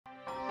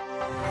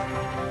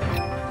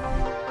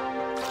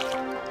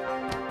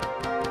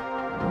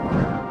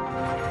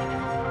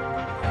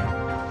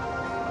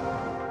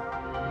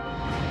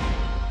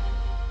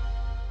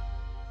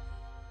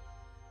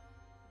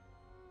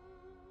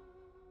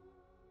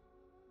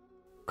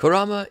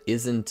Kurama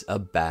isn't a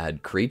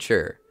bad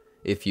creature.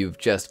 If you've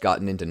just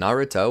gotten into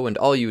Naruto and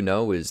all you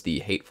know is the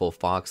hateful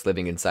fox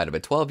living inside of a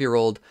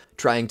 12-year-old,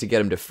 trying to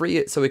get him to free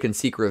it so it can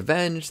seek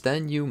revenge,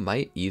 then you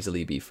might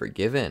easily be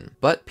forgiven.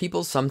 But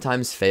people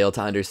sometimes fail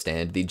to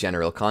understand the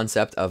general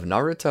concept of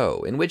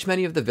Naruto, in which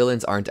many of the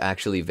villains aren't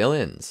actually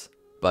villains,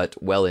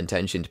 but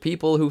well-intentioned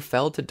people who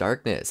fell to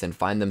darkness and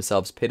find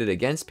themselves pitted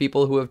against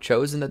people who have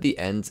chosen that the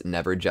ends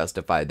never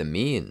justify the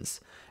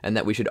means, and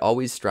that we should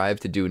always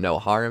strive to do no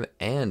harm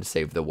and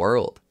save the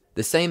world.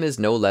 The same is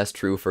no less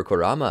true for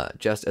Kurama,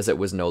 just as it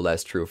was no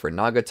less true for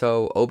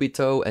Nagato,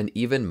 Obito, and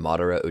even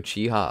Madara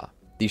Uchiha.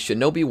 The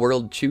Shinobi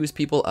World chews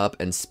people up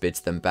and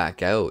spits them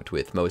back out,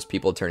 with most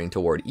people turning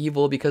toward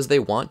evil because they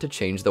want to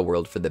change the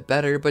world for the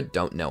better but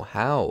don't know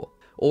how.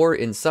 Or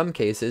in some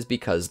cases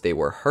because they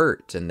were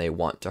hurt and they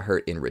want to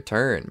hurt in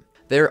return.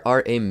 There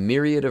are a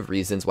myriad of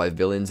reasons why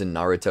villains in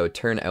Naruto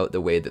turn out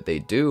the way that they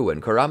do,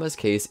 and Kurama's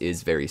case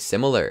is very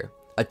similar.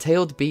 A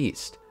tailed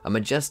beast, a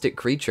majestic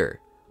creature,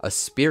 a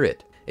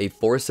spirit, a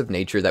force of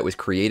nature that was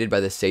created by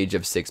the Sage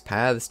of Six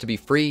Paths to be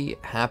free,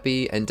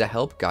 happy, and to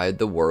help guide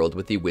the world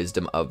with the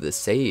wisdom of the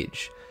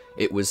sage.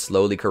 It was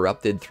slowly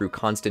corrupted through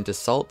constant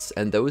assaults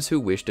and those who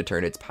wished to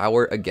turn its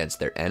power against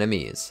their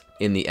enemies.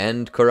 In the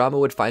end, Kurama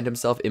would find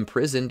himself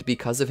imprisoned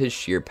because of his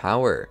sheer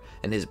power,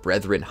 and his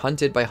brethren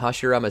hunted by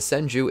Hashirama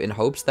Senju in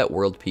hopes that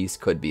world peace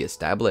could be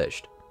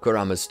established.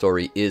 Kurama's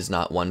story is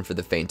not one for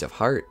the faint of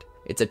heart.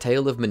 It's a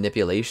tale of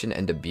manipulation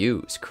and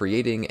abuse,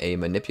 creating a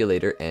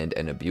manipulator and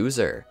an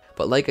abuser.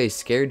 But like a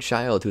scared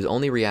child whose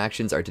only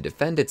reactions are to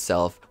defend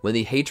itself, when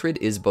the hatred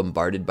is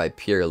bombarded by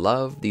pure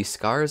love, the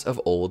scars of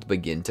old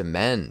begin to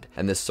mend,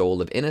 and the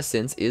soul of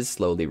innocence is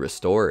slowly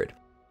restored.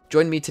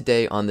 Join me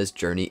today on this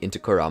journey into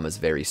Kurama's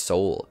very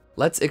soul.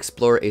 Let's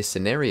explore a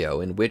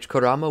scenario in which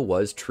Kurama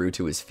was true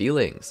to his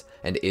feelings,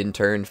 and in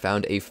turn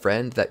found a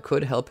friend that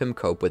could help him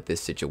cope with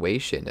this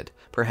situation, and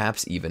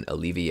perhaps even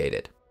alleviate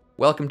it.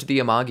 Welcome to the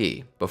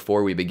Amagi.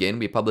 Before we begin,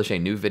 we publish a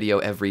new video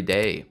every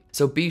day,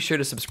 so be sure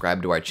to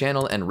subscribe to our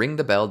channel and ring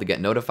the bell to get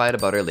notified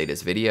about our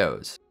latest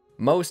videos.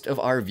 Most of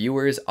our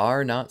viewers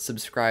are not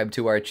subscribed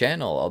to our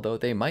channel, although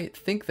they might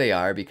think they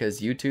are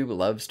because YouTube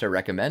loves to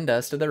recommend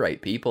us to the right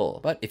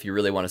people. But if you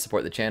really want to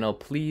support the channel,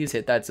 please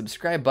hit that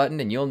subscribe button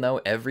and you'll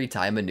know every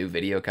time a new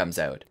video comes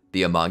out.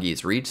 The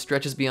Amagi's reach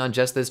stretches beyond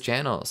just this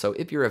channel, so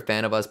if you're a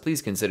fan of us,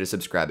 please consider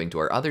subscribing to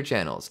our other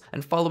channels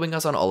and following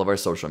us on all of our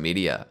social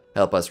media.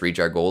 Help us reach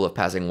our goal of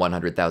passing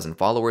 100,000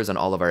 followers on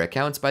all of our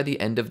accounts by the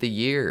end of the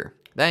year.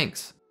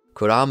 Thanks!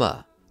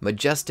 Kurama,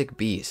 majestic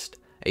beast,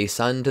 a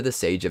son to the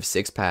Sage of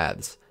Six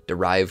Paths.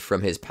 Derived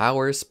from his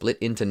power, split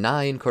into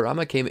 9,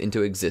 Kurama came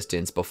into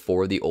existence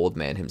before the old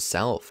man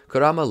himself.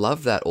 Kurama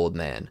loved that old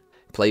man.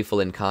 Playful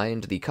and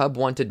kind, the cub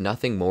wanted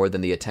nothing more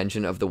than the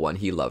attention of the one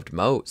he loved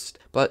most.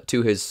 But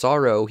to his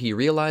sorrow, he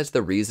realized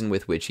the reason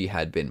with which he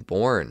had been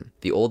born.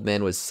 The old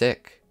man was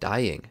sick,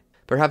 dying.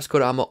 Perhaps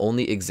Kurama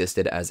only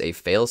existed as a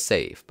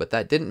failsafe, but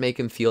that didn't make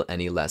him feel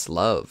any less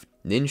loved.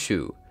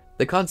 Ninshu,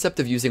 the concept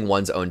of using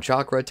one's own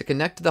chakra to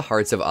connect to the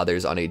hearts of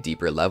others on a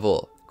deeper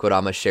level.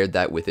 Kurama shared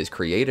that with his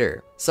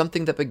creator,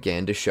 something that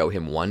began to show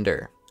him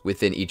wonder.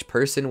 Within each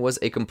person was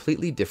a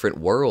completely different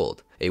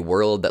world, a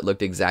world that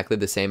looked exactly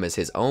the same as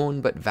his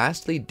own, but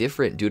vastly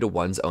different due to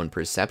one's own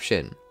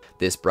perception.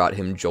 This brought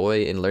him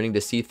joy in learning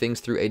to see things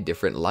through a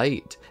different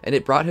light, and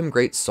it brought him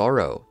great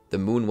sorrow. The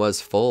moon was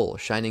full,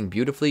 shining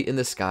beautifully in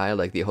the sky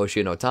like the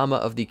Hoshinotama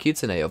of the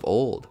Kitsune of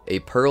old, a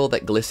pearl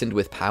that glistened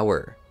with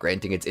power,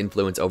 granting its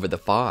influence over the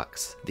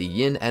fox, the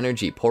yin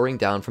energy pouring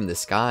down from the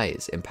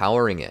skies,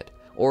 empowering it.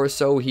 Or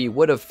so he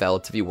would have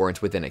felt if he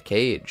weren't within a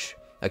cage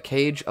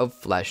of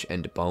flesh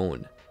and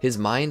bone. His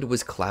mind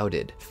was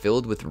clouded,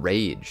 filled with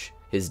rage.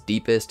 His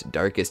deepest,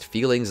 darkest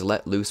feelings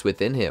let loose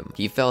within him.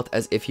 He felt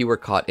as if he were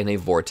caught in a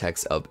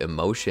vortex of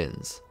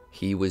emotions.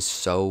 He was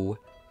so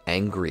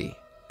angry.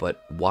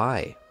 But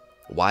why?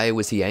 Why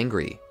was he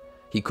angry?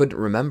 He couldn't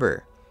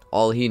remember.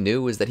 All he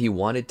knew was that he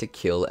wanted to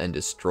kill and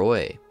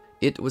destroy.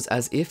 It was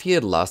as if he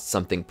had lost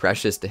something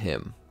precious to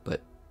him.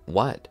 But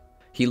what?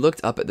 He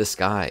looked up at the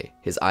sky,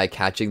 his eye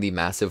catching the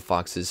massive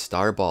fox's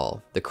star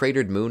ball, the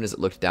cratered moon as it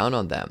looked down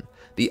on them,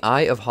 the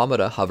eye of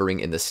Hamada hovering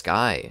in the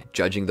sky,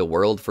 judging the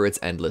world for its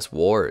endless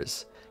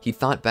wars. He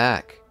thought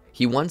back.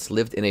 He once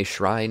lived in a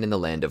shrine in the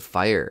land of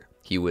fire.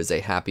 He was a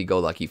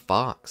happy-go-lucky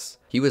fox.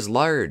 He was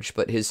large,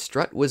 but his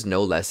strut was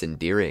no less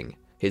endearing.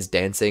 His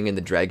dancing and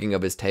the dragging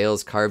of his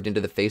tails carved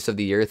into the face of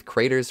the earth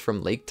craters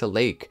from lake to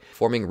lake,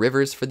 forming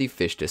rivers for the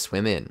fish to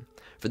swim in,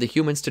 for the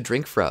humans to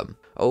drink from.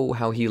 Oh,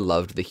 how he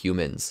loved the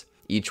humans.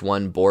 Each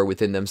one bore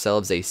within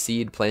themselves a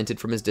seed planted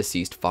from his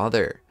deceased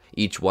father.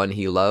 Each one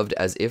he loved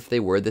as if they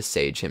were the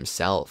sage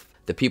himself.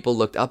 The people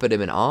looked up at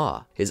him in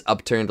awe. His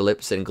upturned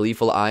lips and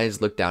gleeful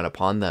eyes looked down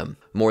upon them.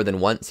 More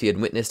than once he had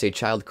witnessed a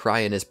child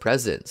cry in his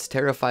presence,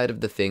 terrified of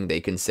the thing they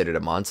considered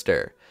a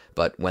monster.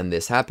 But when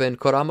this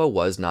happened, Kurama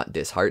was not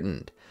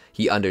disheartened.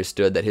 He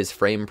understood that his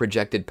frame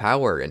projected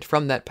power, and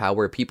from that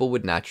power people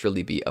would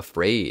naturally be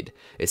afraid,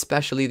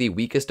 especially the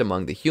weakest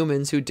among the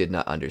humans who did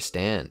not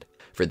understand.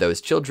 For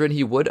those children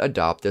he would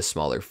adopt a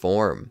smaller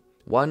form.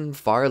 one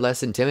far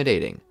less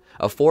intimidating,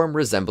 a form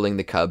resembling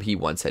the cub he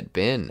once had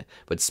been,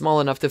 but small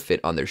enough to fit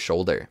on their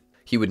shoulder.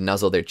 He would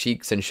nuzzle their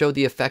cheeks and show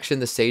the affection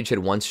the sage had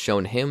once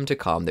shown him to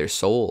calm their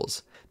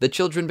souls. The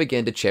children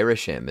began to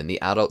cherish him, and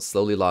the adults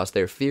slowly lost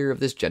their fear of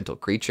this gentle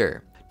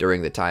creature.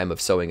 During the time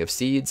of sowing of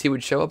seeds, he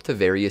would show up to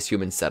various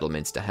human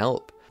settlements to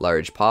help.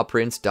 Large paw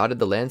prints dotted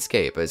the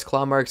landscape as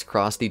claw marks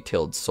crossed the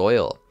tilled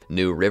soil.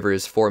 New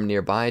rivers formed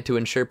nearby to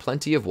ensure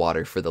plenty of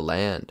water for the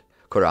land.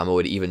 Kurama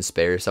would even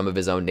spare some of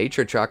his own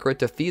nature chakra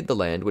to feed the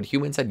land when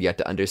humans had yet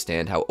to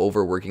understand how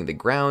overworking the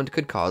ground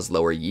could cause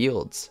lower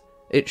yields.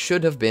 It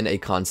should have been a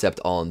concept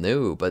all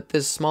new, but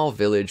this small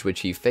village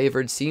which he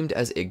favored seemed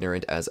as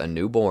ignorant as a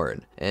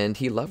newborn, and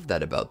he loved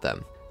that about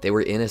them. They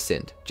were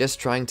innocent, just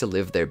trying to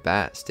live their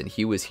best, and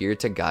he was here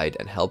to guide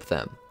and help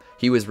them.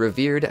 He was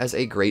revered as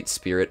a great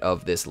spirit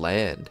of this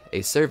land,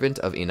 a servant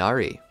of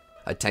Inari,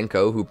 a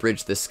Tenko who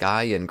bridged the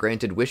sky and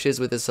granted wishes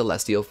with his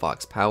celestial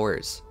fox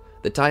powers.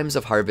 The times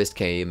of harvest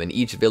came, and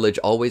each village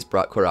always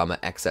brought Kurama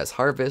excess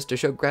harvest to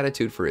show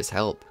gratitude for his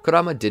help.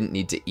 Kurama didn't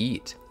need to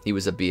eat. He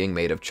was a being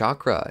made of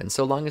chakra, and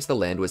so long as the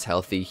land was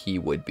healthy, he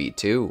would be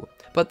too.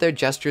 But their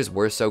gestures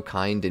were so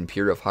kind and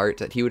pure of heart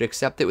that he would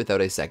accept it without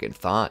a second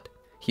thought.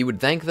 He would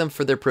thank them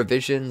for their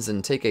provisions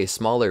and take a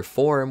smaller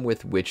form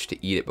with which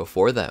to eat it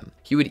before them.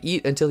 He would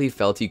eat until he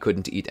felt he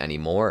couldn't eat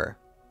anymore.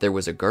 There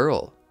was a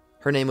girl.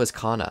 Her name was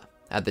Kana.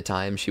 At the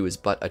time, she was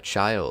but a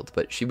child,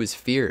 but she was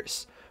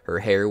fierce. Her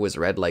hair was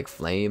red like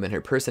flame, and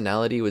her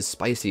personality was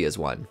spicy as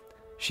one.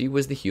 She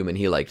was the human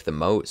he liked the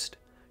most.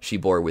 She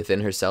bore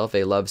within herself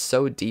a love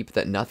so deep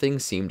that nothing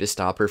seemed to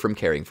stop her from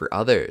caring for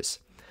others,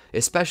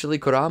 especially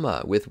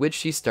Kurama, with which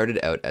she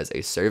started out as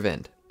a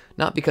servant.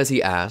 Not because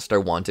he asked or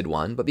wanted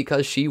one, but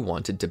because she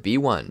wanted to be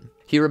one.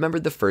 He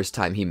remembered the first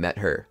time he met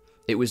her.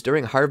 It was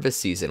during harvest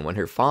season when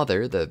her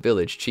father, the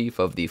village chief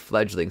of the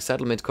fledgling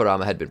settlement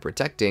Kurama had been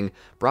protecting,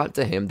 brought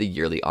to him the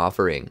yearly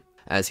offering.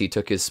 As he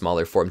took his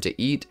smaller form to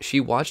eat, she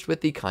watched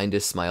with the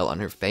kindest smile on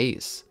her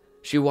face.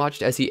 She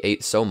watched as he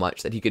ate so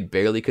much that he could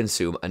barely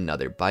consume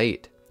another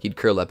bite. He'd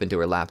curl up into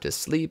her lap to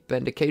sleep,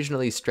 and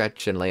occasionally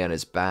stretch and lay on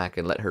his back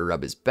and let her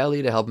rub his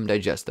belly to help him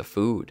digest the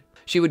food.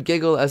 She would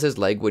giggle as his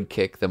leg would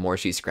kick the more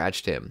she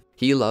scratched him.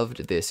 He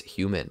loved this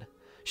human.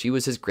 She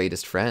was his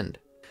greatest friend.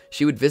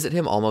 She would visit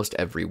him almost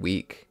every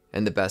week,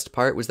 and the best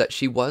part was that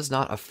she was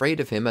not afraid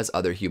of him as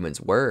other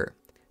humans were.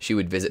 She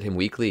would visit him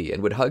weekly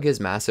and would hug his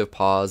massive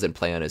paws and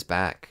play on his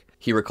back.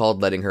 He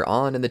recalled letting her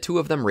on and the two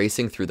of them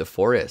racing through the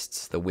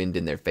forests, the wind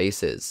in their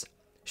faces.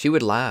 She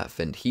would laugh,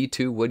 and he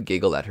too would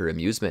giggle at her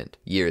amusement.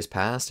 Years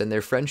passed, and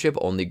their friendship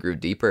only grew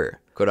deeper.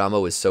 Kurama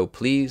was so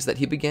pleased that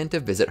he began to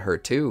visit her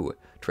too,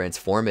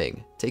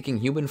 transforming, taking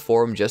human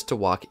form just to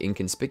walk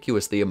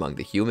inconspicuously among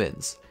the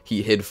humans.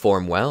 He hid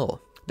form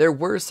well. There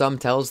were some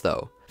tells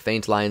though.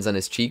 Faint lines on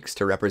his cheeks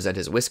to represent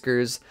his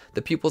whiskers,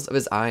 the pupils of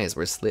his eyes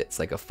were slits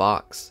like a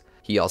fox.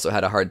 He also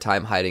had a hard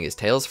time hiding his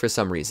tails for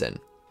some reason.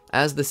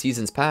 As the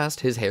seasons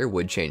passed, his hair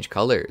would change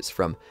colors,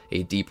 from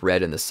a deep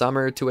red in the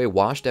summer to a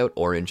washed-out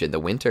orange in the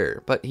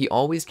winter, but he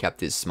always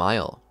kept his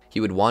smile. He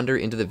would wander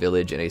into the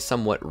village in a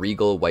somewhat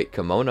regal white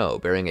kimono,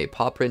 bearing a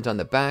paw print on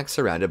the back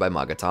surrounded by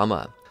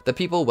magatama. The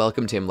people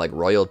welcomed him like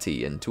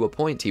royalty, and to a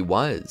point he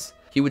was.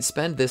 He would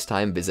spend this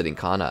time visiting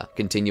Kana,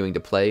 continuing to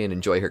play and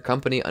enjoy her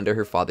company under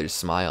her father's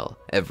smile.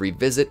 Every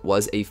visit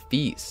was a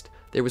feast.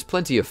 There was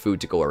plenty of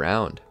food to go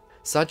around.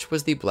 Such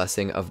was the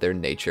blessing of their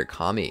nature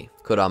kami.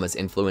 Kurama's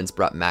influence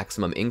brought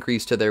maximum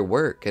increase to their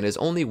work, and his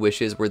only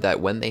wishes were that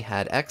when they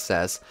had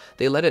excess,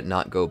 they let it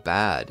not go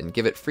bad and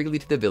give it freely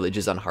to the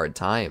villages on hard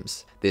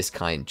times. This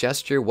kind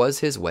gesture was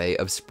his way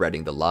of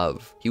spreading the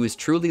love. He was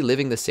truly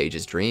living the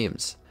sage's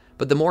dreams.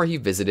 But the more he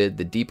visited,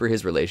 the deeper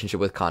his relationship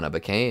with Kana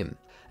became.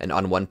 And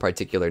on one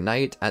particular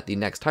night, at the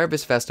next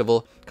harvest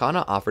festival,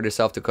 Kana offered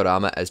herself to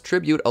Kurama as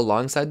tribute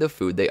alongside the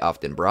food they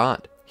often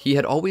brought. He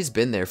had always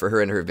been there for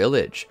her in her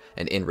village,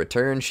 and in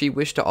return, she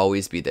wished to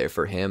always be there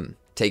for him.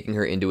 Taking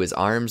her into his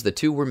arms, the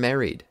two were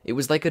married. It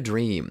was like a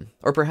dream.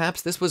 Or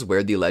perhaps this was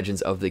where the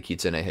legends of the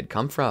kitsune had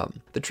come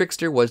from. The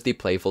trickster was the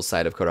playful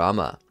side of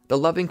Kurama. The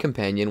loving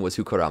companion was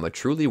who Kurama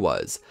truly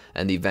was,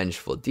 and the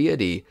vengeful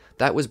deity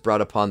that was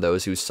brought upon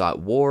those who sought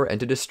war and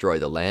to destroy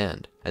the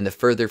land. And the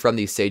further from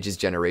the sage's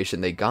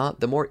generation they got,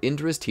 the more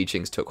Indra's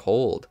teachings took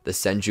hold. The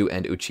Senju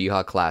and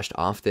Uchiha clashed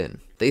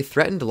often. They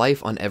threatened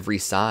life on every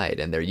side,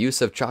 and their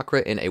use of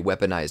chakra in a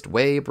weaponized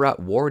way brought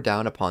war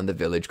down upon the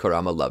village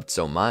Kurama loved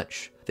so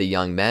much. The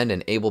young men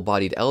and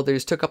able-bodied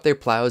elders took up their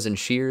plows and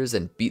shears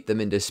and beat them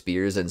into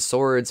spears and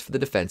swords for the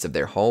defense of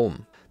their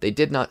home. They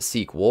did not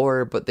seek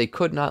war, but they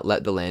could not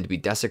let the land be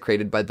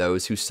desecrated by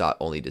those who sought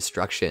only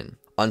destruction.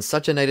 On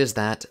such a night as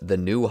that, the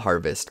new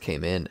harvest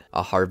came in,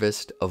 a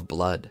harvest of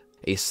blood.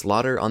 A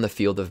slaughter on the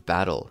field of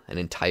battle, an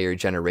entire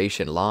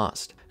generation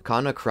lost.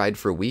 Kana cried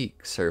for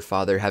weeks, her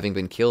father having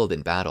been killed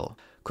in battle.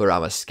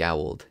 Kurama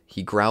scowled.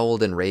 He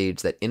growled and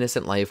raged that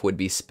innocent life would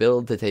be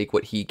spilled to take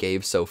what he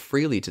gave so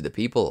freely to the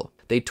people.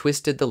 They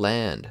twisted the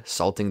land,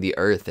 salting the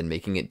earth and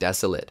making it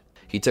desolate.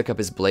 He took up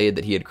his blade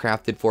that he had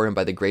crafted for him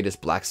by the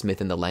greatest blacksmith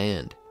in the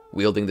land.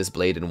 Wielding this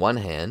blade in one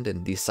hand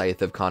and the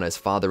scythe of Kana's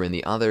father in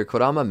the other,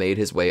 Kurama made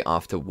his way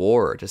off to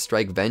war to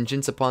strike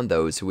vengeance upon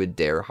those who would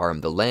dare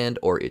harm the land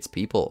or its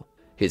people.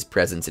 His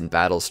presence in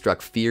battle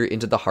struck fear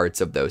into the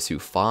hearts of those who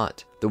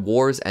fought. The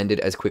wars ended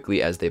as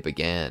quickly as they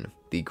began,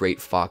 the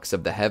great fox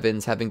of the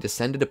heavens having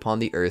descended upon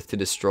the earth to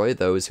destroy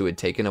those who had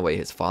taken away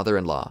his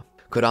father-in-law.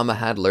 Kurama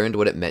had learned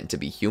what it meant to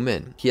be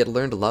human. He had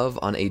learned love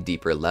on a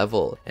deeper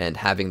level, and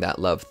having that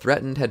love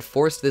threatened had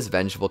forced this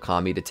vengeful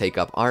kami to take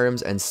up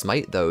arms and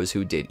smite those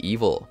who did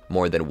evil.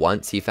 More than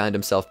once, he found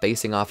himself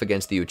facing off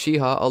against the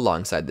Uchiha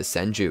alongside the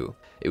Senju.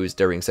 It was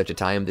during such a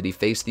time that he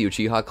faced the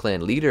Uchiha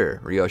clan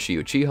leader, Ryoshi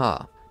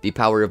Uchiha. The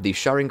power of the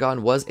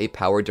Sharingan was a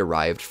power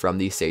derived from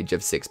the Sage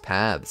of Six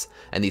Paths,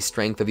 and the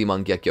strength of the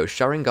Mangekyo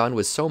Sharingan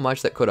was so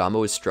much that Kurama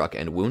was struck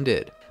and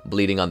wounded.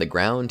 Bleeding on the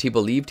ground, he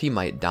believed he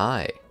might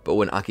die, but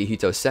when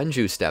Akihito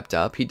Senju stepped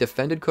up, he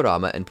defended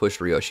Kurama and pushed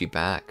Ryoshi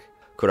back.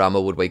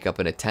 Kurama would wake up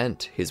in a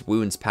tent, his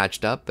wounds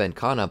patched up and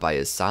Kana by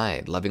his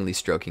side, lovingly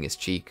stroking his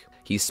cheek.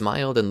 He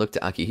smiled and looked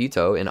at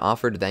Akihito and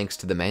offered thanks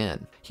to the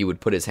man. He would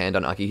put his hand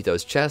on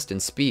Akihito's chest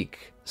and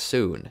speak.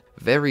 Soon,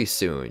 very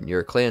soon,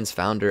 your clan's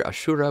founder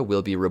Ashura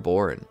will be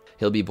reborn.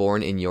 He'll be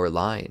born in your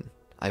line.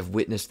 I've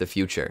witnessed the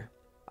future.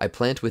 I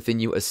plant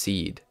within you a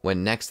seed.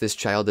 When next this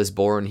child is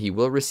born, he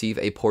will receive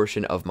a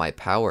portion of my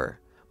power,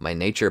 my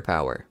nature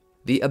power,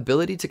 the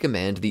ability to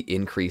command the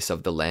increase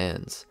of the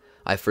lands.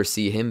 I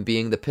foresee him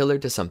being the pillar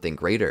to something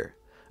greater,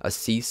 a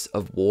cease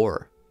of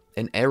war,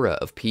 an era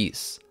of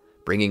peace,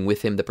 bringing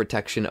with him the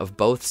protection of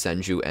both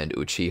Senju and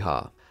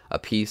Uchiha, a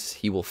peace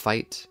he will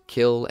fight,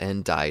 kill,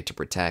 and die to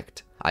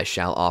protect. I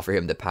shall offer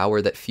him the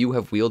power that few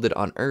have wielded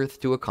on earth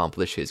to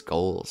accomplish his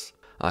goals.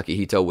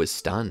 Akihito was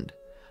stunned.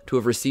 To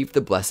have received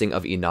the blessing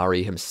of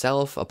Inari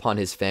himself upon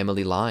his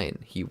family line,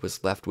 he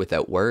was left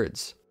without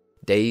words.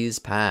 Days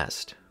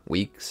passed,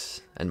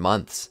 weeks, and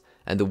months,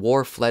 and the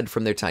war fled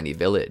from their tiny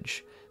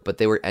village, but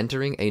they were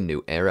entering a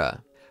new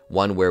era,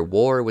 one where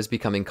war was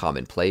becoming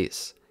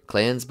commonplace.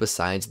 Clans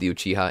besides the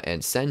Uchiha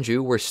and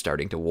Senju were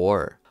starting to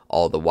war.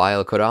 All the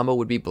while, Kurama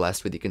would be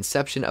blessed with the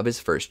conception of his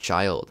first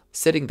child,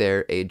 sitting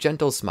there, a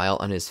gentle smile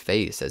on his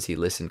face as he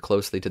listened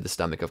closely to the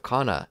stomach of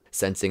Kana,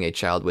 sensing a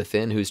child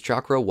within whose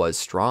chakra was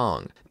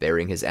strong,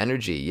 bearing his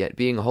energy, yet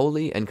being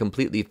wholly and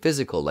completely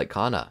physical like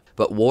Kana.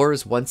 But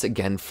wars once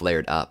again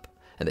flared up,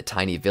 and the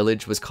tiny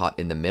village was caught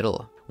in the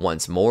middle.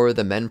 Once more,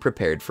 the men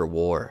prepared for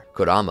war.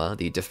 Kurama,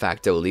 the de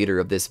facto leader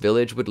of this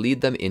village, would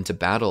lead them into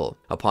battle.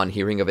 Upon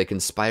hearing of a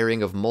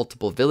conspiring of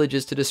multiple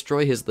villages to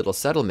destroy his little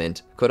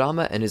settlement,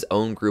 Kurama and his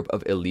own group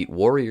of elite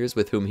warriors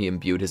with whom he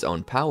imbued his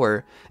own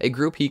power, a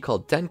group he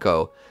called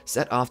Tenko,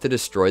 set off to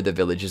destroy the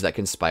villages that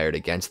conspired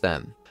against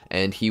them.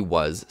 And he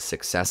was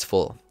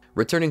successful.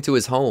 Returning to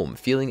his home,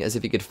 feeling as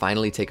if he could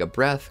finally take a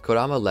breath,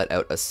 Kurama let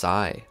out a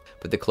sigh.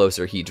 But the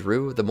closer he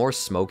drew, the more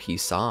smoke he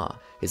saw.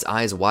 His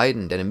eyes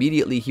widened, and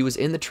immediately he was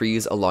in the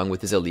trees along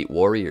with his elite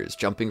warriors,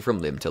 jumping from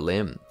limb to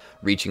limb.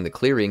 Reaching the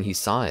clearing, he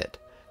saw it.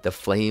 The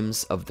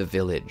flames of the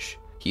village.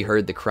 He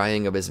heard the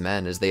crying of his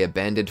men as they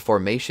abandoned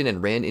formation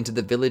and ran into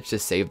the village to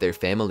save their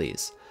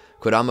families.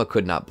 Kurama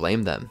could not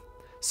blame them.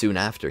 Soon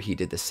after, he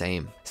did the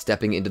same.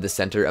 Stepping into the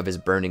center of his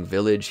burning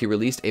village, he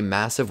released a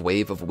massive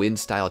wave of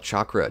wind-style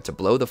chakra to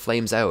blow the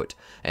flames out,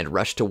 and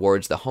rushed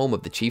towards the home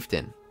of the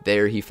chieftain.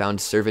 There he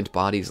found servant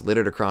bodies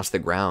littered across the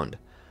ground.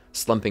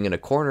 Slumping in a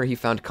corner, he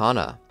found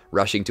Kana.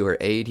 Rushing to her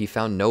aid, he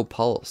found no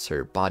pulse,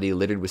 her body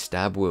littered with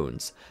stab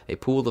wounds, a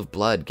pool of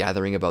blood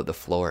gathering about the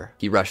floor.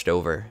 He rushed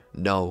over.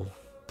 No.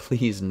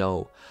 Please,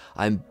 no.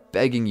 I'm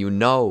begging you,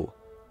 no.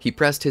 He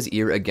pressed his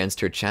ear against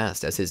her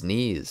chest as his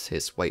knees,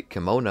 his white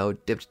kimono,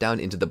 dipped down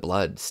into the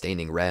blood,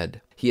 staining red.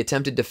 He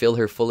attempted to fill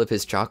her full of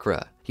his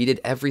chakra. He did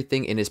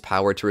everything in his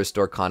power to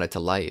restore Kana to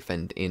life,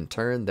 and in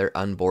turn their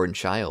unborn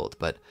child,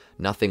 but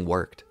nothing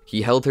worked.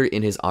 He held her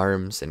in his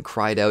arms and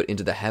cried out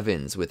into the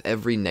heavens with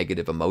every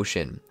negative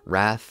emotion,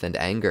 wrath and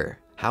anger.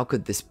 How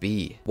could this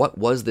be? What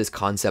was this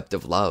concept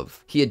of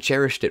love? He had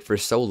cherished it for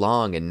so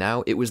long, and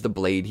now it was the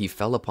blade he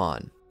fell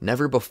upon.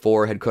 Never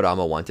before had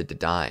Kurama wanted to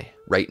die.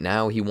 Right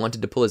now, he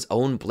wanted to pull his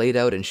own blade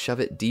out and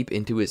shove it deep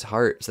into his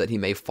heart so that he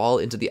may fall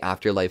into the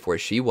afterlife where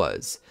she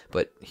was.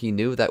 But he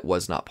knew that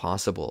was not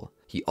possible.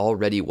 He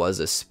already was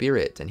a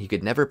spirit, and he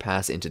could never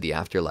pass into the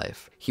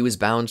afterlife. He was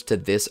bound to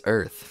this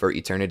earth for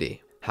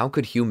eternity. How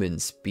could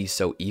humans be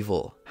so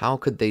evil? How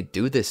could they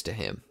do this to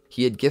him?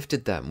 He had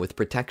gifted them with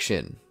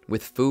protection,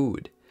 with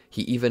food.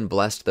 He even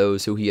blessed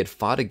those who he had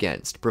fought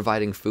against,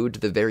 providing food to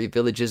the very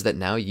villages that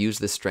now used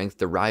the strength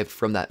derived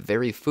from that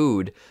very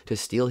food to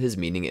steal his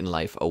meaning in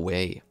life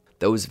away.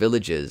 Those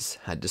villages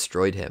had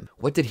destroyed him.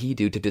 What did he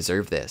do to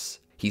deserve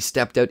this? He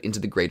stepped out into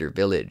the greater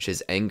village,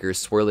 his anger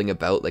swirling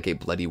about like a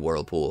bloody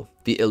whirlpool.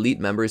 The elite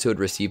members who had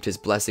received his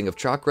blessing of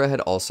chakra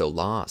had also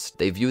lost.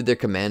 They viewed their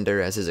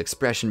commander as his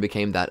expression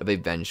became that of a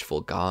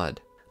vengeful god.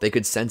 They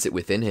could sense it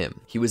within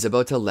him. He was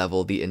about to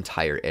level the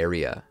entire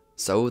area.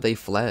 So they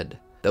fled.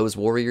 Those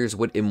warriors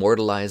would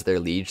immortalize their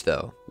liege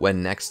though.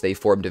 When next they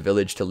formed a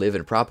village to live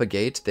and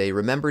propagate, they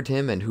remembered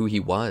him and who he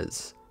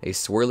was. A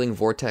swirling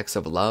vortex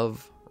of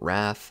love,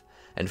 wrath,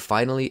 and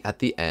finally, at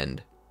the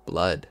end,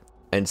 blood.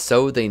 And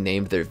so they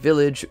named their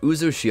village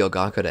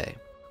Uzushiogakure.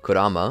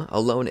 Kurama,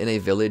 alone in a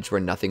village where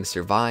nothing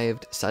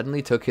survived,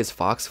 suddenly took his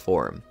fox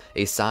form,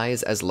 a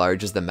size as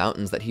large as the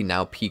mountains that he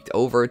now peeked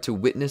over to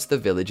witness the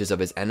villages of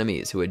his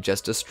enemies who had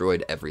just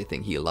destroyed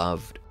everything he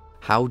loved.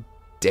 How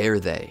dare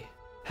they?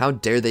 How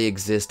dare they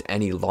exist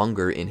any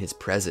longer in his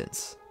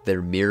presence?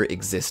 Their mere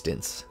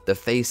existence, the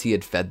face he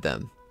had fed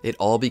them, it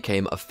all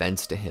became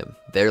offense to him.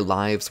 Their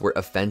lives were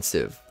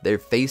offensive, their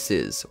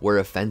faces were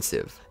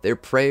offensive, their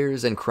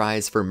prayers and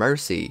cries for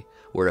mercy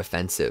were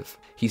offensive.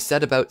 He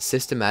set about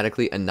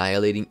systematically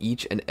annihilating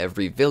each and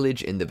every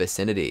village in the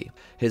vicinity.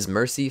 His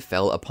mercy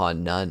fell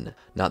upon none,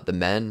 not the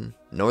men,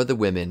 nor the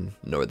women,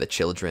 nor the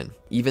children.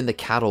 Even the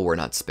cattle were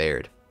not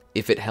spared.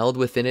 If it held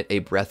within it a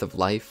breath of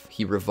life,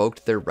 he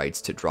revoked their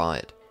rights to draw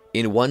it.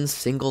 In one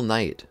single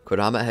night,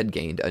 Kurama had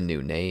gained a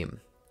new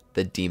name,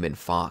 the Demon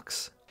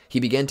Fox.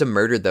 He began to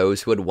murder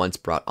those who had once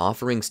brought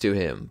offerings to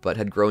him, but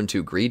had grown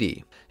too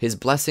greedy. His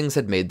blessings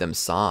had made them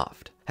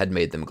soft, had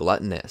made them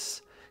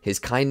gluttonous. His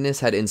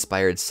kindness had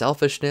inspired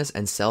selfishness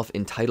and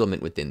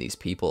self-entitlement within these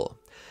people.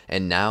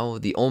 And now,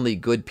 the only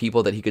good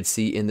people that he could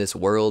see in this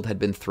world had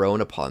been thrown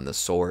upon the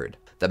sword.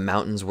 The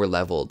mountains were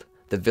leveled.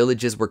 The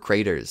villages were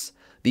craters.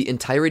 The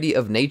entirety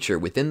of nature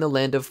within the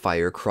land of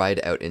fire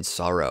cried out in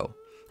sorrow.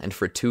 And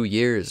for 2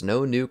 years,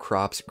 no new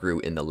crops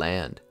grew in the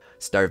land.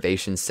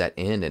 Starvation set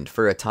in, and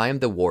for a time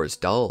the wars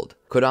dulled.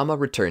 Kurama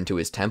returned to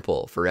his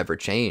temple, forever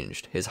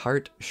changed, his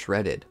heart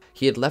shredded.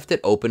 He had left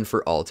it open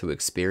for all to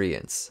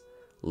experience.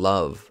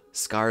 Love.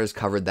 Scars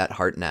covered that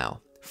heart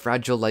now.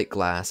 Fragile like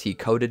glass, he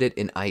coated it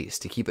in ice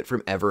to keep it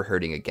from ever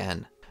hurting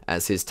again.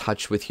 As his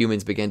touch with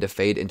humans began to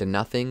fade into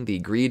nothing, the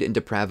greed and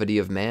depravity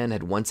of man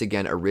had once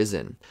again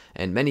arisen,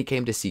 and many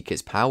came to seek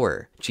his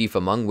power, chief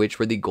among which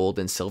were the Gold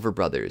and Silver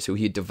brothers, who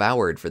he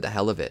devoured for the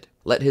hell of it.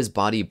 Let his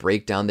body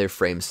break down their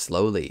frames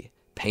slowly,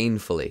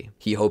 painfully.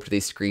 He hoped they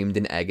screamed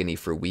in agony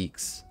for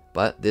weeks.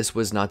 But this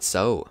was not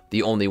so.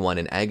 The only one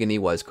in agony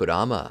was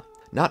Kurama.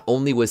 Not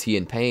only was he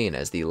in pain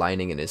as the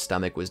lining in his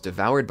stomach was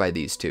devoured by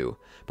these two,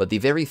 but the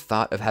very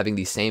thought of having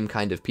the same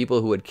kind of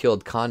people who had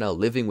killed Kana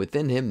living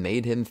within him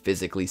made him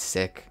physically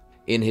sick.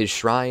 In his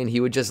shrine, he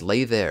would just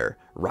lay there,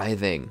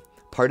 writhing,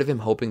 part of him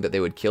hoping that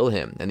they would kill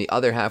him, and the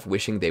other half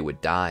wishing they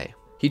would die.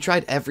 He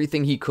tried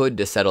everything he could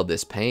to settle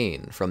this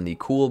pain, from the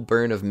cool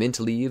burn of mint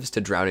leaves to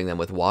drowning them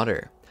with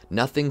water.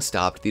 Nothing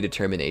stopped the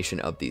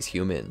determination of these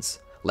humans.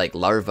 Like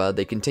larvae,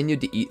 they continued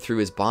to eat through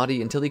his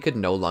body until he could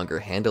no longer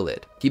handle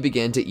it. He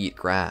began to eat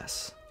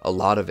grass. A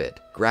lot of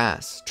it.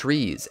 Grass,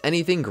 trees,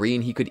 anything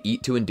green he could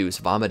eat to induce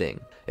vomiting.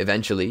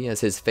 Eventually,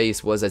 as his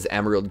face was as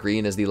emerald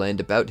green as the land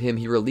about him,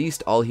 he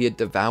released all he had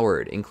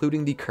devoured,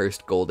 including the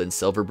cursed Gold and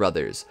Silver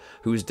brothers,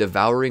 whose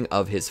devouring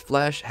of his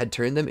flesh had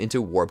turned them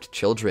into warped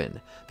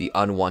children, the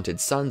unwanted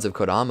sons of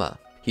Kurama.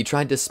 He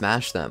tried to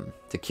smash them,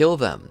 to kill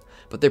them,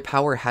 but their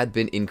power had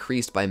been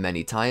increased by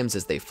many times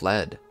as they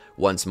fled.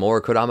 Once more,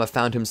 Kurama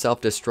found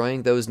himself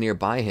destroying those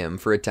nearby him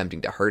for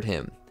attempting to hurt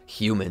him.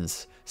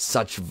 Humans.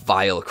 Such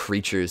vile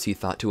creatures, he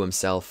thought to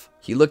himself.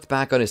 He looked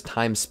back on his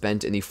time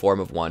spent in the form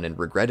of one and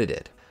regretted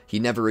it. He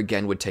never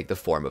again would take the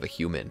form of a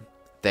human.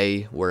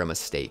 They were a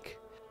mistake.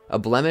 A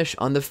blemish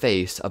on the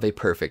face of a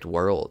perfect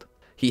world.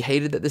 He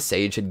hated that the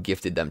sage had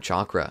gifted them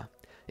chakra.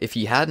 If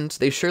he hadn't,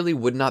 they surely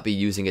would not be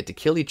using it to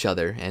kill each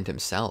other and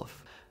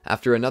himself.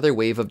 After another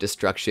wave of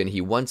destruction, he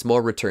once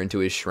more returned to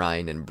his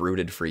shrine and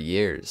brooded for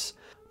years.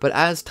 But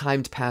as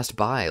time passed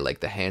by like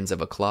the hands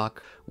of a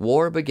clock,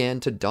 war began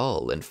to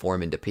dull and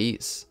form into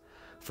peace.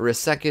 For a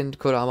second,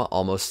 Kurama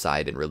almost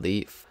sighed in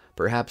relief.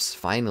 Perhaps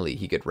finally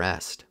he could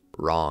rest.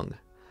 Wrong.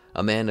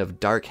 A man of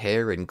dark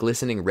hair and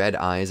glistening red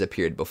eyes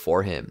appeared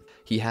before him.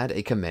 He had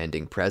a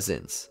commanding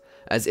presence,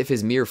 as if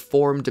his mere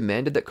form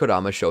demanded that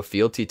Kurama show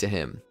fealty to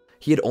him.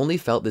 He had only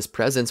felt this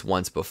presence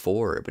once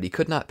before, but he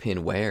could not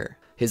pin where.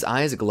 His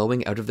eyes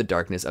glowing out of the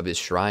darkness of his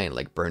shrine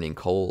like burning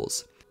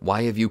coals.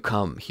 "Why have you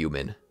come,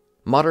 human?"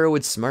 Madara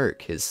would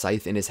smirk, his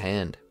scythe in his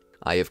hand.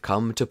 "I have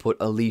come to put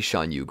a leash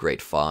on you,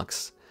 great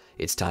fox.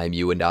 It's time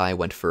you and I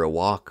went for a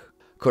walk."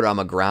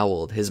 Kurama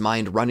growled, his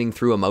mind running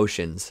through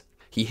emotions.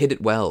 He hid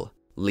it well.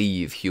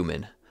 "Leave,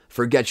 human.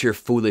 Forget your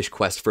foolish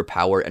quest for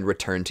power and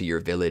return to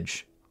your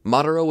village."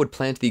 Madara would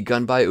plant the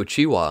Gunbai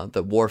Uchiwa,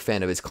 the war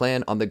fan of his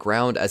clan, on the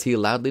ground as he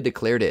loudly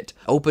declared it,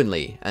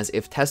 openly, as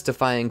if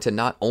testifying to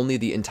not only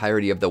the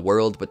entirety of the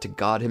world, but to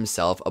God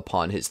himself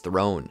upon his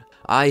throne.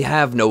 "I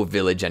have no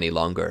village any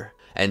longer.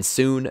 And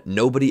soon,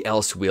 nobody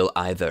else will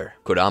either."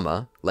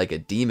 Kurama, like a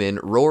demon,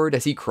 roared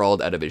as he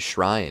crawled out of his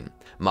shrine.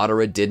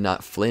 Madara did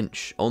not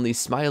flinch, only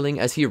smiling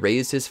as he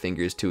raised his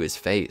fingers to his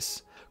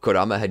face.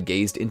 Kurama had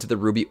gazed into the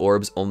ruby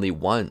orbs only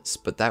once,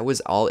 but that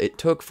was all it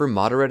took for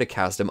Madara to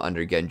cast him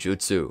under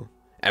genjutsu.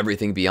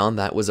 Everything beyond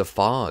that was a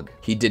fog.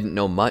 He didn't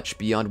know much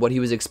beyond what he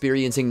was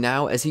experiencing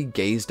now as he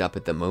gazed up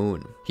at the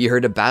moon. He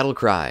heard a battle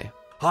cry.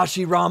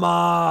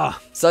 "Hashirama!"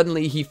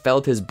 Suddenly, he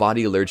felt his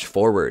body lurch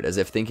forward as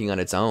if thinking on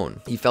its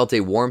own. He felt a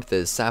warmth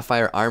as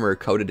sapphire armor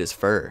coated his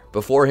fur.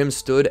 Before him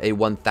stood a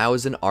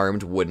 1,000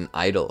 armed wooden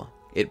idol.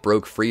 It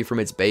broke free from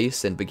its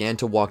base and began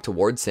to walk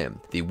towards him.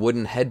 The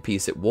wooden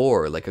headpiece it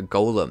wore, like a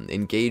golem,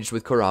 engaged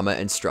with Kurama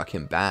and struck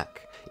him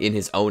back. In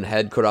his own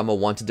head, Kurama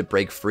wanted to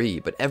break free,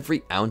 but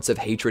every ounce of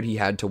hatred he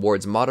had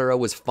towards Madara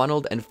was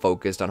funneled and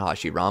focused on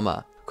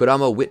Hashirama.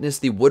 Kurama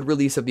witnessed the wood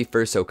release of the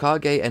first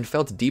Hokage and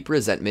felt deep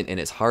resentment in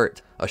his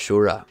heart.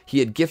 Ashura. He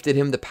had gifted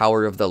him the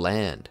power of the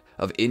land,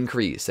 of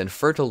increase and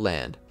fertile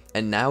land,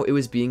 and now it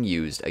was being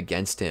used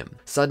against him.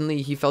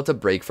 Suddenly, he felt a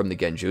break from the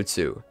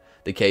genjutsu.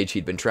 The cage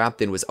he'd been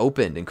trapped in was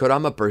opened, and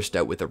Kurama burst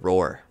out with a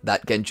roar.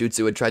 That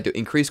genjutsu had tried to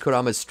increase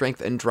Kurama's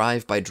strength and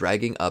drive by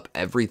dragging up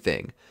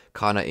everything,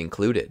 Kana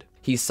included.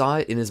 He saw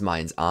it in his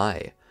mind's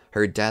eye.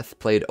 Her death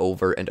played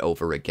over and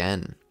over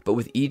again. But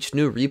with each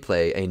new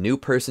replay, a new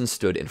person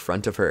stood in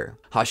front of her.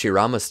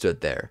 Hashirama stood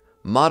there.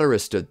 Madara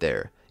stood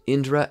there.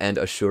 Indra and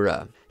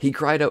Ashura. He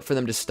cried out for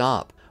them to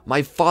stop.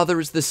 "My father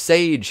is the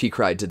sage," he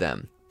cried to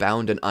them,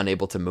 bound and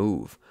unable to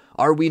move.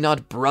 "Are we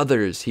not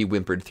brothers?" he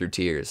whimpered through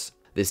tears.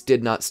 This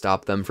did not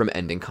stop them from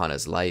ending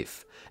Kana's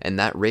life, and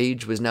that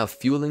rage was now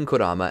fueling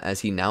Kurama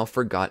as he now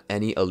forgot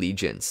any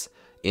allegiance.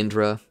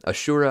 Indra,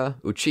 Ashura,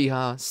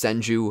 Uchiha,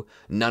 Senju,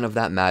 none of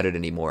that mattered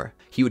anymore.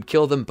 He would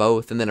kill them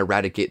both and then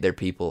eradicate their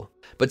people.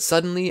 But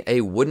suddenly,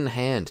 a wooden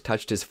hand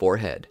touched his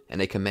forehead, and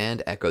a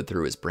command echoed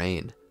through his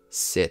brain.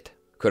 Sit.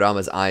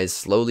 Kurama's eyes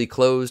slowly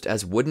closed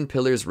as wooden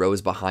pillars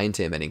rose behind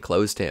him and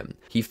enclosed him.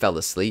 He fell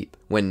asleep.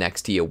 When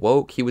next he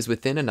awoke, he was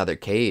within another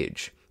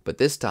cage. But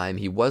this time,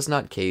 he was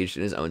not caged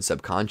in his own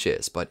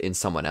subconscious, but in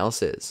someone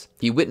else's.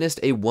 He witnessed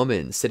a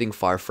woman sitting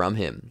far from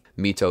him,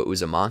 Mito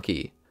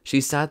Uzumaki. She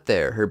sat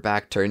there, her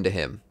back turned to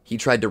him. He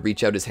tried to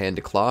reach out his hand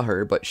to claw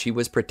her, but she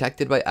was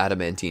protected by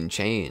adamantine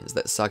chains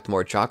that sucked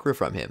more chakra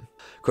from him.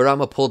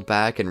 Kurama pulled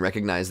back and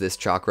recognized this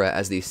chakra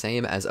as the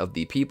same as of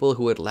the people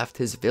who had left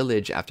his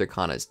village after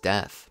Kana's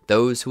death,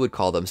 those who would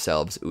call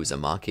themselves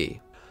Uzumaki.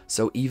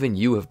 So even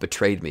you have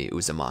betrayed me,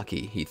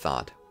 Uzumaki, he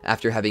thought.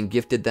 After having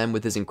gifted them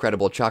with his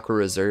incredible chakra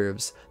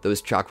reserves,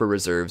 those chakra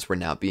reserves were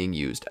now being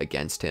used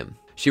against him.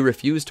 She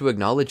refused to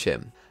acknowledge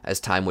him. As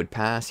time would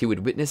pass, he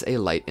would witness a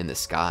light in the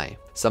sky,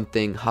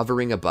 something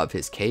hovering above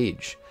his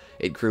cage.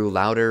 It grew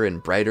louder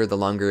and brighter the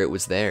longer it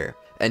was there,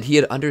 and he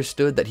had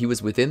understood that he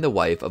was within the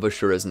wife of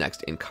Ashura's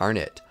next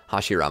incarnate,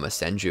 Hashirama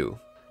Senju.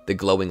 The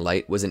glowing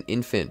light was an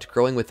infant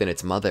growing within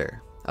its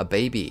mother, a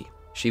baby.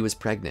 She was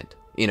pregnant.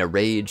 In a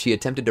rage, he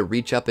attempted to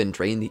reach up and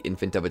drain the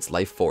infant of its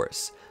life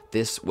force.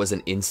 This was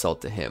an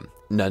insult to him.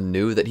 None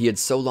knew that he had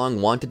so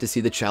long wanted to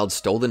see the child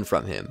stolen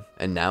from him,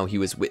 and now he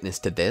was witness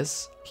to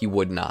this? He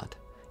would not.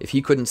 If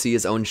he couldn't see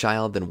his own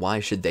child, then why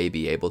should they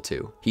be able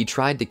to? He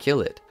tried to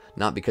kill it,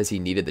 not because he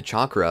needed the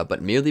chakra,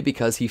 but merely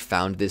because he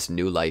found this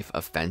new life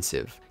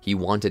offensive. He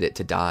wanted it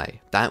to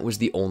die. That was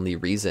the only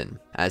reason.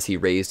 As he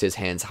raised his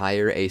hands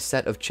higher, a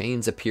set of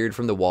chains appeared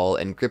from the wall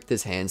and gripped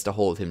his hands to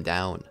hold him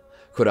down.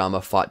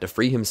 Kurama fought to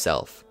free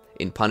himself.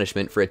 In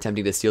punishment for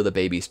attempting to steal the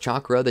baby's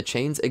chakra, the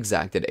chains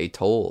exacted a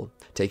toll,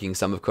 taking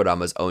some of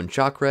Kurama's own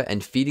chakra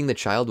and feeding the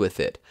child with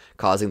it,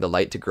 causing the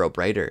light to grow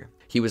brighter.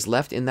 He was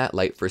left in that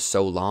light for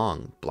so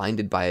long,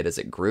 blinded by it as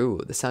it grew,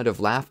 the sound of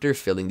laughter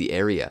filling the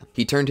area.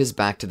 He turned his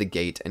back to the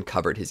gate and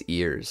covered his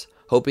ears,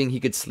 hoping he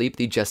could sleep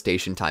the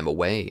gestation time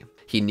away.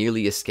 He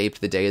nearly escaped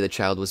the day the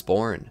child was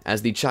born.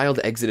 As the child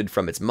exited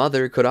from its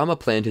mother, Kurama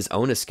planned his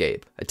own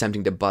escape,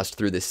 attempting to bust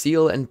through the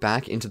seal and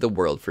back into the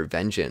world for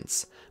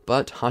vengeance.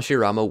 But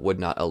Hashirama would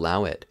not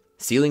allow it.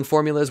 Sealing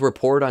formulas were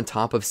poured on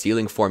top of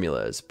sealing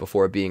formulas,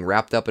 before being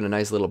wrapped up in a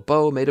nice little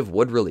bow made of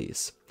wood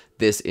release.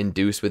 This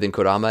induced within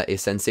Kurama a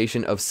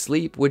sensation of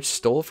sleep which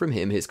stole from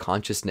him his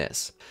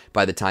consciousness.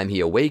 By the time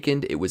he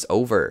awakened, it was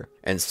over.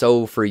 And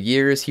so, for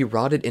years, he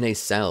rotted in a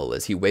cell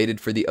as he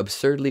waited for the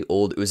absurdly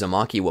old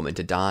Uzumaki woman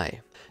to die.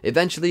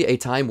 Eventually, a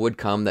time would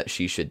come that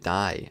she should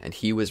die, and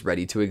he was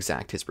ready to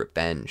exact his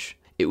revenge.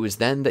 It was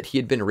then that he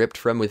had been ripped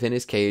from within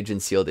his cage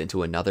and sealed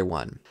into another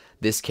one.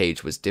 This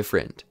cage was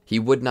different. He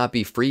would not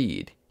be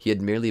freed. He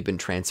had merely been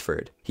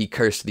transferred. He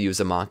cursed the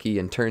Uzumaki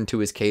and turned to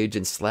his cage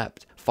and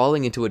slept,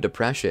 falling into a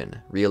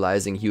depression,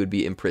 realizing he would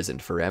be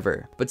imprisoned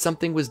forever. But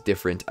something was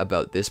different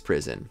about this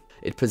prison.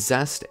 It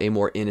possessed a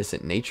more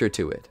innocent nature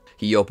to it.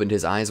 He opened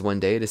his eyes one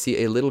day to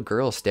see a little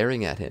girl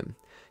staring at him.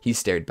 He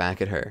stared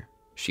back at her.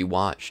 She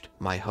watched.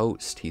 My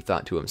host, he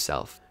thought to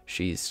himself.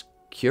 She's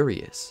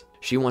curious.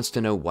 She wants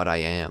to know what I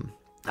am.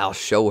 I'll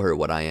show her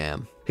what I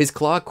am. His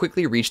claw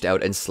quickly reached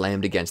out and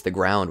slammed against the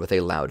ground with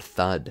a loud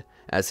thud.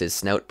 As his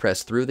snout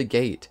pressed through the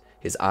gate,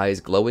 his eyes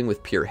glowing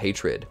with pure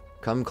hatred.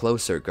 Come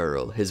closer,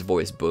 girl, his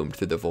voice boomed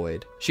through the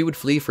void. She would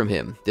flee from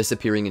him,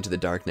 disappearing into the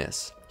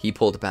darkness. He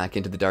pulled back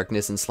into the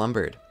darkness and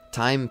slumbered.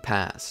 Time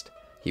passed.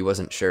 He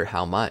wasn't sure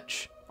how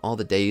much. All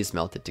the days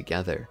melted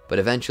together. But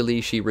eventually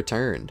she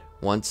returned,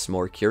 once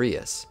more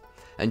curious.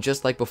 And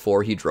just like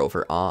before, he drove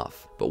her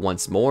off. But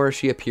once more,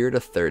 she appeared a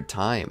third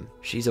time.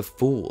 She's a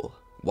fool.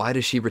 Why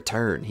does she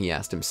return? He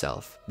asked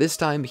himself. This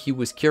time, he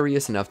was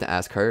curious enough to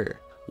ask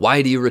her.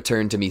 Why do you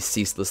return to me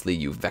ceaselessly,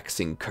 you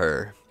vexing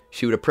cur?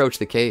 She would approach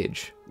the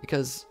cage.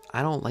 Because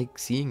I don't like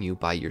seeing you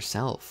by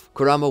yourself.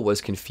 Kurama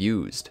was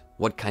confused.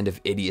 What kind of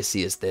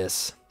idiocy is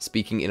this?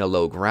 Speaking in a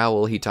low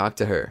growl, he talked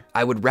to her.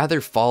 I would rather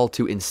fall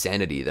to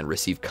insanity than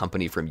receive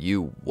company from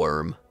you,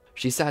 worm.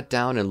 She sat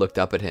down and looked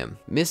up at him.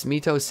 Miss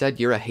Mito said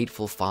you're a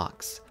hateful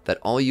fox, that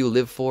all you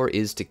live for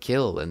is to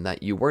kill, and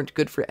that you weren't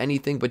good for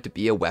anything but to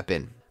be a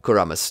weapon.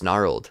 Kurama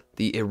snarled.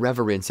 The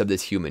irreverence of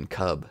this human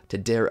cub, to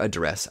dare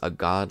address a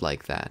god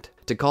like that.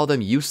 To call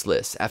them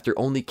useless after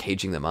only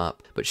caging them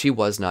up. But she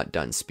was not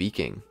done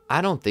speaking.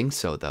 I don't think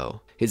so,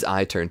 though. His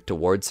eye turned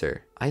towards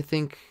her. I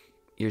think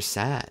you're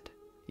sad.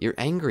 You're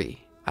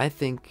angry. I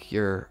think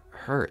you're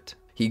hurt.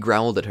 He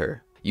growled at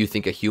her. You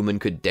think a human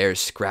could dare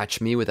scratch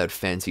me without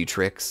fancy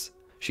tricks?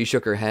 She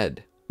shook her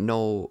head.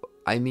 No,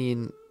 I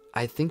mean,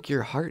 I think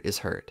your heart is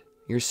hurt.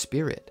 Your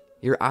spirit.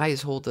 Your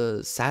eyes hold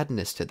a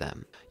sadness to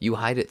them. You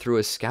hide it through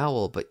a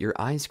scowl, but your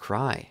eyes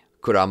cry.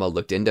 Kurama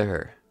looked into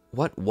her.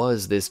 What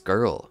was this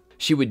girl?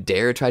 She would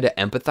dare try to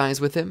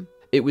empathize with him?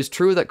 It was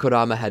true that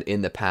Kurama had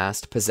in the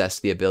past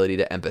possessed the ability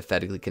to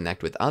empathetically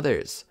connect with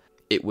others.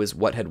 It was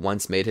what had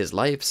once made his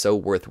life so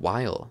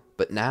worthwhile,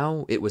 but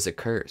now it was a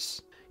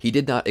curse. He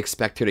did not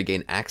expect her to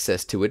gain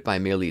access to it by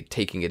merely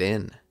taking it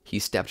in. He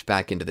stepped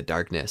back into the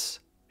darkness.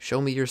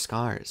 Show me your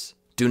scars.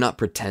 Do not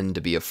pretend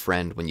to be a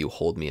friend when you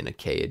hold me in a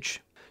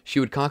cage. She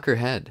would cock her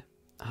head.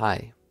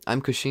 Hi,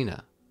 I'm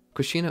Kushina.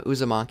 Kushina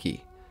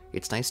Uzumaki.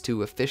 It's nice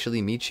to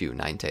officially meet you,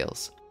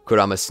 Ninetails.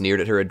 Kurama sneered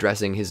at her,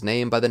 addressing his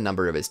name by the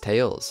number of his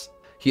tails.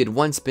 He had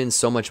once been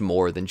so much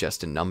more than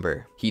just a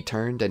number. He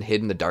turned and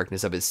hid in the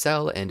darkness of his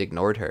cell and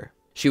ignored her.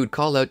 She would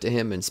call out to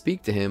him and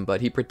speak to him, but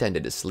he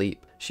pretended to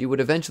sleep. She would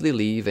eventually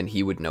leave and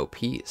he would know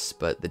peace,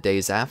 but the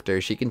days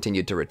after, she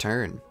continued to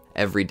return.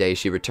 Every day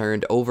she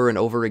returned over and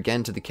over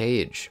again to the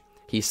cage.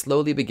 He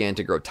slowly began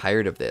to grow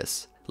tired of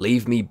this.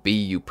 Leave me be,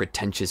 you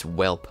pretentious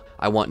whelp.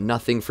 I want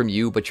nothing from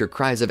you but your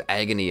cries of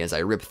agony as I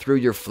rip through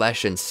your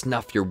flesh and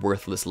snuff your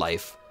worthless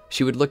life.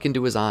 She would look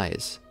into his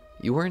eyes.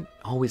 You weren't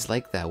always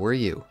like that, were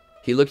you?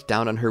 He looked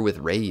down on her with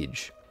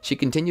rage. She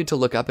continued to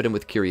look up at him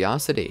with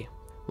curiosity.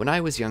 When I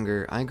was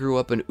younger, I grew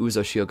up in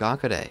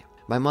Uzoshigakure.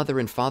 My mother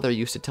and father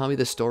used to tell me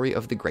the story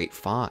of the great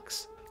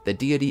fox, the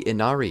deity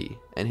Inari,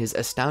 and his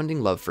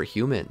astounding love for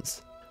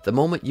humans. The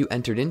moment you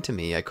entered into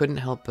me, I couldn't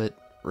help but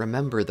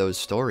remember those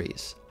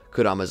stories.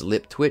 Kurama's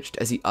lip twitched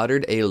as he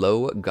uttered a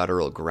low,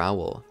 guttural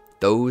growl.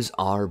 Those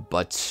are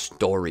but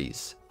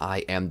stories. I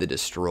am the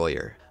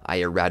destroyer. I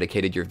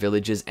eradicated your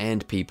villages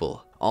and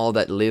people. All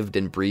that lived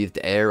and breathed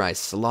air, I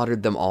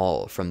slaughtered them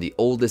all, from the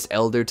oldest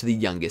elder to the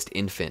youngest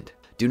infant.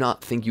 Do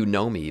not think you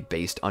know me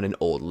based on an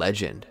old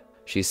legend.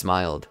 She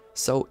smiled.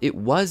 So it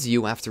was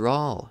you after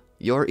all.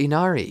 You're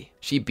Inari.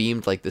 She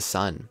beamed like the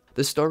sun.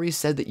 The story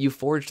said that you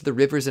forged the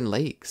rivers and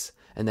lakes,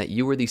 and that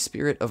you were the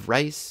spirit of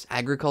rice,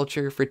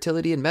 agriculture,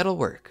 fertility, and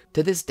metalwork.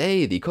 To this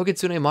day, the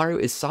Kogetsune Maru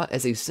is sought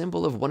as a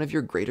symbol of one of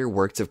your greater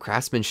works of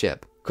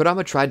craftsmanship.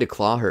 Kurama tried to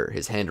claw her,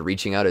 his hand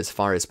reaching out as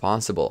far as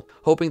possible,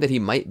 hoping that he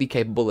might be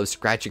capable of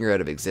scratching her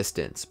out of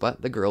existence,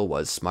 but the girl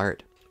was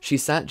smart. She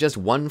sat just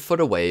 1 foot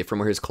away from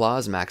where his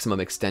claw's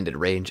maximum extended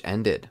range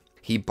ended.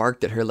 He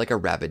barked at her like a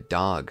rabid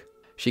dog.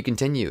 She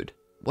continued,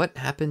 What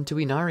happened to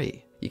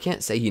Inari? You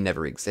can't say he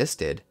never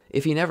existed.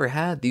 If he never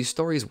had, these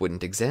stories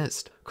wouldn't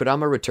exist.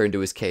 Kurama returned to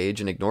his cage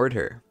and ignored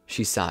her.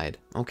 She sighed.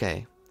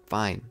 Okay,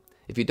 fine.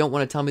 If you don't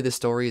want to tell me the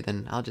story,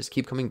 then I'll just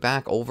keep coming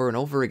back over and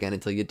over again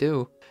until you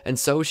do. And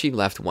so she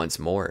left once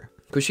more.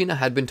 Kushina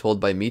had been told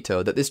by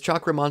Mito that this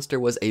chakra monster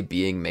was a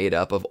being made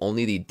up of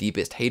only the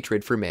deepest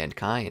hatred for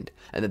mankind,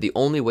 and that the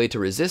only way to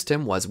resist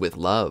him was with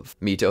love.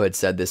 Mito had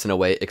said this in a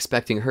way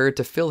expecting her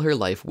to fill her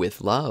life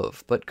with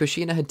love, but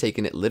Kushina had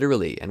taken it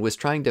literally and was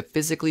trying to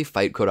physically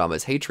fight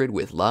Kurama's hatred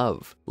with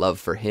love. Love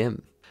for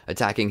him.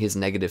 Attacking his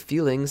negative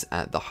feelings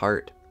at the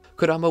heart.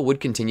 Kurama would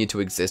continue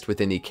to exist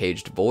within the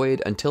caged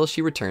void until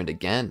she returned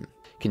again.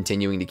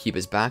 Continuing to keep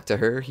his back to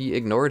her, he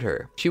ignored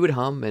her. She would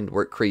hum and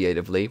work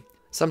creatively.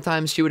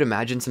 Sometimes she would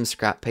imagine some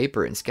scrap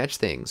paper and sketch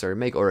things or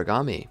make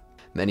origami.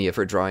 Many of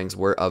her drawings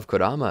were of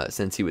Kurama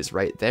since he was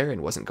right there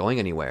and wasn't going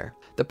anywhere.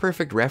 The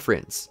perfect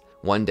reference.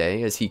 One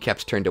day, as he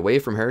kept turned away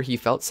from her, he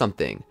felt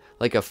something,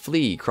 like a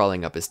flea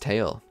crawling up his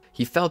tail.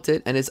 He felt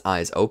it and his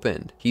eyes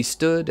opened. He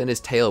stood and his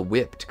tail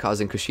whipped,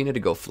 causing Kushina to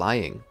go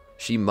flying.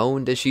 She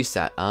moaned as she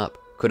sat up.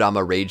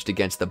 Kurama raged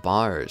against the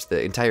bars,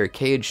 the entire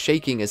cage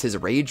shaking as his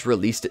rage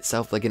released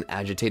itself like an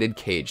agitated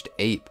caged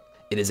ape.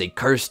 It is a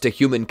curse to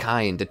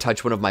humankind to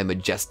touch one of my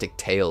majestic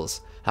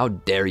tails. How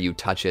dare you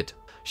touch it?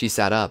 She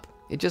sat up.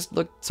 It just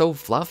looked so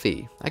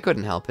fluffy. I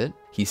couldn't help it.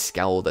 He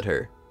scowled at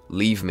her.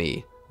 Leave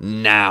me.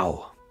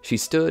 Now. She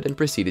stood and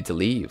proceeded to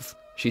leave.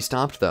 She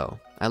stopped though.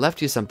 I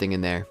left you something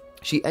in there.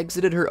 She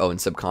exited her own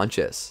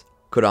subconscious.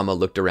 Kurama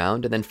looked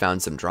around and then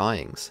found some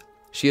drawings.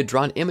 She had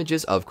drawn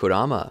images of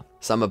Kurama.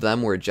 Some of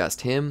them were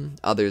just him,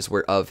 others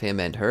were of him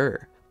and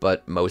her.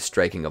 But most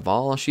striking of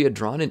all, she had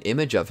drawn an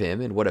image of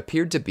him in what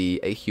appeared to be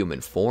a human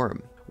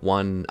form.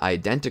 One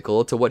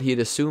identical to what he had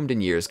assumed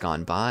in years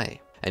gone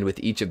by. And with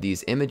each of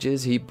these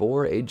images, he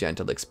bore a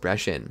gentle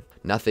expression.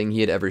 Nothing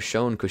he had ever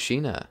shown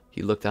Kushina.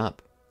 He looked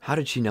up. How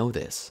did she know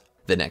this?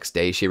 The next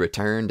day she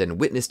returned and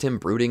witnessed him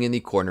brooding in the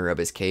corner of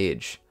his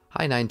cage.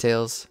 "Hi,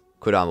 Ninetails,"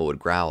 Kurama would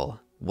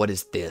growl. "What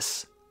is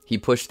this?" He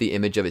pushed the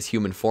image of his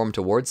human form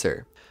towards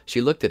her.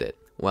 She looked at it.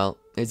 "Well,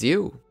 it's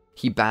you."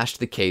 He bashed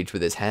the cage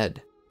with his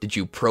head. "Did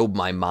you probe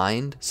my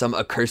mind? Some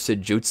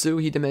accursed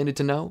jutsu?" he demanded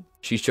to know.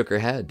 She shook her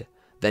head.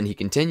 Then he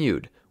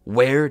continued,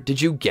 "Where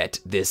did you get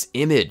this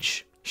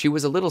image?" She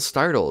was a little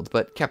startled,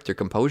 but kept her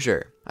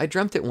composure. "I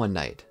dreamt it one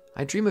night.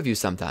 I dream of you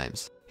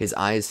sometimes." His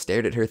eyes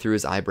stared at her through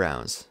his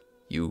eyebrows.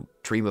 "You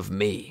dream of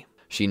me?"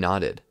 She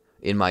nodded.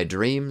 "In my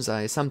dreams,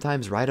 I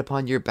sometimes ride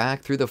upon your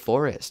back through the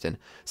forest, and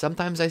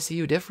sometimes I see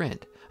you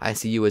different. I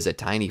see you as a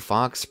tiny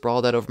fox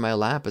sprawled out over my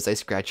lap as I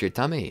scratch your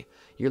tummy.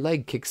 Your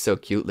leg kicks so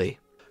cutely."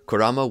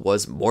 Kurama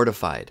was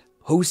mortified.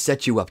 "Who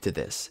set you up to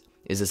this?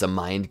 Is this a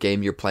mind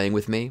game you're playing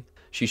with me?"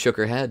 She shook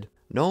her head.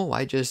 "No,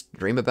 I just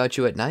dream about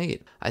you at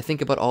night. I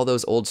think about all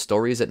those old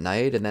stories at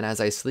night, and then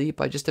as I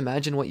sleep, I just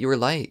imagine what you were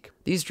like.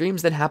 These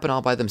dreams then happen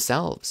all by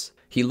themselves."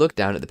 He looked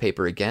down at the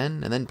paper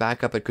again, and then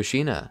back up at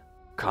Kushina.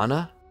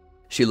 "Kana?"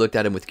 She looked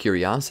at him with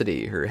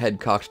curiosity, her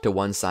head cocked to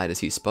one side as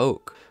he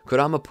spoke.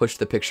 Kurama pushed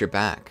the picture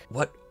back.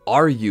 "What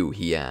are you?"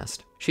 he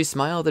asked. She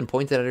smiled and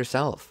pointed at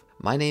herself.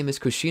 "My name is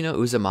Kushina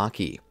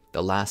Uzumaki,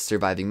 the last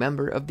surviving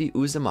member of the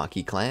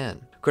Uzumaki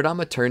clan."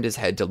 Kurama turned his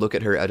head to look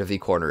at her out of the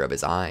corner of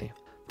his eye.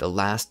 "The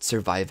last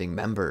surviving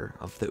member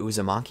of the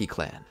Uzumaki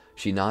clan."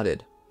 She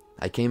nodded.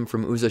 "I came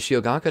from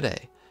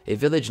Uzushiogakure, a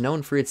village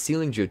known for its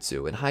sealing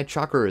jutsu and high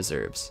chakra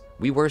reserves.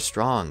 We were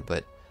strong,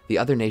 but the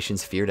other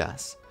nations feared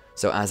us.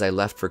 So as I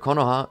left for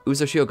Konoha,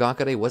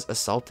 Uzushiogakure was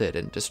assaulted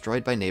and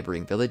destroyed by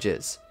neighboring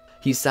villages."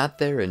 He sat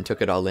there and took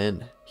it all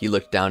in. He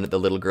looked down at the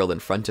little girl in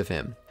front of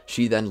him.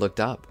 She then looked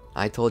up.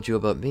 "I told you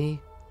about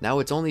me. Now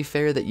it's only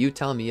fair that you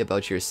tell me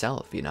about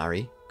yourself,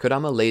 Inari."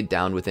 Kurama laid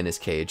down within his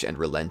cage and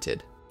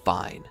relented.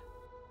 "Fine."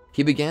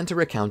 He began to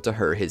recount to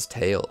her his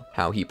tale,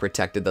 how he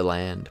protected the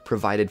land,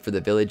 provided for the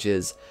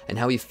villages, and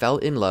how he fell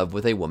in love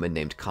with a woman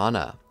named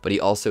Kana. But he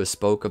also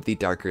spoke of the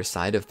darker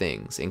side of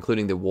things,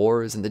 including the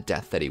wars and the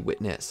death that he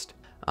witnessed.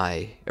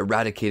 "I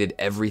eradicated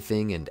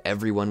everything and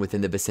everyone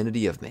within the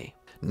vicinity of me.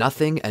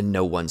 Nothing and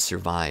no one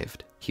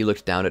survived." He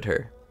looked down at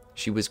her.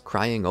 She was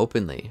crying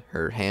openly,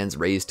 her hands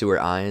raised to her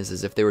eyes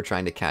as if they were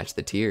trying to catch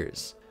the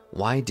tears.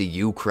 "Why do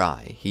you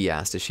cry?" he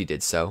asked as she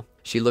did so.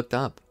 She looked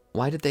up.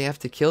 "Why did they have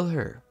to kill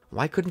her?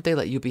 Why couldn't they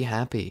let you be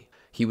happy?"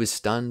 He was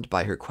stunned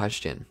by her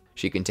question.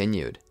 She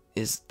continued,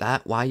 "Is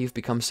that why you've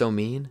become so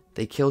mean?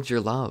 They killed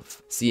your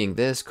love." Seeing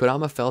this,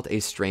 Kurama felt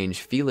a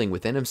strange feeling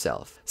within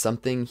himself,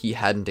 something he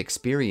hadn't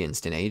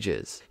experienced in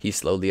ages. He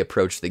slowly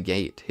approached the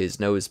gate, his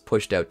nose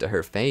pushed out to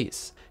her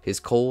face.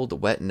 His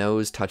cold, wet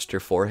nose touched her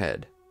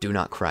forehead. "Do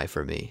not cry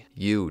for me.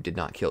 You did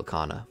not kill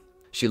Kana."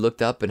 She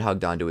looked up and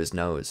hugged onto his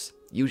nose.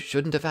 "You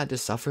shouldn't have had to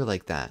suffer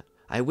like that.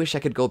 I wish I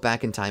could go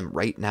back in time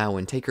right now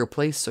and take her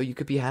place so you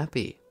could be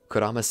happy."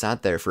 Kurama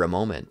sat there for a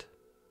moment.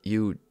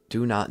 "You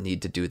do not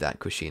need to do that,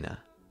 Kushina.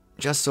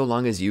 Just so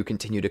long as you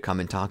continue to come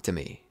and talk to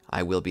me,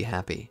 I will be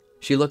happy."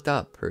 She looked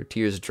up, her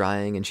tears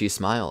drying, and she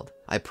smiled.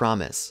 "I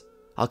promise.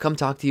 I'll come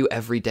talk to you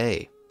every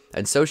day."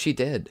 And so she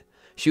did.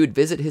 She would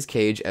visit his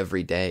cage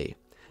every day.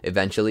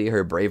 Eventually,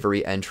 her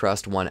bravery and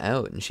trust won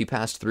out, and she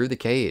passed through the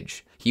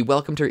cage. He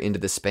welcomed her into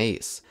the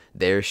space.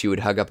 There she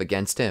would hug up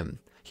against him.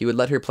 He would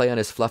let her play on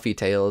his fluffy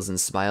tails and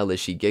smile as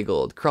she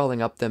giggled,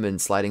 crawling up them and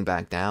sliding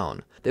back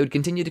down. They would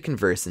continue to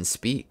converse and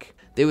speak.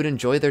 They would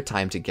enjoy their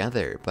time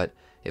together, but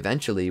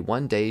eventually,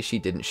 one day she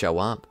didn't show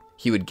up.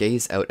 He would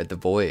gaze out at the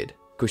void.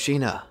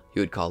 "Kushina," he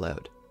would call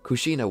out.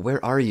 "Kushina,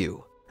 where are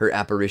you?" Her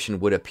apparition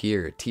would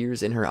appear,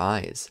 tears in her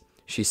eyes.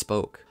 She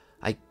spoke.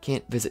 "I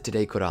can't visit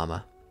today,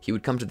 Kurama." He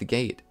would come to the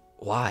gate.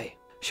 "Why?"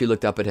 She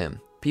looked up at him.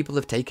 "People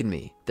have taken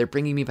me. They're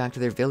bringing me back to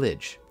their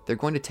village. They're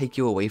going to take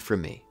you away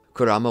from me."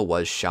 Kurama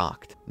was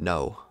shocked.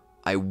 "No,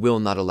 I will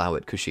not allow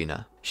it,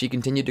 Kushina." She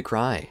continued to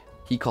cry.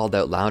 He called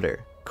out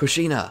louder.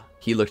 "Kushina!"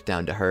 He looked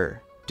down to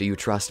her. "Do you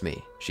trust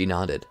me?" She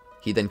nodded.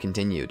 He then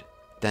continued.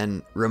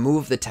 "Then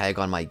remove the tag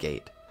on my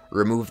gate.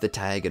 Remove the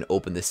tag and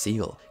open the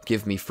seal.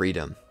 Give me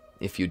freedom.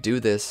 If you do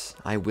this,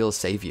 I will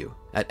save you."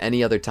 At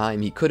any other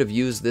time, he could have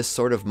used this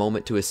sort of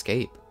moment to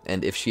escape.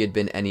 And if she had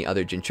been any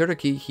other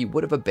Jinchuriki, he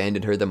would have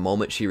abandoned her the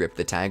moment she ripped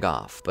the tag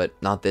off, but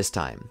not this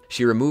time.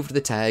 She removed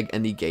the tag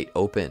and the gate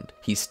opened.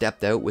 He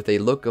stepped out with a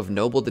look of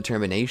noble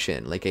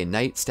determination, like a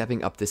knight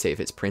stepping up to save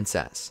his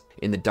princess.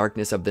 In the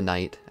darkness of the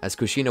night, as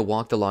Kushina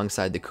walked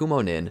alongside the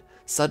Kumonin,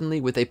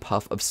 suddenly with a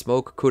puff of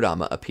smoke,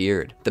 Kurama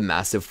appeared. The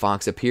massive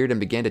fox appeared and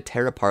began to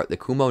tear apart the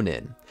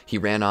Kumonin. He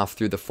ran off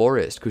through the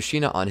forest,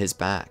 Kushina on his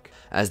back.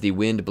 As the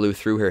wind blew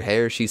through her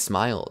hair, she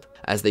smiled.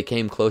 As they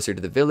came closer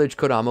to the village,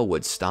 Kurama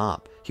would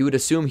stop. He would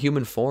assume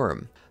human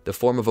form, the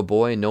form of a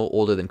boy no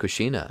older than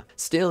Kushina.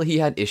 Still, he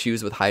had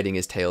issues with hiding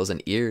his tails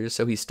and ears,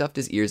 so he stuffed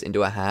his ears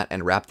into a hat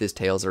and wrapped his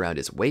tails around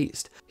his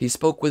waist. He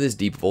spoke with his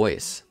deep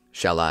voice.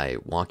 "Shall I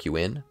walk you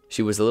in?"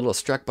 She was a little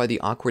struck by the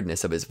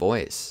awkwardness of his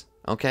voice.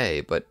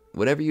 "Okay, but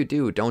whatever you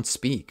do, don't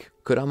speak."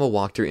 Kurama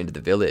walked her into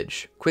the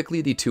village.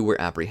 Quickly, the two were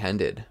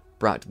apprehended.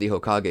 Brought to the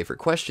Hokage for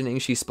questioning,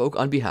 she spoke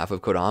on behalf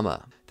of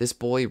Kurama. This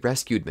boy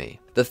rescued me.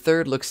 The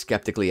third looked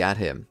skeptically at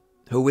him.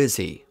 Who is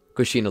he?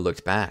 Kushina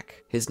looked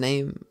back. His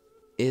name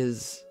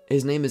is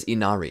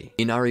Inari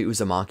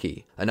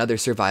Uzumaki, another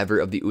survivor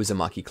of the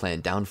Uzumaki clan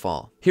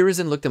downfall.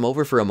 Hiruzen looked him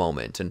over for a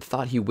moment and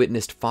thought he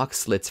witnessed fox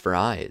slits for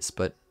eyes,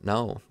 but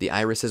no, the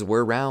irises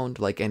were round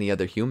like any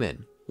other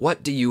human.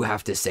 What do you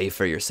have to say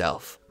for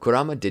yourself?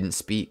 Kurama didn't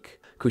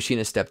speak.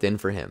 Kushina stepped in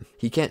for him.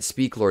 He can't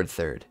speak, Lord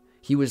Third.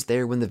 He was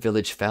there when the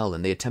village fell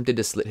and they attempted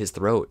to slit his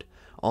throat.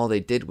 All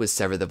they did was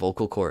sever the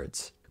vocal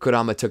cords.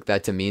 Kurama took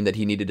that to mean that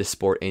he needed to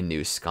sport a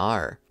new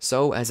scar.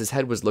 So, as his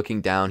head was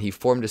looking down, he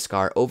formed a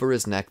scar over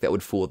his neck that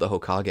would fool the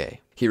Hokage.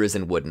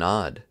 Hiruzen would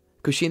nod.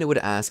 Kushina would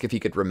ask if he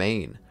could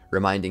remain,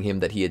 reminding him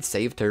that he had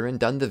saved her and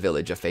done the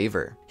village a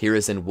favor.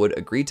 Hiruzen would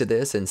agree to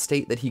this and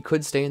state that he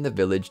could stay in the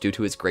village due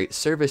to his great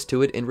service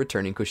to it in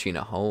returning Kushina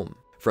home.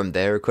 From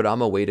there,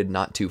 Kurama waited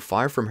not too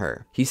far from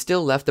her. He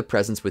still left the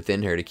presence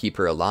within her to keep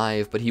her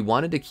alive, but he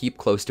wanted to keep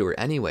close to her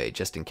anyway,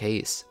 just in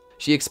case.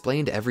 She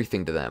explained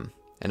everything to them,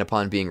 and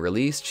upon being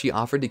released, she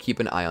offered to keep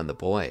an eye on the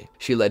boy.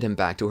 She led him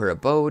back to her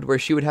abode, where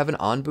she would have an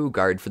Anbu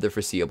guard for the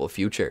foreseeable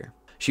future.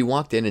 She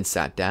walked in and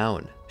sat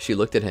down. She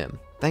looked at him.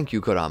 Thank you,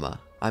 Kurama.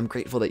 I'm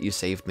grateful that you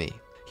saved me.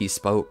 He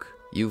spoke.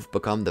 You've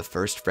become the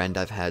first friend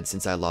I've had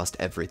since I lost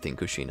everything,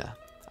 Kushina.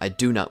 I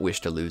do not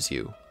wish to lose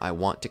you. I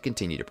want to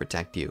continue to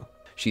protect you.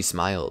 She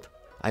smiled.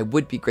 I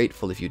would be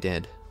grateful if you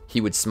did.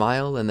 He would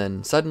smile, and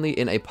then suddenly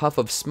in a puff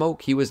of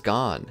smoke he was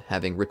gone,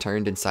 having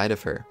returned inside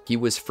of her. He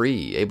was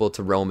free, able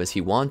to roam as he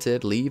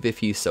wanted, leave if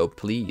he so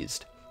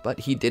pleased.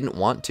 But he didn't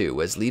want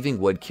to, as leaving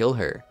would kill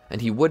her,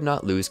 and he would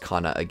not lose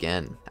Kana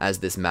again. As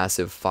this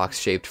massive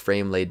fox-shaped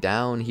frame laid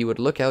down, he would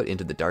look out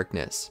into the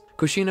darkness.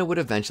 Kushina would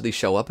eventually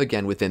show up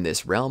again within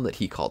this realm that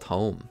he called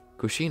home.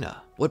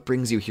 Kushina, what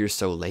brings you here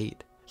so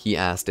late? He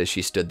asked as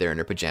she stood there in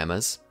her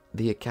pajamas.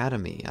 The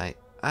academy.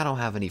 I don't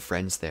have any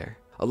friends there.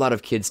 A lot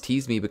of kids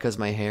tease me because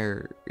my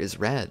hair is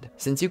red.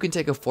 Since you can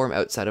take a form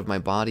outside of my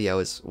body, I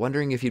was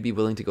wondering if you'd be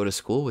willing to go to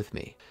school with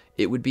me.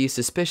 It would be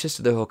suspicious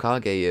to the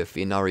Hokage if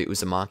Inari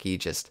Uzumaki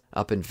just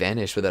up and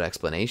vanished without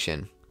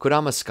explanation.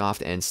 Kurama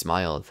scoffed and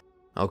smiled.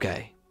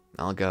 Okay,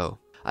 I'll go.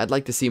 I'd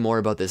like to see more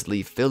about this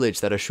leaf village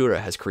that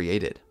Ashura has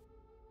created.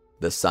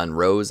 The sun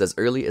rose as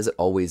early as it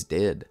always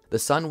did. The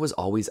sun was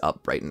always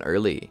up bright and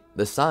early.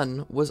 The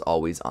sun was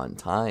always on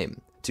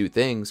time. Two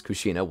things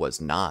Kushina was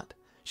not.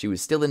 She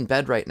was still in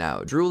bed right now,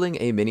 drooling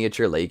a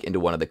miniature lake into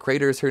one of the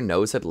craters her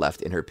nose had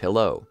left in her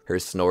pillow. Her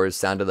snores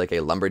sounded like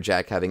a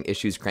lumberjack having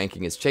issues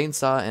cranking his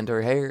chainsaw, and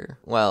her hair,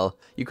 well,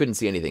 you couldn't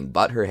see anything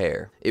but her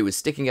hair. It was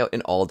sticking out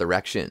in all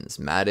directions,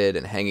 matted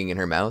and hanging in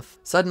her mouth.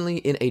 Suddenly,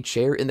 in a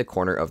chair in the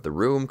corner of the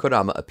room,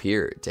 Kurama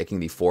appeared,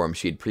 taking the form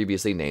she had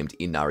previously named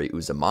Inari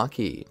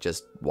Uzumaki,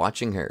 just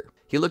watching her.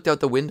 He looked out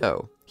the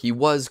window. He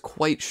was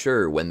quite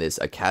sure when this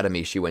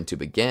academy she went to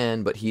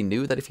began, but he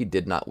knew that if he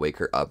did not wake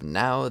her up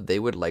now, they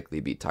would likely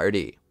be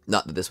tardy.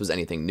 Not that this was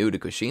anything new to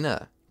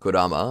Kushina.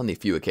 Kurama, on the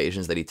few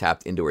occasions that he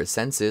tapped into her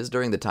senses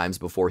during the times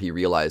before he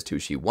realized who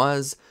she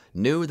was,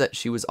 knew that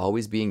she was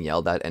always being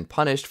yelled at and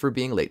punished for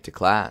being late to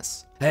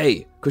class.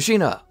 Hey,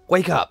 Kushina,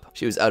 wake up!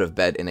 She was out of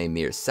bed in a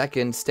mere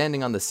second,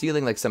 standing on the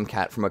ceiling like some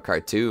cat from a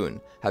cartoon,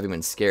 having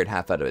been scared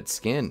half out of its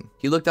skin.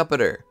 He looked up at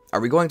her. Are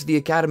we going to the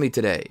academy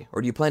today,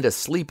 or do you plan to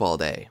sleep all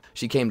day?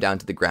 She came down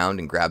to the ground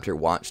and grabbed her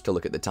watch to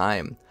look at the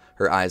time.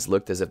 Her eyes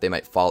looked as if they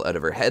might fall out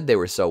of her head, they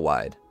were so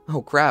wide.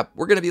 Oh crap,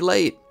 we're gonna be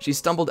late! She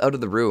stumbled out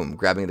of the room,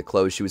 grabbing the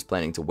clothes she was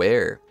planning to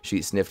wear.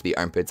 She sniffed the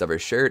armpits of her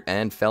shirt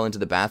and fell into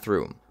the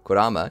bathroom.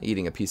 Kurama,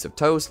 eating a piece of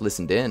toast,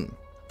 listened in.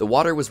 The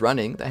water was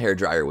running, the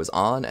hairdryer was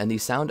on, and the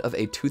sound of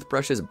a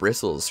toothbrush's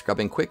bristles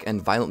scrubbing quick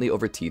and violently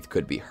over teeth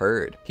could be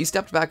heard. He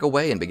stepped back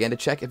away and began to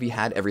check if he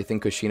had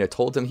everything Kushina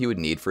told him he would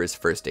need for his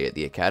first day at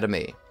the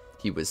academy.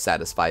 He was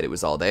satisfied it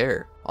was all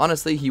there.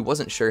 Honestly, he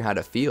wasn't sure how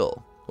to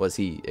feel. Was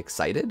he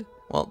excited?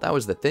 Well, that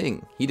was the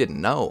thing. He didn't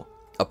know.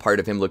 A part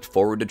of him looked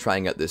forward to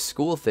trying out this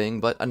school thing,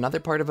 but another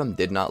part of him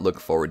did not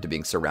look forward to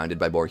being surrounded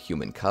by more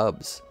human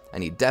cubs.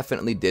 And he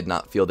definitely did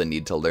not feel the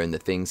need to learn the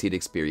things he'd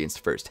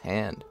experienced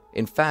firsthand.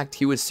 In fact,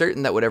 he was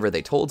certain that whatever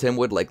they told him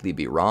would likely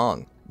be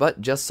wrong.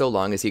 But just so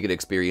long as he could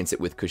experience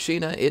it with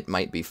Kushina, it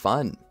might be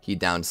fun. He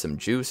downed some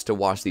juice to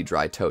wash the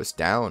dry toast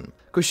down.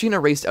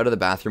 Kushina raced out of the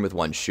bathroom with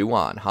one shoe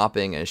on,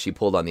 hopping as she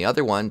pulled on the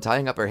other one,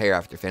 tying up her hair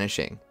after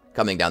finishing.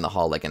 Coming down the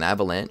hall like an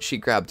avalanche, she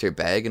grabbed her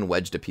bag and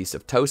wedged a piece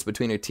of toast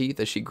between her teeth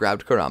as she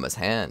grabbed Kurama's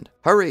hand.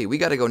 Hurry, we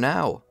gotta go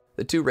now!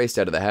 The two raced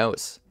out of the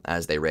house.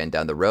 As they ran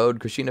down the road,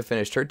 Kushina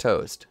finished her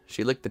toast.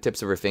 She licked the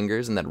tips of her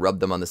fingers and then rubbed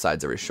them on the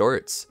sides of her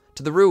shorts.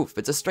 To the roof,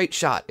 it's a straight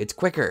shot, it's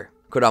quicker.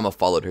 Kurama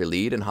followed her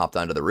lead and hopped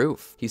onto the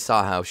roof. He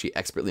saw how she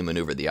expertly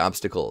maneuvered the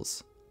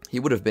obstacles. He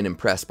would have been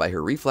impressed by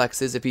her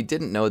reflexes if he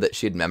didn't know that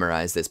she had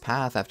memorized this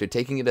path after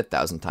taking it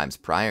 1,000 times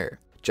prior.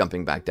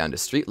 Jumping back down to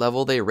street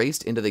level, they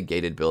raced into the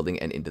gated building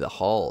and into the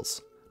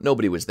halls.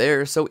 Nobody was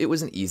there, so it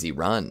was an easy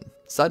run.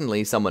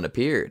 Suddenly, someone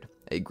appeared.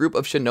 A group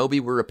of shinobi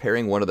were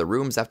repairing one of the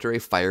rooms after a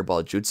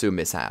fireball jutsu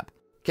mishap.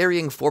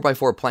 Carrying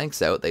 4x4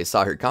 planks out, they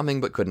saw her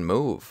coming but couldn't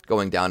move.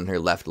 Going down on her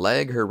left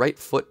leg, her right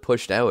foot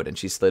pushed out and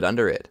she slid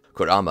under it.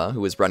 Kurama, who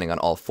was running on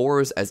all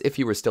fours as if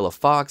he were still a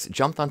fox,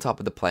 jumped on top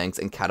of the planks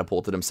and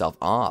catapulted himself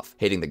off,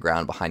 hitting the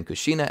ground behind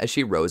Kushina as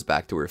she rose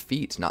back to her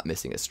feet, not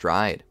missing a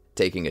stride.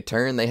 Taking a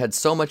turn, they had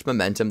so much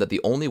momentum that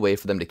the only way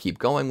for them to keep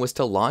going was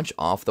to launch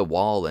off the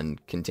wall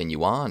and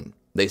continue on.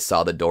 They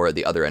saw the door at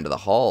the other end of the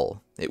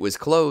hall. It was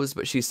closed,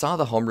 but she saw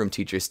the homeroom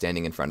teacher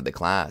standing in front of the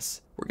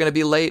class. "We're gonna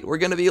be late, we're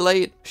gonna be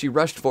late!" She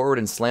rushed forward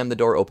and slammed the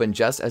door open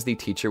just as the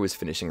teacher was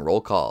finishing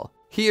roll call.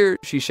 "Here!"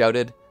 she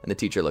shouted, and the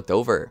teacher looked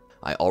over.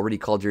 "I already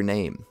called your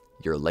name.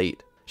 You're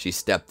late." She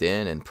stepped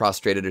in and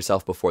prostrated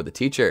herself before the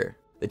teacher.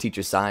 The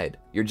teacher sighed.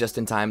 "You're just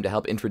in time to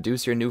help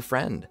introduce your new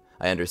friend.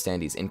 I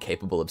understand he's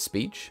incapable of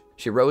speech."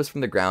 She rose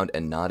from the ground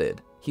and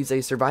nodded. "He's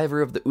a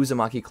survivor of the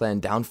Uzumaki clan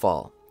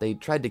downfall. They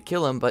tried to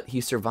kill him, but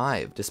he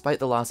survived, despite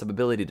the loss of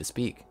ability to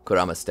speak."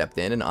 Kurama stepped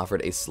in and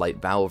offered a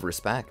slight bow of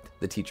respect.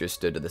 The teacher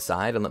stood to the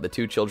side and let the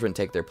two children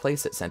take their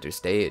place at center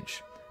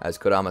stage. As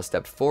Kurama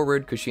stepped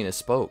forward, Kushina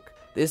spoke.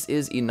 "This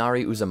is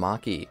Inari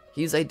Uzumaki.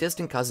 He's a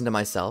distant cousin to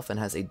myself and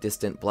has a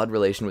distant blood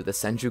relation with the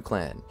Senju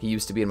clan. He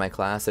used to be in my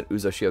class at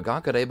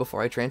Uzoshiogakure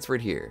before I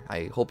transferred here.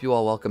 I hope you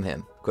all welcome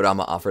him."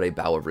 Kurama offered a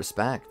bow of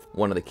respect.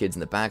 One of the kids in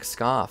the back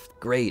scoffed.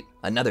 "Great,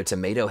 another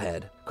tomato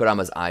head."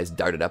 Kurama's eyes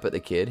darted up at the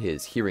kid,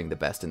 his hearing the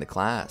best in the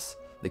class.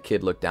 The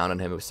kid looked down on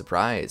him with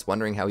surprise,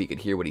 wondering how he could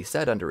hear what he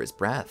said under his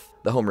breath.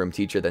 The homeroom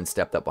teacher then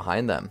stepped up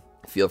behind them.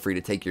 "Feel free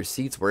to take your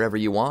seats wherever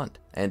you want.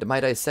 And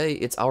might I say,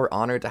 it's our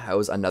honor to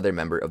house another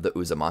member of the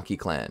Uzumaki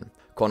clan.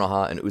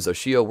 Konoha and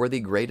Uzoshio were the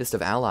greatest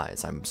of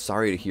allies. I'm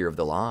sorry to hear of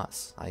the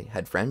loss. I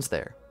had friends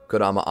there."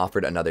 Kurama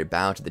offered another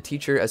bow to the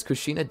teacher as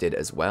Kushina did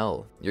as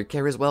well. "Your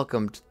care is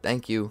welcomed.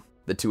 Thank you."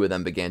 The two of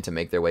them began to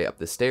make their way up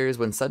the stairs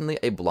when suddenly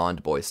a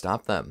blonde boy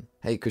stopped them.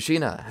 "Hey,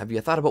 Kushina, have you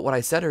thought about what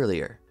I said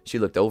earlier?" She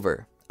looked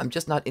over. "I'm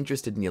just not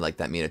interested in you like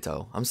that,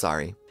 Minato. I'm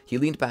sorry." He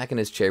leaned back in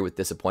his chair with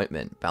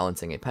disappointment,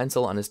 balancing a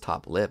pencil on his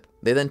top lip.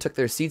 They then took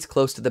their seats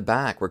close to the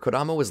back, where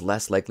Kurama was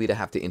less likely to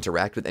have to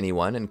interact with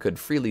anyone and could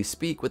freely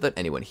speak without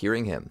anyone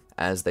hearing him.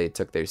 As they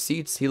took their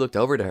seats, he looked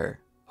over to her.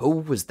 "Who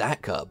was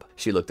that cub?"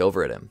 She looked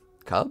over at him.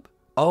 "Cub?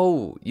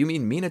 Oh, you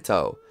mean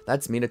Minato.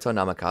 That's Minato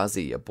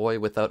Namikaze, a boy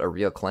without a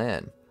real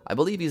clan. I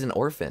believe he's an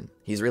orphan.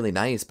 He's really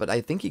nice, but I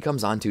think he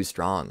comes on too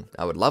strong.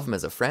 I would love him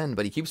as a friend,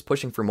 but he keeps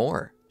pushing for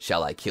more."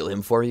 "Shall I kill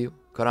him for you?"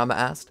 Kurama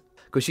asked.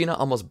 Kushina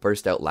almost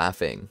burst out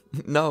laughing.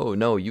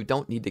 No, you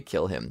don't need to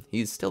kill him.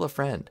 He's still a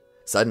friend."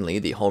 Suddenly,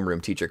 the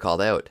homeroom teacher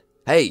called out,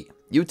 "Hey,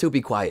 you two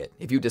be quiet.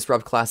 If you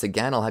disrupt class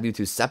again, I'll have you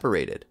two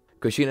separated."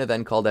 Kushina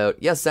then called out,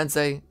 "Yes,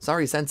 sensei.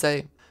 Sorry,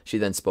 sensei." She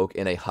then spoke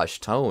in a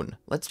hushed tone.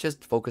 "Let's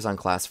just focus on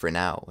class for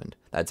now." And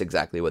that's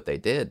exactly what they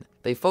did.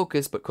 They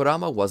focused, but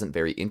Kurama wasn't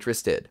very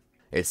interested.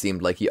 It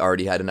seemed like he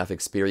already had enough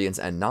experience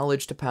and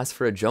knowledge to pass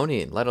for a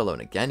Jonin, let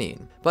alone a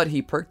Genin. But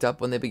he perked up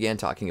when they began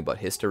talking about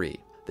history.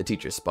 The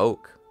teacher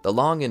spoke. "The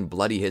long and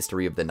bloody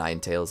history of the Nine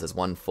Tails is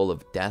one full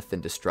of death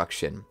and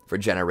destruction. For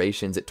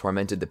generations, it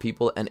tormented the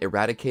people and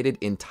eradicated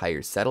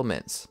entire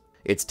settlements.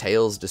 Its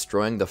tales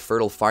destroying the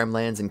fertile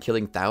farmlands and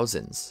killing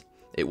thousands.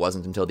 It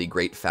wasn't until the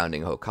great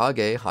founding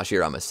Hokage,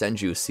 Hashirama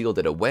Senju, sealed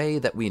it away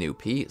that we knew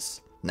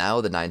peace.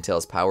 Now the Nine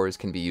Tails' powers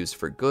can be used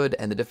for good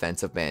and the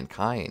defense of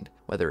mankind,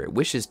 whether it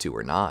wishes to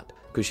or not."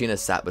 Kushina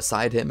sat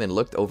beside him and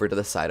looked over to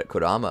the side at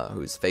Kurama,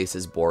 whose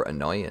faces bore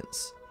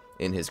annoyance.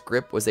 In his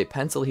grip was a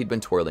pencil he'd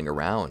been twirling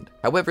around.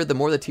 However, the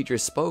more the teacher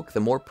spoke, the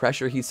more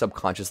pressure he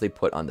subconsciously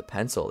put on the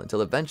pencil,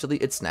 until eventually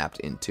it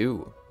snapped in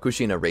two.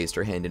 Kushina raised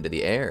her hand into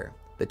the air.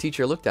 The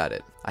teacher looked at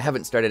it. "I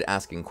haven't started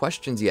asking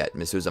questions yet,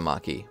 Miss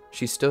Uzumaki."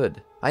 She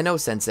stood. "I know,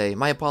 sensei,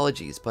 my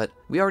apologies, but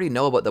we already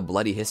know about the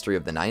bloody history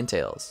of the Nine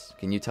Tails.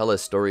 Can you tell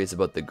us stories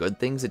about the good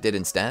things it did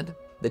instead?"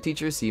 The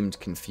teacher seemed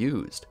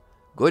confused.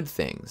 "Good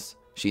things?"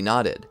 She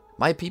nodded.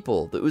 "My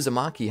people, the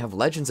Uzumaki, have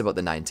legends about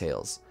the Nine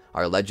Tails.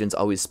 Our legends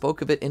always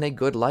spoke of it in a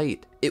good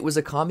light. It was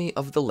a kami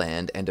of the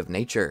land and of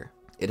nature.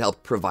 It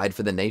helped provide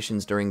for the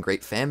nations during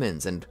great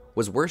famines and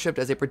was worshipped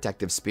as a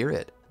protective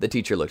spirit." The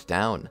teacher looked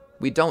down.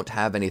 "We don't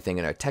have anything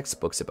in our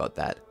textbooks about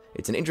that.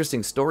 It's an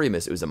interesting story,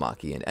 Miss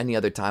Uzumaki, and any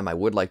other time I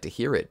would like to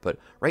hear it, but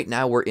right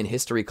now we're in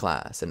history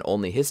class, and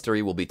only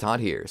history will be taught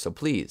here, so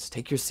please,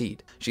 take your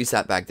seat." She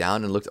sat back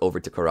down and looked over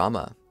to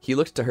Kurama. He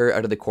looked to her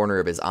out of the corner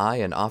of his eye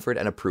and offered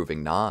an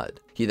approving nod.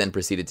 He then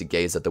proceeded to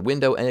gaze at the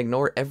window and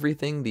ignore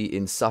everything the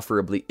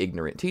insufferably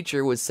ignorant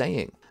teacher was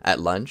saying.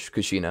 At lunch,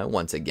 Kushina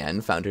once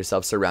again found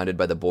herself surrounded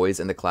by the boys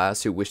in the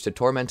class who wished to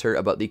torment her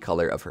about the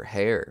color of her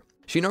hair.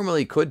 She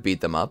normally could beat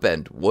them up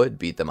and would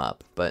beat them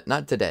up, but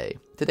not today.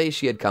 Today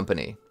she had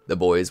company. The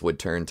boys would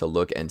turn to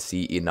look and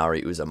see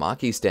Inari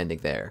Uzumaki standing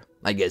there.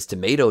 "I guess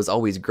tomatoes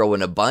always grow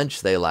in a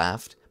bunch," they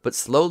laughed. But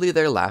slowly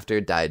their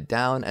laughter died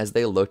down as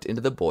they looked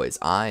into the boy's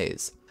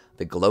eyes.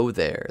 The glow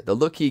there, the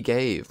look he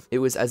gave, it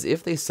was as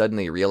if they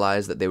suddenly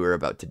realized that they were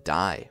about to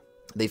die.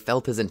 They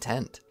felt his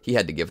intent. He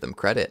had to give them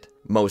credit.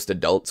 Most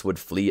adults would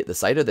flee at the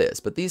sight of this,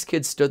 but these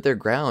kids stood their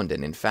ground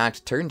and in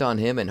fact turned on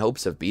him in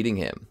hopes of beating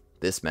him.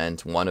 This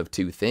meant one of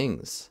two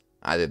things.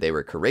 Either they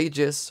were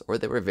courageous or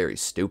they were very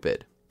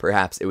stupid.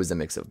 Perhaps it was a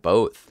mix of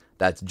both.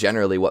 That's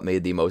generally what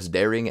made the most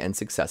daring and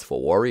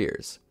successful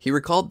warriors. He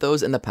recalled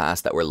those in the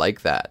past that were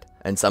like that,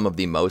 and some of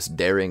the most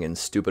daring and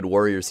stupid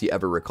warriors he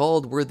ever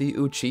recalled were the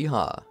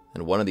Uchiha,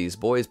 and one of these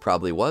boys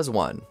probably was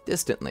one,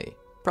 distantly,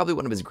 probably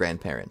one of his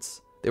grandparents.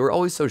 They were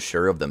always so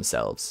sure of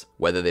themselves,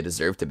 whether they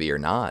deserved to be or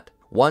not.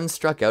 One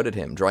struck out at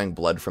him, drawing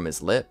blood from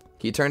his lip.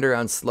 He turned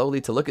around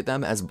slowly to look at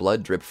them as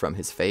blood dripped from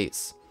his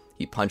face.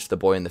 He punched the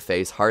boy in the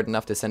face hard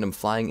enough to send him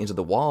flying into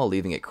the wall,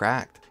 leaving it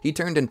cracked. He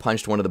turned and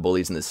punched one of the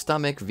bullies in the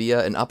stomach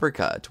via an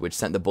uppercut, which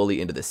sent the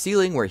bully into the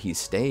ceiling where he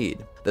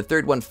stayed. The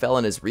third one fell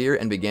on his rear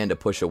and began to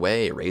push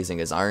away, raising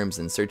his arms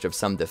in search of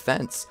some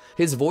defense,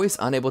 his voice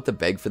unable to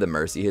beg for the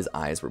mercy his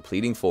eyes were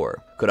pleading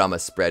for. Kurama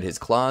spread his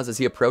claws as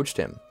he approached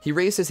him. He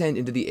raised his hand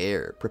into the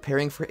air,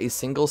 preparing for a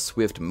single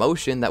swift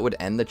motion that would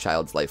end the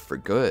child's life for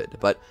good,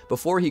 but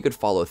before he could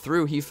follow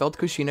through, he felt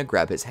Kushina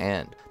grab his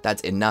hand.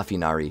 "That's enough,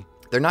 Inari.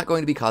 They're not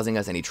going to be causing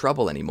us any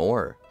trouble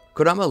anymore."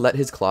 Kurama let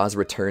his claws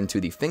return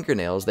to the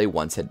fingernails they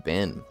once had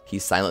been. He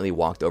silently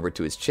walked over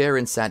to his chair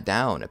and sat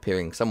down,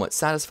 appearing somewhat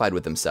satisfied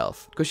with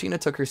himself. Kushina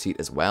took her seat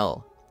as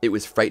well. It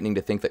was frightening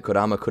to think that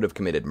Kurama could have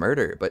committed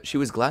murder, but she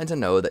was glad to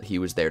know that he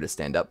was there to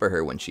stand up for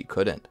her when she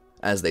couldn't.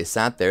 As they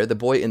sat there, the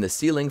boy in the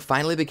ceiling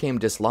finally became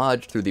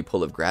dislodged through the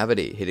pull of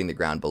gravity, hitting the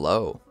ground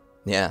below.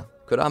 Yeah,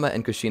 Kurama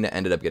and Kushina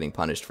ended up getting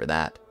punished for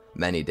that.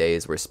 Many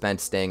days were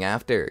spent staying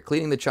after,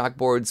 cleaning the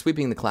chalkboard,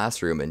 sweeping the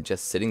classroom, and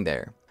just sitting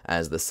there.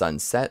 As the sun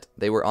set,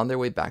 they were on their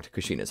way back to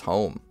Kushina's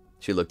home.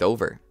 She looked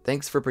over.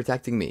 "Thanks for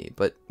protecting me,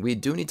 but we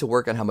do need to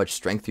work on how much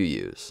strength you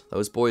use.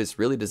 Those boys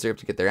really deserve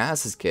to get their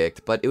asses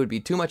kicked, but it would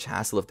be too much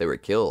hassle if they were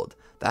killed.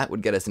 That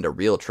would get us into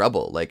real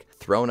trouble, like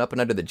thrown up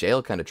and under the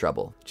jail kind of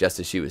trouble." Just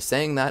as she was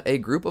saying that, a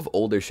group of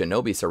older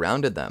shinobi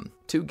surrounded them,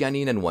 2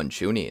 genin and 1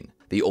 chunin,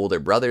 the older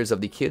brothers of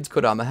the kids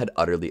Kurama had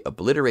utterly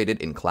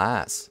obliterated in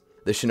class.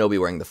 The shinobi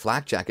wearing the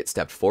flak jacket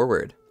stepped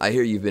forward. "I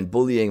hear you've been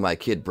bullying my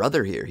kid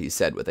brother here," he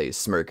said with a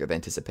smirk of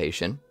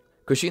anticipation.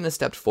 Kushina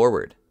stepped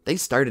forward. "They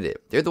started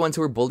it. They're the ones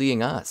who were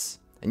bullying us.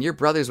 And your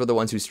brothers were the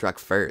ones who struck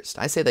first.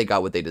 I say they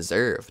got what they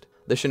deserved."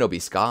 The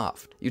shinobi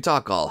scoffed. "You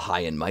talk all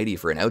high and mighty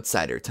for an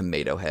outsider,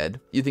 tomato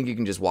head. You think you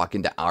can just walk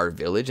into our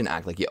village and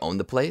act like you own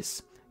the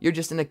place? You're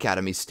just an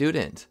academy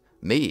student.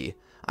 Me?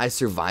 I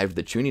survived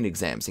the chunin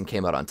exams and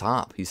came out on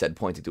top," he said,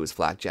 pointing to his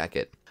flak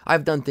jacket.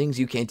 "I've done things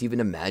you can't even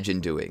imagine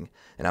doing,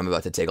 and I'm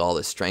about to take all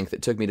the strength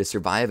it took me to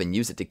survive and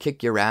use it to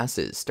kick your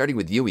asses, starting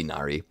with you,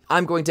 Inari.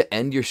 I'm going to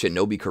end your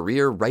shinobi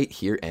career right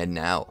here and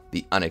now."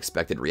 The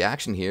unexpected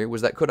reaction here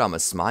was that Kurama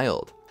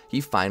smiled.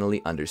 He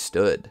finally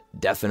understood.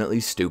 Definitely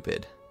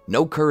stupid.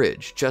 No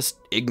courage, just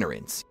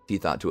ignorance, he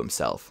thought to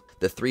himself.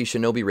 The 3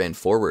 shinobi ran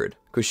forward.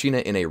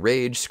 Kushina, in a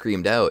rage,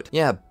 screamed out,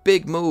 "Yeah,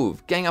 big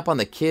move, gang up on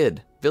the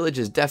kid. Village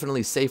is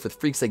definitely safe with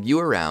freaks like you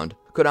around."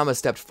 Kurama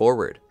stepped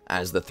forward.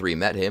 As the 3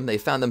 met him, they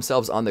found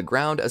themselves on the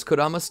ground as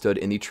Kurama stood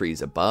in the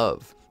trees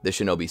above. The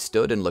shinobi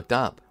stood and looked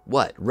up.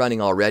 "What, running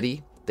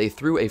already?" They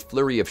threw a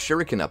flurry of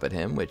shuriken up at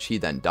him, which he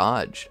then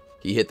dodged.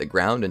 He hit the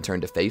ground and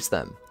turned to face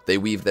them. They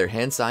weaved their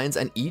hand signs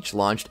and each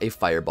launched a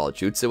fireball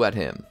jutsu at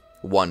him.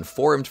 One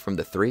formed from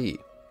the 3.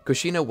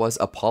 Kushina was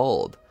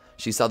appalled.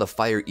 She saw the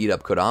fire eat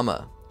up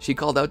Kurama. She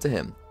called out to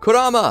him,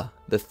 "Kurama!"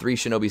 The 3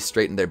 shinobi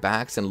straightened their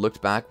backs and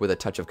looked back with a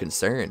touch of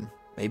concern.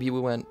 Maybe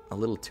we went a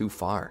little too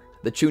far.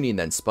 The chunin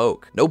then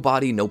spoke. "No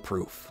body, no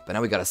proof. But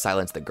now we gotta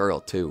silence the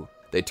girl, too."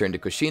 They turned to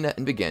Kushina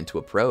and began to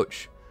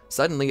approach.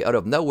 Suddenly, out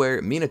of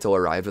nowhere, Minato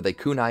arrived with a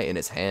kunai in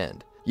his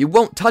hand. "You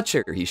won't touch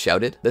her!" he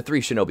shouted. The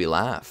 3 shinobi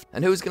laughed.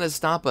 "And who's gonna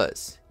stop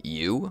us?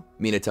 You?"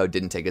 Minato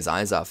didn't take his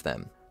eyes off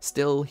them.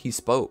 Still, he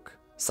spoke.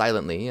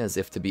 Silently, as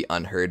if to be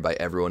unheard by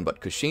everyone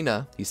but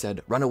Kushina, he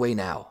said, "Run away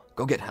now.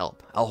 Go get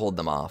help. I'll hold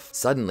them off."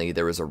 Suddenly,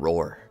 there was a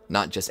roar.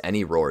 Not just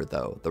any roar,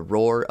 though. The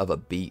roar of a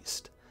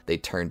beast. They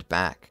turned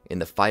back. In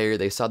the fire,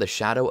 they saw the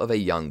shadow of a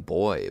young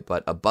boy,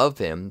 but above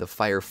him, the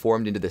fire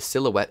formed into the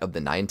silhouette of the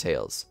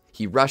Ninetails.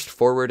 He rushed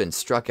forward and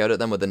struck out at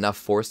them with enough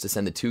force to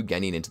send the 2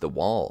 genin into the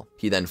wall.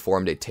 He then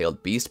formed a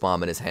tailed beast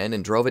bomb in his hand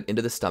and drove it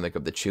into the stomach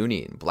of the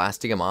chunin,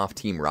 blasting him off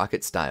Team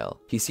Rocket style.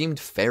 He seemed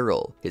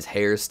feral, his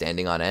hair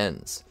standing on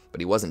ends.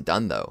 But he wasn't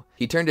done though.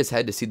 He turned his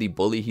head to see the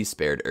bully he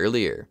spared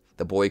earlier.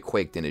 The boy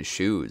quaked in his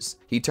shoes.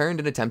 He turned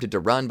and attempted to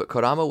run, but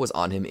Kurama was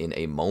on him in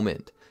a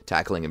moment.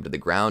 Tackling him to the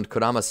ground,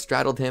 Kurama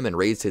straddled him and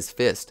raised his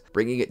fist,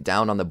 bringing it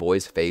down on the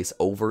boy's face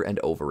over and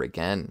over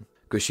again.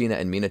 Kushina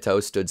and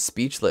Minato stood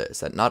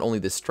speechless at not only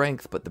the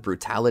strength, but the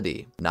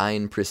brutality.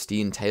 9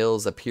 pristine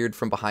tails appeared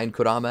from behind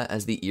Kurama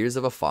as the ears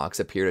of a fox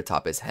appeared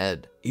atop his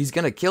head. "He's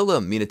gonna kill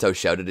him!" Minato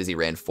shouted as he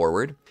ran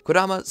forward.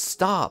 "Kurama,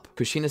 stop!"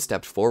 Kushina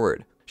stepped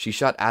forward. She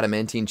shot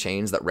adamantine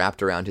chains that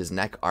wrapped around his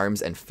neck,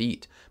 arms, and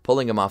feet,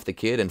 pulling him off the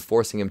kid and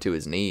forcing him to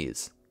his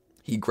knees.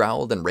 He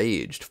growled and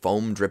raged,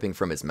 foam dripping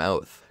from his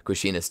mouth.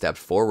 Kushina stepped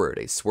forward,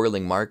 a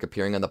swirling mark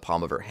appearing on the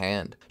palm of her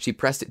hand. She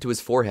pressed it to his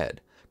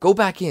forehead. "Go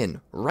back in,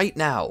 right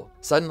now!"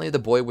 Suddenly, the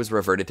boy was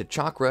reverted to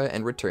chakra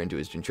and returned to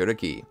his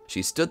Jinchuriki.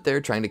 She stood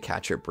there trying to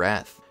catch her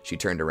breath. She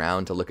turned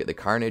around to look at the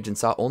carnage and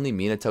saw only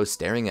Minato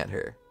staring at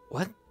her.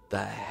 What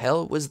the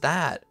hell was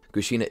that?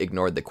 Kushina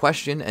ignored the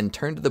question and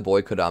turned to the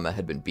boy Kurama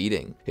had been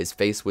beating. His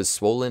face was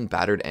swollen,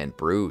 battered, and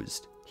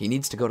bruised. "He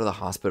needs to go to the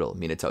hospital,"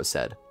 Minato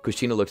said.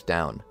 Kushina looked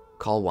down.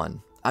 "Call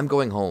one. I'm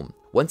going home.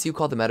 Once you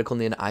call the medical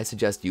nin, I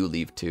suggest you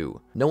leave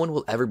too. No one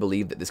will ever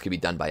believe that this could be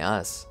done by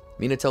us."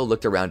 Minato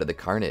looked around at the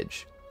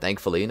carnage.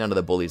 Thankfully, none of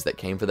the bullies that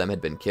came for them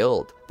had been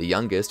killed. The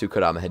youngest, who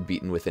Kurama had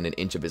beaten within an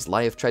inch of his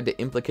life, tried to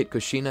implicate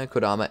Kushina,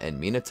 Kurama, and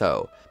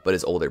Minato, but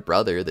his older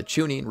brother, the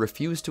Chunin,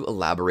 refused to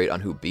elaborate on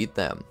who beat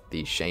them.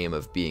 The shame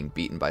of being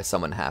beaten by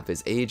someone half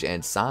his age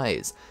and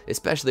size,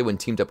 especially when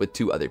teamed up with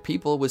 2 other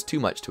people, was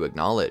too much to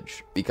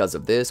acknowledge. Because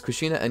of this,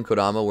 Kushina and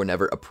Kurama were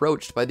never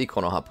approached by the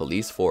Konoha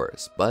police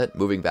force, but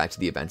moving back to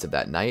the events of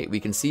that night, we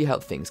can see how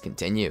things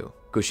continue.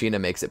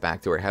 Kushina makes it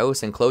back to her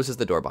house and closes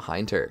the door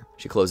behind her.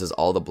 She closes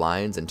all the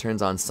blinds and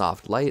turns on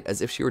soft light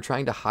as if she were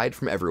trying to hide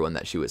from everyone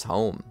that she was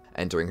home.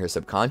 Entering her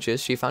subconscious,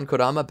 she found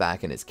Kurama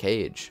back in his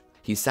cage.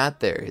 He sat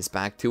there, his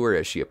back to her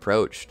as she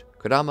approached.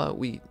 "Kurama,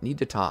 we need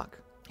to talk."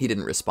 He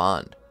didn't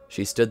respond.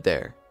 She stood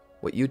there.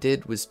 "What you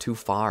did was too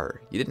far.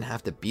 You didn't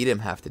have to beat him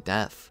half to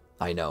death."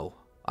 "I know.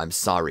 I'm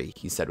sorry,"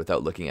 he said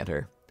without looking at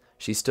her.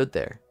 She stood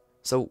there.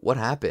 "So what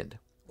happened?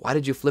 Why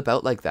did you flip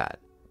out like that?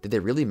 Did they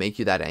really make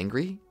you that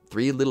angry?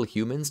 3 little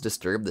humans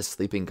disturb the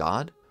sleeping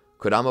god?"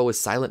 Kurama was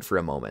silent for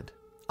a moment.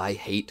 "I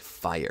hate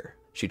fire."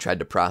 She tried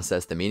to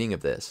process the meaning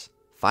of this.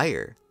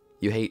 "Fire?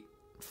 You hate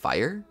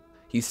fire?"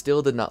 He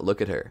still did not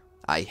look at her.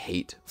 "I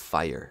hate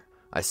fire.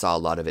 I saw a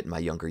lot of it in my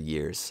younger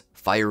years.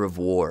 Fire of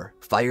war.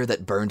 Fire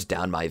that burned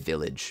down my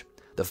village.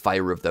 The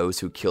fire of those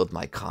who killed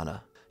my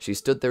Kana." She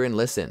stood there and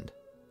listened.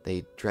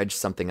 "They dredged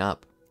something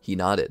up." He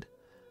nodded.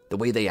 "The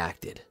way they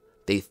acted.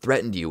 They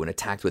threatened you and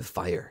attacked with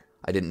fire.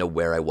 I didn't know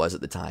where I was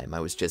at the time.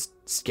 I was just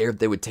scared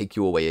they would take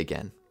you away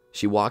again."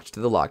 She walked to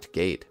the locked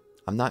gate.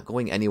 "I'm not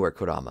going anywhere,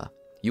 Kurama.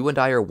 You and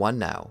I are one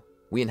now.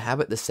 We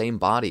inhabit the same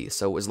body,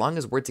 so as long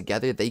as we're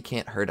together, they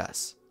can't hurt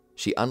us."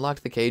 She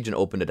unlocked the cage and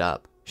opened it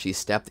up. She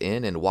stepped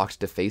in and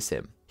walked to face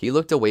him. He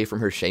looked away from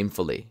her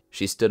shamefully.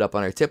 She stood up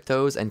on her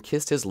tiptoes and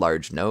kissed his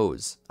large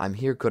nose. "I'm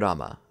here,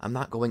 Kurama. I'm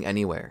not going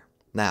anywhere.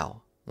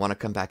 Now, want to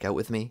come back out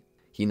with me?"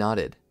 He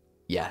nodded.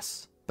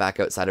 "Yes." Back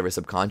outside of her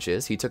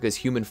subconscious, he took his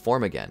human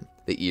form again.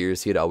 The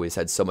ears he had always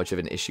had so much of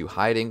an issue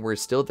hiding were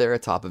still there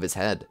atop of his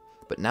head,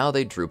 but now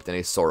they drooped in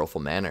a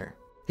sorrowful manner.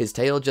 His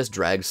tail just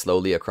dragged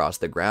slowly across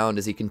the ground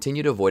as he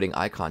continued avoiding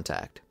eye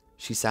contact.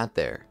 She sat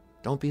there.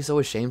 "Don't be so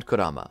ashamed,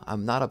 Kurama.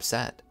 I'm not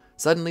upset."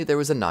 Suddenly there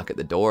was a knock at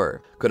the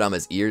door.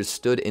 Kurama's ears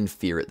stood in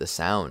fear at the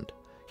sound.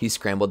 He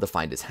scrambled to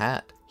find his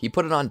hat. He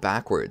put it on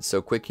backwards,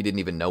 so quick he didn't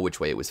even know which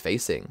way it was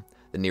facing.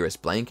 The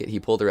nearest blanket he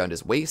pulled around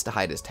his waist to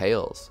hide his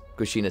tails.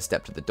 Kushina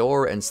stepped to the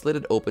door and slid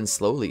it open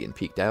slowly and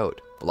peeked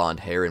out. Blonde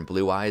hair and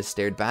blue eyes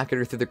stared back at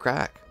her through the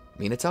crack.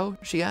 "Minato?"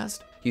 she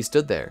asked. He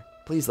stood there.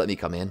 "Please let me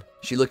come in."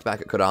 She looked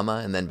back at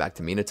Kurama and then back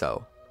to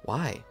Minato.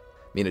 "Why?"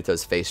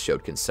 Minato's face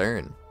showed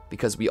concern.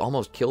 "Because we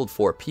almost killed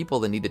 4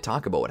 people and need to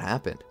talk about what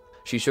happened."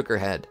 She shook her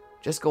head.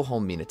 "Just go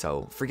home,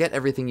 Minato. Forget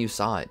everything you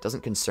saw. It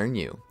doesn't concern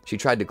you." She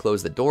tried to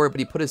close the door, but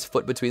he put his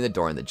foot between the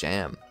door and the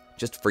jamb.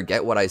 "Just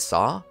forget what I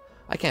saw?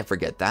 I can't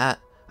forget that.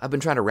 I've been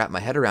trying to wrap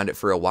my head around it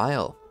for a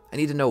while. I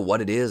need to know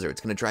what it is or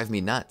it's going to drive me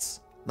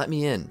nuts. Let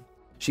me in."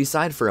 She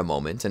sighed for a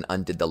moment and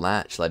undid the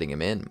latch, letting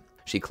him in.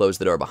 She closed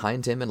the door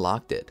behind him and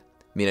locked it.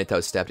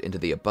 Minato stepped into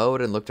the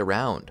abode and looked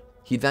around.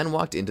 He then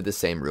walked into the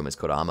same room as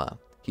Kurama.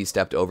 He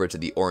stepped over to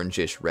the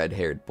orangish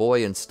red-haired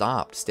boy and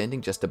stopped,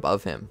 standing just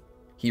above him.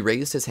 He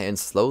raised his hand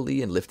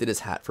slowly and lifted his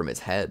hat from his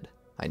head.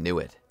 I knew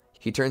it.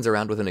 He turns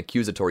around with an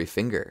accusatory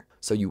finger.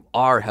 "So you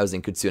are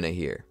housing Kitsune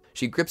here."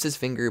 She grips his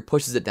finger,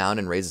 pushes it down,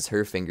 and raises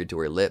her finger to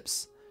her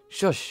lips.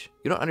 "Shush,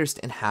 you don't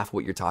understand half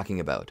what you're talking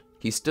about."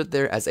 He stood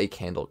there as a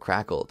candle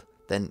crackled.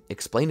 "Then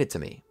explain it to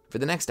me." For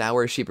the next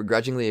hour, she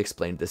begrudgingly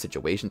explained the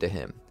situation to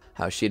him.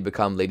 How she had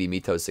become Lady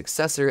Mito's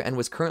successor and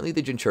was currently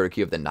the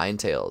Jinchuriki of the Nine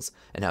Tails,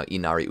 and how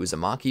Inari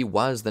Uzumaki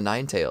was the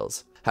Nine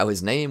Tails. How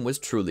his name was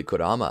truly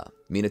Kurama.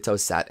 Minato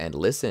sat and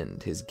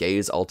listened, his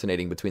gaze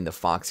alternating between the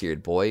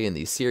fox-eared boy and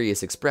the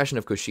serious expression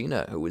of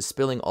Kushina, who was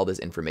spilling all this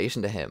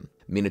information to him.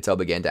 Minato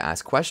began to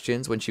ask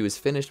questions when she was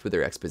finished with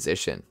her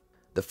exposition.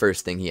 The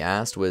first thing he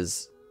asked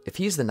was, if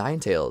he's the Nine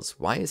Tails,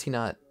 why is he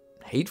not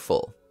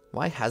hateful?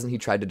 Why hasn't he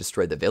tried to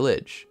destroy the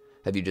village?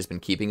 Have you just been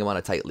keeping him on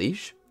a tight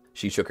leash?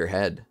 She shook her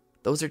head.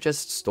 Those are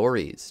just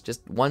stories,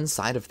 just one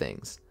side of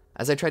things.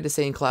 As I tried to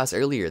say in class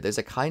earlier, there's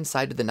a kind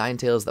side to the Nine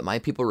Tails that my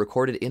people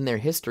recorded in their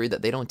history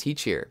that they don't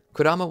teach here.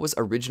 Kurama was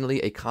originally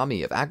a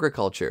kami of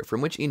agriculture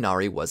from which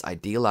Inari was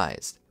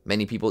idealized.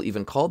 Many people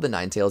even called the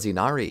Nine Tails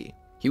Inari.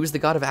 He was the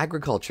god of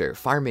agriculture,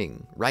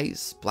 farming,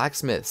 rice,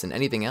 blacksmiths, and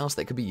anything else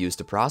that could be used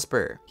to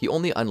prosper. He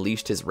only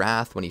unleashed his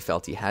wrath when he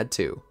felt he had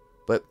to.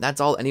 But that's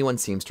all anyone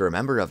seems to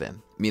remember of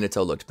him.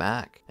 Minato looked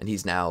back. And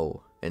he's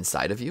now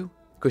inside of you?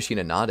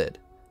 Kushina nodded.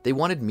 They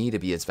wanted me to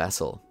be his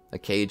vessel, a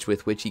cage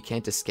with which he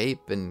can't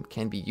escape and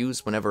can be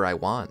used whenever I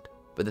want.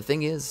 But the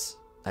thing is,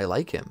 I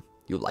like him.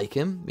 You like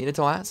him?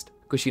 Minato asked.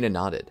 Kushina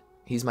nodded.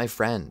 He's my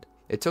friend.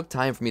 It took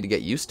time for me to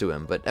get used to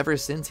him, but ever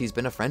since he's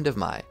been a friend of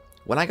mine.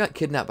 When I got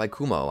kidnapped by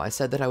Kumo, I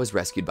said that I was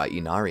rescued by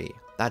Inari.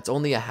 That's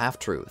only a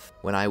half-truth.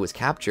 When I was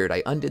captured,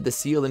 I undid the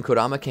seal and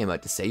Kurama came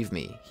out to save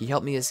me. He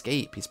helped me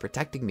escape. He's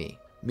protecting me.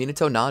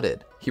 Minato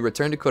nodded. He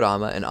returned to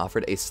Kurama and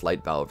offered a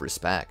slight bow of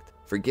respect.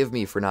 Forgive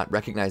me for not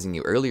recognizing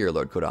you earlier,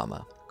 Lord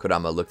Kurama.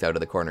 Kurama looked out of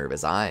the corner of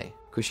his eye.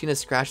 Kushina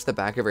scratched the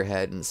back of her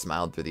head and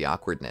smiled through the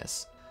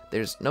awkwardness.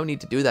 There's no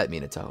need to do that,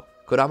 Minato.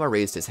 Kurama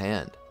raised his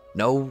hand.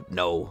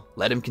 No,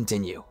 let him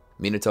continue.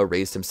 Minato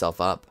raised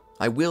himself up.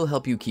 I will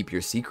help you keep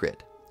your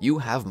secret. You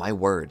have my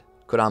word.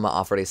 Kurama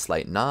offered a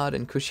slight nod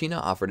and Kushina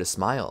offered a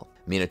smile.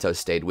 Minato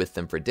stayed with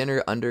them for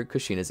dinner under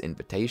Kushina's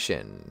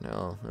invitation.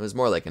 No, it was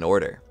more like an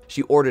order.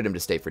 She ordered him to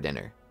stay for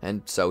dinner,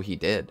 and so he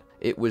did.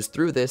 It was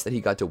through this that he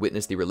got to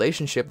witness the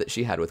relationship that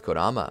she had with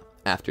Kurama.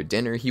 After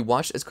dinner, he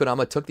watched as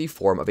Kurama took the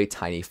form of a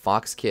tiny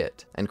fox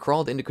kit and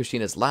crawled into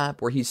Kushina's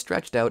lap where he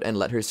stretched out and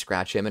let her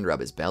scratch him and rub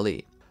his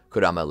belly.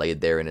 Kurama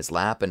laid there in his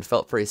lap and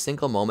felt for a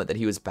single moment that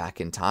he was back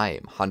in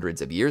time,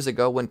 hundreds of years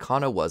ago when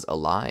Kana was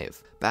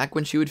alive, back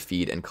when she would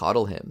feed and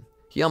coddle him.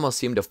 He almost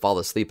seemed to fall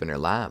asleep in her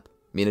lap.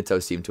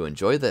 Minato seemed to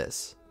enjoy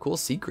this. Cool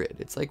secret.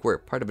 It's like we're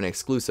part of an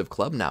exclusive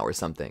club now or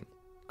something.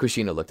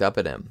 Kushina looked up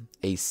at him.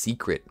 A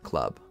secret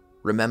club.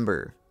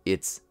 Remember,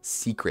 it's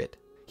secret.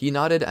 He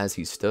nodded as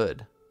he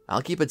stood.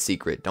 I'll keep it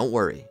secret, don't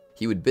worry.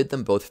 He would bid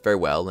them both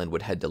farewell and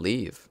would head to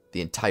leave.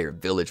 The entire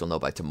village will know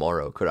by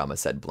tomorrow, Kurama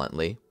said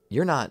bluntly.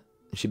 You're not,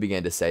 she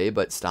began to say,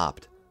 but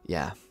stopped.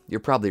 Yeah,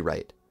 you're probably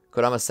right.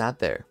 Kurama sat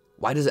there.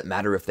 Why does it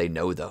matter if they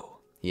know, though?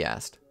 He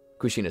asked.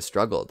 Kushina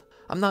struggled.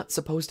 I'm not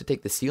supposed to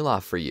take the seal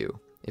off for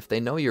you. If they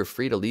know you're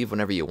free to leave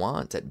whenever you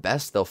want, at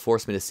best they'll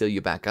force me to seal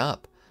you back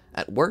up.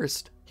 At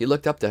worst, he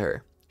looked up to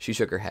her. She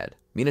shook her head.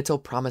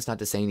 Minato promised not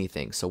to say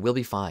anything, so we'll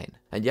be fine.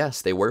 And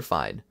yes, they were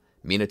fine.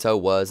 Minato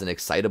was an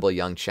excitable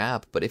young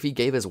chap, but if he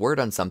gave his word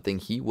on something,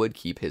 he would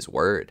keep his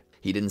word.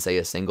 He didn't say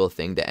a single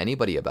thing to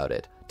anybody about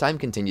it. Time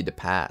continued to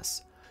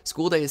pass.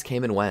 School days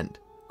came and went.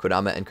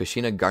 Kurama and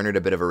Kushina garnered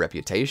a bit of a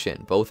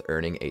reputation, both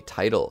earning a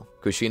title.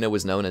 Kushina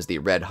was known as the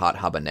red-hot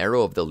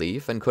habanero of the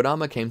leaf, and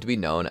Kurama came to be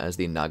known as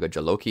the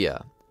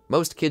Nagajalokia.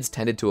 Most kids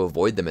tended to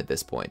avoid them at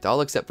this point,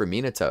 all except for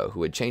Minato,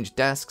 who would change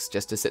desks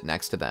just to sit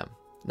next to them.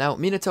 Now,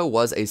 Minato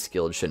was a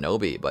skilled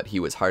shinobi, but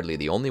he was hardly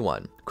the only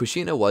one.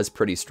 Kushina was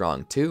pretty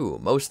strong too,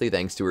 mostly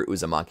thanks to her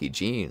Uzumaki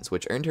genes,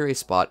 which earned her a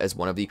spot as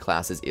one of the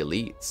class's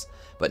elites.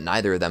 But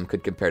neither of them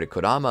could compare to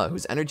Kurama,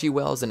 whose energy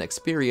wells and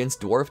experience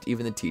dwarfed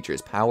even the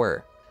teacher's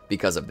power.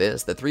 Because of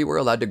this, the three were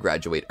allowed to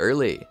graduate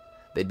early.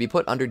 They'd be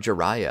put under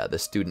Jiraiya, the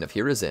student of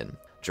Hiruzen.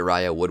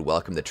 Jiraiya would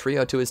welcome the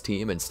trio to his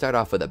team and start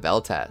off with a bell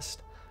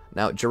test.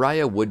 Now,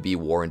 Jiraiya would be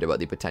warned about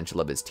the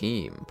potential of his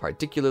team,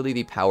 particularly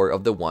the power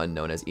of the one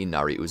known as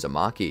Inari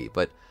Uzumaki,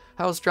 but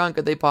how strong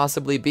could they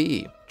possibly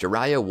be?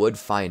 Jiraiya would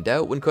find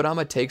out when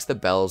Kurama takes the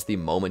bells the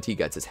moment he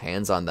gets his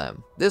hands on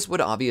them. This would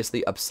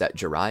obviously upset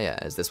Jiraiya,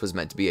 as this was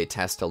meant to be a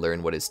test to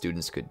learn what his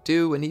students could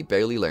do, and he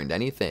barely learned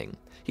anything.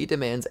 He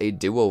demands a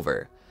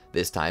do-over.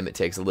 This time it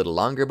takes a little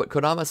longer, but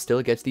Kurama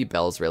still gets the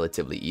bells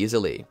relatively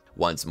easily.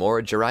 Once more,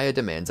 Jiraiya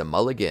demands a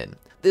mulligan.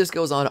 This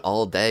goes on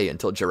all day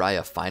until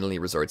Jiraiya finally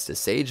resorts to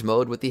Sage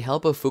Mode with the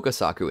help of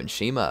Fukasaku and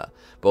Shima,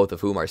 both of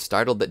whom are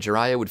startled that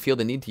Jiraiya would feel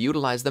the need to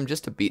utilize them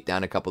just to beat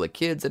down a couple of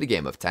kids at a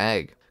game of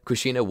tag.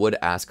 Kushina would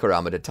ask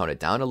Kurama to tone it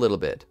down a little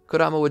bit.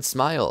 Kurama would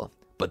smile.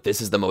 But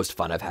this is the most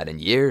fun I've had in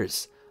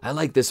years. I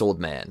like this old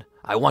man.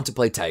 I want to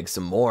play tag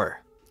some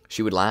more.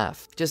 She would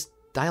laugh. Just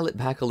dial it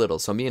back a little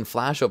so me and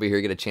Flash over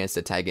here get a chance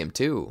to tag him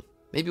too.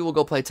 Maybe we'll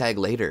go play tag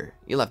later.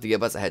 You'll have to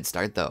give us a head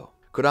start though.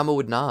 Kurama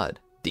would nod.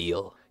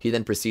 Deal. He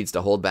then proceeds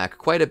to hold back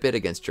quite a bit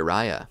against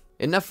Jiraiya.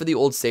 Enough for the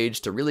old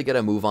sage to really get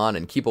a move on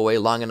and keep away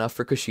long enough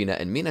for Kushina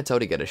and Minato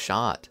to get a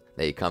shot.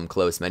 They come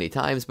close many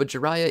times, but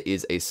Jiraiya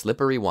is a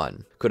slippery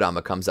one.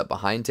 Kurama comes up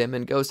behind him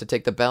and goes to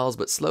take the bells,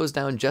 but slows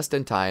down just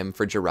in time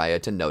for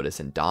Jiraiya to notice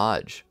and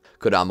dodge.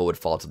 Kurama would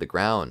fall to the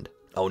ground.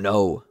 Oh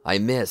no, I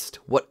missed.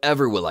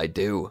 Whatever will I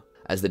do?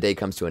 As the day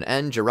comes to an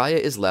end, Jiraiya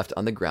is left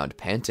on the ground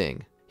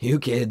panting. You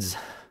kids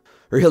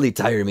really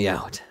tire me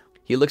out.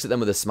 He looks at them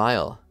with a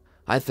smile.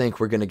 I think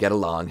we're gonna get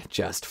along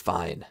just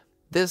fine.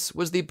 This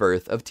was the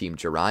birth of Team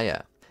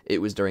Jiraiya.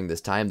 It was during this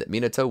time that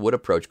Minato would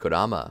approach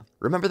Kurama.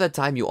 Remember that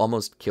time you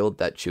almost killed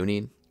that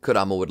Chunin?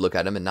 Kurama would look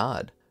at him and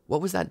nod.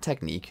 What was that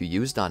technique you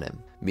used on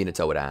him?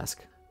 Minato would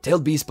ask.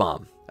 Tailed Beast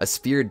Bomb, a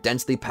sphere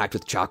densely packed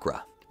with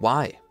chakra.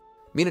 Why?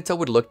 Minato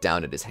would look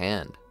down at his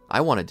hand.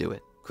 I want to do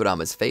it.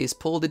 Kurama's face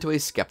pulled into a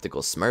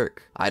skeptical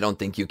smirk. I don't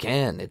think you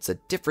can. It's a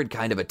different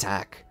kind of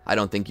attack. I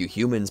don't think you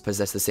humans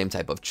possess the same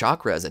type of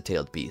chakra as a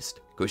tailed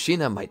beast.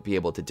 Kushina might be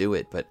able to do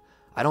it, but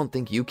I don't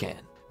think you can.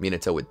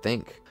 Minato would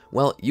think.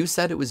 Well, you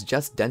said it was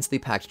just densely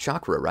packed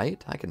chakra,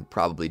 right? I can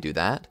probably do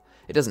that.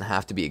 It doesn't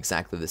have to be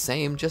exactly the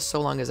same, just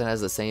so long as it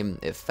has the same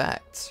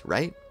effects,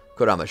 right?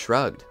 Kurama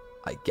shrugged.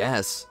 I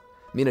guess.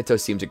 Minato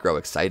seemed to grow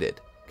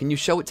excited. Can you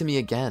show it to me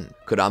again?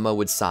 Kurama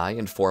would sigh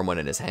and form one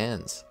in his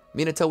hands.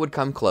 Minato would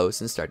come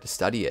close and start to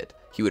study it.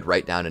 He would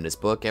write down in his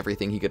book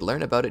everything he could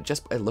learn about it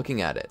just by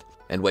looking at it.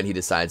 And when he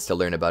decides to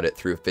learn about it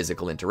through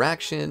physical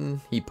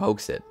interaction, he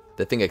pokes it.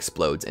 The thing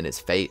explodes in his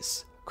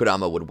face.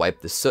 Kurama would wipe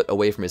the soot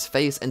away from his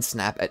face and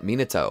snap at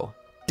Minato.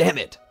 Damn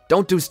it!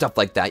 "Don't do stuff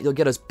like that, you'll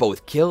get us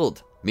both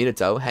killed."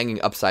 Minato,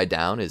 hanging upside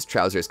down, his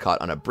trousers caught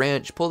on a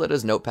branch, pulled out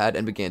his notepad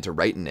and began to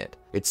write in it.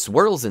 It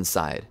swirls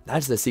inside.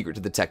 That's the secret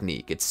to the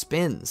technique. It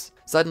spins.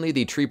 Suddenly,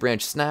 the tree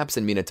branch snaps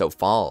and Minato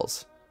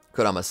falls.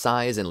 Kurama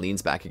sighs and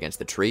leans back against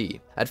the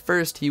tree. At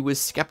first, he was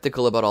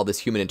skeptical about all this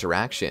human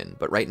interaction,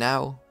 but right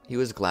now, he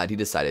was glad he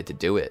decided to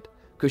do it.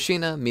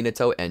 Kushina,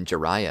 Minato, and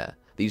Jiraiya.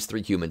 These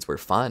three humans were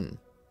fun.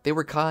 They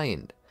were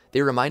kind.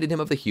 They reminded him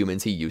of the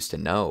humans he used to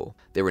know.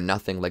 They were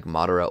nothing like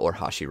Madara or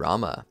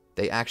Hashirama.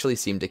 They actually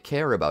seemed to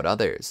care about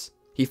others.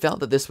 He felt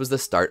that this was the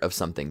start of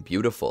something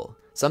beautiful,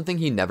 something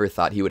he never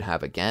thought he would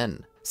have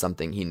again,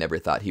 something he never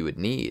thought he would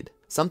need,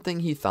 something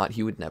he thought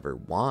he would never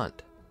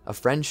want. A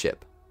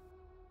friendship.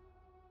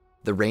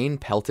 The rain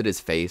pelted his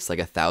face like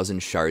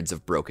 1,000 shards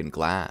of broken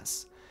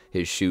glass.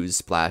 His shoes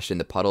splashed in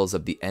the puddles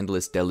of the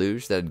endless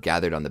deluge that had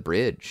gathered on the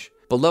bridge.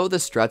 Below the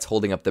struts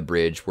holding up the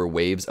bridge were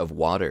waves of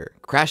water,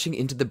 crashing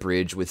into the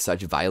bridge with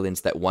such violence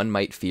that one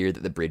might fear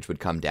that the bridge would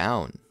come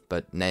down.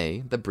 But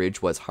nay, the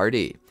bridge was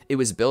hardy. It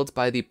was built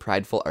by the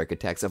prideful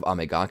architects of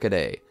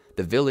Amagakure,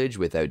 the village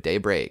without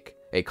daybreak.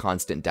 A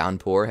constant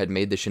downpour had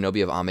made the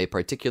shinobi of Ame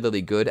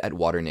particularly good at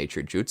water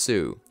nature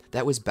jutsu.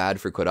 That was bad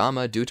for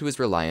Kurama due to his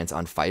reliance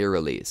on fire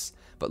release,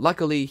 but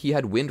luckily he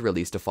had wind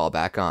release to fall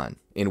back on.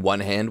 In one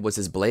hand was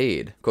his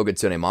blade,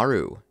 Kogetsune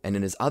Maru, and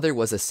in his other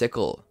was a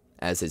sickle.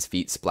 As his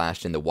feet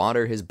splashed in the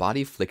water, his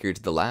body flickered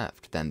to the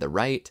left, then the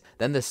right,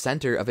 then the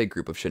center of a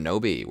group of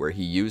shinobi, where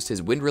he used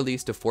his wind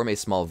release to form a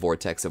small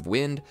vortex of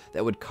wind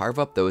that would carve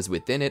up those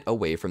within it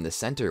away from the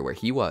center where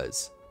he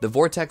was. The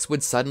vortex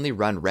would suddenly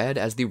run red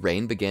as the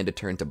rain began to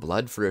turn to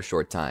blood for a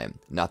short time.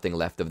 Nothing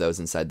left of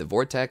those inside the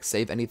vortex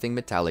save anything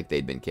metallic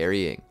they'd been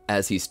carrying.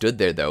 As he stood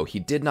there though, he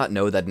did not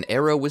know that an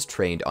arrow was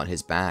trained on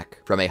his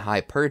back. From a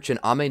high perch, an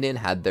Amenin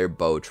had their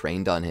bow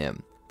trained on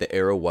him. The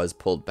arrow was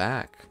pulled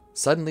back.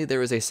 Suddenly there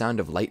was a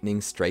sound of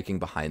lightning striking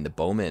behind the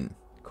bowman.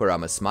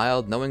 Kurama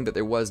smiled, knowing that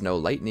there was no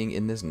lightning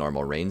in this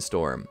normal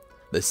rainstorm.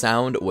 The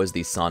sound was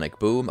the sonic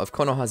boom of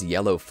Konoha's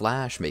yellow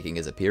flash making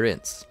his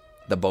appearance.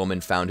 The bowman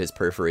found his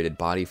perforated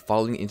body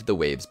falling into the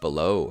waves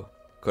below.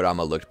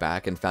 Kurama looked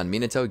back and found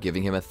Minato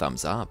giving him a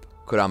thumbs up.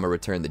 Kurama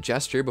returned the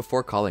gesture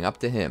before calling up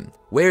to him.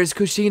 "Where's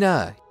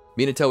Kushina?"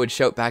 Minato would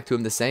shout back to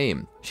him the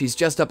same. "She's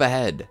just up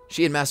ahead.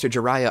 She and Master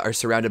Jiraiya are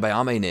surrounded by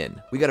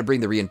Amenin. We gotta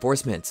bring the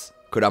reinforcements."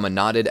 Kurama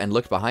nodded and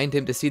looked behind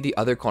him to see the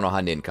other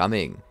Konoha nin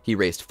coming. He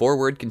raced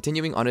forward,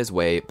 continuing on his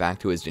way back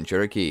to his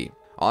Jinchuriki.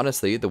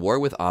 Honestly, the war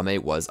with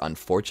Ame was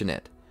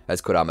unfortunate.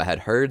 As Kurama had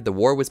heard, the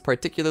war was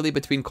particularly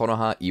between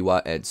Konoha,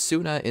 Iwa, and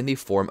Suna in the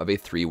form of a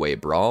three-way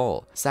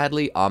brawl.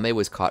 Sadly, Ame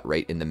was caught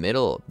right in the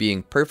middle,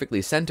 being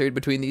perfectly centered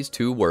between these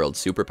two world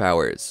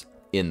superpowers.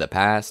 In the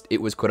past,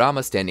 it was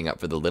Kurama standing up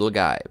for the little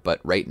guy, but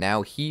right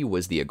now he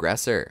was the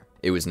aggressor.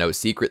 It was no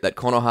secret that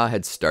Konoha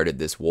had started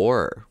this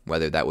war.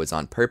 Whether that was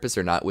on purpose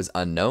or not was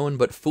unknown,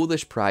 but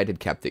foolish pride had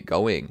kept it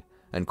going,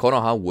 and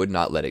Konoha would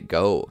not let it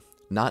go.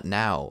 Not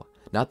now.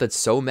 Not that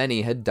so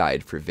many had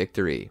died for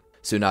victory.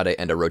 Tsunade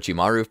and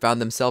Orochimaru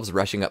found themselves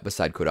rushing up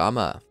beside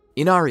Kurama.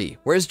 "Inari,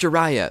 where's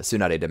Jiraiya?"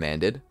 Tsunade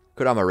demanded.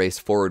 Kurama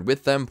raced forward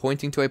with them,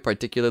 pointing to a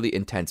particularly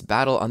intense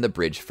battle on the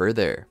bridge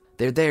further.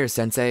 "They're there,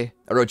 sensei."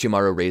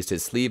 Orochimaru raised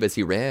his sleeve as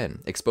he ran,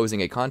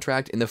 exposing a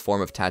contract in the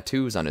form of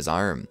tattoos on his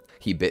arm.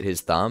 He bit his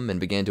thumb and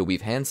began to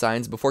weave hand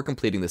signs before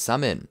completing the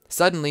summon.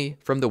 Suddenly,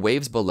 from the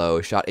waves below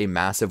shot a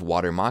massive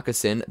water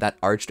moccasin that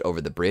arched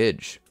over the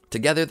bridge.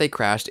 Together they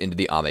crashed into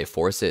the Ame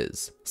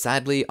forces.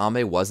 Sadly,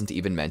 Ame wasn't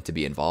even meant to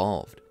be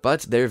involved.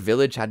 But their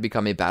village had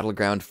become a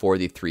battleground for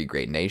the three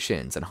great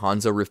nations, and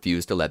Hanzo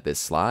refused to let this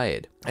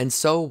slide. And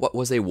so what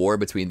was a war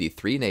between the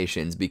three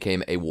nations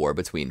became a war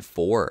between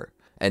four.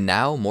 And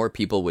now more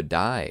people would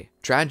die.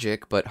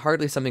 Tragic, but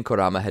hardly something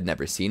Kurama had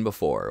never seen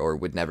before, or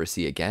would never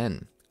see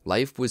again.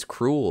 Life was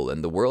cruel,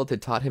 and the world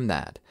had taught him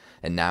that,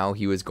 and now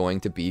he was going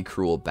to be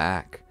cruel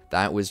back.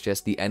 That was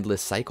just the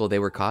endless cycle they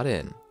were caught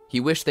in. He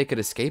wished they could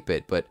escape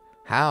it, but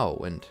how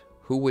and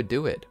who would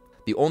do it?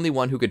 The only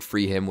one who could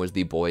free him was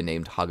the boy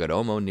named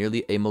Hagoromo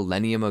nearly a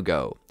millennium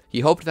ago. He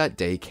hoped that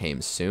day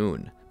came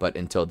soon, but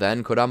until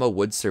then Kurama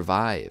would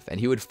survive, and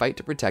he would fight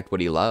to protect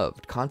what he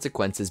loved,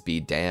 consequences be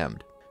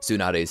damned.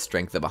 Tsunade's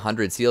strength of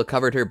 100 seal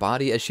covered her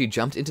body as she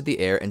jumped into the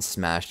air and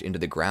smashed into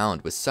the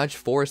ground with such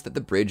force that the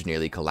bridge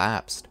nearly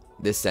collapsed.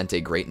 This sent a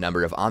great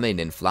number of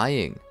Amenin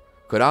flying.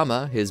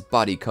 Kurama, his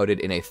body coated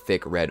in a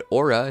thick red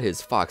aura,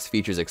 his fox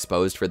features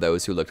exposed for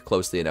those who looked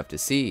closely enough to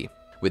see.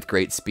 With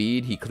great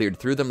speed, he cleared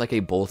through them like a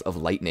bolt of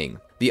lightning.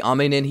 The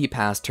Amenin he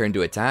passed turned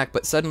to attack,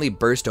 but suddenly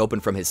burst open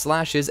from his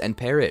slashes and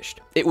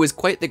perished. It was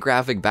quite the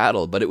graphic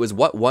battle, but it was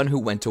what one who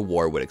went to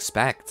war would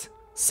expect.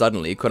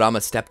 Suddenly,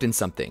 Kurama stepped in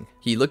something.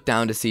 He looked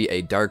down to see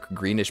a dark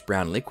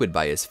greenish-brown liquid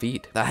by his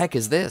feet. "The heck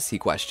is this?" he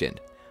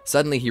questioned.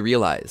 Suddenly he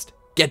realized.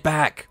 "Get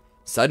back!"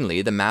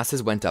 Suddenly, the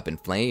masses went up in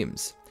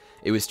flames.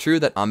 It was true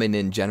that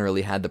Amenin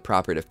generally had the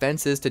proper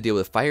defenses to deal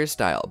with fire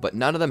style, but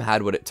none of them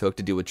had what it took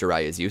to deal with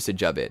Jiraiya's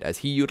usage of it, as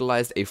he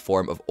utilized a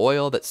form of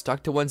oil that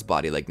stuck to one's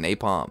body like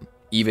napalm.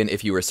 Even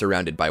if you were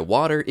surrounded by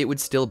water, it would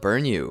still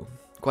burn you.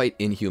 Quite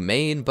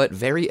inhumane, but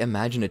very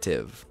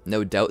imaginative.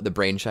 No doubt the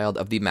brainchild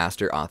of the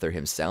master author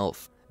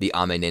himself. The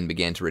Amenin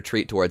began to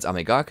retreat towards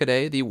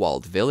Amagakure, the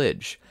walled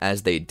village.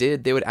 As they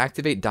did, they would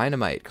activate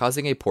dynamite,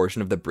 causing a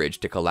portion of the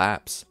bridge to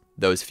collapse.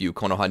 Those few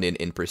Konohanin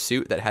in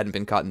pursuit that hadn't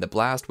been caught in the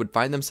blast would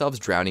find themselves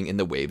drowning in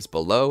the waves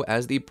below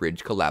as the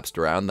bridge collapsed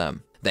around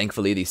them.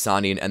 Thankfully, the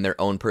Sannin and their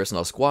own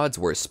personal squads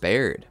were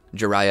spared.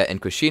 Jiraiya and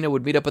Kushina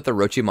would meet up with the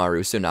Orochimaru,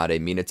 Tsunade,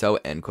 Minato,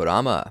 and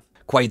Kurama.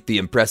 "Quite the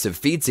impressive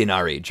feats,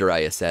 Inari,"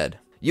 Jiraiya said.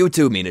 "You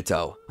too,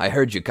 Minato. I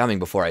heard you coming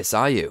before I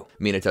saw you."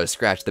 Minato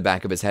scratched the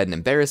back of his head in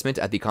embarrassment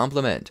at the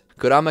compliment.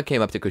 Kurama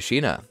came up to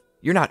Kushina.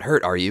 "You're not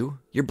hurt, are you?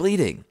 You're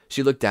bleeding."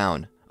 She looked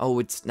down. "Oh,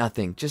 it's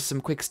nothing. Just some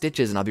quick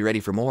stitches and I'll be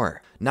ready for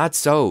more." "Not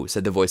so,"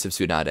 said the voice of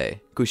Tsunade.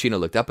 Kushina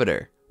looked up at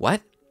her.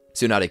 "What?"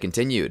 Tsunade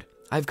continued.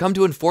 "I've come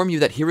to inform you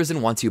that Hiruzen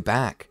wants you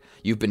back.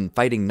 You've been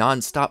fighting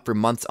non-stop for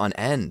months on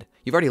end.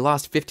 You've already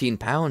lost 15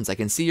 pounds. I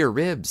can see your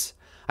ribs.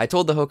 I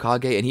told the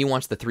Hokage and he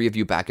wants the three of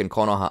you back in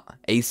Konoha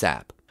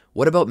ASAP."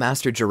 "What about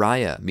Master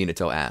Jiraiya?"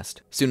 Minato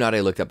asked.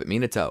 Tsunade looked up at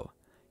Minato.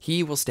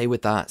 "He will stay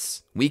with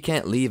us. We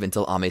can't leave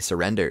until Ame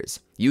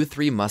surrenders. You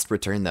three must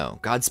return though.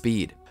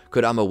 Godspeed."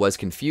 Kurama was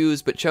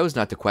confused, but chose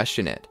not to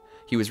question it.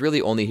 He was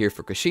really only here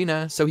for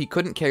Kushina, so he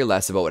couldn't care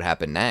less about what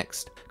happened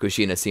next.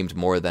 Kushina seemed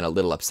more than a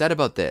little upset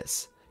about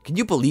this. "Can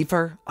you believe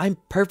her? I'm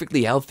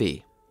perfectly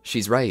healthy."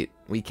 "She's right.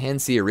 We can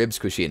see your ribs,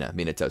 Kushina,"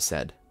 Minato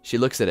said. She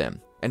looks at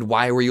him. "And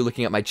why were you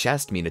looking at my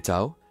chest,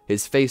 Minato?"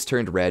 His face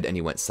turned red and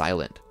he went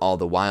silent. All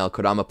the while,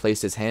 Kurama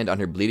placed his hand on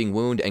her bleeding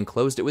wound and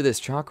closed it with his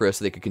chakra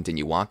so they could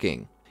continue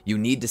walking. "You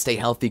need to stay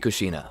healthy,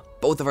 Kushina.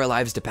 Both of our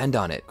lives depend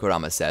on it,"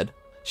 Kurama said.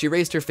 She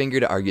raised her finger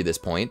to argue this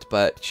point,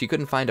 but she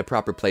couldn't find a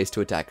proper place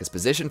to attack his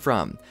position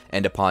from,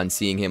 and upon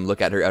seeing him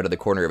look at her out of the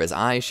corner of his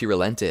eye, she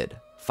relented.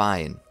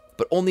 "Fine,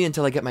 but only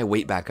until I get my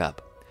weight back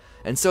up."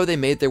 And so they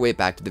made their way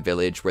back to the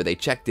village where they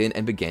checked in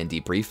and began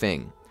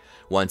debriefing.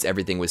 Once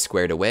everything was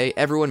squared away,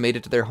 everyone made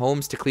it to their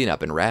homes to clean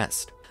up and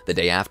rest. The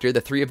day after,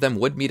 the three of them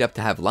would meet up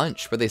to have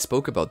lunch, where they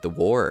spoke about the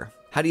war.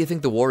 "How do you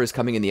think the war is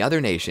coming in the other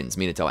nations?"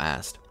 Minato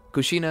asked.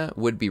 Kushina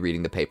would be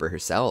reading the paper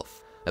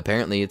herself.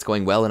 "Apparently, it's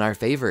going well in our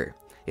favor.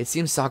 It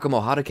seems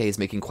Sakumo Haruke is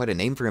making quite a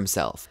name for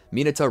himself."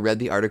 Minato read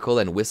the article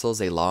and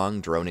whistles a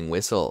long, droning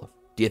whistle.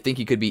 "Do you think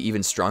he could be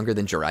even stronger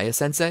than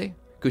Jiraiya-sensei?"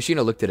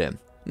 Kushina looked at him.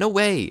 "No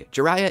way!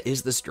 Jiraiya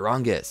is the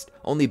strongest,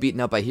 only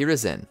beaten out by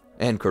Hiruzen."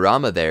 "And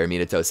Kurama there,"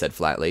 Minato said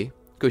flatly.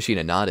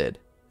 Kushina nodded.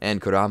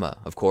 "And Kurama,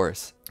 of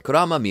course."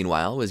 Kurama,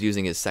 meanwhile, was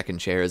using his second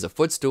chair as a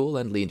footstool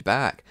and leaned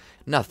back.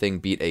 Nothing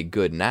beat a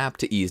good nap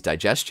to ease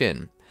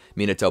digestion.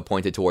 Minato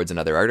pointed towards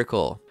another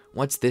article.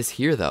 "What's this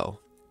here, though?"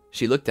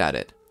 She looked at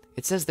it.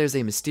 "It says there's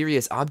a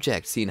mysterious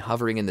object seen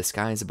hovering in the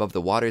skies above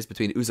the waters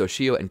between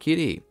Uzoshio and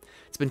Kiri.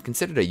 It's been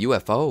considered a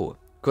UFO."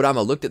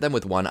 Kurama looked at them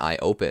with one eye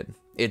open.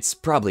 "It's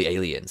probably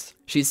aliens."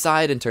 She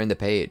sighed and turned the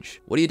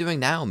page. "What are you doing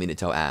now?"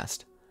 Minato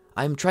asked.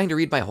 "I'm trying to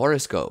read my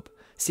horoscope.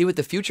 See what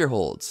the future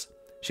holds."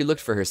 She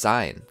looked for her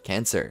sign,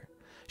 Cancer.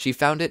 She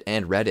found it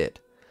and read it.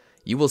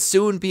 "You will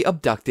soon be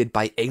abducted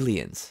by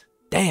aliens."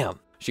 "Damn!"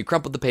 She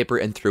crumpled the paper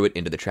and threw it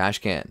into the trash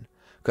can.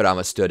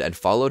 Kurama stood and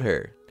followed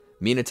her.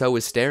 Minato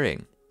was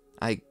staring.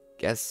 "I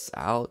guess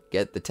I'll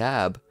get the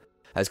tab."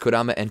 As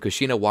Kurama and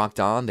Kushina walked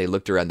on, they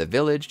looked around the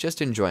village,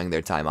 just enjoying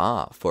their time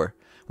off. For,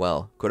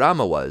 well,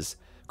 Kurama was.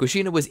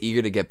 Kushina was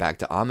eager to get back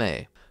to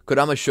Ame.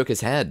 Kurama shook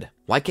his head.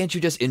 "Why can't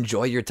you just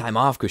enjoy your time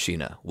off,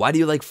 Kushina? Why do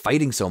you like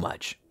fighting so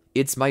much?"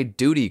 "It's my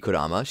duty,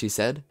 Kurama," she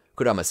said.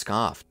 Kurama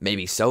scoffed.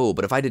 "Maybe so,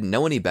 but if I didn't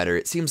know any better,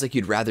 it seems like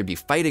you'd rather be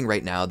fighting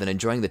right now than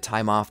enjoying the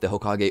time off the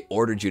Hokage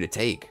ordered you to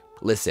take.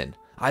 Listen,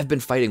 I've been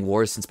fighting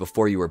wars since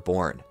before you were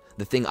born.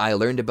 The thing I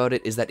learned about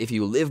it is that if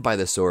you live by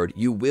the sword,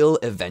 you will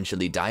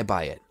eventually die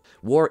by it.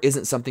 War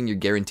isn't something you're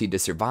guaranteed to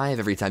survive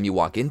every time you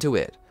walk into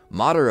it.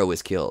 Madara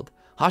was killed.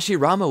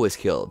 Hashirama was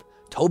killed.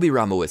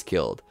 Tobirama was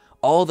killed.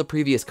 All the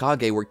previous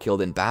Kage were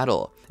killed in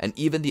battle, and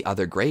even the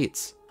other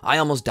greats. I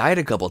almost died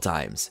a couple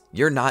times.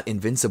 You're not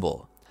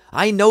invincible."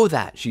 "I know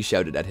that," she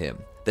shouted at him.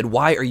 "Then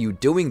why are you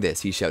doing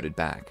this?" he shouted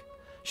back.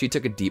 She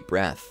took a deep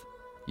breath.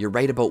 "You're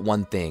right about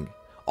one thing.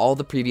 All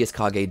the previous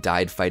Kage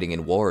died fighting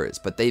in wars,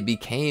 but they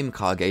became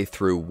Kage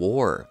through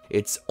war.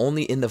 It's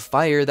only in the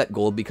fire that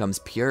gold becomes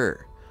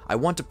pure. I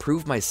want to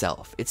prove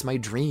myself. It's my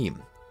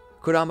dream."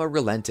 Kurama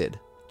relented.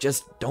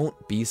 "Just don't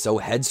be so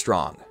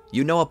headstrong.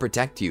 You know I'll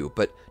protect you,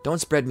 but don't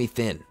spread me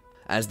thin."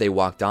 As they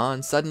walked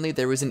on, suddenly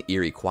there was an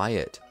eerie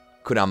quiet.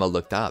 Kurama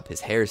looked up,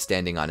 his hair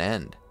standing on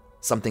end.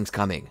 "Something's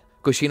coming."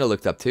 Kushina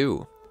looked up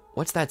too.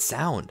 "What's that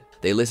sound?"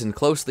 They listened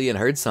closely and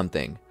heard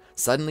something.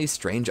 Suddenly,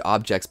 strange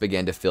objects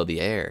began to fill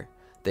the air.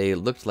 They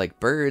looked like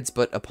birds,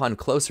 but upon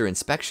closer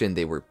inspection,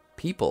 they were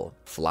people.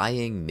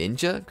 "Flying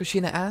ninja?"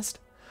 Kushina asked.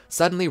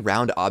 Suddenly,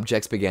 round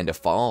objects began to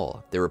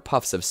fall. There were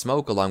puffs of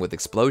smoke along with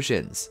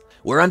explosions.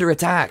 "We're under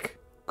attack!"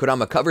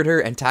 Kurama covered her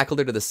and tackled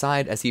her to the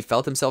side as he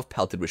felt himself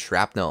pelted with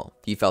shrapnel.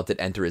 He felt it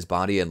enter his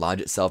body and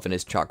lodge itself in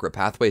his chakra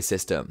pathway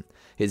system.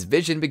 His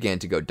vision began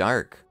to go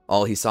dark.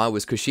 All he saw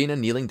was Kushina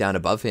kneeling down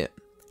above him.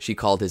 She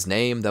called his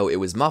name, though it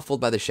was muffled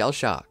by the shell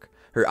shock.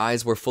 Her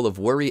eyes were full of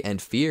worry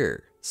and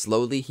fear.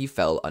 Slowly, he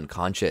fell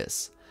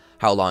unconscious.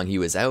 How long he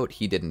was out,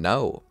 he didn't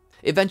know.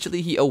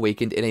 Eventually, he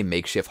awakened in a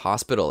makeshift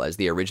hospital as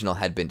the original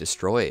had been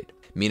destroyed.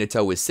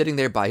 Minato was sitting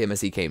there by him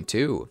as he came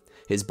to.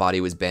 His body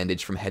was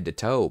bandaged from head to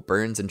toe,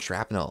 burns and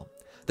shrapnel.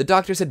 The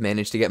doctors had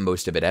managed to get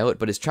most of it out,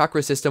 but his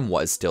chakra system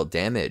was still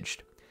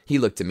damaged. He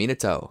looked to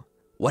Minato.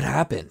 "What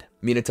happened?"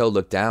 Minato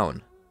looked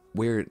down.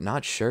 "We're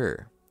not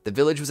sure. The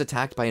village was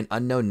attacked by an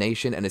unknown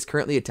nation and is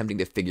currently attempting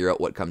to figure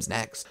out what comes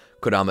next."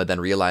 Kurama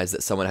then realized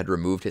that someone had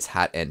removed his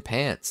hat and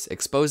pants,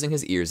 exposing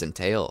his ears and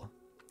tail.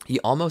 He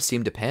almost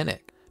seemed to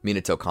panic.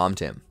 Minato calmed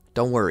him.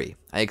 "Don't worry.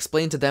 I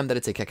explained to them that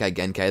it's a Kekai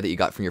Genkai that you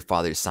got from your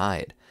father's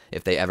side.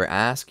 If they ever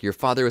ask, your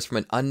father was from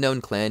an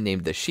unknown clan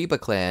named the Shiba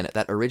clan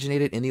that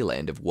originated in the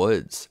Land of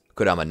Woods."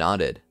 Kurama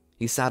nodded.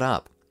 He sat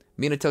up.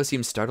 Minato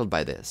seemed startled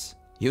by this.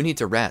 "You need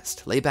to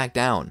rest. Lay back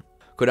down."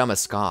 Kurama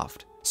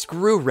scoffed.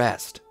 "Screw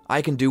rest.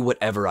 I can do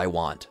whatever I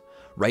want.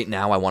 Right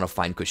now I want to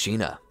find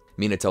Kushina."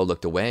 Minato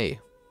looked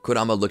away.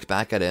 Kurama looked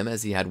back at him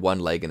as he had one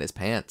leg in his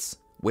pants.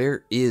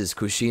 "Where is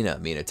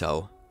Kushina,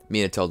 Minato?"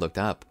 Minato looked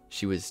up.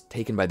 "She was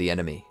taken by the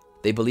enemy.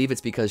 They believe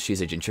it's because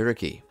she's a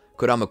Jinchuriki."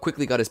 Kurama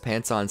quickly got his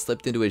pants on,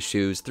 slipped into his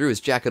shoes, threw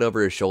his jacket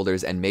over his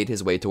shoulders, and made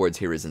his way towards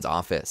Hiruzen's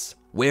office.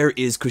 "Where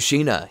is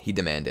Kushina?" he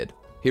demanded.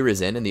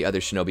 Hiruzen and the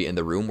other shinobi in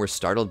the room were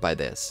startled by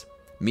this.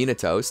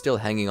 Minato, still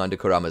hanging onto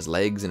Kurama's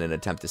legs in an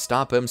attempt to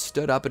stop him,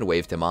 stood up and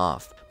waved him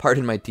off.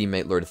 "Pardon my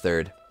teammate, Lord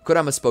Third."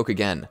 Kurama spoke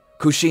again.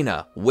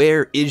 "Kushina,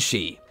 where is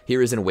she?"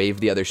 Hiruzen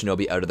waved the other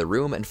shinobi out of the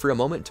room and for a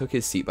moment took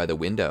his seat by the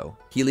window.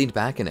 He leaned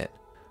back in it.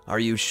 "Are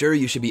you sure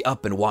you should be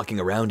up and walking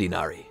around,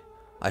 Inari?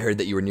 I heard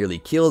that you were nearly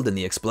killed in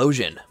the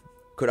explosion."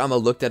 Kurama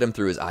looked at him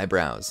through his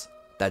eyebrows.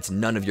 "That's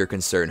none of your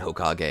concern,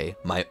 Hokage.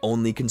 My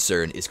only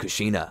concern is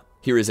Kushina."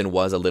 Hiruzen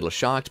was a little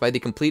shocked by the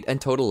complete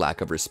and total lack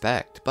of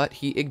respect, but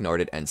he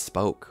ignored it and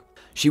spoke.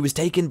 "She was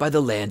taken by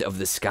the Land of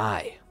the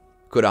Sky."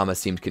 Kurama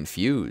seemed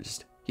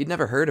confused. He'd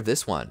never heard of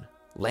this one.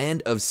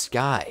 Land of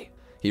Sky.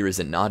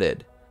 Hiruzen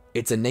nodded.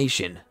 "It's a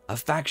nation, a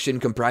faction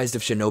comprised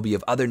of shinobi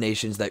of other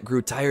nations that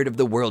grew tired of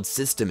the world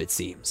system, it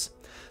seems.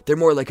 They're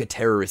more like a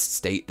terrorist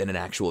state than an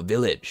actual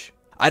village.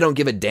 I don't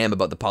give a damn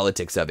about the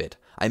politics of it.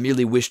 I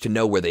merely wish to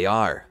know where they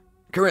are.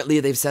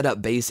 Currently, they've set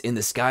up base in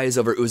the skies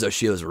over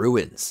Uzoshio's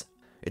ruins.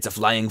 It's a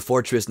flying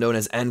fortress known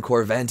as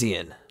Angkor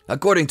Vantian.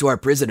 According to our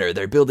prisoner,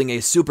 they're building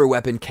a super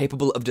weapon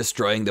capable of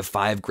destroying the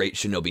 5 great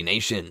shinobi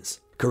nations.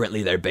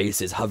 Currently, their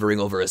base is hovering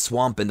over a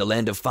swamp in the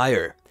Land of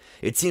Fire.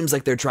 It seems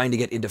like they're trying to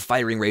get into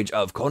firing range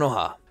of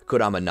Konoha."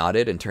 Kurama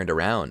nodded and turned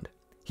around.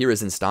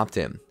 Hiruzen stopped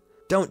him.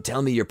 "Don't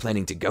tell me you're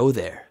planning to go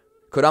there."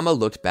 Kurama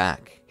looked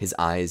back, his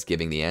eyes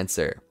giving the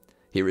answer.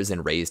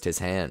 Hiruzen raised his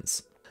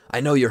hands. "I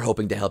know you're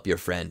hoping to help your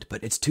friend,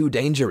 but it's too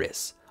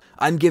dangerous.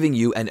 I'm giving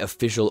you an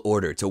official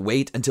order to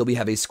wait until we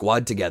have a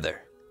squad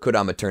together."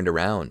 Kurama turned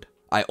around.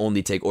 "I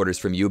only take orders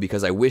from you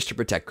because I wish to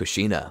protect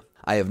Kushina.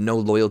 I have no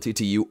loyalty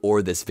to you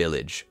or this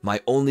village. My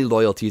only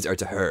loyalties are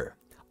to her.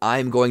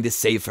 I'm going to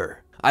save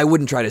her. I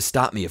wouldn't try to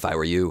stop me if I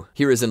were you."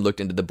 Hiruzen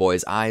looked into the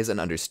boy's eyes and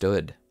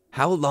understood.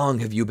 "How long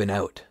have you been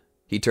out?"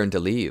 He turned to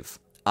leave.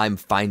 "I'm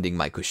finding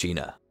my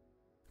Kushina."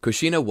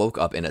 Kushina woke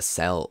up in a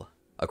cell.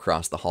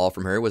 Across the hall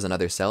from her was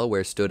another cell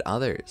where stood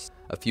others.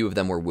 A few of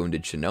them were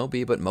wounded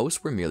shinobi, but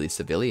most were merely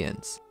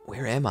civilians.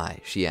 "Where am I?"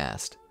 she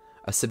asked.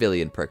 A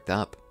civilian perked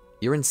up.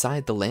 "You're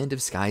inside the Land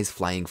of Sky's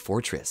flying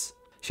fortress."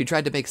 She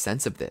tried to make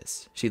sense of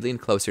this. She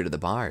leaned closer to the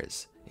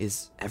bars.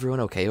 "Is everyone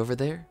okay over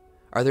there?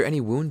 Are there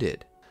any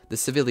wounded?" The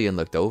civilian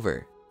looked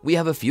over. "We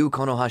have a few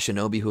Konoha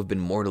shinobi who have been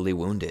mortally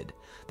wounded.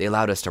 They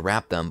allowed us to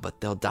wrap them,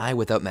 but they'll die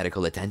without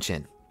medical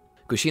attention."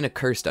 Kushina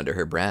cursed under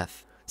her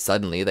breath.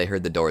 Suddenly, they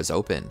heard the doors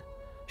open.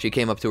 She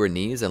came up to her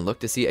knees and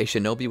looked to see a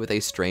shinobi with a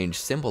strange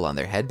symbol on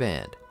their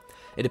headband.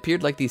 It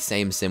appeared like the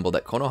same symbol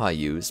that Konoha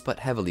used, but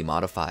heavily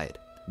modified.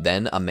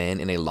 Then a man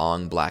in a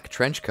long black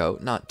trench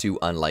coat, not too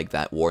unlike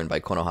that worn by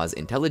Konoha's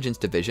intelligence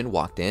division,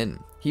 walked in.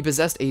 He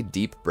possessed a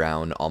deep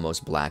brown,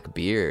 almost black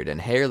beard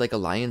and hair like a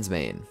lion's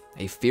mane,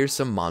 a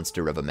fearsome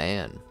monster of a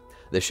man.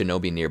 The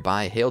shinobi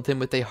nearby hailed him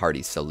with a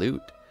hearty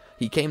salute.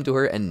 He came to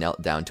her and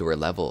knelt down to her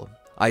level.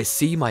 "I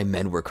see my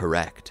men were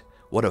correct.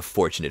 What a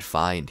fortunate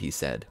find," he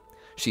said.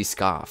 She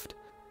scoffed.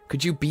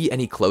 "Could you be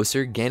any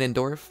closer,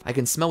 Ganondorf? I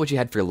can smell what you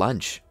had for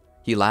lunch."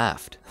 He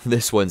laughed.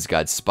 "This one's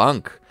got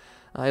spunk.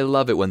 I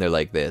love it when they're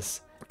like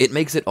this. It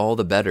makes it all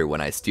the better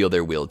when I steal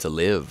their will to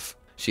live."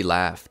 She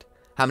laughed.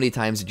 "How many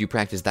times did you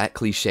practice that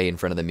cliche in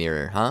front of the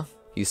mirror, huh?"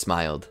 He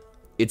smiled.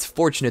 "It's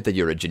fortunate that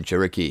you're a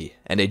Jinchuriki,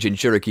 and a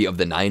Jinchuriki of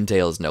the 9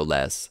 tails no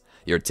less.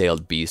 Your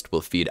tailed beast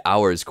will feed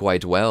ours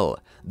quite well.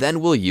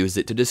 Then we'll use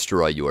it to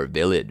destroy your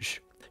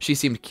village." She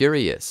seemed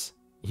curious.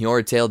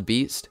 "Your tailed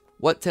beast?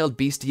 What tailed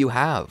beast do you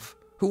have?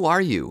 Who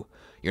are you?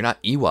 You're not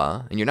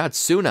Iwa, and you're not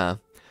Suna."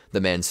 The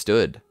man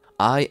stood.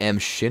 "I am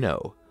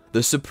Shino,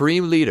 the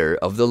supreme leader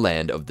of the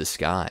Land of the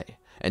Sky.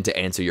 And to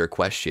answer your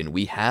question,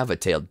 we have a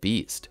tailed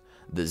beast,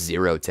 the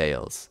 0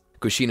 tails."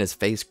 Kushina's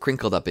face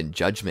crinkled up in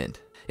judgment.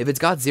 "If it's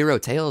got 0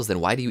 tails, then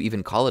why do you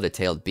even call it a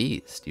tailed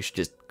beast? You should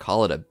just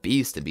call it a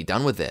beast and be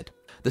done with it."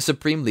 The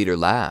supreme leader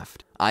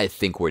laughed. "I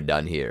think we're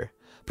done here.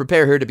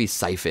 Prepare her to be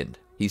siphoned."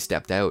 He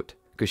stepped out.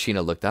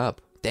 Kushina looked up.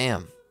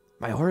 "Damn,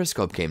 My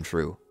horoscope came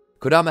true.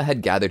 Kurama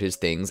had gathered his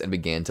things and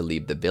began to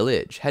leave the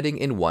village, heading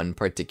in one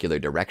particular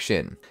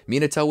direction.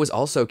 Minato was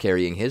also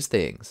carrying his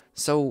things.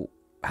 So,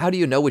 how do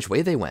you know which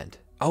way they went?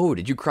 Oh,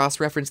 did you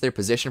cross-reference their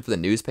position for the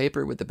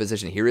newspaper with the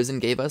position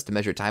Hiruzen gave us to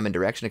measure time and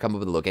direction to come up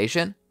with a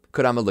location?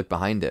 Kurama looked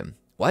behind him.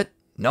 What?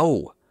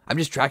 No, I'm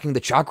just tracking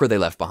the chakra they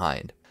left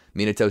behind.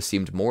 Minato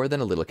seemed more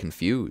than a little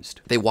confused.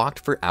 They walked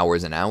for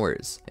hours and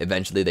hours.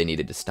 Eventually they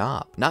needed to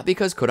stop. Not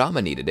because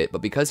Kurama needed it,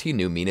 but because he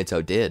knew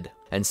Minato did.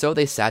 And so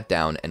they sat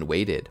down and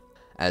waited.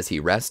 As he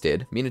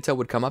rested, Minato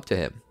would come up to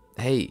him.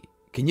 Hey,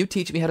 can you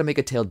teach me how to make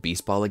a tailed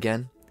beast ball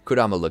again?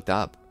 Kurama looked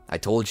up. I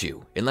told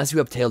you, unless you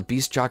have tailed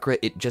beast chakra,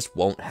 it just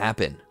won't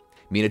happen.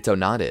 Minato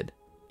nodded.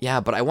 Yeah,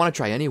 but I want to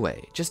try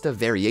anyway. Just a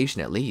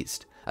variation at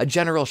least. A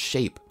general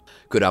shape.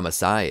 Kurama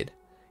sighed.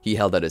 He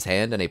held out his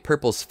hand and a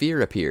purple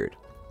sphere appeared.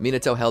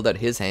 Minato held out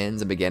his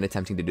hands and began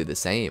attempting to do the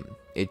same.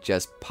 It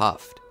just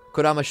puffed.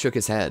 Kurama shook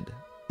his head.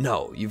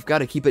 No, you've got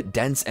to keep it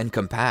dense and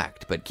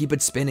compact, but keep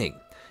it spinning.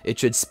 It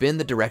should spin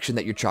the direction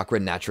that your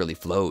chakra naturally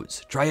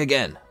flows. Try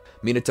again.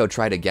 Minato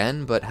tried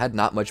again, but had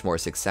not much more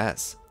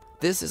success.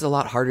 This is a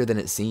lot harder than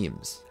it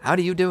seems. How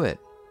do you do it?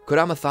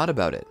 Kurama thought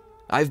about it.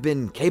 I've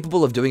been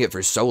capable of doing it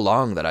for so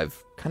long that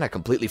I've kind of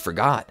completely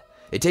forgot.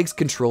 It takes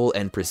control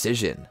and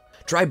precision.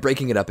 Try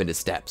breaking it up into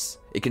steps.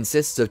 It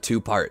consists of 2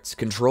 parts,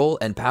 control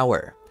and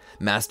power.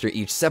 Master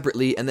each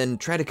separately and then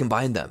try to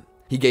combine them.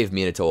 He gave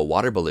Minato a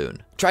water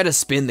balloon. Try to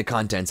spin the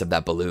contents of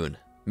that balloon.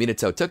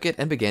 Minato took it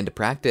and began to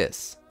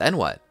practice. Then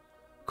what?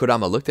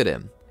 Kurama looked at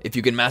him. If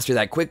you can master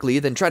that quickly,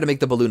 then try to make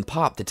the balloon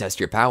pop to test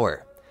your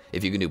power.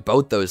 If you can do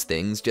both those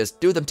things,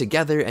 just do them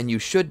together and you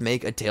should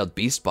make a tailed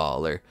beast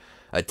ball or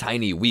a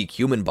tiny weak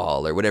human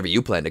ball or whatever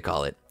you plan to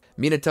call it.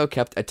 Minato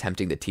kept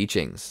attempting the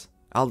teachings.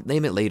 I'll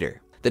name it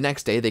later. The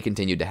next day they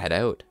continued to head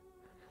out.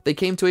 They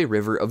came to a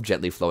river of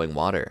gently flowing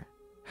water.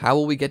 How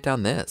will we get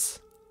down this?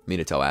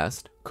 Minato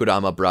asked.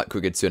 Kurama brought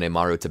Kugetsune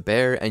Maru to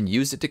bear and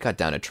used it to cut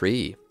down a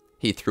tree.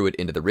 He threw it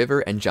into the river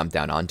and jumped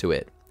down onto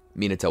it.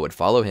 Minato would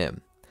follow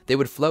him. They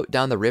would float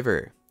down the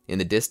river. In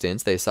the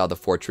distance, they saw the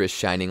fortress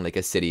shining like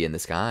a city in the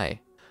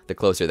sky. The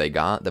closer they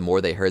got, the more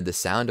they heard the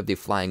sound of the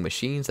flying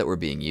machines that were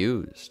being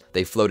used.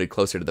 They floated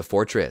closer to the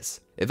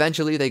fortress.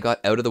 Eventually, they got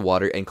out of the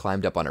water and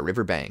climbed up on a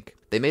riverbank.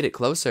 They made it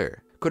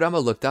closer. Kurama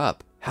looked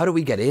up. How do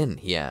we get in?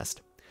 He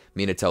asked.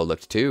 Minato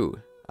looked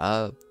too.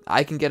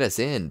 I can get us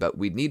in, but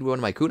we'd need one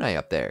of my kunai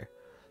up there.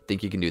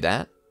 Think you can do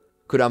that?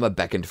 Kurama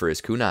beckoned for his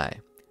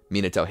kunai.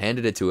 Minato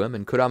handed it to him,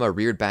 and Kurama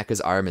reared back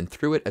his arm and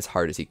threw it as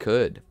hard as he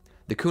could.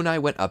 The kunai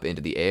went up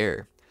into the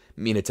air.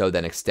 Minato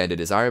then extended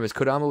his arm as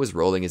Kurama was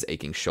rolling his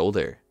aching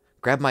shoulder.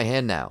 Grab my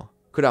hand now.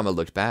 Kurama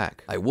looked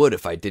back. I would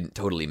if I didn't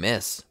totally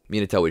miss.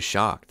 Minato was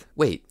shocked.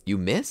 Wait, you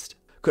missed?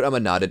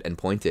 Kurama nodded and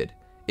pointed.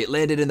 It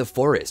landed in the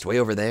forest, way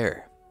over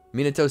there.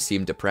 Minato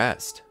seemed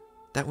depressed.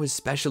 That was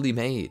specially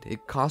made.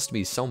 It cost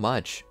me so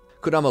much.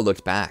 Kurama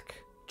looked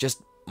back.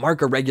 Just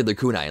mark a regular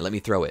kunai and let me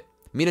throw it.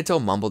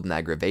 Minato mumbled in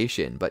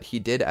aggravation, but he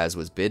did as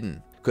was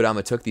bidden.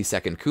 Kurama took the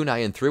second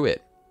kunai and threw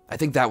it. I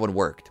think that one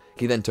worked.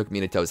 He then took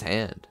Minato's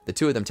hand. The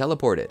two of them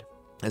teleported.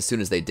 As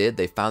soon as they did,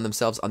 they found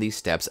themselves on the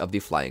steps of the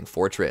flying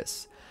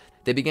fortress.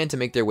 They began to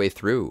make their way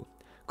through.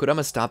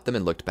 Kurama stopped them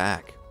and looked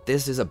back.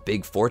 This is a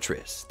big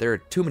fortress. There are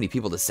too many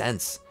people to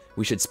sense.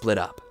 We should split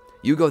up.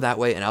 You go that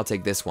way and I'll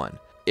take this one.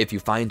 If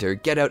you find her,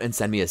 get out and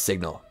send me a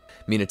signal.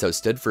 Minato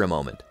stood for a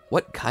moment.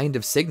 What kind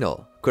of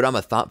signal?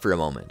 Kurama thought for a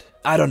moment.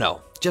 I don't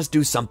know. Just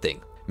do something.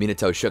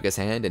 Minato shook his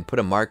hand and put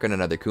a mark on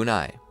another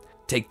kunai.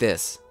 Take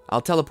this.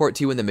 I'll teleport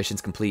to you when the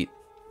mission's complete.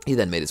 He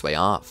then made his way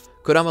off.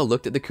 Kurama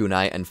looked at the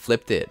kunai and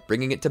flipped it,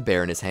 bringing it to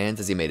bear in his hands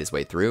as he made his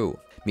way through.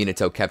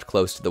 Minato kept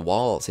close to the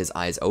walls, his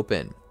eyes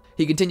open.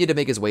 He continued to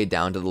make his way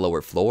down to the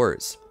lower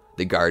floors.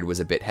 The guard was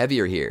a bit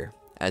heavier here.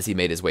 As he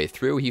made his way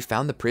through, he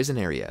found the prison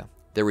area.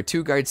 There were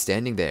 2 guards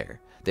standing there.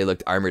 They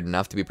looked armored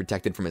enough to be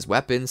protected from his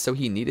weapons, so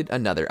he needed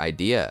another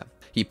idea.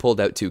 He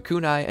pulled out 2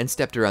 kunai and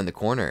stepped around the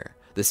corner.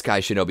 The Sky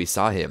Shinobi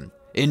saw him.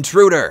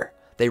 Intruder!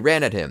 They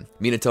ran at him.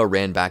 Minato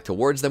ran back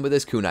towards them with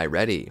his kunai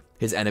ready.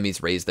 His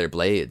enemies raised their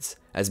blades.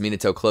 As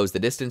Minato closed the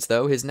distance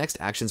though, his next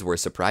actions were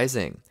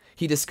surprising.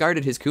 He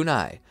discarded his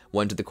kunai,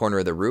 one to the corner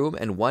of the room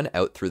and one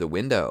out through the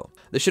window.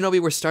 The shinobi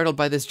were startled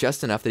by this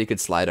just enough that he could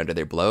slide under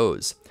their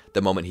blows.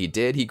 The moment he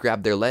did, he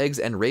grabbed their legs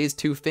and raised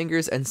 2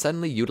 fingers and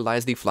suddenly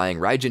utilized the flying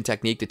Raijin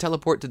technique to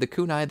teleport to the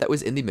kunai that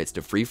was in the midst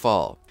of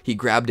freefall. He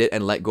grabbed it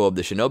and let go of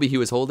the shinobi he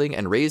was holding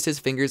and raised his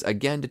fingers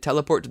again to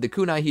teleport to the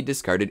kunai he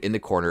discarded in the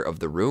corner of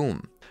the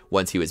room.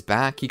 Once he was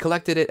back, he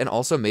collected it and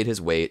also made his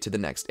way to the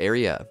next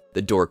area.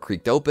 The door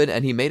creaked open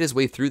and he made his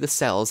way through the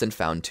cells and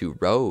found 2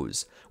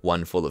 rows,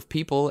 one full of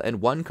people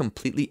and one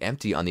completely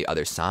empty on the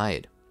other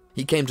side.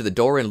 He came to the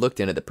door and looked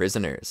in at the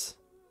prisoners.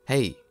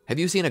 Hey, have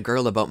you seen a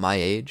girl about my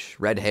age?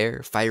 Red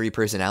hair, fiery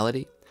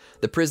personality?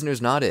 The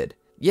prisoners nodded.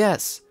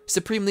 Yes,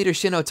 Supreme Leader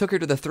Shino took her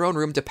to the throne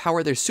room to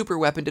power their super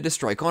weapon to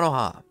destroy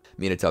Konoha.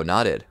 Minato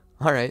nodded.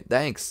 Alright,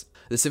 thanks.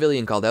 The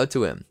civilian called out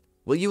to him.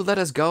 Will you let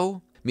us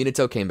go?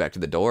 Minato came back to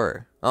the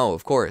door. Oh,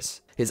 of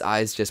course. His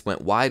eyes just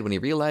went wide when he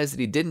realized that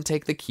he didn't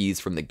take the keys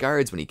from the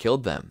guards when he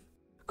killed them.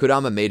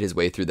 Kurama made his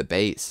way through the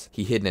base.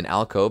 He hid in an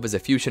alcove as a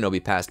few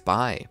shinobi passed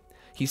by.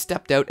 He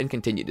stepped out and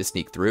continued to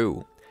sneak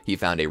through. He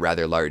found a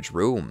rather large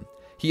room.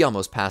 He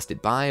almost passed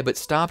it by, but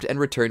stopped and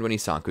returned when he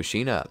saw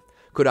Kushina.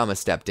 Kurama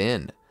stepped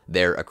in.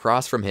 There,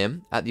 across from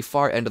him, at the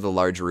far end of the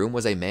large room,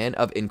 was a man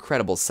of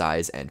incredible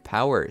size and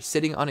power,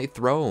 sitting on a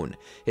throne,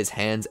 his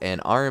hands and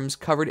arms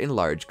covered in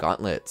large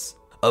gauntlets.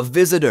 "A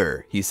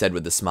visitor," he said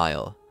with a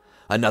smile.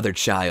 "Another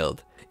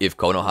child. If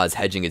Konoha's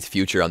hedging its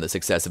future on the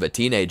success of a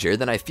teenager,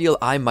 then I feel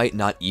I might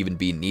not even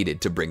be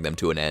needed to bring them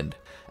to an end."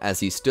 As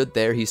he stood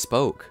there, he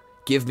spoke.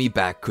 "Give me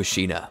back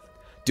Kushina.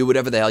 Do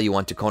whatever the hell you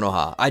want to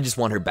Konoha. I just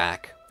want her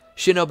back."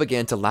 Shino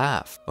began to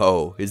laugh.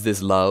 "Oh, is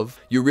this love?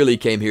 You really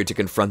came here to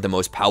confront the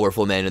most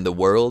powerful man in the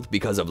world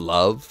because of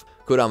love?"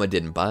 Kurama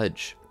didn't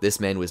budge. This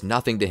man was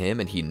nothing to him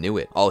and he knew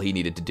it. All he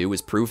needed to do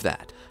was prove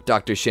that.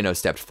 Dr. Shino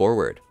stepped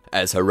forward.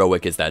 "As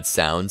heroic as that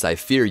sounds, I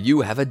fear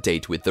you have a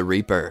date with the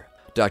Reaper."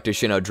 Dr.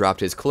 Shino dropped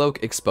his cloak,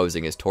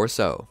 exposing his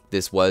torso.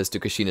 This was to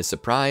Kushina's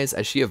surprise,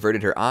 as she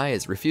averted her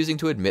eyes, refusing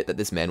to admit that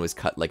this man was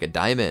cut like a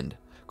diamond.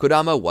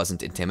 Kurama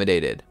wasn't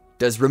intimidated.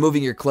 "Does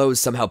removing your clothes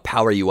somehow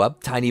power you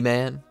up, tiny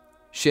man?"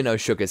 Shino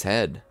shook his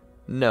head.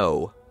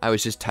 "No, I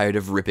was just tired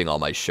of ripping all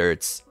my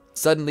shirts."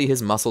 Suddenly,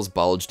 his muscles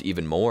bulged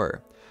even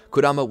more.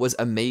 Kurama was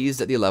amazed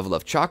at the level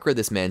of chakra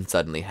this man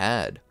suddenly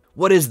had.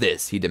 "What is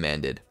this?" he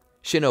demanded.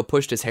 Shino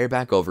pushed his hair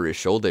back over his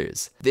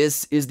shoulders.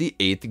 "This is the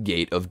 8th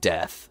gate of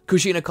death."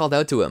 Kushina called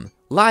out to him.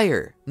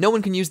 "Liar! No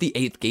one can use the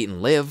 8th gate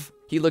and live."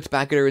 He looked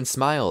back at her and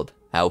smiled.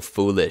 "How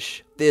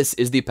foolish. This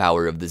is the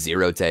power of the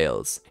Zero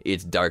Tails.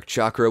 It's dark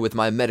chakra with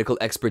my medical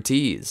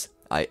expertise.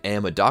 I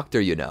am a doctor,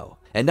 you know.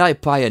 And I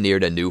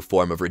pioneered a new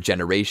form of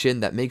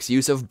regeneration that makes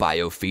use of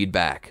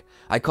biofeedback.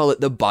 I call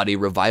it the body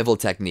revival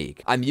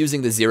technique. I'm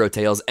using the Zero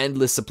Tails'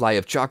 endless supply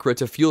of chakra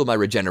to fuel my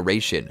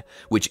regeneration,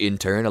 which in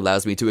turn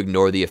allows me to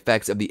ignore the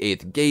effects of the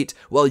 8th gate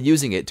while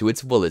using it to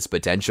its fullest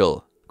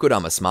potential."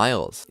 Kurama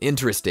smiles.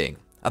 "Interesting.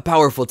 A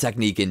powerful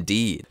technique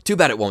indeed. Too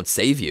bad it won't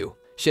save you."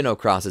 Shino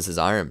crosses his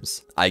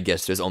arms. "I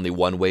guess there's only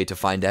one way to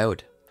find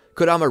out."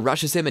 Kurama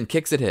rushes him and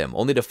kicks at him,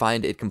 only to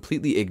find it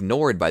completely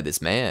ignored by this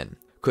man.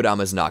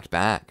 Kurama's knocked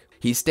back.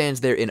 He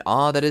stands there in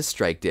awe that his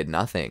strike did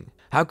nothing.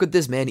 How could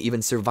this man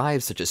even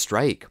survive such a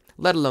strike,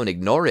 let alone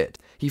ignore it?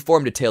 He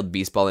formed a tailed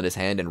beast ball in his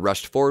hand and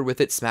rushed forward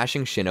with it,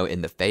 smashing Shino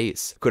in the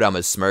face.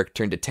 Kurama's smirk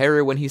turned to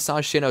terror when he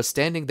saw Shino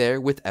standing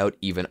there without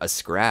even a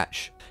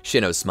scratch.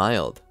 Shino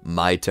smiled.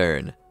 "My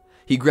turn."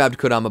 He grabbed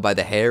Kurama by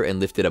the hair and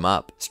lifted him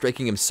up,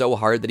 striking him so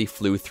hard that he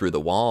flew through the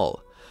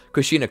wall.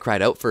 Kushina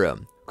cried out for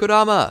him.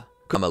 "Kurama!"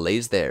 Kurama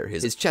lays there.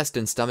 His chest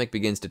and stomach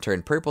begins to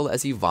turn purple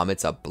as he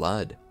vomits up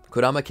blood.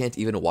 Kurama can't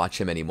even watch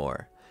him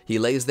anymore. He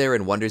lays there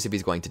and wonders if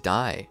he's going to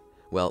die.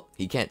 Well,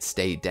 he can't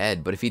stay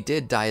dead, but if he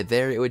did die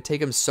there, it would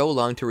take him so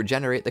long to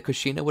regenerate that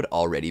Kushina would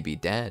already be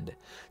dead.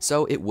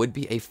 So it would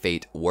be a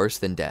fate worse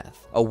than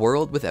death. A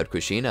world without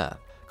Kushina.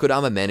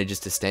 Kurama manages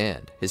to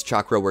stand, his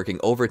chakra working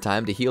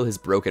overtime to heal his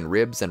broken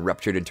ribs and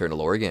ruptured internal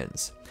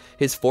organs.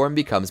 His form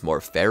becomes more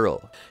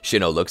feral.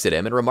 Shino looks at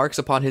him and remarks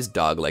upon his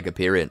dog-like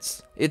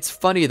appearance. "It's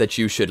funny that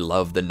you should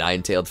love the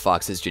nine-tailed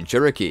fox's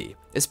Jinchuriki,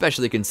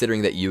 especially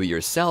considering that you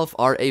yourself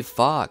are a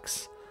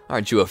fox.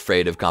 Aren't you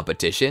afraid of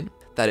competition?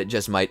 That it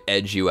just might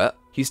edge you up?"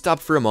 He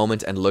stopped for a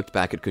moment and looked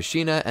back at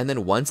Kushina and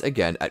then once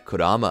again at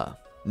Kurama.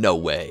 "No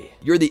way.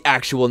 You're the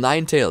actual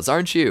Nine-Tails,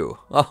 aren't you?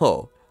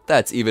 Oh,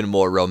 that's even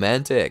more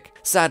romantic.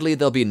 Sadly,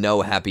 there'll be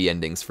no happy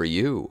endings for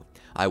you.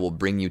 I will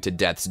bring you to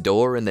death's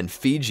door and then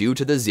feed you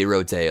to the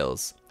Zero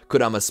Tails."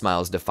 Kurama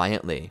smiles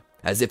defiantly,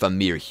 as if a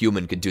mere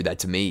human could do that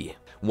to me.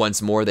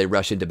 Once more, they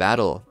rush into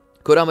battle.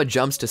 Kurama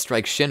jumps to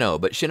strike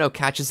Shino, but Shino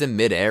catches him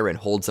mid-air and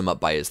holds him up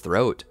by his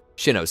throat.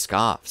 Shino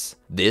scoffs.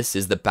 "This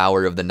is the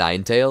power of the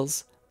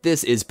Nine-Tails?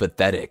 This is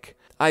pathetic.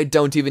 I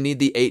don't even need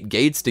the 8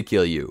 gates to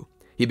kill you."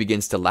 He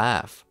begins to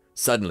laugh.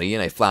 Suddenly,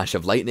 in a flash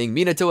of lightning,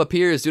 Minato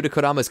appears due to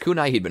Kurama's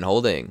kunai he'd been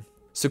holding.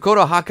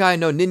 "Sukoro Hakai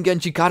no Ningen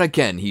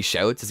Chikara-ken," he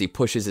shouts as he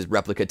pushes his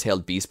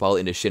replica-tailed beast ball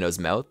into Shino's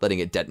mouth, letting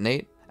it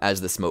detonate.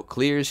 As the smoke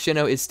clears,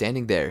 Shino is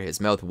standing there,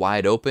 his mouth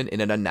wide open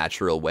in an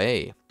unnatural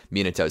way.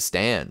 Minato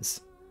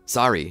stands.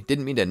 "Sorry,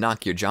 didn't mean to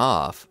knock your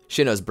jaw off."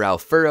 Shino's brow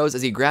furrows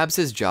as he grabs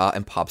his jaw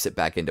and pops it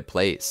back into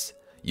place.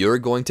 "You're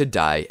going to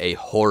die a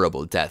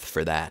horrible death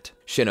for that."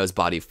 Shino's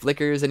body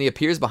flickers and he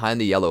appears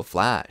behind the yellow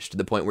flash, to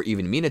the point where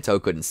even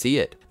Minato couldn't see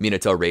it.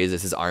 Minato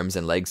raises his arms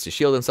and legs to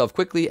shield himself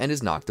quickly and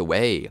is knocked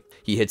away.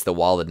 He hits the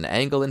wall at an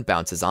angle and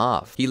bounces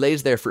off. He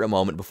lays there for a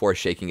moment before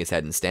shaking his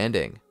head and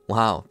standing.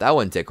 Wow, that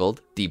one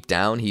tickled. Deep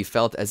down, he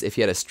felt as if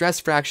he had a stress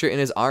fracture in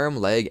his arm,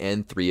 leg,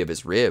 and 3 of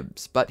his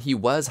ribs, but he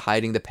was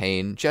hiding the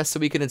pain just so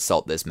he could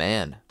insult this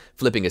man.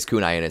 Flipping his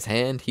kunai in his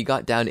hand, he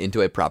got down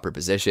into a proper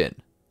position.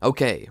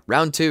 Okay,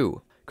 round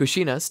 2.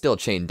 Kushina, still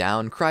chained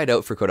down, cried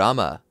out for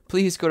Kurama.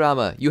 "Please,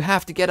 Kurama, you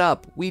have to get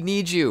up. We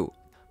need you."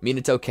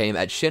 Minato came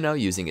at Shino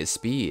using his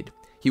speed.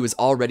 He was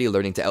already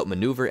learning to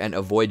outmaneuver and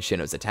avoid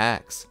Shino's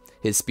attacks.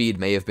 His speed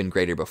may have been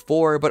greater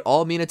before, but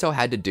all Minato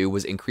had to do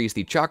was increase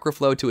the chakra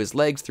flow to his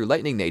legs through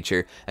lightning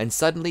nature, and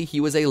suddenly he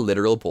was a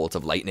literal bolt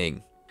of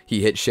lightning.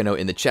 He hit Shino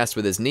in the chest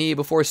with his knee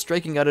before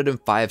striking out at him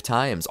 5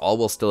 times, all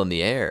while still in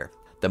the air.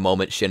 The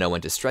moment Shino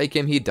went to strike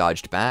him, he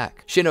dodged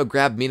back. Shino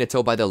grabbed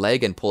Minato by the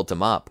leg and pulled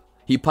him up.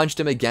 He punched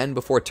him again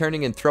before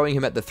turning and throwing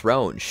him at the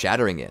throne,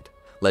 shattering it.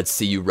 "Let's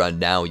see you run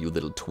now, you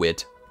little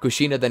twit."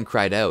 Kushina then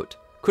cried out,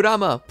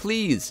 "Kurama,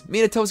 please,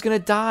 Minato's gonna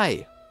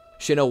die."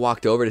 Shino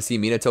walked over to see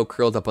Minato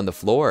curled up on the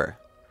floor.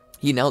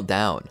 He knelt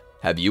down.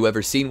 "Have you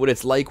ever seen what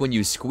it's like when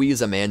you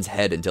squeeze a man's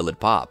head until it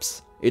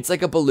pops? It's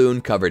like a balloon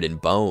covered in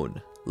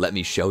bone. Let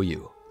me show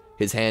you."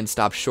 His hand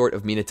stopped short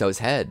of Minato's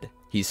head.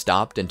 He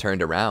stopped and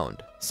turned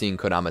around, seeing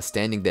Kurama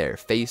standing there,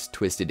 face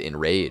twisted in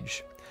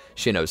rage.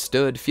 Shino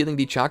stood, feeling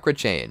the chakra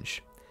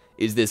change.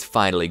 Is this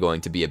finally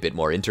going to be a bit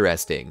more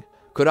interesting?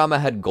 Kurama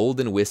had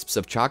golden wisps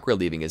of chakra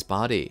leaving his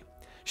body.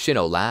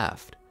 Shino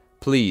laughed.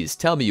 "Please,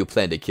 tell me you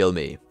plan to kill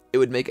me. It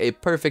would make a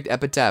perfect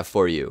epitaph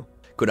for you."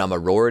 Kurama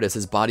roared as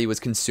his body was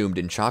consumed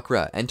in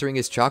chakra, entering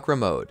his chakra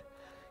mode.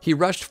 He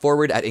rushed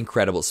forward at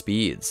incredible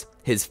speeds.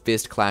 His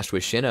fist clashed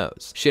with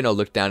Shino's. Shino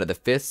looked down at the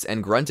fists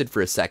and grunted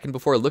for a second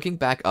before looking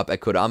back up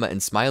at Kurama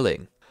and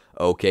smiling.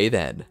 "Okay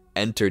then,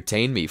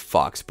 entertain me,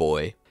 fox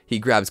boy." He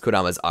grabs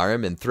Kurama's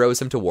arm and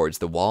throws him towards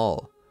the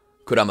wall.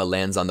 Kurama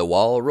lands on the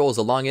wall, rolls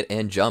along it,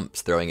 and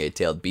jumps, throwing a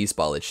tailed beast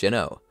ball at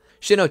Shino.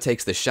 Shino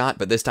takes the shot,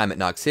 but this time it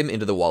knocks him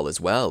into the wall as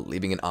well,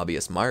 leaving an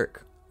obvious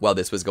mark. While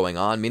this was going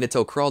on,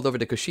 Minato crawled over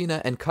to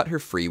Kushina and cut her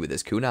free with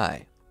his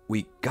kunai.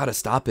 "We gotta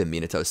stop him,"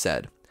 Minato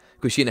said.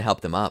 Kushina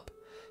helped him up.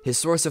 "His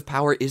source of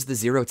power is the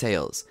Zero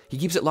Tails. He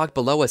keeps it locked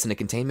below us in a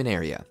containment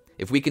area.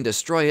 If we can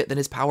destroy it, then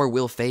his power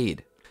will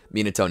fade."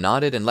 Minato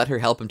nodded and let her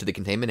help him to the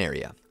containment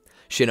area.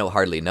 Shino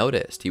hardly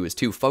noticed. He was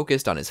too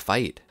focused on his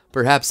fight.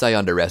 "Perhaps I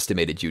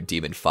underestimated you,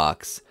 demon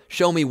fox.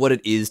 Show me what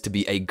it is to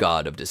be a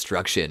god of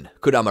destruction."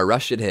 Kurama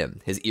rushed at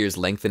him, his ears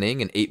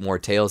lengthening and 8 more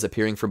tails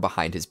appearing from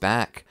behind his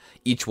back,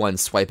 each one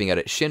swiping out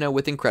at Shino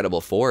with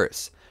incredible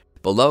force.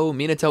 Below,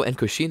 Minato and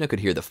Kushina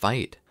could hear the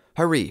fight.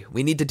 "Hurry,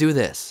 we need to do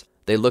this."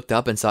 They looked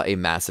up and saw a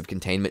massive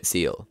containment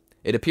seal.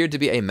 It appeared to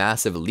be a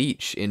massive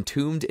leech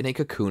entombed in a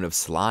cocoon of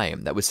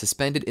slime that was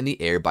suspended in the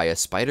air by a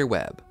spider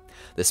web.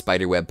 The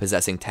spider web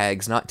possessing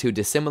tags not too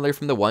dissimilar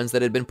from the ones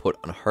that had been put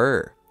on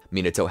her.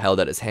 Minato held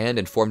out his hand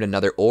and formed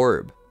another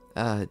orb.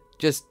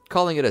 Just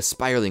calling it a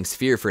spiraling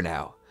sphere for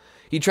now.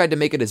 He tried to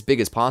make it as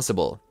big as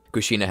possible.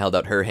 Kushina held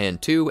out her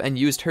hand too and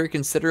used her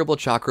considerable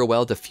chakra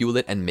well to fuel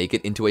it and make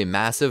it into a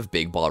massive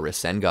big ball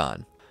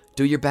Rasengan.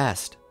 "Do your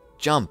best.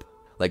 Jump."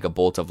 Like a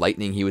bolt of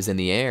lightning, he was in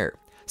the air.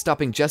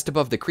 Stopping just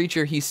above the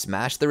creature, he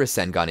smashed the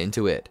Rasengan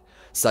into it.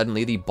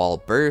 Suddenly, the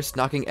ball burst,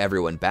 knocking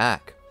everyone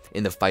back.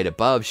 In the fight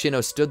above,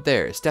 Shino stood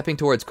there, stepping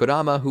towards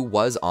Kurama, who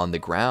was on the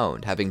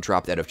ground, having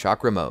dropped out of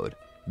chakra mode.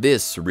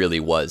 "This really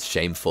was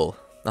shameful.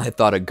 I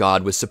thought a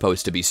god was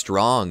supposed to be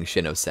strong,"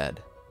 Shino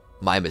said.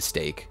 "My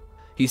mistake."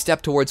 He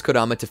stepped towards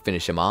Kurama to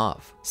finish him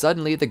off.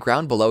 Suddenly, the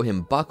ground below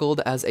him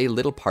buckled as a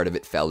little part of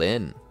it fell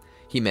in.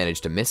 He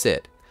managed to miss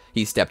it.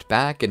 He stepped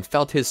back and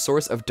felt his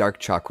source of dark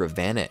chakra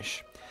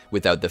vanish.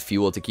 Without the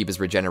fuel to keep his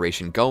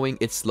regeneration going,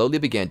 it slowly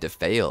began to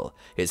fail,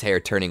 his hair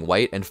turning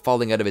white and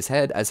falling out of his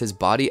head as his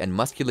body and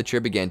musculature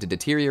began to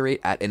deteriorate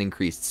at an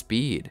increased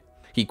speed.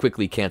 He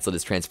quickly canceled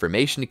his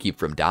transformation to keep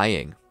from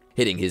dying.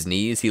 Hitting his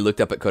knees, he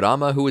looked up at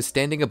Kurama, who was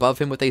standing above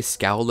him with a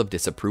scowl of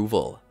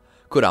disapproval.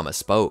 Kurama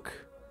spoke.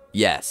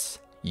 "Yes,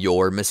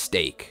 your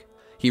mistake."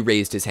 He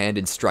raised his hand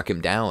and struck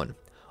him down.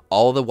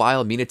 All the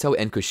while, Minato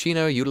and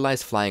Kushina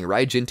utilized flying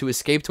Raijin to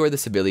escape to where the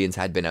civilians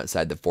had been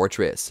outside the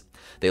fortress.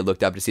 They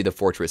looked up to see the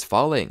fortress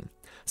falling.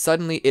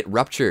 Suddenly, it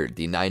ruptured,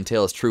 the Nine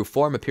Tails' true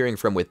form appearing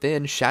from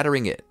within,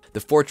 shattering it. The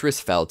fortress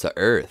fell to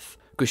earth.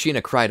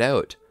 Kushina cried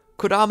out,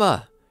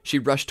 "Kurama!" She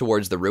rushed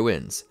towards the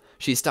ruins.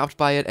 She stopped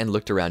by it and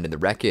looked around in the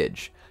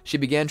wreckage. She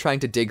began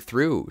trying to dig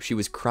through. She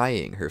was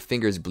crying, her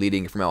fingers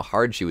bleeding from how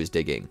hard she was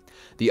digging.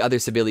 The other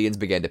civilians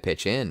began to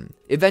pitch in.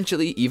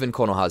 Eventually, even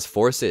Konoha's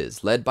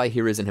forces, led by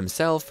Hiruzen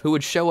himself, who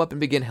would show up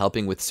and begin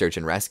helping with search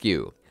and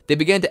rescue. They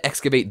began to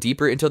excavate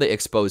deeper until they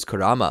exposed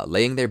Kurama,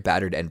 laying there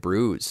battered and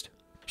bruised.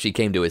 She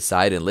came to his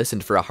side and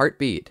listened for a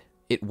heartbeat.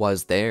 It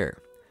was there.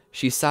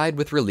 She sighed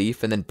with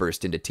relief and then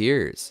burst into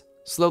tears.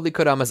 Slowly,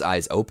 Kurama's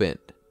eyes opened.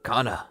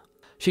 "Kana."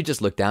 She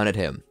just looked down at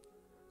him.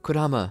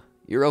 "Kurama,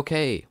 you're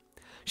okay."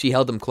 She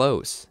held him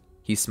close.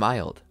 He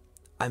smiled.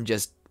 "I'm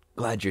just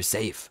glad you're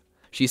safe."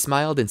 She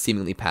smiled and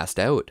seemingly passed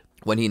out.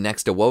 When he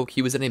next awoke,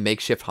 he was in a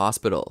makeshift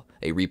hospital,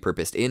 a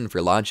repurposed inn for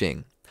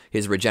lodging.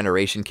 His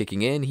regeneration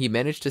kicking in, he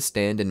managed to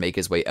stand and make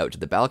his way out to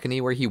the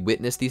balcony where he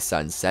witnessed the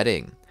sun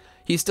setting.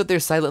 He stood there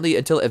silently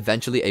until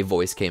eventually a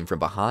voice came from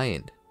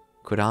behind.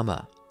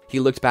 "Kurama." He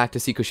looked back to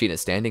see Kushina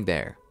standing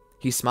there.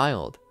 He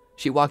smiled.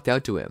 She walked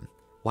out to him.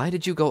 "Why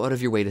did you go out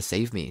of your way to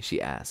save me?"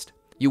 she asked.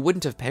 "You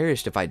wouldn't have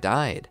perished if I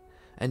died.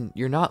 And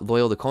you're not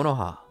loyal to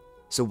Konoha.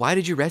 So why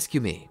did you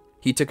rescue me?"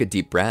 He took a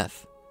deep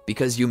breath.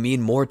 "Because you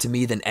mean more to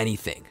me than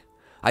anything.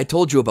 I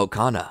told you about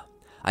Kana.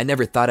 I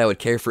never thought I would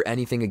care for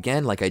anything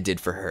again like I did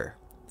for her.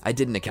 I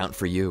didn't account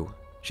for you."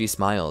 She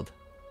smiled.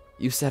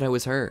 "You said I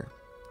was her."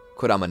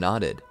 Kurama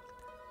nodded.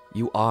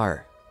 "You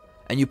are.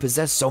 And you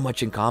possess so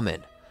much in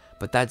common.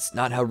 But that's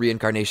not how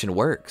reincarnation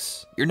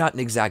works. You're not an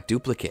exact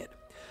duplicate.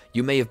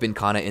 You may have been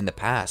Kana in the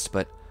past,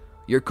 but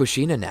you're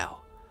Kushina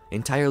now.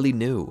 Entirely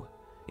new,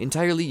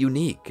 entirely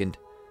unique, and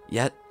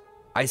yet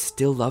I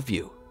still love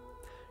you.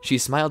 She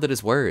smiled at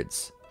his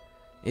words.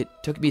 It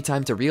took me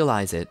time to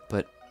realize it,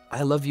 but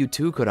I love you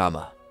too,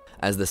 Kurama.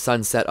 As the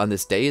sun set on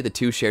this day, the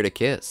two shared a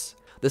kiss.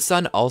 The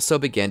sun also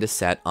began to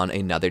set on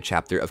another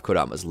chapter of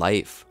Kurama's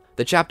life.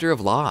 The chapter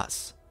of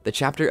loss. The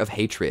chapter of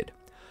hatred.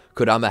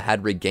 Kurama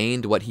had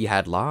regained what he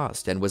had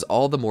lost and was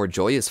all the more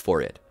joyous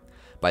for it.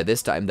 By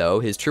this time, though,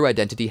 his true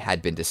identity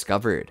had been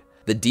discovered.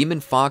 The demon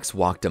fox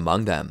walked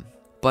among them,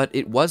 but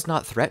it was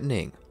not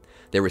threatening.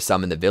 There were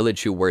some in the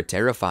village who were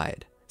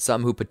terrified.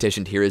 Some who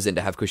petitioned Hiruzen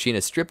to have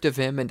Kushina stripped of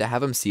him and to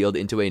have him sealed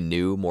into a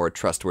new, more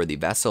trustworthy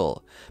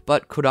vessel.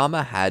 But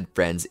Kurama had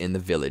friends in the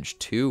village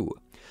too.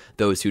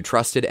 Those who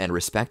trusted and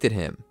respected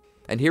him.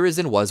 And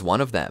Hiruzen was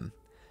one of them.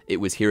 It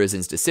was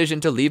Hiruzen's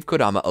decision to leave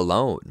Kurama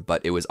alone,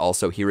 but it was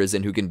also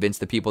Hiruzen who convinced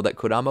the people that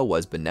Kurama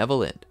was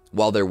benevolent.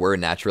 While there were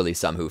naturally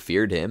some who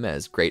feared him,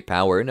 as great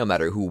power, no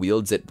matter who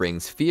wields it,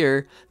 brings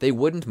fear, they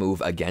wouldn't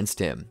move against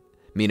him.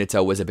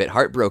 Minato was a bit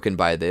heartbroken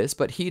by this,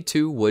 but he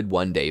too would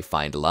one day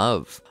find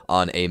love.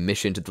 On a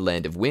mission to the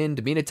Land of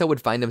Wind, Minato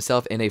would find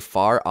himself in a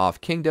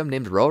far-off kingdom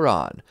named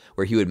Roran,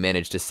 where he would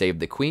manage to save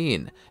the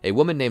queen, a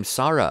woman named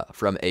Sara,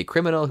 from a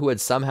criminal who had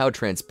somehow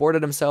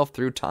transported himself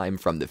through time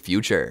from the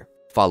future.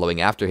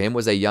 Following after him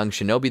was a young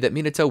shinobi that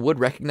Minato would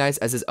recognize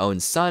as his own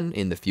son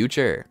in the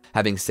future.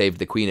 Having saved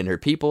the queen and her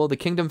people, the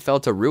kingdom fell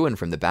to ruin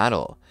from the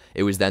battle.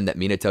 It was then that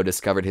Minato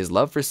discovered his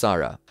love for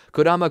Sara.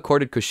 Kurama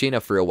courted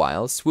Kushina for a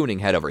while, swooning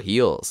head over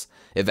heels.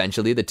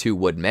 Eventually, the two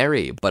would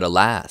marry, but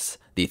alas,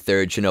 the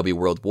Third Shinobi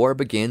World War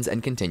begins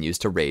and continues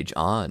to rage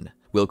on.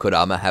 Will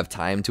Kurama have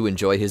time to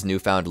enjoy his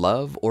newfound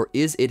love, or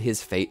is it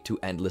his fate to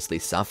endlessly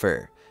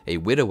suffer, a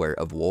widower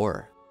of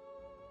war?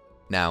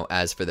 Now,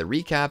 as for the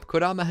recap,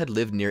 Kurama had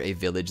lived near a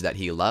village that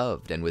he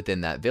loved, and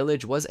within that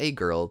village was a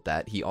girl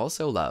that he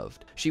also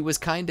loved. She was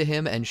kind to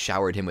him and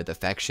showered him with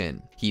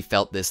affection. He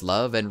felt this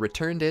love and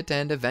returned it,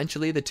 and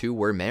eventually the two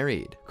were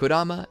married,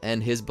 Kurama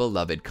and his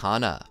beloved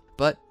Kana.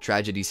 But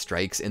tragedy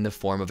strikes in the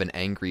form of an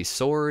angry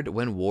sword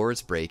when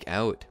wars break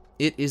out.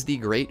 It is the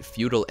great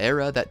feudal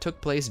era that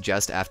took place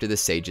just after the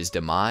sage's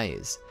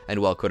demise. And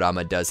while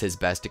Kurama does his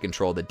best to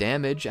control the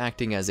damage,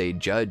 acting as a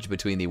judge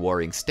between the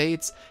warring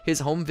states,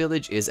 his home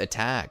village is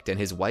attacked and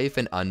his wife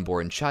and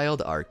unborn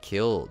child are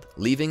killed,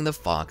 leaving the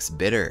fox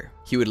bitter.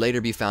 He would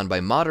later be found by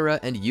Madara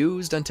and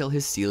used until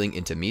his sealing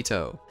into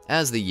Mito.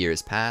 As the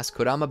years pass,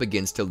 Kurama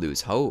begins to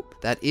lose hope.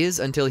 That is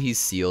until he's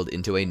sealed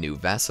into a new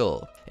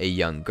vessel, a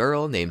young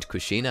girl named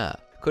Kushina.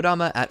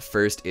 Kurama at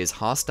first is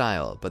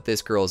hostile, but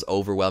this girl's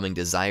overwhelming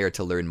desire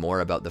to learn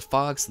more about the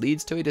fox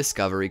leads to a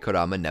discovery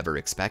Kurama never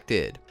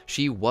expected.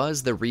 She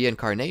was the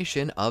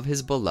reincarnation of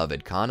his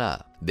beloved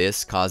Kana.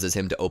 This causes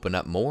him to open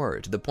up more,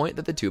 to the point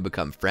that the two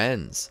become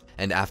friends.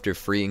 And after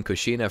freeing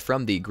Kushina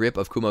from the grip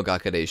of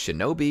Kumogakure's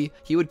shinobi,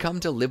 he would come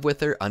to live with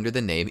her under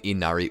the name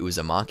Inari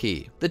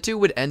Uzumaki. The two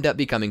would end up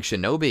becoming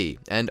shinobi,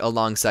 and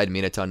alongside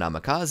Minato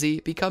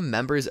Namikaze, become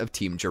members of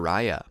Team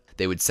Jiraiya.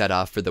 They would set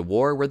off for the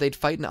war where they'd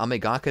fight an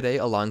Amagakure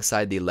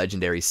alongside the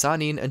legendary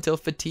Sannin until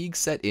fatigue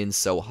set in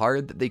so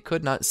hard that they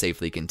could not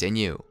safely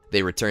continue.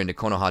 They return to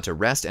Konoha to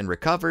rest and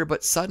recover,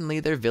 but suddenly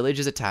their village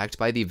is attacked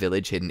by the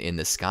village hidden in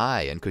the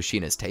sky and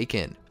Kushina's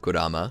taken.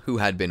 Kurama, who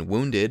had been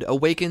wounded,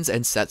 awakens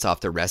and sets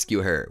off to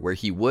rescue her, where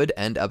he would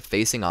end up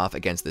facing off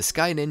against the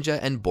Sky Ninja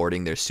and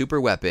boarding their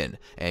super weapon,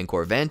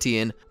 Anchor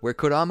Vantian, where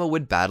Kurama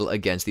would battle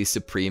against the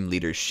Supreme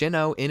Leader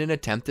Shino in an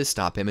attempt to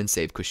stop him and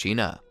save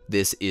Kushina.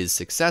 This is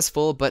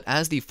successful, but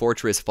as the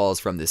fortress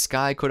falls from the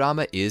sky,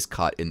 Kurama is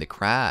caught in the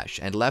crash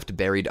and left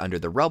buried under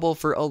the rubble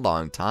for a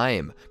long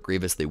time,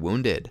 grievously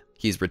wounded.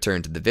 He's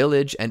returned to the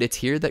village, and it's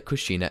here that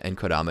Kushina and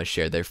Kurama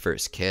share their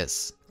first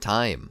kiss.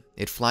 Time.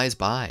 It flies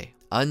by.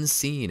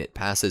 Unseen, it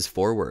passes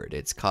forward,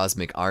 its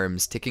cosmic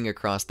arms ticking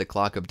across the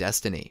clock of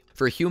destiny.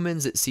 For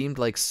humans, it seemed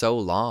like so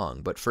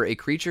long, but for a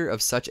creature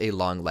of such a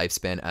long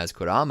lifespan as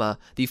Kurama,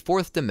 the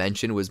fourth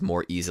dimension was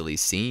more easily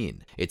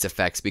seen, its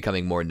effects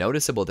becoming more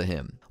noticeable to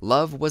him.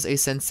 Love was a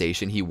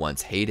sensation he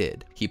once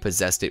hated. He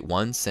possessed it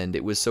once, and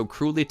it was so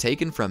cruelly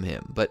taken from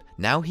him, but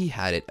now he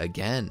had it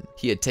again.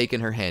 He had taken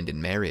her hand in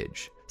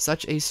marriage.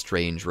 Such a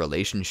strange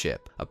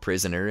relationship, a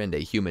prisoner and a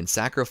human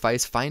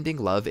sacrifice finding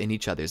love in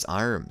each other's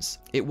arms.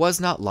 It was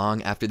not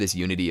long after this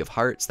unity of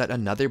hearts that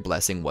another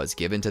blessing was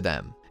given to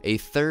them, a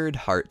third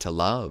heart to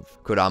love.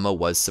 Kurama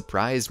was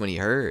surprised when he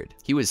heard.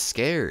 He was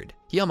scared.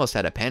 He almost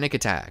had a panic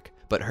attack.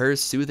 But her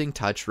soothing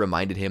touch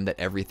reminded him that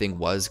everything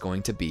was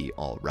going to be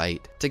all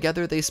right.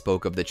 Together they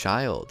spoke of the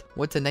child,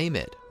 what to name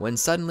it, when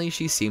suddenly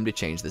she seemed to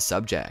change the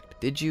subject.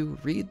 Did you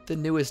read the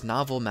newest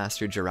novel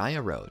Master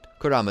Jiraiya wrote?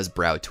 Kurama's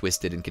brow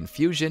twisted in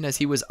confusion as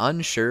he was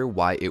unsure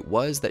why it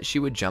was that she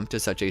would jump to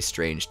such a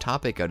strange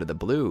topic out of the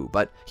blue,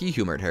 but he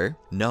humored her.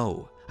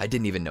 No. I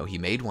didn't even know he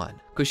made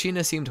one.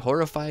 Kushina seemed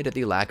horrified at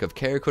the lack of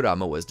care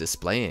Kurama was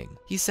displaying.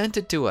 He sent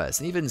it to us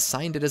and even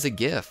signed it as a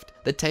gift.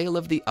 The tale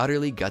of the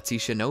utterly gutsy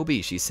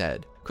shinobi, she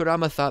said.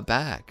 Kurama thought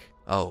back.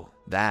 Oh,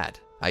 that.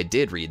 I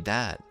did read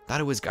that.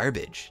 Thought it was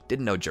garbage.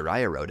 Didn't know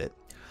Jiraiya wrote it.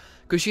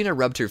 Kushina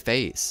rubbed her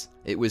face.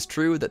 It was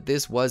true that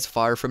this was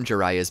far from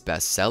Jiraiya's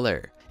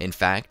bestseller. In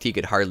fact, he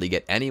could hardly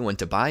get anyone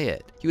to buy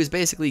it. He was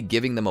basically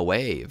giving them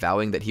away,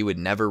 vowing that he would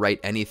never write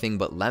anything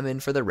but lemon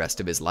for the rest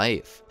of his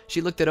life.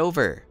 She looked it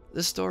over.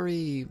 The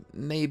story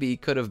maybe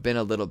could have been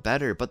a little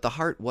better, but the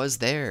heart was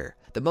there.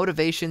 The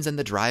motivations and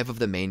the drive of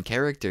the main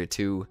character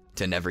to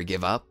never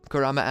give up,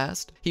 Kurama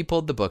asked. He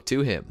pulled the book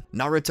to him.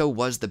 Naruto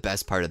was the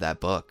best part of that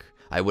book.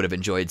 I would have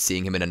enjoyed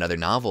seeing him in another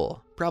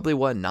novel, probably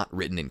one not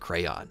written in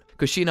crayon.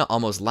 Kushina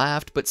almost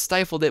laughed, but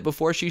stifled it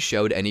before she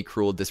showed any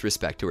cruel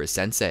disrespect to her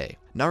sensei.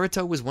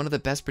 Naruto was one of the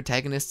best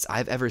protagonists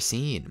I've ever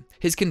seen.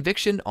 His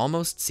conviction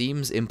almost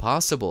seems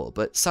impossible,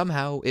 but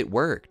somehow it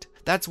worked.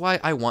 That's why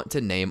I want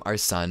to name our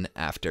son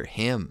after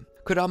him.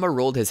 Kurama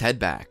rolled his head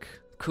back.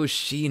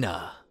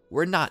 Kushina,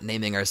 we're not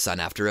naming our son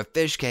after a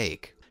fish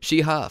cake.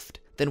 She huffed.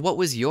 Then what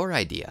was your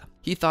idea?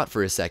 He thought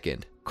for a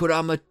second.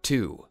 Kurama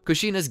too.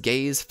 Kushina's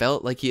gaze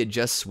felt like he had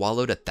just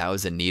swallowed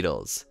 1,000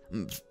 needles.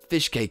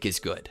 Fish cake is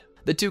good.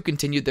 The two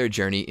continued their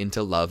journey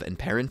into love and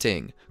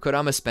parenting,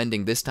 Kurama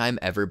spending this time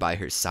ever by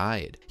her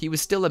side. He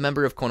was still a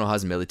member of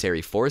Konoha's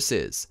military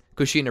forces.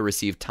 Kushina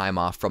received time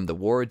off from the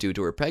war due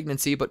to her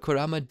pregnancy, but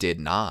Kurama did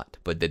not.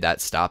 But did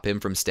that stop him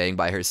from staying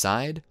by her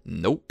side?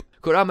 Nope.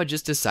 Kurama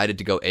just decided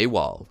to go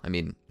AWOL. I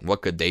mean,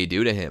 what could they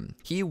do to him?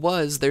 He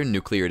was their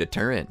nuclear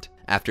deterrent.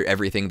 After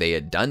everything they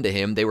had done to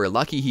him, they were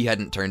lucky he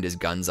hadn't turned his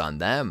guns on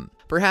them.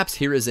 Perhaps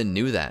Hiruzen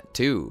knew that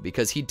too,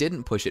 because he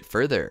didn't push it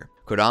further.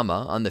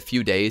 Kurama, on the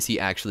few days he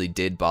actually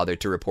did bother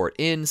to report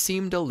in,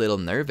 seemed a little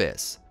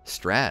nervous.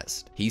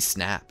 Stressed. He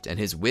snapped, and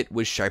his wit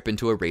was sharpened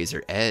to a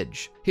razor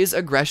edge. His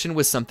aggression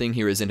was something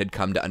Hiruzen had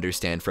come to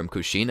understand from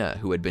Kushina,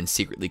 who had been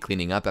secretly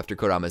cleaning up after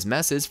Kurama's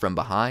messes from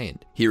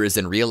behind.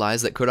 Hiruzen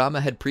realized that Kurama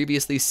had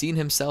previously seen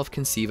himself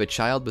conceive a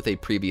child with a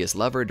previous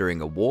lover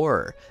during a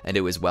war, and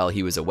it was while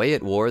he was away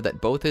at war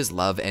that both his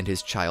love and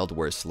his child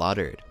were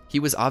slaughtered. He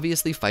was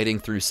obviously fighting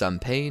through some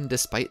pain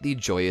despite the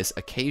joyous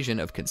occasion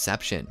of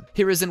conception.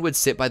 Hiruzen would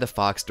sit by the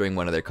fox during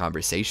one of their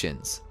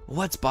conversations.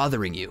 What's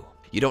bothering you?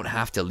 You don't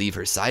have to leave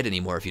her side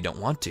anymore if you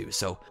don't want to,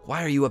 so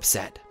why are you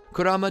upset?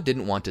 Kurama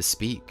didn't want to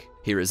speak.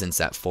 Hiruzen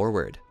sat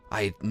forward.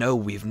 I know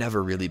we've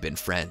never really been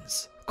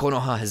friends.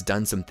 Konoha has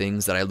done some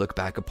things that I look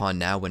back upon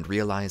now and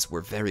realize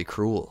were very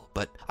cruel,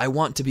 but I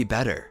want to be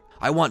better.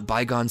 I want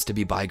bygones to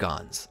be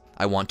bygones.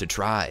 I want to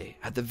try,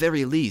 at the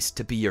very least,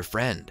 to be your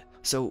friend.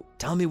 So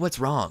tell me what's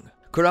wrong.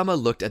 Kurama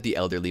looked at the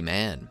elderly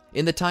man.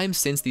 In the time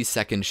since the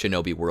Second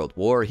Shinobi World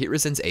War,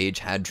 Hiruzen's age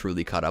had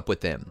truly caught up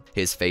with him.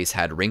 His face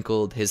had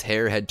wrinkled, his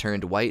hair had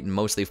turned white and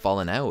mostly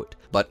fallen out.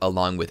 But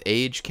along with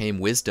age came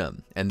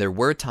wisdom, and there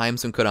were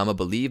times when Kurama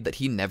believed that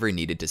he never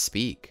needed to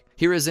speak.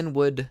 Hiruzen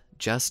would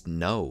just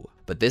know.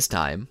 But this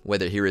time,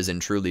 whether Hiruzen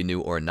truly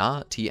knew or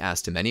not, he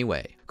asked him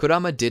anyway.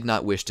 Kurama did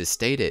not wish to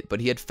state it, but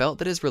he had felt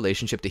that his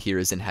relationship to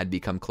Hiruzen had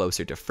become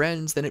closer to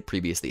friends than it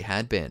previously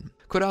had been.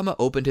 Kurama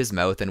opened his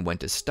mouth and went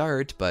to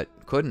start, but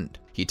couldn't.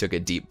 He took a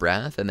deep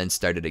breath and then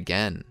started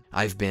again.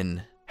 I've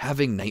been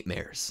having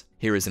nightmares.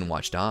 Hiruzen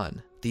watched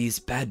on. These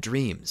bad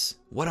dreams,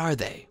 what are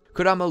they?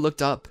 Kurama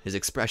looked up, his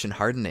expression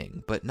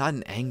hardening, but not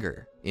in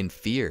anger, in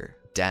fear.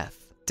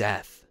 Death.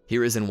 Death.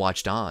 Hiruzen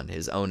watched on,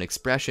 his own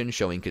expression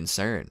showing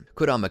concern.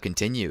 Kurama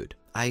continued.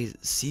 I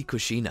see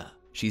Kushina.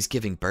 She's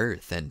giving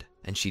birth and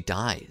she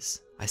dies.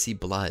 I see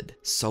blood.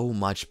 So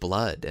much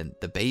blood. And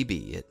the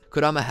baby,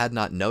 Kurama had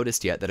not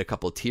noticed yet that a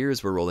couple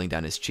tears were rolling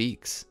down his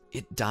cheeks.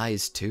 It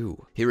dies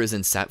too.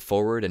 Hiruzen sat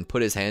forward and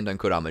put his hand on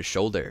Kurama's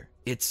shoulder.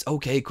 It's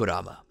okay,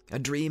 Kurama. A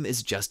dream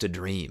is just a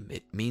dream.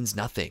 It means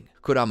nothing.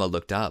 Kurama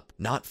looked up.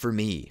 Not for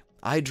me.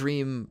 I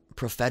dream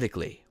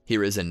prophetically.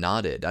 Hiruzen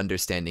nodded,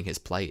 understanding his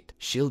plight.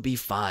 She'll be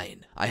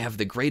fine. I have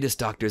the greatest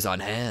doctors on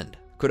hand.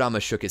 Kurama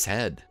shook his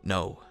head.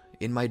 No,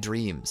 in my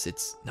dreams,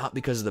 it's not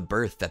because of the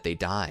birth that they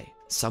die.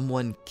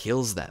 Someone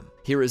kills them.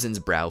 Hiruzen's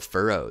brow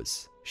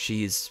furrows.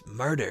 She's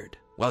murdered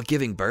while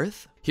giving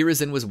birth?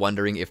 Hiruzen was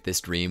wondering if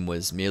this dream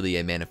was merely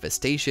a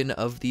manifestation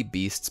of the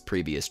beast's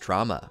previous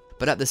trauma,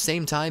 but at the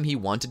same time he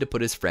wanted to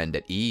put his friend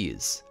at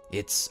ease.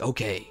 It's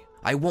okay.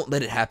 I won't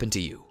let it happen to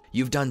you.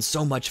 You've done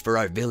so much for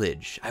our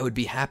village. I would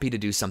be happy to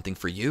do something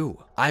for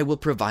you. I will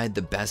provide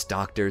the best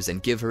doctors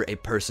and give her a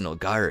personal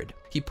guard.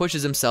 He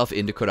pushes himself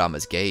into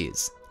Kurama's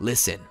gaze.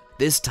 Listen,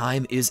 this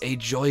time is a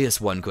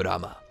joyous one,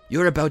 Kurama.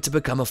 You're about to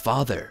become a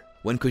father.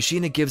 When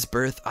Kushina gives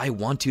birth, I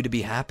want you to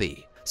be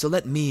happy. So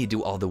let me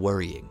do all the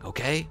worrying,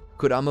 okay?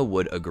 Kurama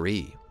would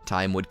agree.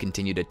 Time would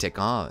continue to tick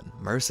on,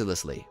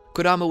 mercilessly.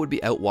 Kurama would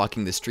be out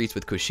walking the streets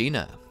with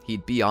Kushina.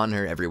 He'd be on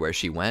her everywhere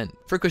she went.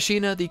 For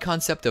Kushina, the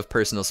concept of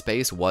personal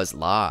space was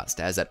lost,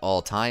 as at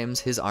all times,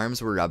 his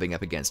arms were rubbing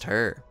up against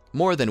her.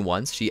 More than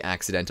once, she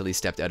accidentally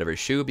stepped out of her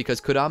shoe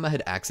because Kurama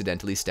had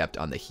accidentally stepped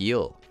on the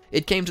heel.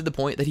 It came to the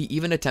point that he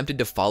even attempted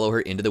to follow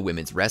her into the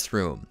women's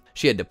restroom.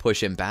 She had to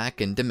push him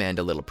back and demand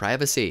a little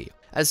privacy.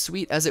 As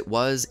sweet as it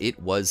was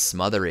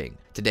smothering.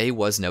 Today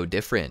was no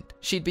different.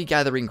 She'd be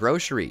gathering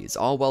groceries,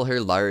 all while her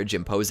large,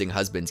 imposing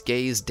husband's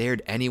gaze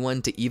dared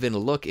anyone to even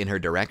look in her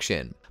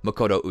direction.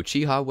 Makoto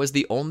Uchiha was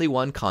the only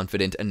one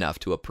confident enough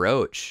to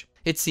approach.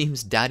 It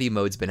seems daddy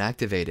mode's been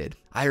activated.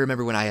 I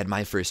remember when I had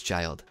my first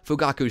child.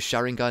 Fugaku's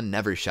Sharingan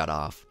never shut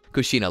off.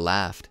 Kushina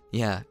laughed.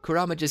 Yeah,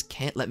 Kurama just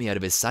can't let me out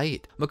of his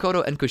sight.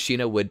 Makoto and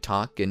Kushina would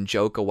talk and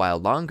joke a while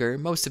longer,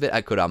 most of it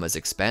at Kurama's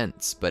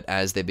expense, but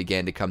as they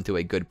began to come to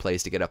a good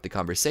place to get off the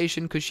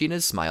conversation,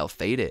 Kushina's smile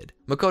faded.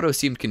 Makoto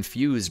seemed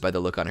confused by the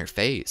look on her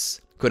face.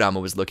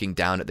 Kurama was looking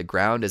down at the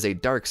ground as a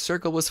dark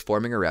circle was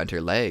forming around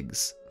her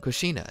legs.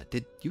 Kushina,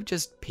 did you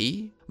just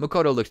pee?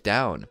 Makoto looked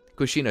down.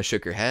 Kushina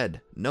shook her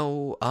head.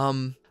 No,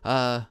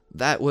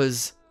 that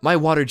was... My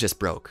water just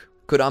broke.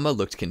 Kurama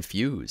looked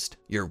confused.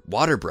 Your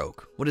water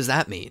broke? What does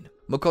that mean?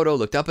 Makoto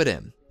looked up at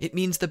him. It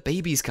means the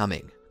baby's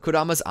coming.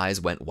 Kurama's eyes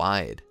went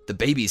wide. The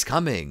baby's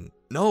coming?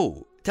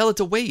 No, tell it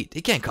to wait.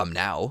 It can't come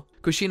now.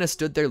 Kushina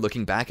stood there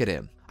looking back at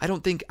him. I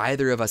don't think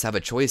either of us have a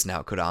choice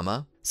now,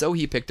 Kurama. So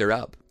he picked her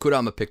up.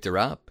 Kurama picked her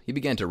up. He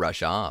began to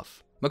rush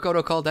off.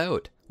 Makoto called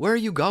out, Where are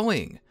you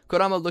going?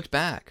 Kurama looked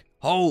back.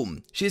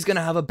 Home. She's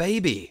gonna have a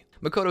baby.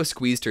 Makoto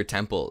squeezed her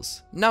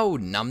temples. No,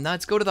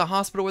 numbnuts, go to the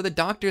hospital where the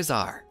doctors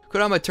are.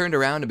 Kurama turned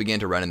around and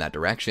began to run in that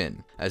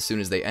direction. As soon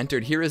as they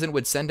entered, Hiruzen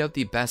would send out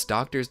the best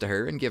doctors to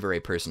her and give her a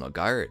personal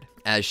guard.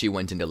 As she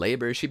went into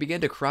labor, she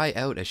began to cry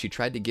out as she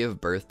tried to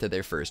give birth to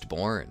their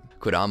firstborn.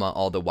 Kurama,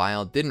 all the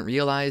while, didn't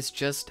realize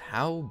just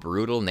how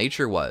brutal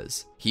nature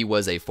was. He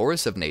was a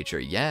force of nature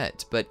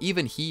yet, but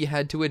even he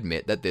had to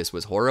admit that this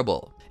was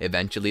horrible.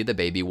 Eventually, the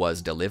baby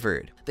was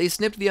delivered. They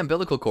snipped the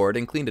umbilical cord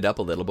and cleaned it up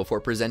a little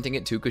before presenting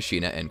it to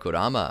Kushina and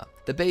Kurama.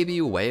 The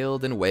baby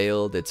wailed and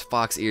wailed, its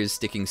fox ears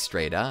sticking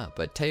straight up,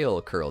 a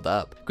tail curled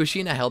up.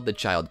 Kushina held the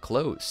child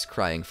close,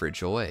 crying for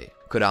joy.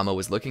 Kurama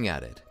was looking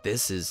at it.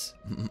 This is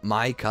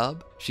my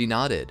cub? She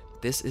nodded.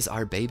 This is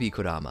our baby,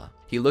 Kurama.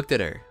 He looked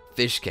at her.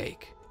 Fish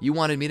cake. You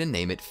wanted me to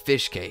name it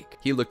Fish Cake.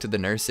 He looked to the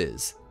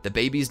nurses. The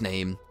baby's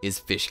name is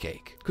Fish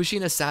Cake.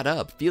 Kushina sat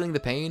up, feeling the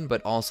pain,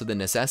 but also the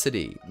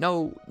necessity.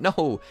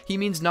 No, he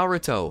means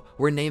Naruto.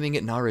 We're naming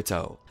it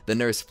Naruto. The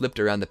nurse flipped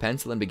around the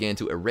pencil and began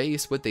to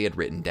erase what they had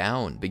written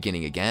down,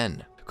 beginning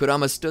again.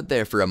 Kurama stood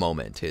there for a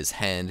moment, his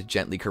hand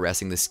gently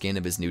caressing the skin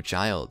of his new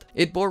child.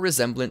 It bore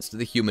resemblance to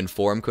the human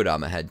form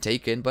Kurama had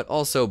taken, but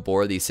also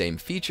bore the same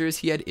features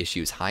he had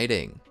issues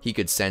hiding. He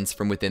could sense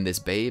from within this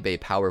babe a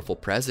powerful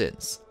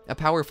presence, a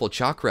powerful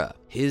chakra,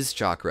 his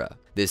chakra.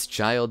 This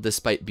child,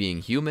 despite being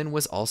human,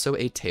 was also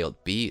a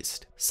tailed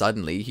beast.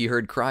 Suddenly, he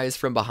heard cries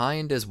from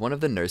behind as one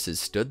of the nurses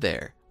stood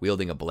there,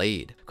 wielding a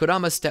blade.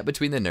 Kurama stepped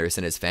between the nurse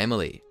and his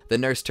family. The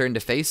nurse turned to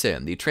face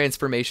him, the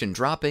transformation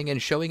dropping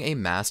and showing a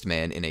masked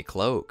man in a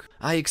cloak.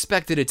 I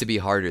expected it to be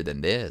harder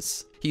than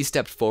this. He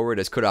stepped forward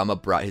as Kurama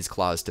brought his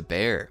claws to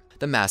bear.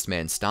 The masked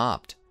man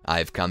stopped.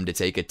 I've come to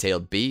take a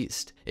tailed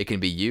beast. It can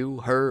be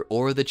you, her,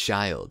 or the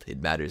child.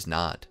 It matters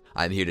not.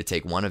 I'm here to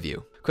take one of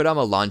you.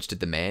 Kurama launched at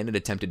the man and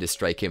attempted to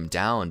strike him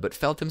down, but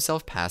felt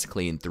himself pass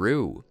clean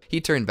through.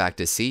 He turned back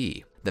to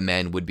see. The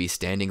man would be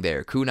standing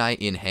there, kunai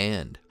in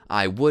hand.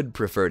 I would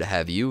prefer to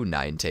have you,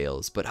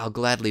 Ninetails, but I'll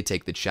gladly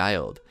take the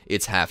child.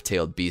 It's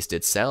half-tailed beast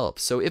itself,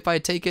 so if I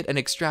take it and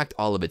extract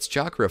all of its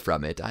chakra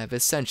from it, I've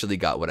essentially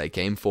got what I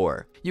came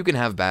for. You can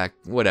have back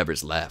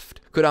whatever's left.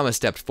 Kurama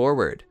stepped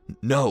forward.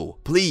 No,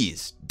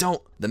 please,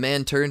 don't. The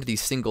man turned the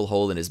single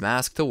hole in his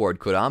mask toward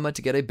Kurama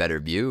to get a better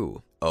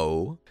view.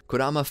 Oh?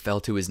 Kurama fell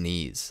to his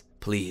knees.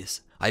 Please,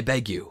 I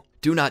beg you,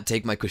 do not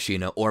take my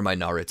Kushina or my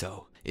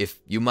Naruto. If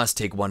you must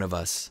take one of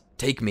us,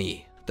 take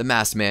me. The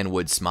masked man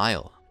would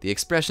smile, the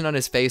expression on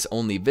his face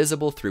only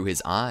visible through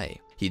his eye.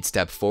 He'd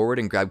step forward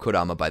and grab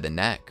Kurama by the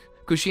neck.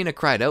 Kushina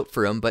cried out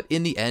for him, but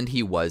in the end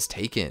he was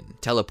taken,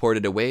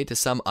 teleported away to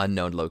some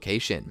unknown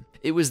location.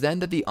 It was then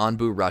that the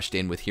Anbu rushed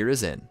in with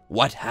Hiruzen.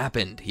 What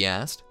happened? He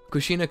asked.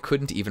 Kushina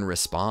couldn't even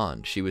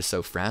respond, she was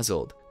so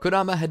frazzled.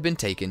 Kurama had been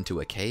taken to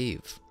a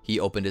cave. He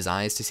opened his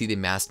eyes to see the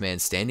masked man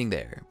standing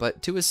there,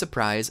 but to his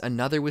surprise,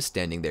 another was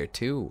standing there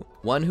too,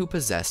 one who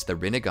possessed the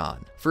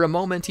Rinnegan. For a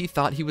moment, he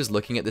thought he was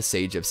looking at the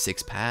Sage of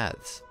Six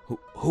Paths.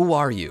 Who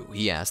are you?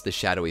 He asked the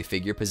shadowy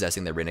figure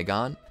possessing the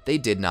Rinnegan. They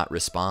did not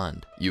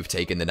respond. You've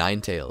taken the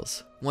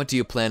Ninetails. What do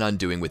you plan on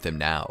doing with him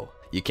now?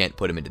 You can't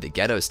put him into the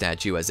ghetto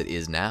statue as it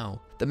is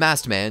now. The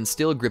masked man,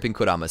 still gripping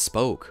Kurama,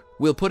 spoke.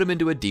 We'll put him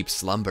into a deep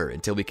slumber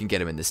until we can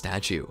get him in the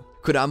statue.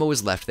 Kurama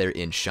was left there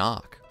in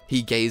shock.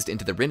 He gazed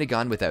into the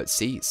Rinnegan without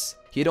cease.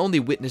 He had only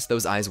witnessed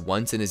those eyes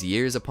once in his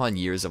years upon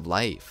years of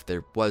life.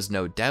 There was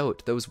no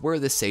doubt those were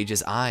the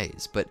sage's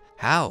eyes, but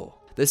how?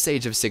 The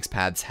Sage of Six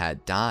Paths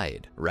had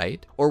died,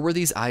 right? Or were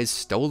these eyes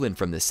stolen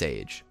from the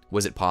sage?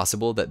 Was it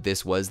possible that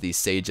this was the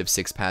Sage of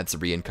Six Paths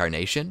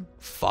reincarnation?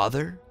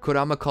 Father?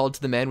 Kurama called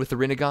to the man with the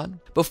Rinnegan.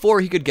 Before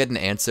he could get an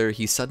answer,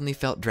 he suddenly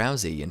felt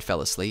drowsy and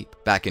fell asleep.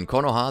 Back in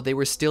Konoha, they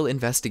were still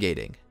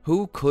investigating.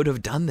 Who could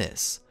have done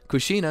this?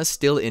 Kushina,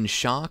 still in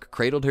shock,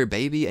 cradled her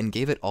baby and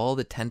gave it all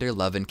the tender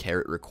love and care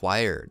it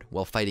required,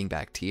 while fighting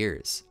back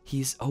tears.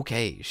 "He's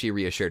okay," she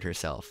reassured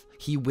herself.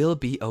 "He will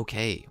be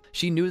okay."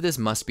 She knew this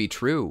must be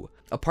true.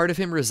 A part of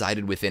him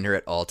resided within her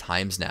at all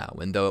times now,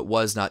 and though it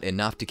was not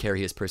enough to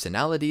carry his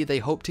personality, they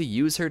hoped to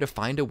use her to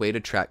find a way to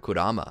track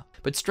Kurama.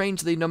 But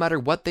strangely, no matter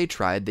what they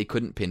tried, they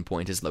couldn't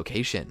pinpoint his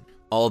location.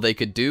 All they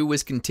could do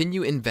was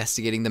continue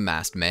investigating the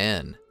masked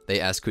man. They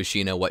asked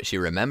Kushina what she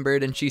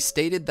remembered, and she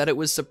stated that it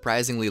was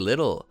surprisingly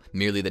little,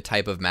 merely the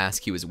type of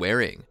mask he was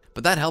wearing.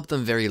 But that helped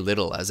them very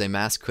little, as a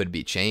mask could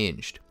be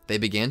changed. They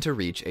began to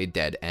reach a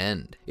dead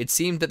end. It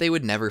seemed that they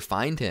would never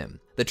find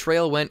him. The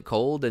trail went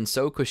cold, and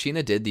so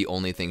Kushina did the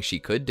only thing she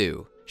could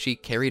do. She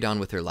carried on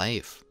with her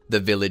life. The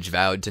village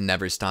vowed to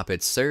never stop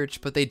its search,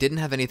 but they didn't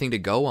have anything to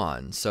go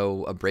on,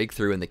 so a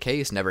breakthrough in the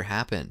case never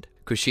happened.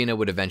 Kushina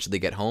would eventually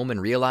get home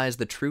and realize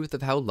the truth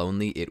of how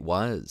lonely it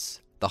was.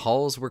 The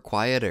halls were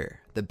quieter,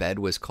 the bed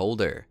was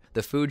colder,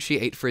 the food she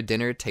ate for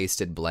dinner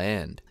tasted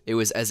bland. It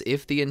was as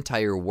if the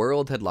entire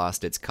world had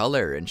lost its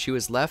color, and she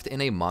was left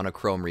in a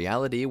monochrome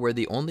reality where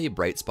the only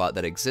bright spot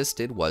that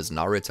existed was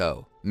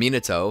Naruto.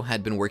 Minato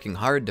had been working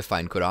hard to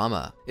find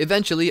Kurama.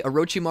 Eventually,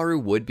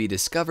 Orochimaru would be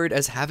discovered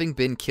as having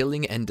been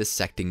killing and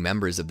dissecting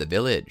members of the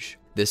village.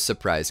 This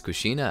surprised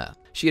Kushina.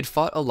 She had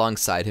fought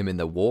alongside him in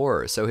the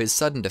war, so his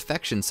sudden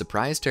defection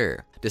surprised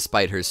her.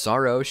 Despite her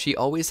sorrow, she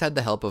always had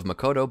the help of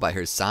Makoto by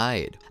her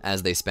side.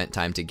 As they spent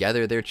time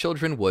together, their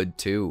children would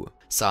too.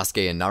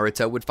 Sasuke and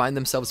Naruto would find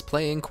themselves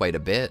playing quite a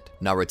bit.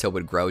 Naruto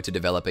would grow to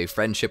develop a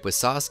friendship with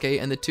Sasuke,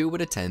 and the two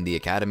would attend the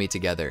academy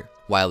together.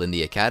 While in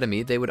the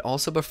academy, they would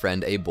also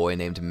befriend a boy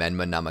named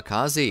Menma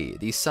Namikaze,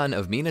 the son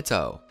of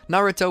Minato.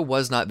 Naruto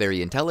was not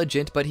very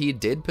intelligent, but he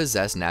did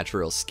possess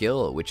natural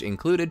skill, which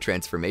included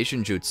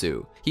transformation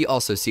jutsu. He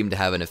also seemed to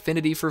have an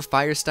affinity for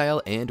fire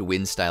style and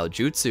wind style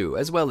jutsu,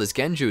 as well as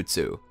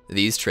genjutsu.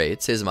 These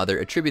traits his mother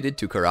attributed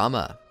to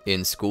Kurama.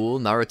 In school,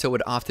 Naruto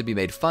would often be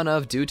made fun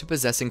of due to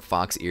possessing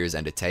fox ears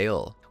and a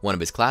tail. One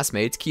of his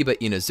classmates, Kiba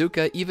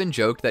Inuzuka, even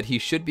joked that he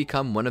should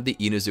become one of the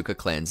Inuzuka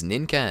clan's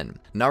ninken.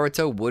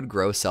 Naruto would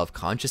grow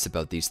self-conscious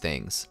about these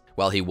things.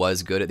 While he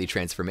was good at the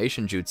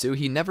transformation jutsu,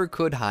 he never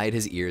could hide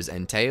his ears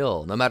and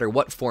tail, no matter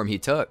what form he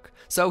took.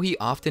 So he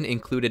often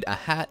included a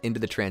hat into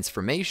the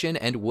transformation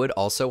and would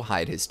also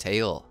hide his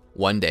tail.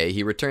 One day,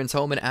 he returns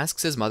home and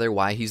asks his mother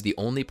why he's the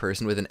only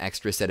person with an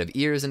extra set of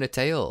ears and a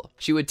tail.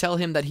 She would tell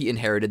him that he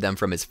inherited them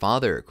from his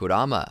father,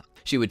 Kurama.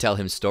 She would tell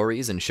him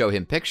stories and show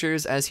him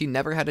pictures, as he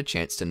never had a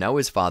chance to know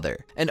his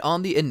father. And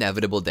on the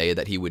inevitable day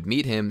that he would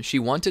meet him, she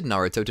wanted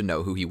Naruto to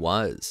know who he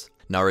was.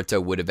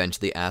 Naruto would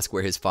eventually ask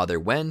where his father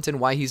went and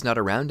why he's not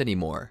around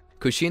anymore.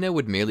 Kushina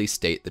would merely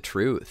state the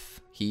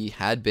truth. He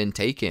had been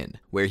taken.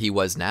 Where he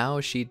was now,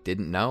 she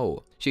didn't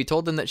know. She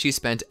told them that she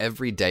spent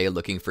every day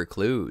looking for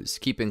clues,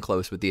 keeping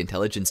close with the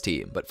intelligence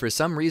team, but for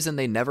some reason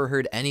they never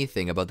heard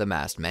anything about the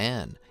masked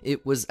man.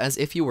 It was as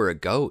if he were a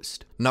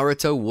ghost.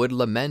 Naruto would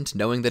lament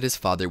knowing that his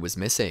father was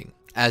missing.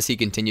 As he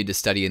continued to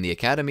study in the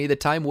academy, the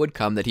time would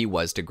come that he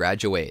was to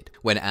graduate.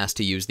 When asked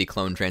to use the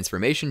clone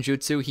transformation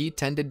jutsu, he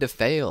tended to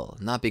fail,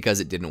 not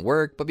because it didn't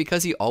work, but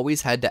because he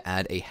always had to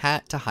add a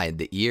hat to hide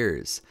the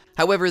ears.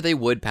 However, they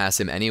would pass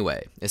him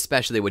anyway,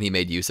 especially when he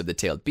made use of the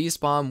tailed beast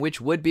bomb,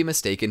 which would be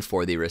mistaken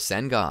for the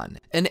Rasengan,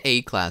 an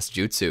A-class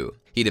jutsu.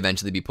 He'd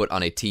eventually be put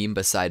on a team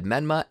beside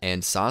Menma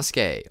and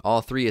Sasuke,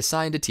 all three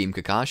assigned to Team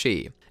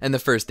Kakashi. And the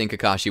first thing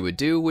Kakashi would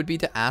do would be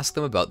to ask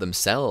them about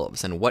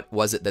themselves and what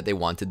was it that they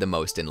wanted the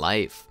most in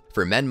life.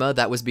 For Menma,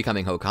 that was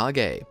becoming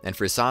Hokage, and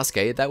for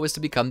Sasuke, that was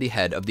to become the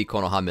head of the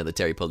Konoha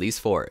military police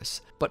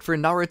force. But for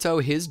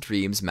Naruto, his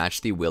dreams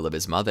matched the will of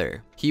his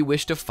mother. He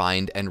wished to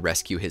find and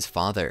rescue his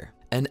father.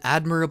 An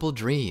admirable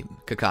dream,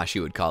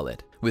 Kakashi would call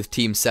it. With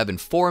Team 7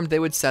 formed, they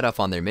would set off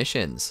on their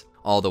missions.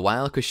 All the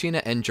while,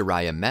 Kushina and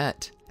Jiraiya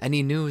met.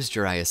 "Any news,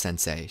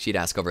 Jiraiya-sensei?" she'd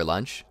ask over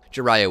lunch.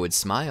 Jiraiya would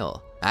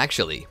smile.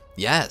 "Actually,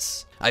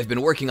 yes. I've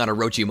been working on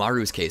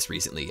Orochimaru's case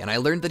recently, and I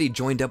learned that he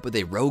joined up with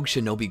a rogue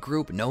shinobi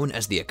group known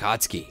as the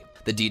Akatsuki.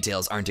 The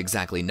details aren't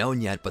exactly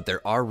known yet, but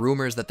there are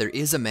rumors that there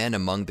is a man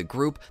among the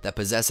group that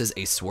possesses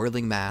a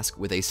swirling mask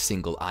with a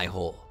single eye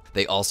hole.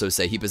 They also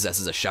say he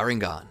possesses a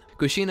Sharingan."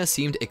 Kushina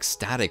seemed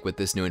ecstatic with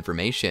this new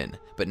information,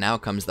 but now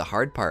comes the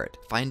hard part,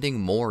 finding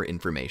more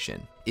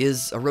information.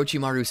 "Is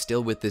Orochimaru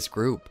still with this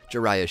group?"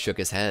 Jiraiya shook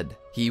his head.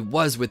 "He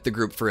was with the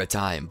group for a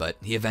time, but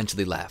he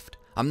eventually left.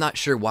 I'm not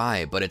sure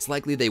why, but it's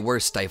likely they were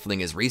stifling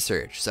his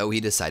research, so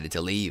he decided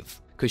to leave."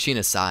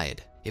 Kushina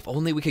sighed. "If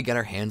only we could get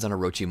our hands on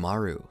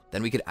Orochimaru,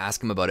 then we could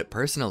ask him about it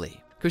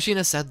personally."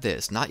 Kushina said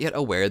this, not yet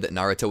aware that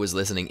Naruto was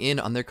listening in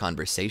on their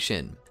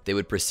conversation. They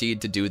would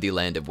proceed to do the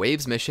Land of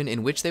Waves mission,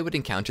 in which they would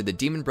encounter the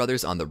Demon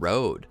Brothers on the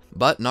road,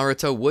 but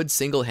Naruto would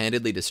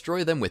single-handedly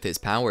destroy them with his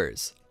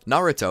powers.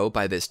 Naruto,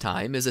 by this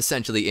time, is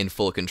essentially in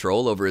full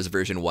control over his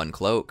version 1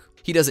 cloak.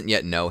 He doesn't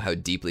yet know how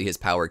deeply his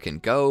power can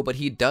go, but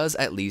he does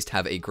at least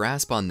have a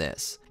grasp on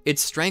this.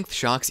 Its strength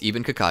shocks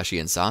even Kakashi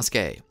and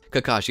Sasuke.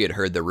 Kakashi had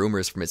heard the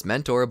rumors from his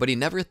mentor, but he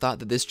never thought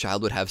that this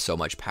child would have so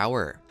much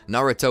power.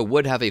 Naruto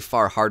would have a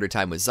far harder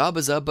time with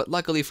Zabuza, but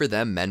luckily for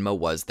them, Menma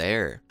was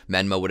there.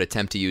 Menma would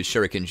attempt to use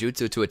Shuriken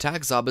Jutsu to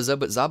attack Zabuza,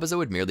 but Zabuza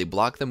would merely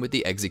block them with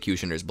the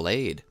Executioner's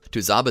Blade. To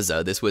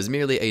Zabuza, this was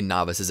merely a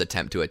novice's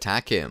attempt to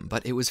attack him,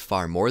 but it was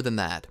far more than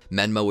that.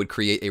 Menma would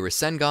create a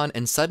Rasengan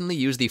and suddenly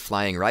use the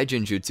Flying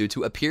Raijin Jutsu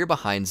to appear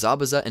behind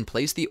Zabuza and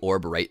place the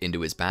orb right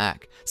into his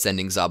back,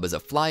 sending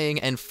Zabuza flying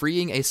and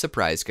freeing a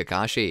surprised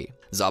Kakashi.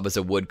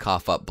 Zabuza would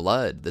cough up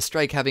blood, the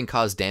strike having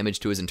caused damage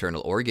to his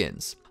internal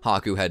organs.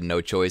 Haku had no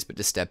choice but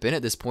to step in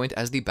at this point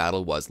as the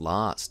battle was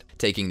lost.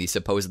 Taking the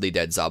supposedly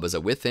dead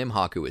Zabuza with him,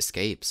 Haku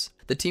escapes.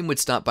 The team would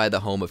stop by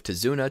the home of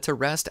Tazuna to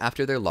rest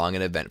after their long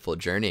and eventful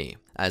journey.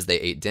 As they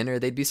ate dinner,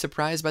 they'd be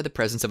surprised by the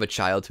presence of a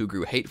child who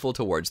grew hateful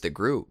towards the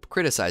group,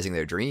 criticizing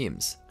their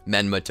dreams.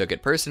 Menma took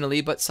it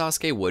personally, but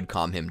Sasuke would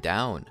calm him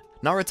down.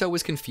 Naruto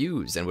was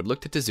confused and would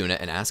look to Tazuna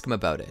and ask him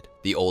about it.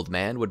 The old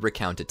man would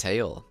recount a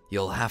tale.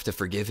 "You'll have to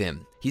forgive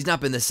him. He's not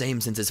been the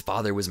same since his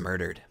father was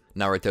murdered."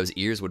 Naruto's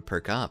ears would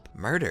perk up.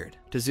 Murdered?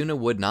 Tazuna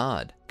would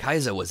nod.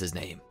 Kaiza was his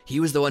name. He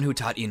was the one who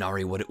taught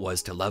Inari what it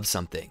was to love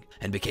something,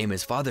 and became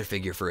his father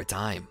figure for a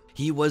time.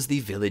 He was the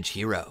village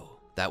hero.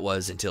 That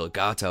was until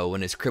Gato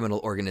and his criminal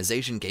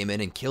organization came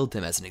in and killed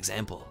him as an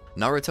example.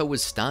 Naruto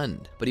was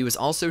stunned, but he was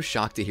also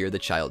shocked to hear the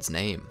child's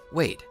name.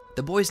 Wait,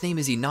 the boy's name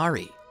is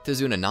Inari.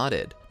 Tazuna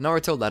nodded.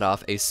 Naruto let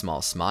off a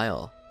small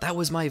smile. That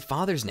was my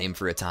father's name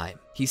for a time.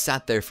 He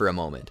sat there for a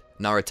moment.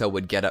 Naruto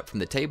would get up from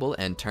the table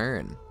and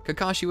turn.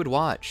 Kakashi would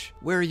watch.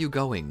 Where are you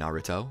going,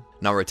 Naruto?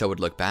 Naruto would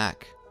look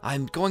back.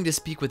 I'm going to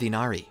speak with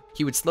Inari.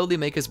 He would slowly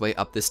make his way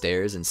up the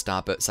stairs and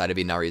stop outside of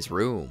Inari's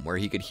room, where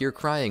he could hear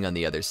crying on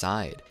the other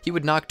side. He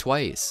would knock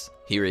twice.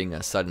 Hearing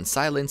a sudden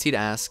silence, he'd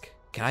ask,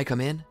 "Can I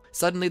come in?"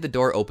 Suddenly, the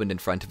door opened in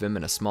front of him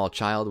and a small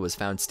child was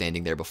found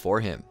standing there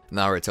before him.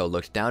 Naruto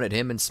looked down at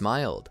him and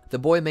smiled. The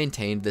boy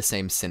maintained the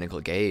same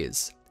cynical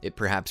gaze. It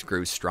perhaps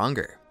grew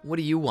stronger. What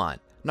do you want?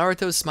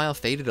 Naruto's smile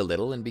faded a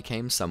little and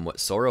became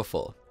somewhat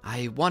sorrowful.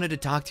 I wanted to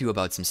talk to you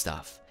about some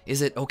stuff.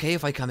 Is it okay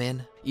if I come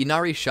in?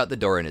 Inari shut the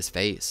door in his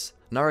face.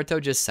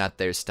 Naruto just sat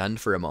there stunned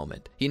for a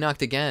moment. He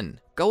knocked again.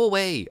 Go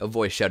away, a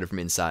voice shouted from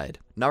inside.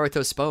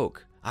 Naruto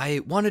spoke. I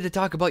wanted to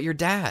talk about your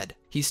dad.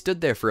 He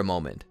stood there for a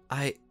moment.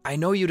 I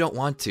know you don't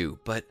want to,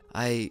 but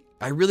I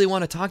really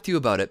want to talk to you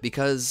about it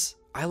because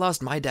I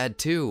lost my dad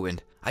too,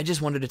 and I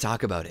just wanted to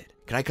talk about it.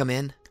 Can I come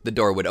in? The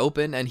door would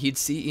open and he'd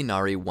see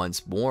Inari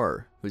once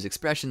more, whose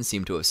expression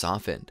seemed to have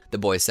softened. The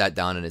boy sat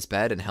down on his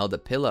bed and held a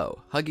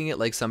pillow, hugging it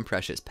like some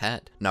precious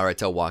pet.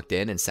 Naruto walked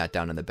in and sat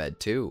down on the bed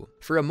too.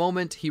 For a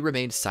moment, he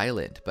remained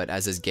silent, but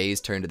as his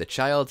gaze turned to the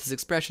child, his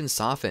expression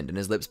softened and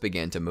his lips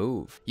began to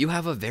move. You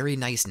have a very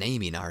nice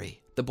name,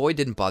 Inari. The boy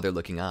didn't bother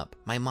looking up.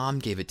 My mom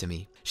gave it to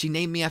me. She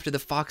named me after the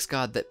fox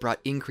god that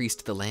brought increase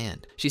to the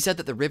land. She said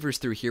that the rivers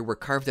through here were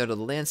carved out of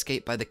the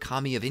landscape by the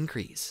kami of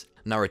increase.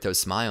 Naruto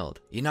smiled.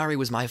 Inari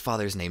was my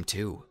father's name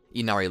too.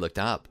 Inari looked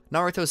up.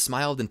 Naruto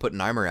smiled and put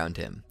an arm around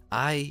him.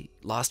 I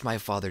lost my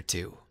father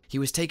too. He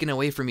was taken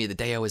away from me the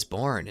day I was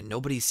born and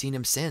nobody's seen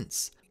him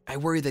since. I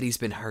worry that he's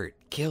been hurt,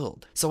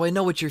 killed. So I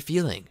know what you're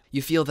feeling.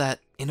 You feel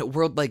that in a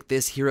world like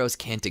this, heroes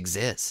can't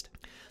exist.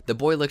 The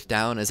boy looked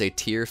down as a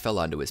tear fell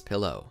onto his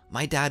pillow.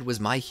 My dad was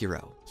my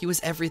hero. He was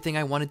everything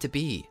I wanted to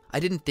be. I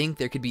didn't think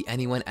there could be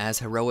anyone as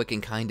heroic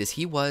and kind as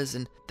he was,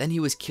 and then he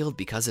was killed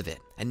because of it,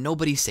 and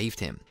nobody saved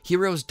him.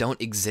 Heroes don't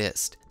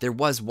exist. There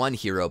was one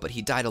hero, but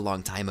he died a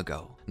long time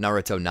ago.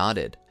 Naruto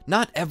nodded.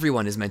 Not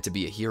everyone is meant to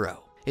be a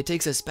hero. It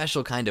takes a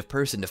special kind of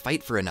person to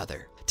fight for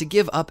another, to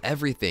give up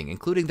everything,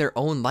 including their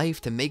own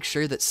life, to make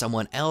sure that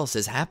someone else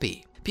is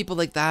happy. People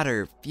like that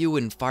are few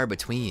and far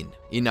between.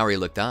 Inari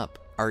looked up.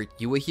 Are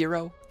you a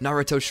hero?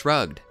 Naruto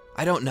shrugged.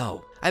 I don't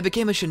know. I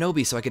became a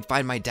shinobi so I could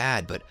find my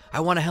dad, but I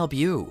want to help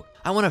you.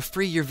 I want to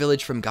free your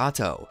village from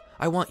Gato.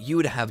 I want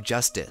you to have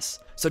justice.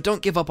 So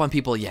don't give up on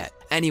people yet.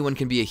 Anyone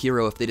can be a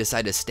hero if they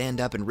decide to stand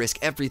up and risk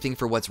everything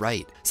for what's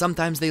right.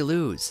 Sometimes they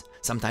lose.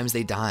 Sometimes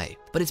they die.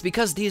 But it's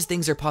because these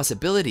things are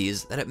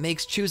possibilities that it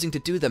makes choosing to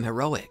do them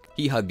heroic.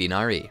 He hugged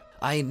Inari.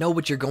 I know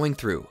what you're going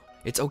through.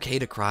 It's okay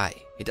to cry.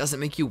 It doesn't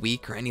make you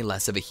weak or any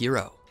less of a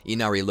hero.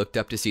 Inari looked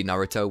up to see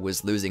Naruto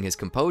was losing his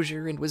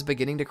composure and was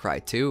beginning to cry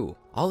too.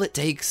 All it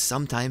takes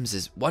sometimes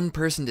is one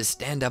person to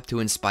stand up to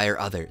inspire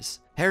others.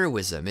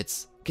 Heroism,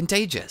 it's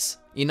contagious.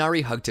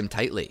 Inari hugged him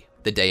tightly.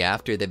 The day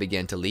after, they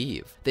began to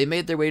leave. They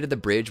made their way to the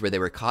bridge where they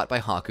were caught by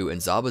Haku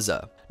and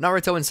Zabuza.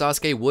 Naruto and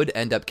Sasuke would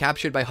end up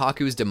captured by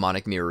Haku's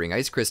demonic mirroring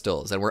ice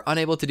crystals and were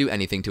unable to do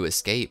anything to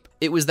escape.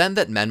 It was then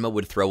that Menma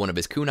would throw one of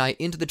his kunai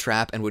into the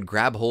trap and would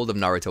grab hold of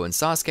Naruto and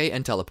Sasuke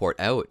and teleport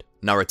out.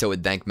 Naruto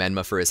would thank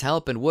Menma for his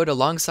help and would,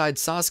 alongside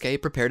Sasuke,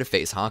 prepare to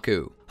face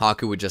Haku.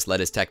 Haku would just let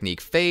his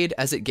technique fade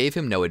as it gave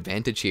him no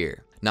advantage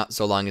here. Not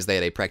so long as they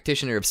had a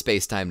practitioner of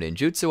space-time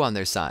ninjutsu on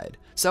their side.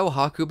 So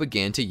Haku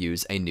began to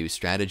use a new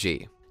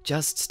strategy.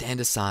 Just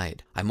stand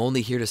aside. I'm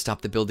only here to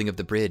stop the building of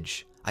the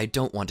bridge. I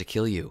don't want to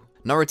kill you.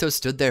 Naruto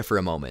stood there for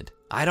a moment.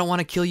 I don't want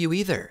to kill you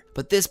either,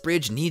 but this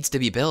bridge needs to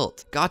be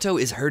built. Gato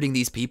is hurting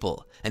these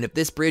people, and if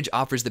this bridge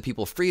offers the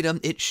people freedom,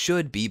 it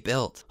should be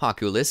built.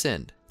 Haku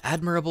listened.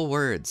 Admirable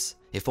words.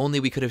 If only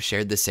we could have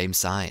shared the same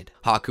side.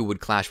 Haku would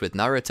clash with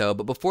Naruto,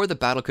 but before the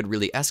battle could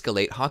really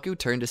escalate, Haku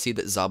turned to see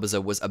that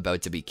Zabuza was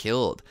about to be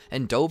killed,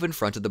 and dove in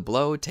front of the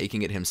blow,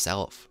 taking it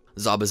himself.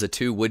 Zabuza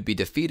too would be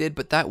defeated,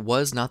 but that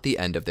was not the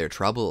end of their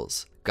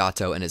troubles.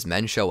 Gato and his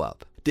men show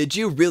up. "Did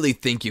you really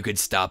think you could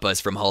stop us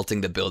from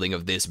halting the building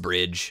of this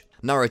bridge?"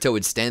 Naruto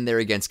would stand there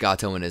against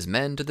Gato and his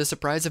men to the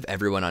surprise of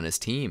everyone on his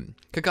team.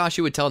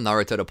 Kakashi would tell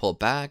Naruto to pull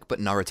back, but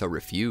Naruto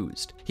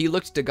refused. He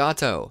looked to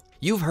Gato.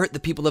 "You've hurt the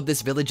people of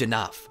this village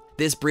enough.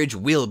 This bridge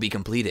will be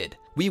completed.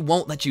 We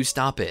won't let you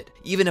stop it,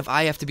 even if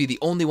I have to be the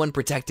only one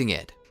protecting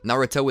it."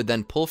 Naruto would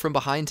then pull from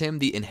behind him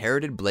the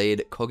inherited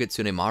blade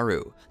Kogetsune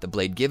Maru, the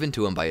blade given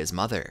to him by his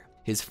mother.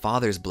 His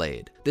father's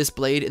blade. This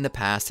blade in the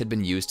past had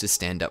been used to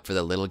stand up for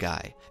the little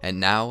guy, and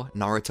now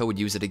Naruto would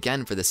use it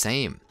again for the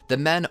same. The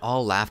men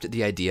all laughed at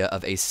the idea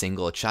of a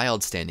single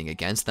child standing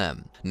against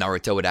them.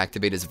 Naruto would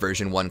activate his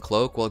version 1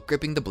 cloak while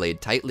gripping the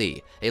blade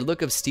tightly, a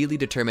look of steely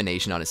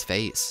determination on his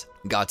face.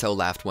 Gato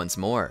laughed once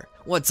more.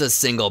 "What's a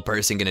single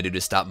person gonna do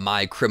to stop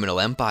my criminal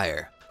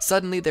empire?"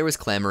 Suddenly there was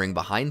clamoring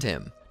behind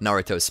him.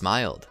 Naruto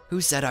smiled.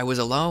 "Who said I was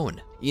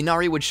alone?"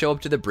 Inari would show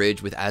up to the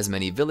bridge with as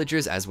many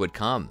villagers as would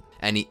come.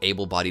 Any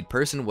able-bodied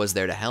person was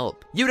there to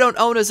help. "You don't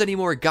own us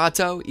anymore,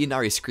 Gato!"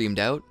 Inari screamed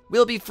out.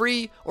 "We'll be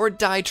free or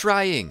die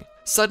trying!"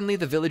 Suddenly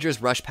the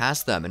villagers rushed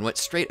past them and went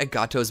straight at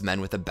Gato's men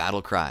with a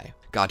battle cry.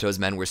 Gato's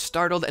men were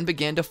startled and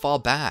began to fall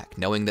back,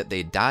 knowing that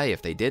they'd die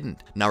if they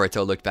didn't.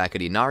 Naruto looked back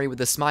at Inari with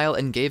a smile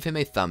and gave him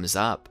a thumbs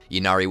up.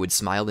 Inari would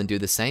smile and do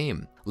the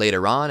same.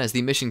 Later on, as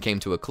the mission came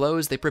to a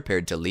close, they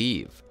prepared to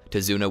leave.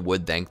 Tazuna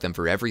would thank them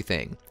for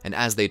everything, and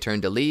as they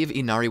turned to leave,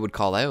 Inari would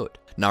call out.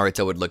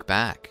 Naruto would look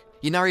back.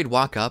 Inari'd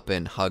walk up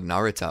and hug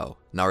Naruto.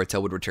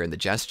 Naruto would return the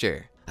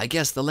gesture. "I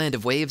guess the Land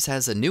of Waves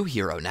has a new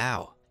hero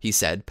now," he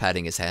said,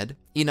 patting his head.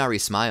 Inari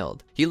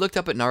smiled. He looked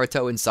up at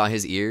Naruto and saw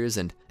his ears,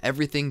 and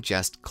everything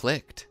just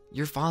clicked.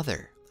 "Your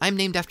father. I'm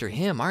named after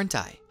him, aren't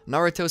I?"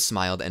 Naruto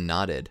smiled and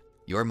nodded.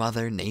 "Your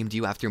mother named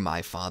you after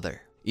my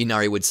father."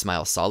 Inari would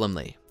smile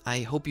solemnly.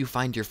 "I hope you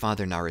find your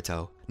father,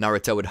 Naruto."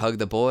 Naruto would hug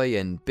the boy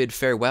and bid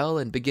farewell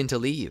and begin to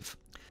leave.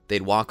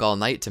 They'd walk all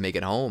night to make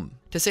it home.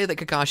 To say that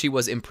Kakashi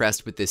was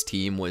impressed with this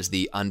team was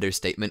the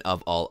understatement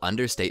of all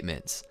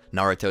understatements.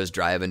 Naruto's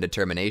drive and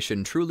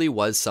determination truly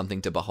was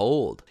something to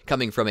behold.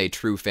 Coming from a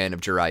true fan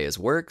of Jiraiya's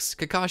works,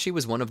 Kakashi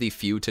was one of the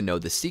few to know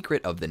the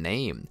secret of the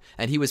name,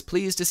 and he was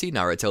pleased to see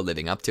Naruto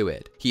living up to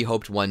it. He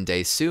hoped one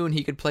day soon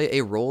he could play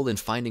a role in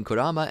finding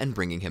Kurama and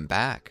bringing him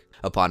back.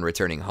 Upon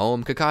returning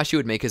home, Kakashi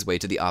would make his way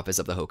to the office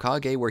of the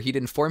Hokage where he'd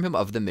inform him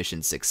of the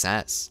mission's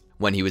success.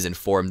 When he was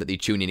informed that the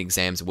Chunin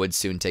exams would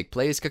soon take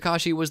place,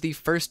 Kakashi was the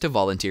first to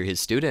volunteer his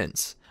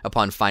students.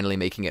 Upon finally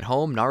making it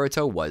home,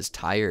 Naruto was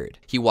tired.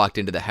 He walked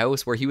into the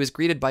house where he was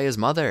greeted by his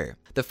mother.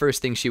 The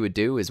first thing she would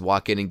do is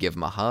walk in and give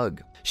him a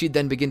hug. She'd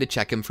then begin to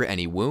check him for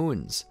any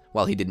wounds.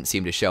 While he didn't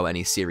seem to show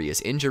any serious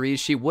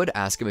injuries, she would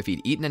ask him if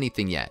he'd eaten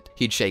anything yet.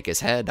 He'd shake his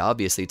head,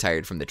 obviously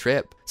tired from the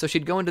trip. So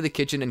she'd go into the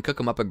kitchen and cook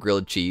him up a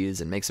grilled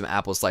cheese and make some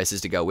apple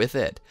slices to go with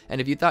it.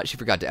 And if you thought she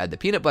forgot to add the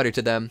peanut butter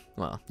to them,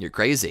 well, you're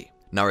crazy.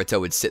 Naruto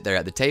would sit there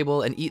at the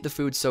table and eat the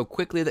food so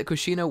quickly that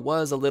Kushina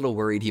was a little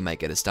worried he might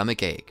get a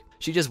stomachache.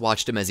 She just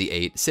watched him as he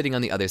ate, sitting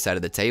on the other side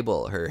of the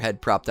table, her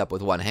head propped up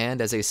with one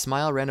hand as a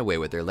smile ran away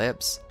with her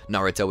lips.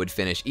 Naruto would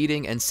finish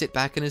eating and sit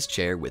back in his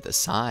chair with a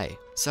sigh.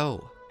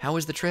 "So, how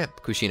was the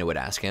trip?" Kushina would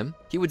ask him.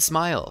 He would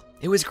smile.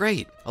 "It was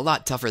great. A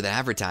lot tougher than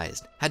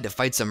advertised. Had to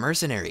fight some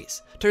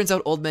mercenaries. Turns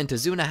out old man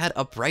Tazuna had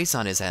a price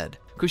on his head."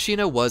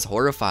 Kushina was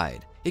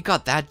horrified. "It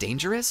got that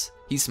dangerous?"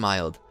 He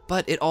smiled.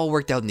 "But it all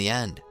worked out in the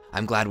end.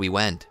 I'm glad we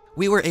went.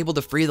 We were able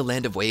to free the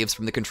Land of Waves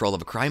from the control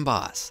of a crime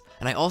boss.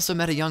 And I also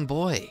met a young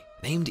boy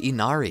named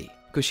Inari."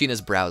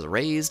 Kushina's brows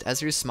raised as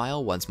her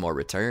smile once more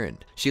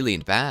returned. She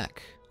leaned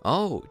back.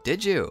 "Oh,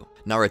 did you?"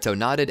 Naruto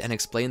nodded and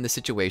explained the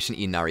situation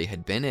Inari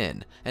had been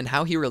in, and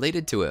how he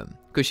related to him.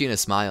 Kushina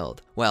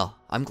smiled. "Well,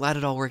 I'm glad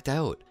it all worked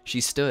out."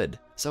 She stood.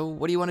 "So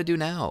what do you want to do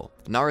now?"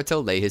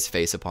 Naruto lay his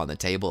face upon the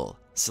table.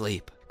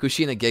 "Sleep."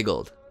 Kushina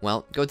giggled.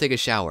 "Well, go take a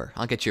shower.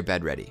 I'll get your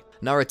bed ready."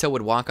 Naruto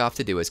would walk off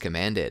to do as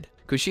commanded.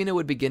 Kushina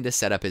would begin to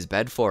set up his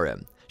bed for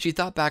him. She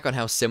thought back on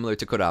how similar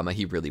to Kurama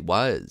he really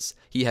was.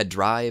 He had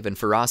drive and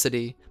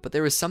ferocity, but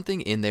there was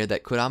something in there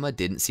that Kurama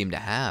didn't seem to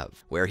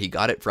have. Where he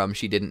got it from,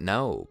 she didn't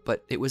know,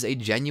 but it was a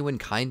genuine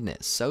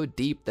kindness, so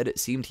deep that it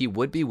seemed he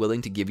would be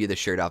willing to give you the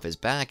shirt off his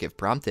back if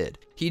prompted.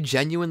 He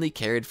genuinely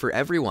cared for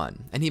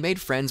everyone, and he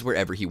made friends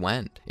wherever he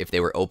went. If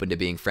they were open to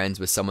being friends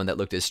with someone that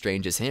looked as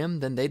strange as him,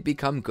 then they'd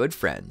become good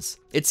friends.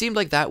 It seemed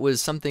like that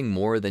was something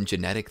more than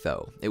genetic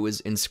though. It was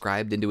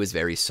inscribed into his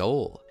very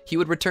soul. He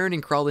would return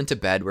and crawl into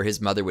bed where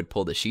his mother would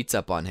pull the sheets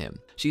up on him.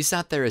 She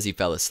sat there as he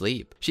fell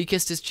asleep. She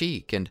kissed his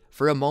cheek, and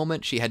for a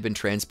moment she had been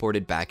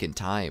transported back in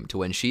time to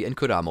when she and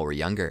Kurama were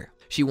younger.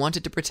 She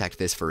wanted to protect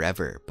this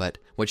forever, but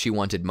what she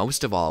wanted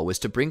most of all was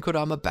to bring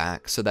Kurama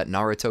back so that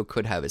Naruto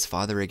could have his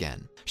father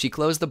again. She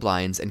closed the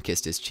blinds and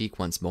kissed his cheek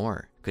once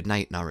more. "Good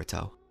night,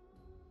 Naruto."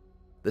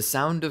 The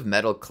sound of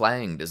metal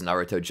clanged as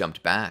Naruto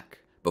jumped back.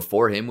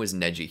 Before him was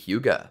Neji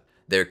Hyuga.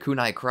 Their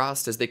kunai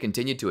crossed as they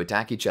continued to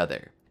attack each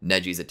other.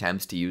 Neji's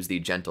attempts to use the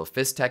gentle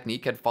fist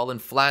technique had fallen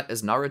flat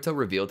as Naruto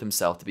revealed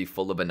himself to be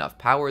full of enough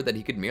power that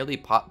he could merely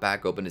pop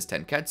back open his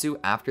tenketsu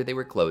after they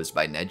were closed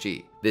by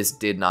Neji. This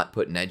did not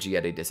put Neji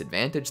at a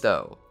disadvantage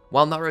though.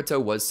 While Naruto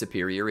was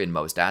superior in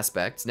most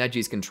aspects,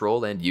 Neji's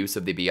control and use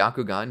of the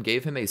Byakugan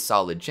gave him a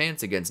solid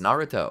chance against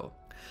Naruto.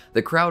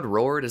 The crowd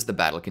roared as the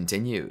battle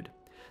continued.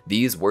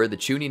 These were the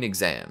Chunin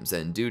exams,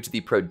 and due to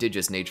the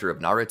prodigious nature of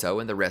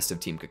Naruto and the rest of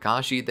Team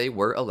Kakashi, they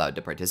were allowed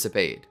to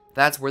participate.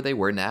 That's where they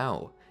were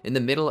now, in the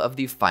middle of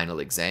the final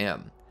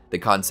exam. The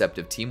concept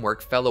of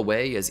teamwork fell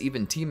away as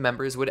even team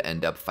members would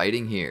end up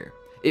fighting here.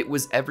 It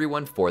was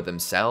everyone for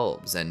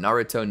themselves, and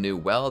Naruto knew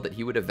well that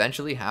he would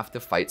eventually have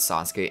to fight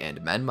Sasuke and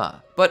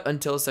Menma, but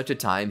until such a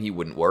time he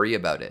wouldn't worry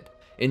about it.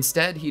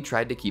 Instead, he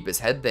tried to keep his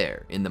head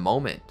there, in the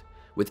moment.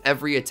 With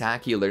every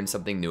attack, he learned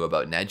something new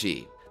about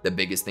Neji. The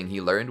biggest thing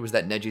he learned was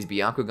that Neji's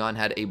Byakugan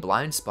had a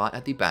blind spot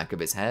at the back of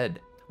his head,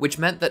 which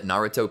meant that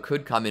Naruto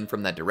could come in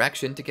from that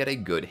direction to get a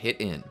good hit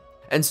in.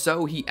 And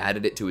so he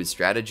added it to his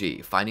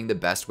strategy, finding the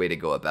best way to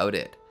go about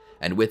it.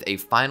 And with a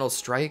final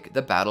strike,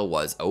 the battle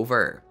was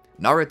over.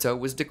 Naruto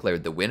was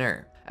declared the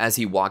winner. As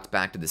he walked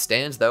back to the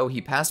stands though,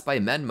 he passed by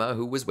Menma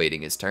who was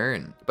waiting his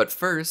turn. But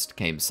first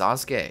came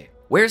Sasuke.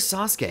 "Where's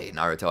Sasuke?"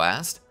 Naruto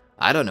asked.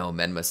 "I don't know,"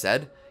 Menma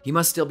said. "He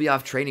must still be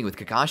off training with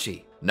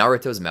Kakashi."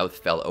 Naruto's mouth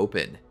fell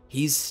open.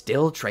 "He's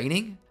still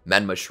training?"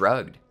 Menma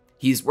shrugged.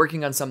 "He's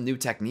working on some new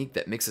technique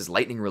that mixes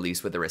lightning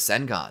release with the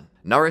Rasengan."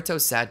 Naruto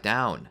sat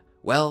down.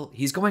 "Well,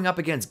 he's going up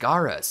against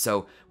Gaara,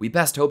 so we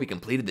best hope he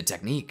completed the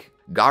technique."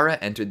 Gaara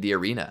entered the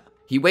arena.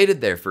 He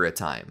waited there for a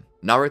time.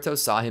 Naruto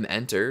saw him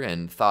enter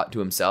and thought to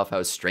himself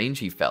how strange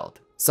he felt.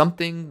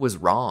 Something was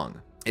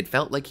wrong. It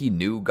felt like he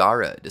knew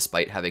Gaara,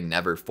 despite having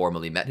never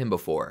formally met him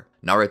before.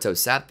 Naruto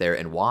sat there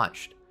and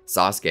watched.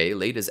 Sasuke,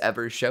 late as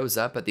ever, shows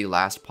up at the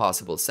last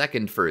possible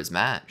second for his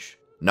match.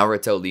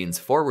 Naruto leans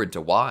forward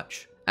to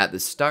watch. At the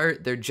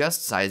start, they're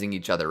just sizing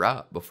each other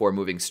up before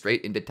moving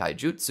straight into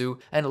taijutsu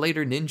and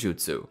later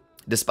ninjutsu.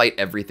 Despite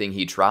everything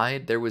he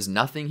tried, there was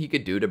nothing he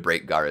could do to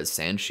break Gaara's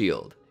sand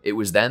shield. It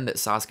was then that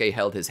Sasuke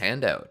held his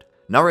hand out.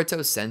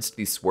 Naruto sensed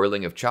the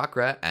swirling of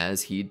chakra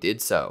as he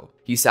did so.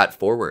 He sat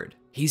forward.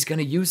 He's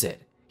gonna use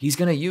it. He's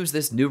gonna use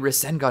this new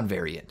Rasengan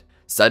variant.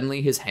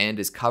 Suddenly, his hand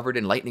is covered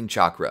in lightning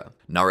chakra.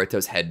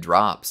 Naruto's head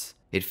drops.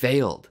 It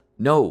failed.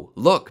 "No,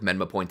 look,"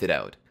 Menma pointed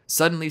out.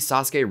 Suddenly,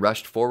 Sasuke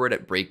rushed forward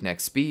at breakneck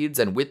speeds,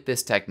 and with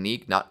this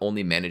technique not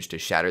only managed to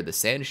shatter the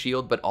sand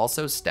shield, but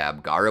also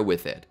stab Gaara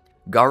with it.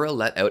 Gaara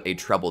let out a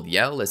troubled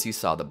yell as he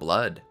saw the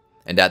blood.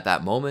 And at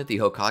that moment, the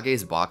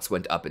Hokage's box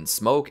went up in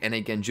smoke and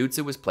a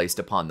genjutsu was placed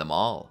upon them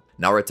all.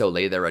 Naruto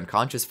lay there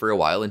unconscious for a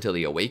while until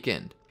he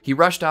awakened. He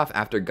rushed off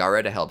after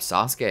Gaara to help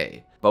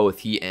Sasuke. Both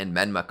he and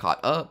Menma caught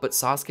up, but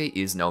Sasuke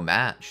is no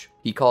match.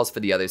 He calls for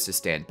the others to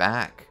stand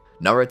back.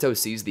 Naruto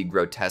sees the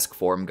grotesque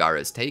form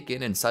Gaara's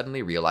taken and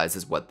suddenly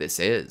realizes what this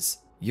is.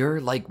 "You're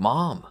like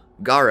Mom."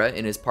 Gaara,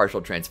 in his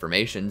partial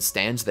transformation,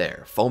 stands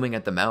there, foaming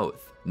at the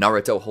mouth.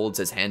 Naruto holds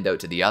his hand out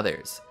to the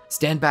others.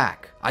 "Stand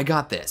back, I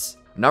got this."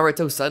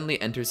 Naruto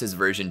suddenly enters his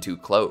version 2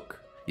 cloak.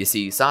 You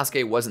see,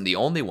 Sasuke wasn't the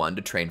only one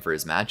to train for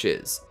his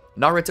matches.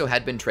 Naruto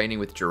had been training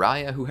with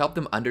Jiraiya, who helped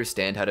him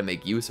understand how to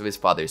make use of his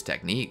father's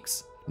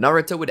techniques.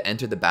 Naruto would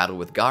enter the battle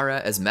with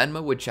Gaara as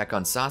Menma would check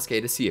on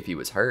Sasuke to see if he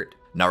was hurt.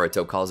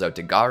 Naruto calls out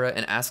to Gaara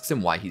and asks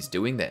him why he's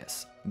doing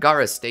this.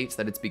 Gaara states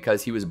that it's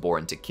because he was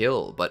born to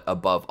kill, but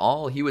above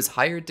all, he was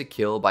hired to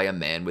kill by a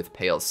man with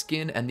pale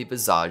skin and the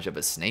visage of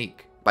a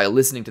snake. By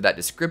listening to that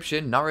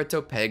description,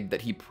 Naruto pegged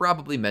that he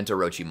probably meant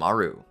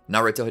Orochimaru.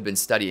 Naruto had been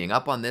studying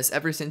up on this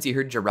ever since he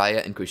heard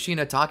Jiraiya and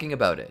Kushina talking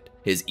about it.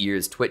 His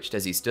ears twitched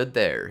as he stood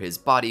there, his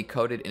body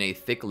coated in a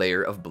thick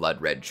layer of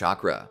blood-red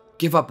chakra.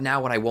 "Give up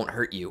now and I won't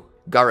hurt you."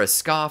 Gaara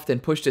scoffed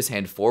and pushed his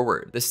hand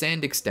forward, the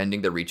sand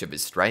extending the reach of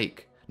his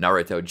strike.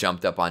 Naruto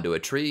jumped up onto a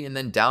tree and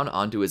then down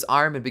onto his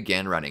arm and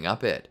began running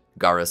up it.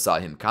 Gaara saw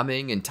him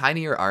coming and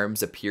tinier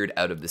arms appeared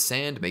out of the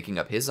sand, making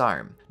up his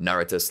arm.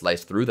 Naruto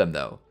sliced through them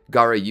though.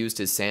 Gaara used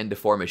his sand to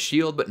form a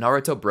shield, but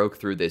Naruto broke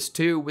through this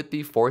too with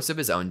the force of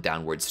his own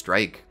downward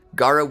strike.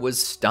 Gaara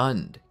was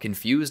stunned,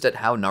 confused at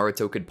how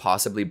Naruto could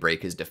possibly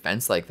break his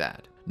defense like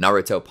that.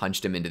 Naruto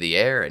punched him into the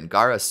air and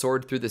Gaara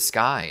soared through the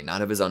sky,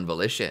 not of his own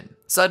volition.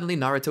 Suddenly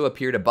Naruto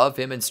appeared above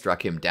him and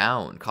struck him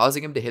down,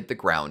 causing him to hit the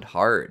ground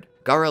hard.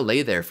 Gaara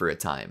lay there for a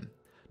time.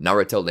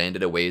 Naruto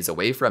landed a ways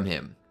away from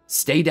him.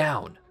 "Stay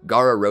down."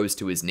 Gaara rose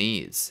to his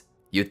knees.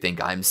 "You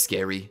think I'm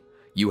scary?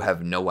 You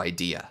have no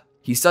idea."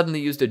 He suddenly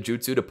used a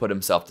jutsu to put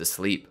himself to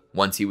sleep.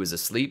 Once he was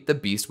asleep, the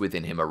beast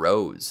within him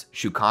arose.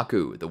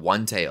 Shukaku, the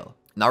One Tail.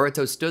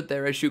 Naruto stood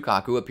there as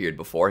Shukaku appeared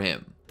before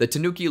him. The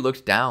Tanuki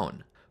looked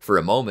down. For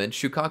a moment,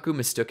 Shukaku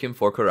mistook him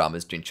for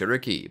Kurama's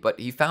Jinchuriki, but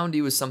he found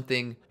he was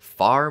something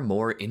far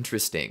more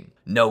interesting.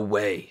 "No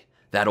way!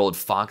 That old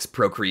fox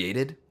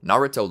procreated?"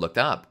 Naruto looked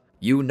up.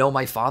 "You know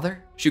my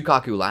father?"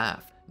 Shukaku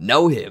laughed.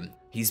 "Know him?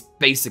 He's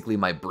basically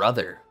my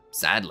brother,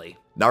 sadly."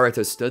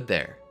 Naruto stood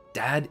there.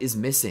 "Dad is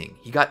missing.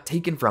 He got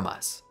taken from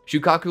us."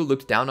 Shukaku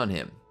looked down on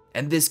him.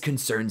 "And this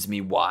concerns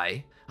me.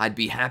 Why? I'd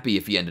be happy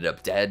if he ended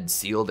up dead,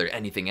 sealed, or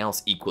anything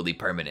else equally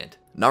permanent."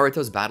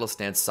 Naruto's battle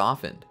stance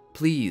softened.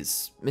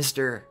 Please,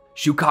 Mr.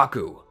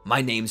 Shukaku,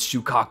 my name's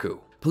Shukaku.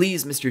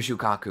 Please, Mr.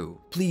 Shukaku,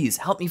 please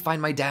help me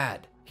find my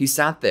dad. He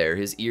sat there,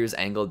 his ears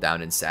angled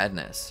down in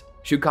sadness.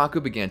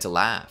 Shukaku began to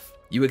laugh.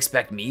 You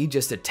expect me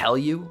just to tell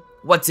you?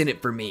 What's in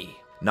it for me?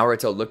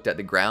 Naruto looked at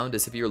the ground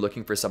as if he were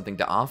looking for something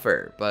to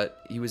offer,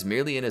 but he was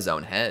merely in his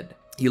own head.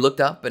 He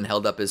looked up and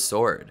held up his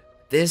sword.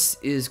 This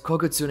is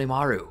Kogutsune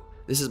Maru.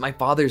 This is my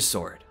father's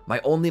sword, my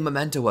only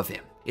memento of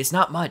him. It's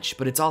not much,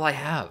 but it's all I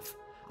have.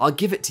 I'll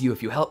give it to you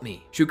if you help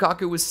me.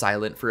 Shukaku was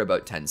silent for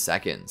about 10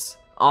 seconds.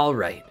 All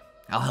right,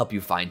 I'll help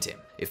you find him.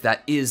 If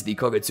that is the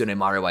Kogutsune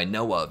Maru I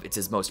know of, it's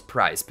his most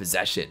prized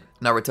possession.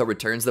 Naruto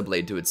returns the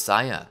blade to its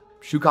saya.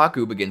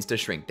 Shukaku begins to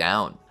shrink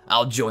down.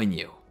 I'll join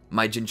you.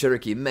 My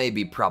Jinchuriki may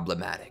be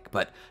problematic,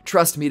 but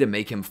trust me to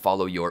make him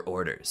follow your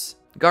orders.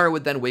 Gaara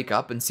would then wake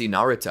up and see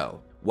Naruto.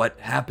 What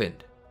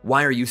happened?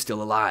 Why are you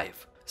still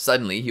alive?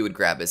 Suddenly, he would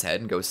grab his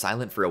head and go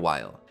silent for a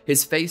while.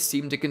 His face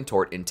seemed to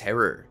contort in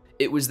terror.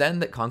 It was then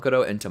that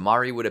Kankuro and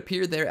Temari would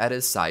appear there at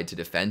his side to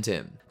defend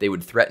him. They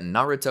would threaten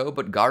Naruto,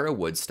 but Gaara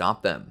would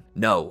stop them.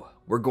 No,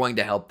 we're going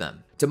to help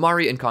them.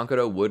 Temari and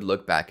Kankuro would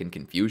look back in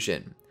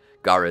confusion.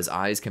 Gaara's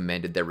eyes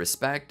commanded their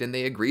respect, and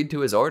they agreed to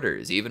his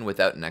orders, even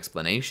without an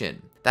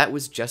explanation. That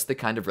was just the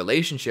kind of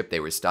relationship they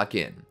were stuck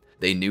in.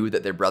 They knew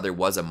that their brother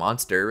was a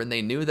monster, and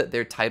they knew that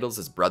their titles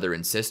as brother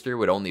and sister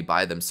would only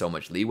buy them so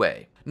much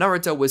leeway.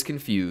 Naruto was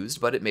confused,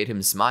 but it made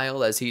him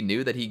smile as he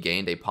knew that he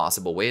gained a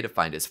possible way to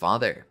find his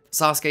father.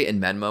 Sasuke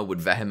and Menma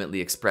would vehemently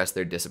express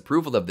their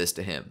disapproval of this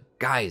to him.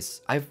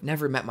 Guys, I've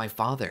never met my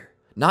father.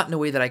 Not in a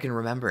way that I can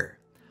remember.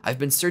 I've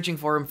been searching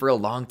for him for a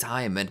long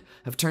time and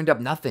have turned up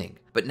nothing,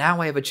 but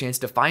now I have a chance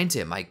to find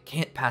him. I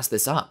can't pass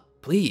this up.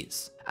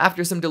 Please.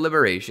 After some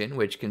deliberation,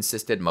 which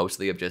consisted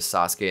mostly of just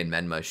Sasuke and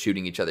Menma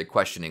shooting each other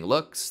questioning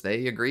looks,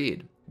 they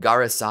agreed.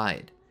 Gaara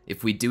sighed.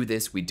 If we do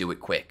this, we do it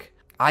quick.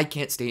 I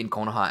can't stay in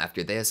Konoha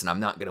after this, and I'm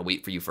not gonna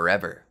wait for you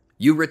forever.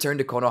 You return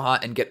to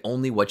Konoha and get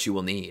only what you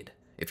will need.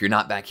 If you're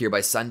not back here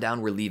by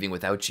sundown, we're leaving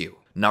without you.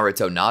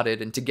 Naruto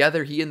nodded, and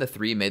together he and the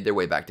three made their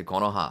way back to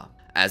Konoha.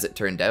 As it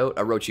turned out,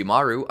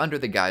 Orochimaru, under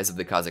the guise of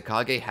the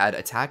Kazekage, had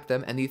attacked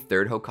them and the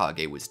third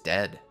Hokage was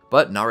dead.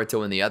 But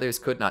Naruto and the others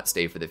could not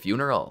stay for the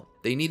funeral.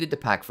 They needed to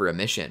pack for a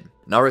mission.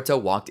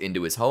 Naruto walked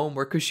into his home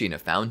where Kushina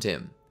found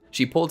him.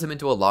 She pulled him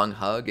into a long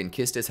hug and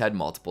kissed his head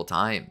multiple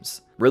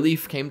times.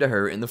 Relief came to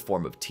her in the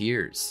form of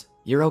tears.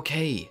 You're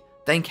okay.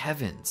 Thank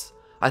heavens.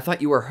 I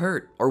thought you were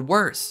hurt, or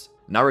worse.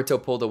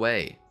 Naruto pulled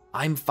away.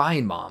 I'm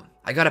fine, Mom.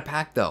 I gotta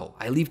pack though.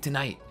 I leave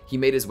tonight. He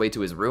made his way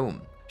to his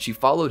room. She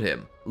followed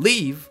him.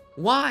 Leave?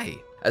 Why?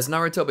 As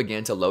Naruto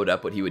began to load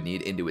up what he would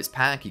need into his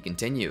pack, he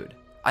continued.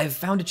 I have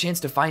found a chance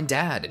to find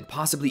Dad and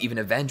possibly even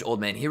avenge Old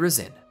Man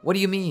Hiruzen. What do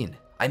you mean?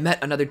 I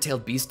met another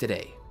tailed beast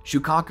today.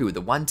 Shukaku,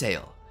 the one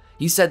tail.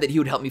 He said that he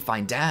would help me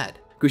find Dad.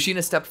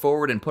 Kushina stepped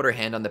forward and put her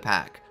hand on the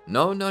pack.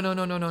 No.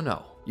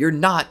 You're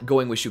not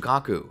going with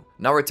Shukaku.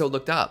 Naruto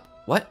looked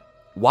up. What?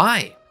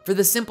 Why? For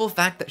the simple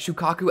fact that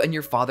Shukaku and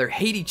your father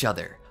hate each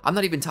other. I'm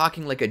not even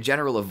talking like a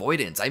general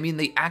avoidance. I mean,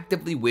 they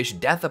actively wish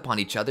death upon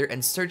each other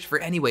and search for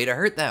any way to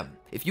hurt them.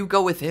 If you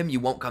go with him, you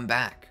won't come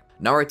back.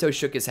 Naruto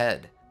shook his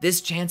head.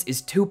 This chance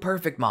is too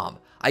perfect, Mom.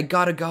 I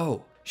gotta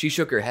go. She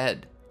shook her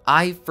head.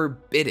 I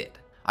forbid it.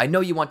 I know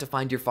you want to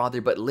find your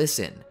father, but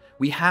listen.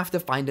 We have to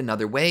find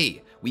another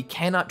way. We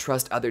cannot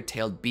trust other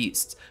tailed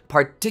beasts,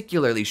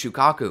 particularly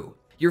Shukaku.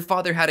 Your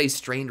father had a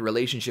strained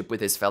relationship with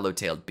his fellow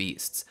tailed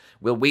beasts.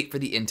 We'll wait for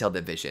the intel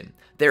division.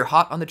 They're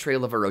hot on the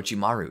trail of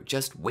Orochimaru.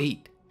 Just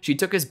wait. She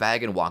took his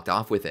bag and walked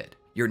off with it.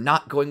 You're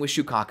not going with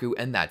Shukaku,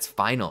 and that's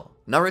final.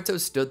 Naruto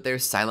stood there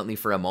silently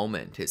for a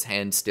moment, his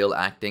hand still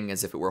acting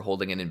as if it were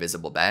holding an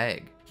invisible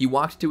bag. He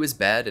walked to his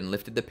bed and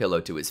lifted the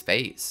pillow to his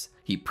face.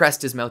 He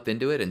pressed his mouth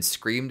into it and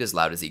screamed as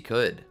loud as he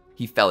could.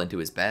 He fell into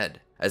his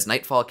bed. As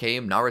nightfall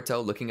came,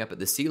 Naruto, looking up at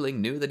the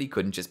ceiling, knew that he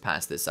couldn't just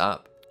pass this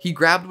up. He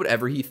grabbed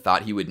whatever he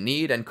thought he would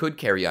need and could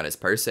carry on his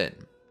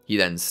person. He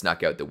then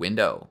snuck out the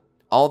window.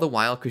 All the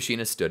while,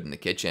 Kushina stood in the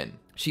kitchen.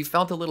 She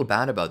felt a little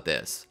bad about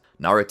this.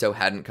 Naruto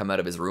hadn't come out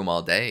of his room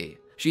all day.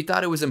 She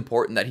thought it was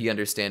important that he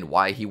understand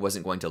why he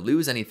wasn't going to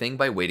lose anything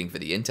by waiting for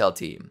the intel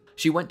team.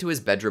 She went to his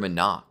bedroom and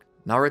knocked.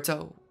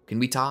 Naruto, can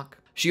we talk?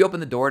 She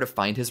opened the door to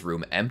find his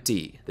room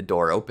empty, the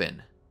door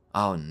open.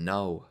 Oh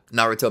no.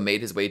 Naruto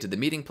made his way to the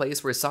meeting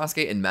place where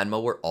Sasuke and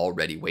Menma were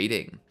already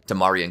waiting.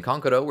 Temari and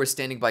Kankuro were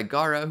standing by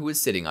Gaara, who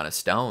was sitting on a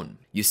stone.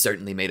 You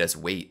certainly made us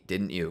wait,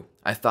 didn't you?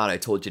 I thought I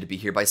told you to be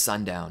here by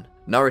sundown.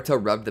 Naruto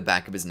rubbed the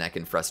back of his neck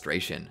in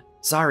frustration.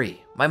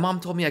 Sorry, my mom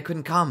told me I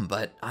couldn't come,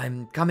 but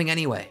I'm coming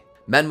anyway.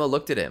 Menma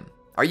looked at him.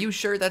 Are you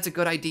sure that's a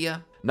good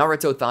idea?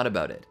 Naruto thought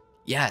about it.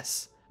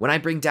 Yes. When I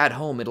bring Dad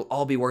home, it'll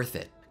all be worth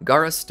it.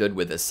 Gaara stood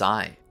with a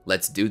sigh.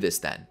 Let's do this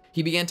then.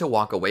 He began to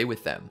walk away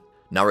with them.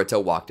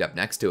 Naruto walked up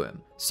next to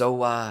him.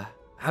 So,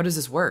 how does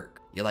this work?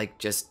 You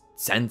just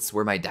sense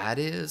where my dad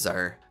is,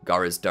 or?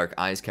 Gaara's dark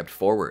eyes kept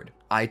forward.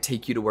 I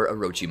take you to where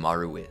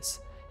Orochimaru is.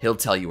 He'll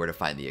tell you where to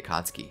find the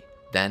Akatsuki.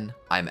 Then,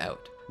 I'm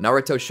out.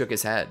 Naruto shook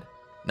his head.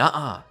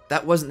 Nuh-uh,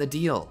 that wasn't the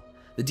deal.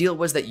 The deal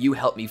was that you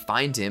help me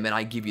find him and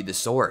I give you the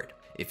sword.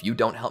 If you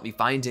don't help me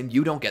find him,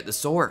 you don't get the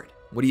sword.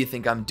 What do you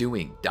think I'm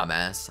doing,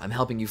 dumbass? I'm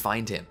helping you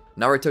find him.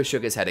 Naruto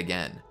shook his head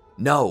again.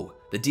 No,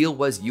 the deal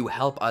was you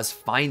help us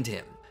find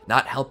him,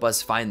 not help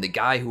us find the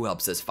guy who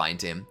helps us find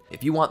him.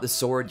 If you want the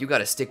sword, you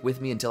gotta stick with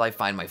me until I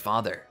find my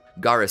father.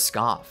 Gaara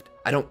scoffed.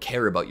 I don't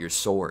care about your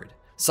sword.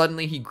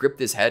 Suddenly, he gripped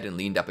his head and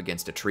leaned up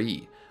against a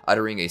tree,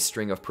 uttering a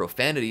string of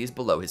profanities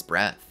below his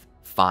breath.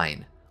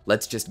 Fine,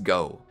 let's just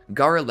go.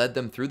 Gaara led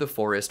them through the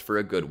forest for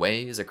a good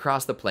ways,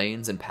 across the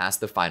plains, and past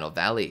the final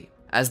valley.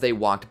 As they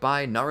walked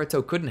by,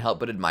 Naruto couldn't help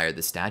but admire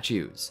the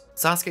statues.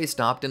 Sasuke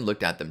stopped and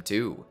looked at them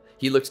too.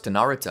 He looked to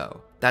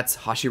Naruto. That's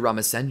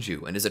Hashirama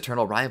Senju and his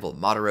eternal rival,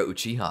 Madara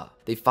Uchiha.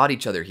 They fought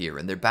each other here,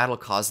 and their battle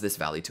caused this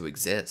valley to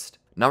exist.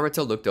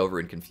 Naruto looked over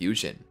in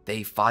confusion.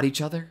 They fought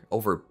each other?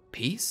 Over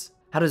peace?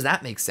 How does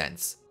that make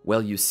sense?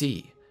 Well, you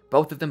see,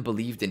 both of them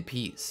believed in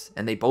peace,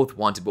 and they both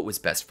wanted what was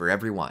best for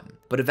everyone.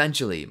 But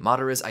eventually,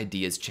 Madara's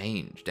ideas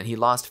changed, and he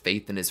lost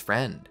faith in his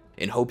friend.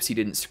 In hopes he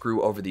didn't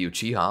screw over the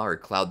Uchiha or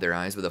cloud their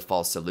eyes with a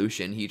false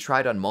solution, he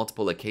tried on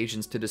multiple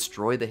occasions to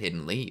destroy the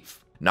hidden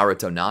leaf.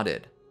 Naruto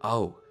nodded.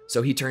 Oh,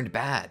 so he turned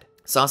bad.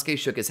 Sasuke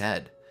shook his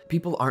head.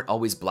 People aren't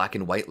always black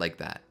and white like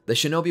that. The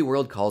Shinobi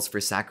World calls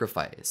for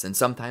sacrifice, and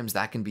sometimes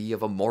that can be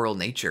of a moral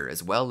nature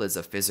as well as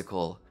a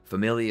physical,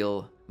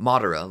 familial.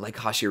 Madara, like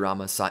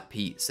Hashirama, sought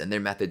peace, and their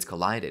methods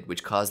collided,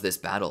 which caused this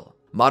battle.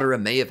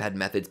 Madara may have had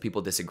methods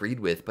people disagreed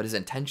with, but his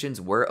intentions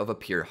were of a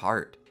pure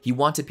heart. He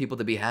wanted people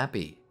to be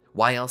happy.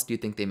 Why else do you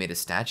think they made a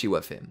statue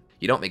of him?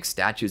 You don't make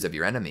statues of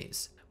your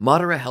enemies.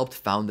 Madara helped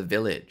found the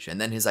village, and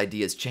then his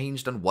ideas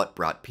changed on what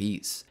brought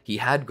peace. He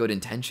had good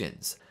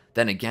intentions.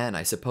 Then again,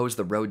 I suppose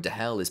the road to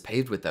hell is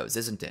paved with those,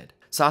 isn't it?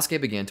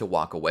 Sasuke began to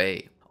walk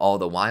away. All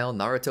the while,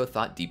 Naruto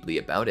thought deeply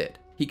about it.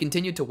 He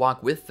continued to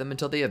walk with them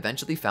until they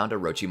eventually found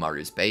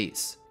Orochimaru's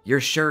base.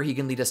 You're sure he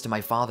can lead us to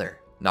my father?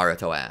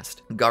 Naruto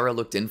asked. Gaara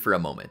looked in for a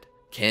moment.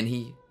 Can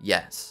he?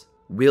 Yes.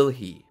 Will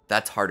he?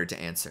 That's harder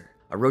to answer.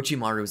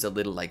 Orochimaru's a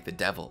little like the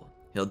devil.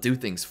 He'll do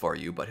things for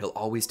you, but he'll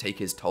always take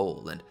his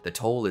toll, and the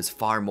toll is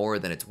far more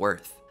than it's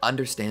worth.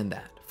 Understand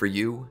that. For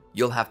you,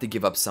 you'll have to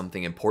give up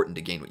something important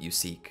to gain what you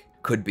seek.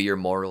 Could be your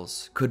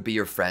morals, could be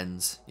your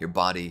friends, your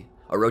body.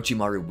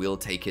 Orochimaru will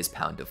take his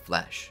pound of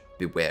flesh.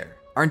 Beware.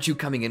 Aren't you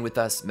coming in with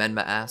us?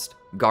 Menma asked.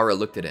 Gaara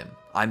looked at him.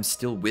 I'm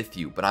still with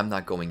you, but I'm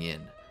not going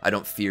in. I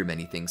don't fear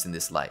many things in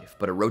this life,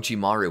 but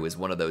Orochimaru is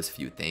one of those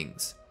few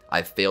things.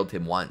 I've failed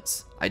him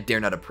once. I dare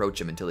not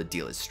approach him until a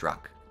deal is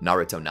struck.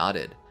 Naruto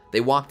nodded.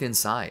 They walked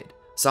inside.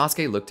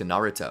 Sasuke looked to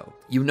Naruto.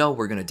 You know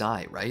we're gonna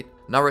die, right?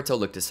 Naruto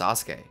looked to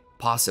Sasuke.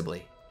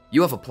 Possibly.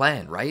 You have a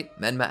plan, right?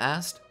 Menma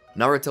asked.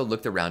 Naruto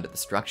looked around at the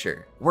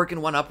structure. Working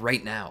one up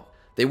right now.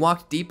 They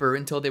walked deeper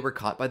until they were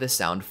caught by the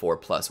sound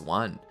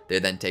 4+1. They're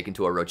then taken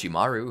to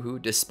Orochimaru, who,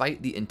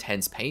 despite the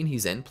intense pain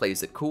he's in,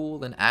 plays it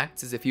cool and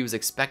acts as if he was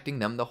expecting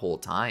them the whole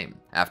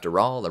time. After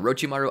all,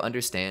 Orochimaru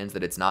understands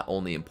that it's not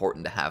only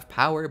important to have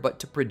power, but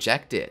to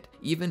project it,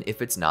 even if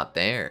it's not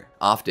there.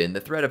 Often, the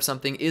threat of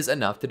something is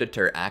enough to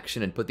deter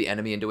action and put the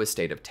enemy into a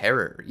state of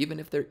terror, even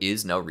if there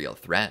is no real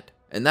threat.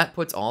 And that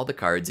puts all the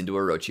cards into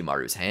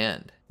Orochimaru's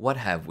hand. What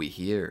have we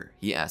here?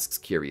 He asks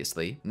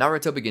curiously.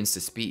 Naruto begins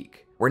to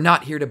speak. We're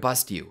not here to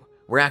bust you.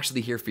 We're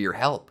actually here for your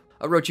help.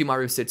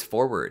 Orochimaru sits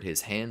forward,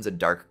 his hands a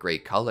dark gray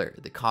color,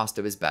 the cost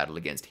of his battle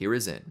against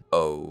Hiruzen.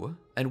 Oh?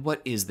 And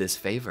what is this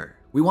favor?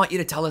 We want you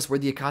to tell us where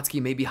the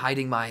Akatsuki may be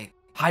hiding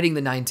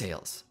the Nine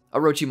Tails.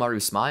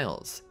 Orochimaru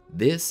smiles.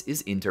 This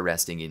is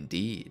interesting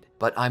indeed,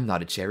 but I'm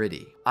not a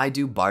charity. I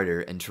do barter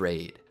and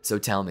trade. So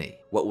tell me,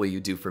 what will you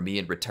do for me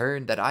in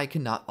return that I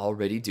cannot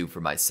already do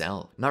for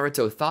myself?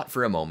 Naruto thought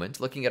for a moment,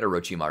 looking at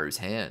Orochimaru's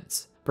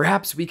hands.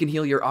 Perhaps we can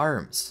heal your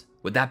arms.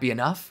 Would that be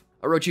enough?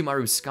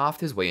 Orochimaru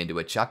scoffed his way into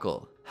a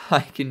chuckle.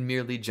 I can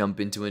merely jump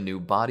into a new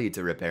body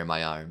to repair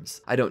my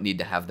arms. I don't need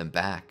to have them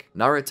back.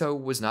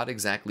 Naruto was not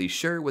exactly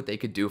sure what they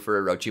could do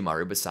for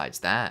Orochimaru besides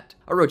that.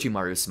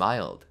 Orochimaru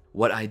smiled.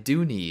 What I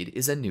do need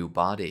is a new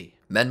body.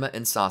 Menma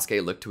and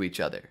Sasuke looked to each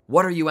other.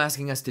 What are you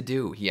asking us to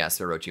do? He asked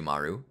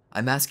Orochimaru.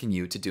 I'm asking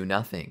you to do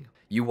nothing.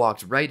 You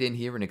walked right in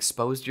here and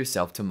exposed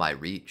yourself to my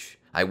reach.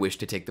 I wish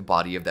to take the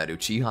body of that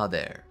Uchiha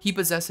there. He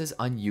possesses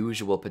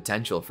unusual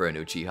potential for an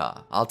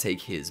Uchiha. I'll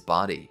take his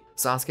body.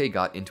 Sasuke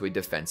got into a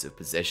defensive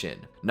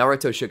position.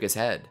 Naruto shook his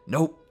head.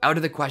 Nope, out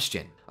of the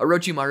question.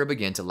 Orochimaru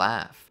began to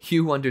laugh.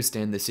 You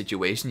understand the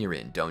situation you're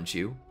in, don't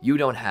you? You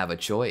don't have a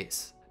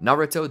choice.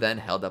 Naruto then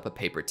held up a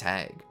paper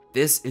tag.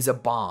 This is a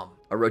bomb.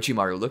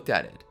 Orochimaru looked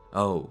at it.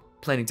 Oh,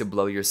 planning to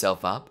blow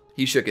yourself up?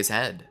 He shook his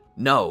head.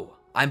 No,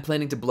 I'm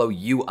planning to blow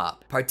you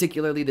up,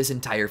 particularly this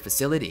entire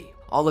facility.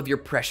 All of your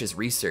precious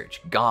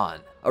research, gone.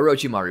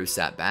 Orochimaru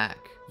sat back.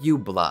 You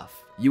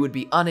bluff. You would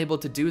be unable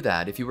to do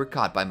that if you were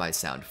caught by my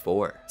Sound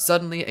 4.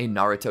 Suddenly, a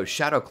Naruto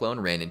shadow clone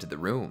ran into the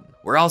room.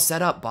 We're all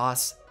set up,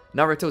 boss.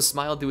 Naruto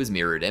smiled to his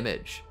mirrored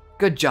image.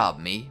 Good job,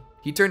 me.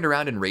 He turned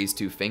around and raised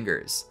 2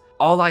 fingers.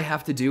 All I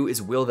have to do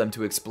is will them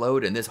to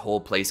explode and this whole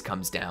place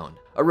comes down.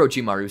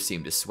 Orochimaru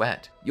seemed to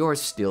sweat. You're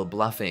still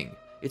bluffing.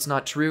 It's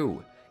not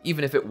true.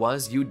 Even if it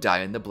was, you'd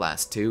die in the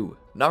blast too.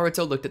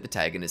 Naruto looked at the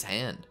tag in his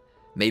hand.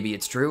 Maybe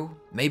it's true,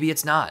 maybe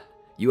it's not.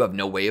 You have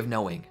no way of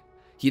knowing.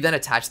 He then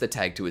attached the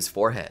tag to his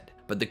forehead.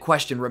 But the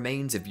question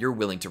remains if you're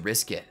willing to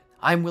risk it.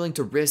 I'm willing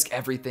to risk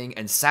everything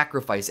and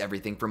sacrifice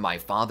everything for my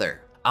father.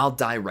 I'll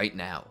die right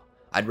now.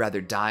 I'd rather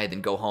die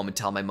than go home and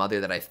tell my mother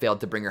that I failed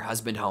to bring her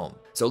husband home.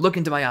 So look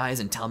into my eyes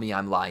and tell me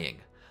I'm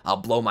lying. I'll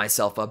blow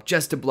myself up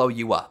just to blow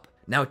you up.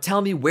 Now tell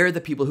me where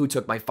the people who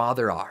took my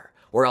father are,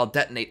 or I'll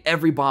detonate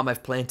every bomb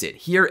I've planted,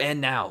 here and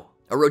now.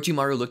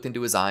 Orochimaru looked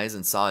into his eyes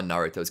and saw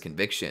Naruto's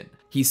conviction.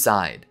 He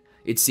sighed.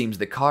 It seems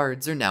the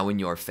cards are now in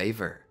your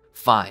favor.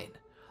 Fine.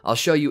 I'll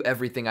show you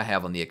everything I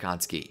have on the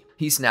Akatsuki.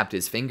 He snapped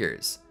his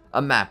fingers.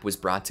 A map was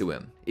brought to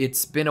him.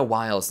 It's been a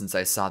while since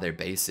I saw their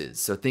bases,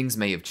 so things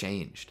may have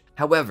changed.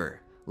 However,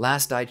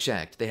 last I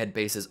checked, they had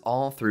bases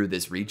all through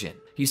this region.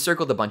 He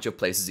circled a bunch of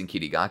places in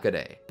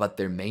Kirigakure, but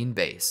their main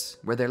base,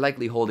 where they're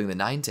likely holding the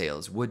Nine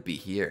Tails, would be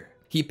here.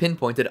 He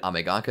pinpointed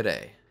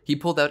Amagakure. He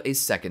pulled out a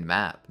second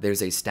map.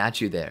 There's a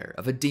statue there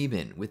of a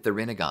demon with the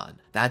Rinnegan.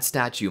 That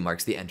statue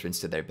marks the entrance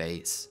to their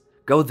base.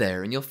 Go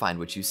there and you'll find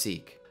what you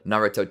seek.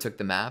 Naruto took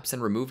the maps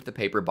and removed the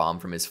paper bomb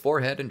from his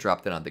forehead and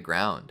dropped it on the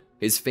ground.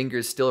 His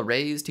fingers still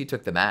raised, he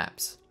took the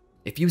maps.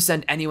 If you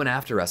send anyone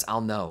after us,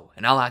 I'll know,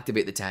 and I'll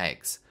activate the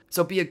tags.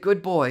 So be a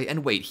good boy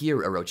and wait here,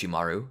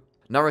 Orochimaru.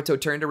 Naruto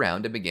turned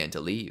around and began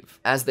to leave.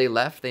 As they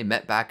left, they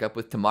met back up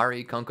with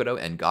Temari, Konkoro,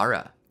 and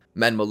Gaara.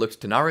 Menma looked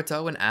to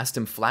Naruto and asked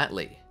him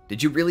flatly,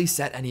 "Did you really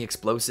set any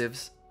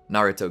explosives?"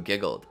 Naruto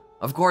giggled.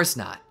 "Of course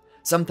not.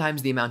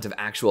 Sometimes the amount of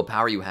actual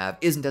power you have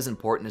isn't as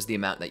important as the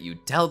amount that you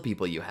tell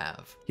people you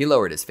have." He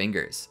lowered his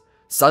fingers.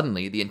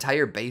 Suddenly, the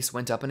entire base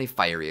went up in a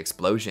fiery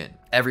explosion.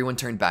 Everyone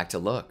turned back to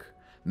look.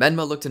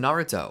 Menma looked to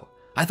Naruto.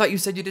 "I thought you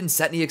said you didn't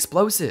set any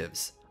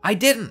explosives." "I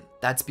didn't."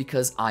 "That's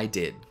because I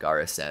did,"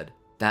 Gaara said.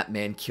 "That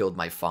man killed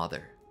my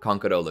father."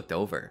 Konkoro looked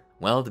over.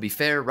 "Well, to be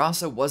fair,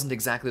 Rasa wasn't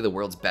exactly the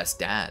world's best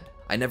dad.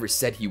 I never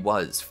said he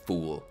was,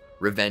 fool.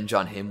 Revenge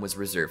on him was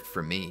reserved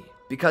for me.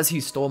 Because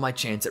he stole my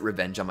chance at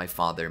revenge on my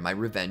father, my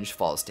revenge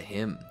falls to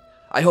him.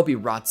 I hope he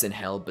rots in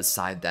hell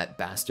beside that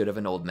bastard of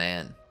an old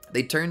man."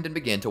 They turned and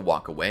began to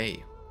walk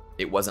away.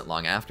 It wasn't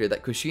long after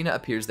that Kushina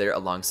appears there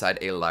alongside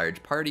a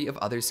large party of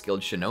other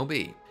skilled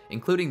shinobi,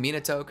 including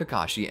Minato,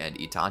 Kakashi, and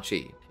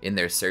Itachi. In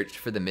their search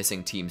for the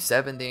missing Team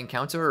 7, they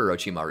encounter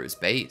Orochimaru's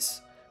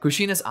base.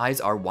 Kushina's eyes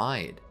are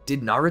wide.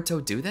 Did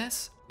Naruto do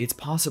this? "It's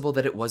possible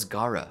that it was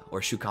Gaara,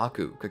 or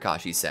Shukaku,"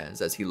 Kakashi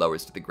says as he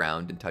lowers to the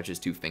ground and touches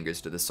 2 fingers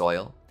to the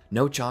soil.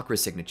 "No chakra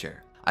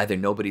signature. Either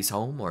nobody's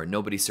home or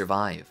nobody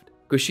survived."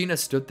 Kushina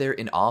stood there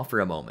in awe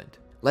for a moment.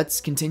 "Let's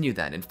continue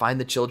then and find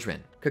the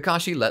children."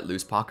 Kakashi let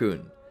loose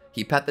Pakun.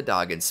 He pet the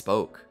dog and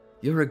spoke.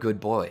 "You're a good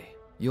boy.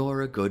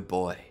 You're a good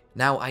boy.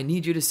 Now I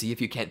need you to see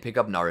if you can't pick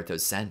up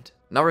Naruto's scent."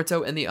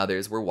 Naruto and the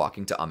others were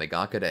walking to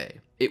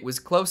Amagakure. It was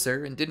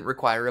closer and didn't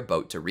require a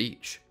boat to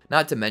reach.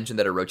 Not to mention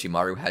that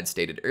Orochimaru had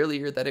stated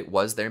earlier that it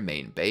was their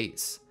main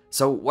base.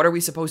 "So what are we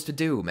supposed to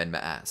do?"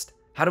 Menma asked.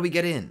 "How do we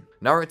get in?"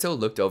 Naruto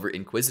looked over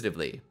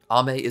inquisitively.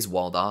 "Ame is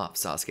walled off,"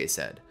 Sasuke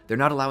said. "They're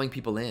not allowing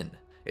people in,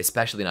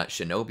 especially not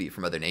shinobi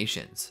from other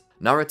nations."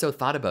 Naruto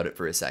thought about it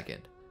for a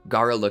second.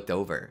 Gaara looked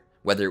over.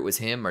 Whether it was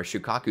him or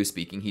Shukaku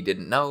speaking, he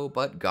didn't know,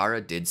 but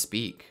Gaara did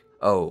speak.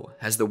 "Oh,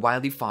 has the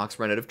wily fox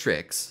run out of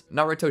tricks?"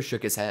 Naruto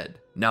shook his head.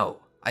 "No,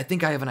 I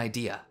think I have an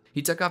idea."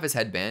 He took off his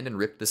headband and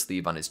ripped the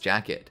sleeve on his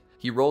jacket.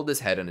 He rolled his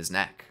head on his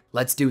neck.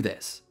 "Let's do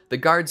this." The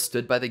guards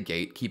stood by the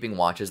gate, keeping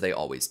watch as they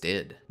always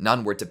did.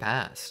 None were to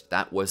pass.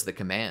 That was the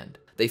command.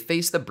 They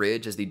faced the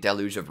bridge as the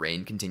deluge of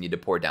rain continued to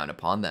pour down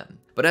upon them.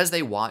 But as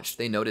they watched,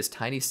 they noticed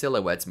tiny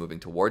silhouettes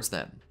moving towards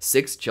them.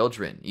 6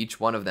 children,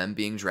 each one of them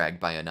being dragged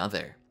by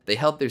another. They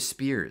held their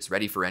spears,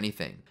 ready for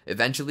anything.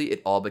 Eventually,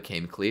 it all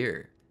became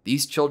clear.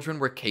 These children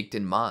were caked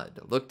in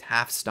mud, looked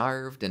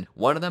half-starved, and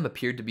one of them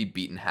appeared to be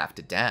beaten half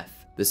to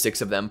death. The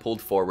 6 of them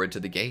pulled forward to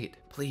the gate.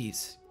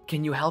 "Please,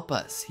 can you help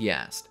us?" he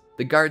asked.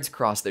 The guards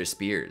crossed their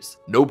spears.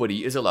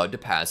 "Nobody is allowed to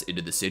pass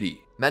into the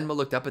city." Menma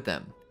looked up at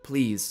them.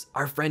 "Please,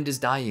 our friend is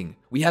dying.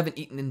 We haven't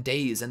eaten in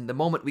days, and the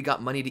moment we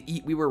got money to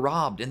eat, we were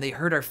robbed, and they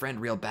hurt our friend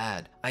real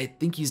bad. I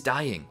think he's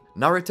dying."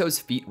 Naruto's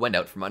feet went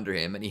out from under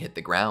him, and he hit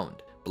the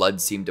ground.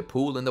 Blood seemed to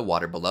pool in the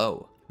water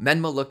below.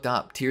 Menma looked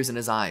up, tears in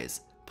his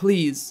eyes.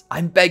 "Please,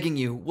 I'm begging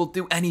you, we'll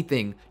do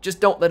anything. Just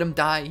don't let him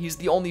die. He's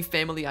the only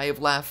family I have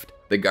left."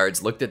 The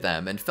guards looked at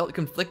them and felt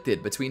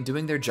conflicted between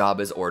doing their job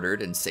as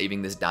ordered and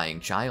saving this dying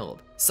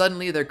child.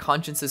 Suddenly, their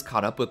consciences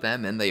caught up with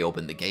them and they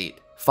opened the gate.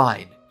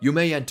 "Fine, you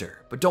may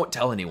enter, but don't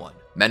tell anyone."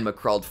 Menma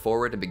crawled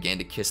forward and began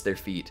to kiss their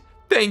feet.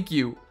 "Thank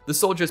you." The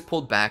soldiers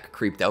pulled back,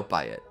 creeped out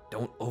by it.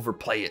 "Don't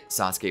overplay it,"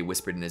 Sasuke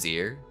whispered in his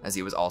ear, as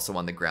he was also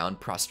on the ground,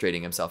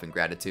 prostrating himself in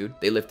gratitude.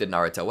 They lifted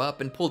Naruto up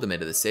and pulled him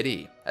into the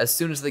city. As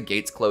soon as the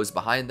gates closed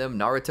behind them,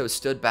 Naruto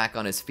stood back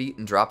on his feet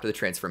and dropped the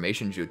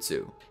transformation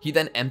jutsu. He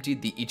then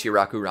emptied the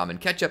Ichiraku ramen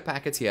ketchup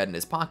packets he had in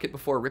his pocket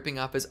before ripping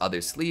off his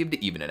other sleeve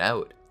to even it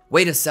out.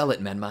 "Way to sell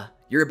it, Menma.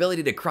 Your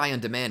ability to cry on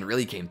demand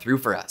really came through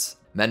for us."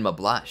 Menma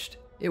blushed.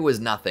 "It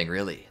was nothing,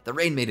 really. The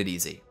rain made it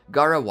easy."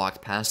 Gaara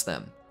walked past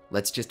them.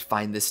 "Let's just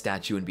find this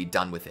statue and be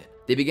done with it."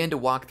 They began to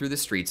walk through the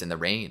streets in the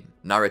rain.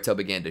 Naruto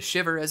began to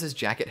shiver as his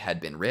jacket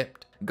had been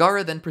ripped.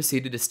 Gaara then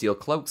proceeded to steal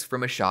cloaks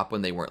from a shop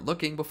when they weren't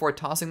looking before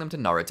tossing them to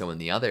Naruto and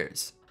the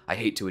others. I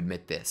hate to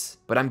admit this,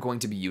 but I'm going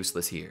to be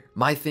useless here.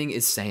 My thing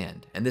is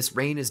sand, and this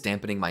rain is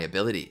dampening my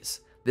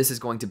abilities. This is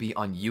going to be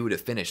on you to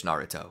finish,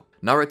 Naruto.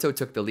 Naruto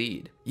took the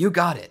lead. You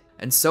got it!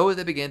 And so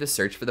they began to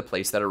search for the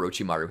place that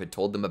Orochimaru had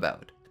told them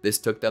about. This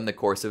took them the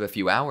course of a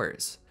few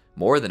hours.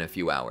 More than a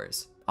few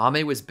hours.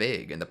 Ame was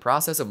big, and the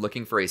process of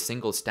looking for a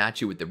single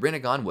statue with the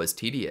Rinnegan was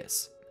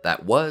tedious.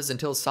 That was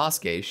until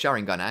Sasuke,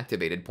 Sharingan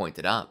activated,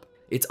 pointed up.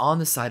 It's on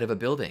the side of a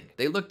building.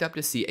 They looked up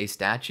to see a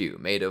statue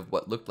made of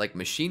what looked like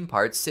machine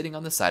parts sitting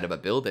on the side of a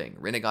building,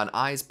 Rinnegan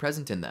eyes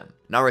present in them.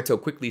 Naruto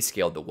quickly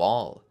scaled the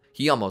wall.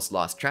 He almost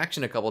lost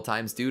traction a couple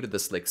times due to the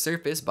slick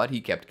surface, but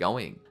he kept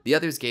going. The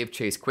others gave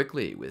chase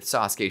quickly, with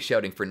Sasuke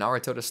shouting for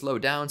Naruto to slow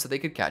down so they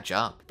could catch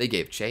up. They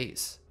gave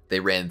chase. They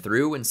ran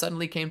through and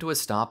suddenly came to a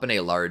stop in a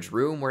large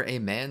room where a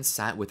man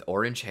sat with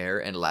orange hair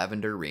and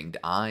lavender-ringed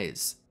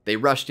eyes. They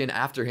rushed in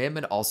after him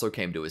and also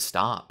came to a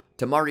stop.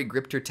 Temari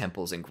gripped her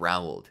temples and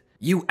growled,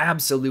 "You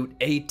absolute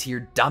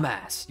A-tier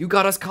dumbass! You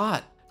got us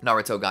caught!"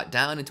 Naruto got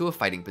down into a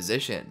fighting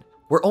position.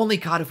 "We're only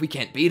caught if we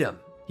can't beat him!"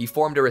 He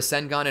formed a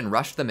Rasengan and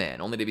rushed the man,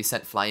 only to be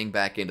sent flying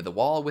back into the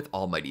wall with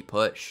almighty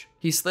push.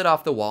 He slid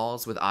off the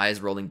walls with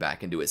eyes rolling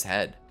back into his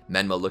head.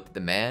 Menma looked at the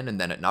man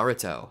and then at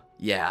Naruto.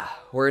 "Yeah,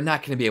 we're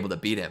not going to be able to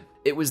beat him."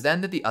 It was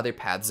then that the other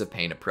paths of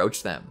pain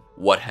approached them.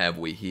 "What have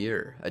we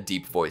here?" a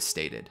deep voice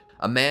stated.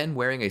 A man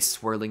wearing a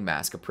swirling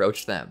mask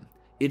approached them.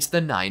 "It's the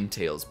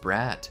Nine-Tails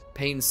brat."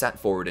 Pain sat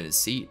forward in his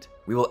seat.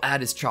 "We will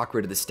add his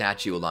chakra to the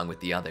statue along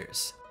with the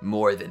others."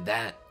 "More than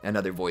that,"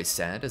 another voice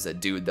said as a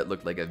dude that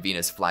looked like a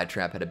Venus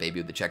flytrap had a baby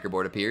with the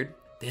checkerboard appeared.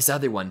 "This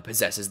other one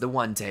possesses the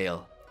One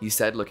Tail," he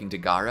said, looking to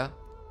Gaara.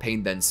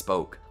 Pain then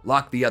spoke.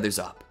 "Lock the others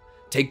up.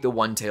 Take the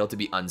One Tail to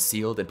be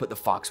unsealed and put the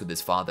fox with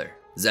his father."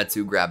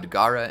 Zetsu grabbed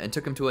Gaara and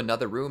took him to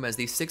another room as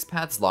the Six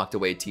Paths locked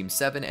away Team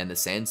 7 and the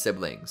Sand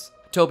Siblings.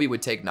 Tobi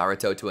would take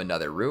Naruto to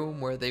another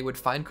room where they would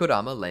find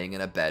Kurama laying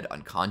in a bed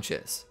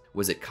unconscious.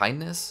 Was it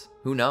kindness?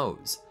 Who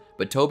knows?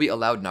 But Tobi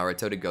allowed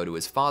Naruto to go to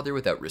his father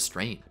without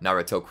restraint.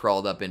 Naruto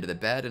crawled up into the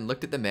bed and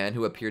looked at the man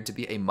who appeared to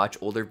be a much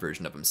older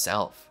version of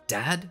himself.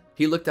 "Dad?"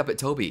 He looked up at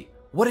Tobi.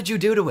 "What did you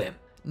do to him?"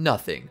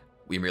 "Nothing.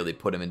 We merely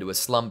put him into a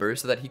slumber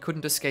so that he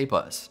couldn't escape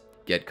us.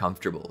 Get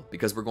comfortable,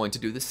 because we're going to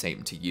do the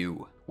same to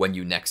you. When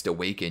you next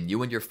awaken,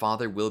 you and your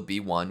father will be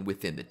one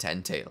within the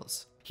Ten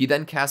Tails." He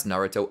then cast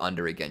Naruto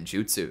under a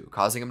genjutsu,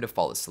 causing him to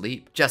fall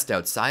asleep. Just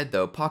outside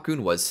though,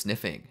 Pakun was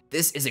sniffing.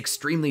 "This is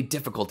extremely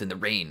difficult in the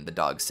rain," the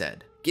dog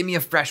said. "Give me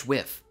a fresh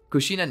whiff."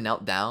 Kushina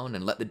knelt down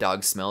and let the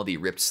dog smell the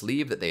ripped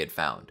sleeve that they had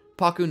found.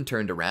 Pakun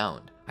turned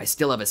around. "I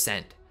still have a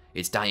scent.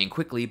 It's dying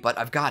quickly, but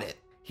I've got it."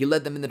 He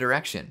led them in the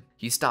direction.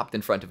 He stopped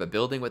in front of a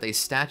building with a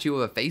statue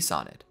of a face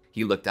on it.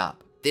 He looked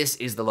up. "This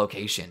is the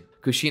location."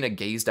 Kushina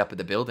gazed up at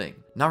the building.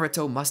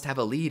 Naruto must have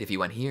a lead if he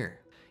went here.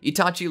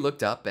 Itachi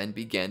looked up and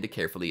began to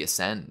carefully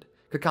ascend.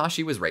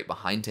 Kakashi was right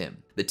behind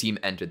him. The team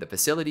entered the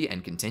facility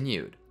and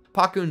continued.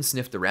 Pakun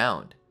sniffed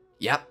around.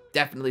 "Yep,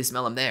 definitely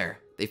smell him there."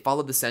 They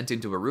followed the scent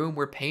into a room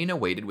where Pain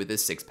awaited with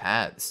his 6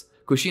 paths.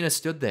 Kushina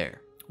stood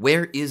there.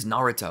 "Where is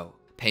Naruto?"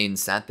 Pain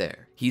sat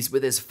there. "He's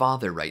with his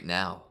father right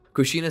now."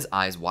 Kushina's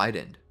eyes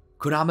widened.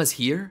 "Kurama's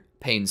here?"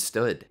 Pain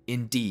stood.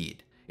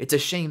 "Indeed. It's a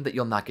shame that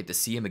you'll not get to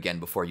see him again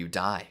before you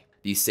die."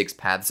 These 6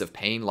 paths of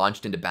pain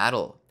launched into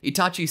battle.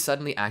 Itachi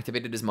suddenly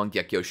activated his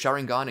Mangekyo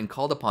Sharingan and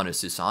called upon his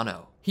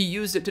Susanoo. He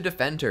used it to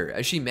defend her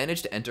as she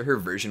managed to enter her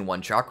version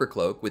 1 chakra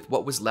cloak with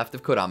what was left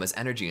of Kurama's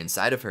energy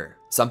inside of her.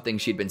 Something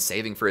she'd been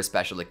saving for a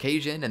special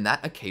occasion, and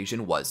that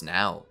occasion was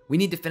now. "We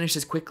need to finish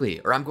this quickly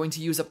or I'm going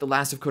to use up the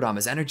last of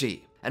Kurama's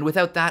energy. And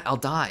without that, I'll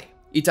die."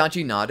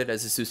 Itachi nodded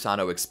as his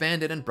Susanoo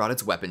expanded and brought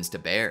its weapons to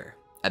bear.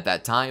 At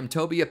that time,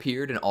 Tobi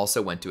appeared and also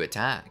went to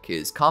attack,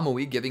 his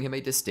Kamui giving him a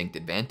distinct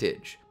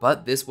advantage.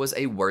 But this was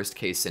a worst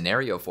case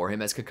scenario for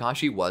him as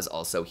Kakashi was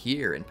also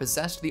here and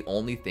possessed the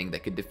only thing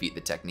that could defeat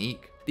the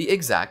technique. The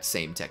exact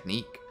same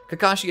technique.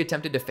 Kakashi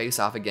attempted to face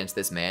off against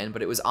this man,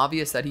 but it was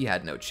obvious that he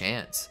had no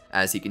chance.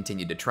 As he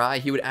continued to try,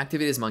 he would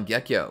activate his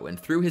Mangekyo, and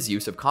through his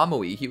use of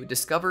Kamui, he would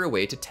discover a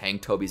way to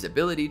tank Tobi's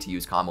ability to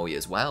use Kamui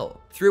as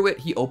well. Through it,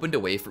 he opened a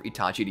way for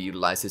Itachi to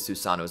utilize his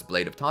Susanoo's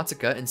Blade of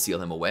Totsuka and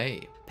seal him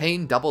away.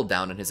 Pain doubled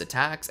down on his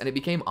attacks, and it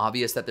became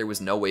obvious that there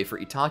was no way for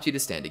Itachi to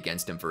stand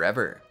against him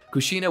forever.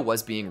 Kushina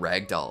was being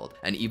ragdolled,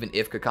 and even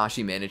if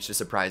Kakashi managed to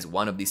surprise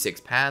one of the 6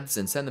 paths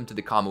and send them to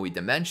the Kamui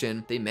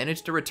dimension, they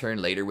managed to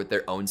return later with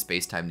their own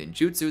space-time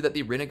ninjutsu that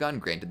the Rinnegan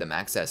granted them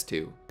access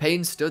to.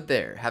 Pain stood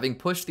there, having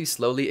pushed the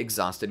slowly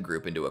exhausted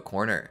group into a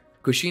corner.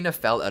 Kushina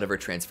fell out of her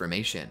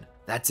transformation.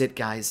 "That's it,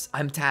 guys.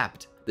 I'm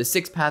tapped." The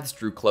 6 paths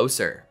drew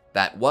closer.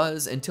 That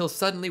was until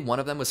suddenly one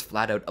of them was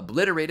flat out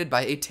obliterated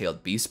by a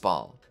tailed beast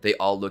ball. They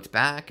all looked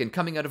back, and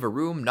coming out of a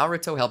room,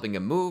 Naruto helping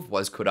him move,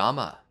 was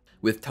Kurama.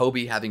 With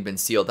Tobi having been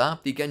sealed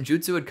up, the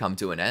genjutsu had come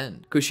to an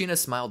end. Kushina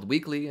smiled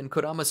weakly, and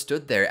Kurama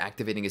stood there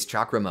activating his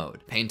chakra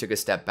mode. Pain took a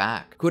step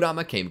back.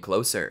 Kurama came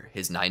closer,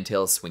 his 9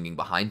 tails swinging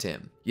behind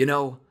him. "You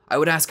know, I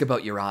would ask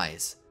about your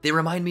eyes. They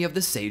remind me of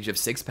the Sage of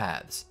Six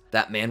Paths.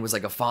 That man was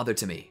like a father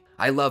to me.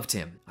 I loved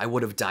him. I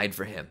would have died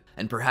for him.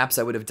 And perhaps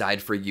I would have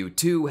died for you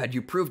too had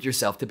you proved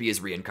yourself to be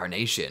his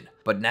reincarnation.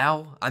 But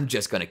now, I'm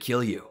just gonna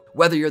kill you.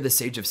 Whether you're the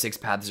Sage of Six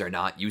Paths or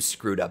not, you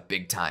screwed up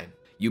big time.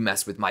 You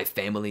messed with my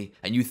family,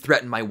 and you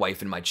threatened my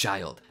wife and my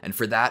child. And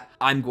for that,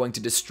 I'm going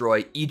to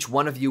destroy each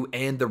one of you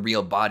and the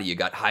real body you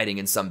got hiding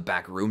in some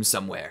back room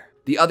somewhere.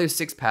 The other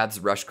Six Paths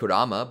rushed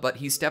Kurama, but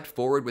he stepped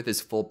forward with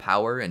his full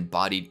power and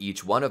bodied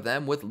each one of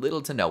them with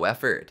little to no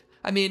effort.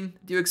 I mean,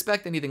 do you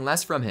expect anything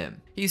less from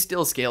him? He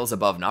still scales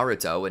above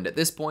Naruto, and at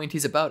this point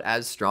he's about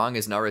as strong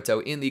as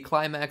Naruto in the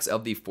climax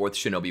of the 4th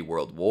Shinobi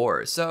World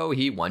War, so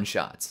he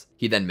one-shots.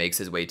 He then makes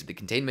his way to the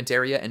containment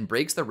area and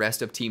breaks the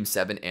rest of Team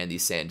 7 and the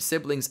Sand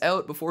siblings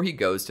out before he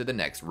goes to the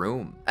next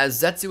room.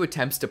 As Zetsu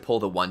attempts to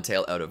pull the one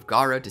tail out of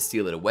Gaara to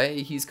steal it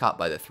away, he's caught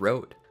by the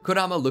throat.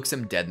 Kurama looks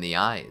him dead in the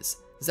eyes.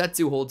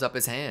 Zetsu holds up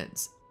his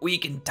hands. "We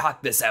can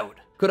talk this out."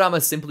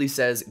 Kurama simply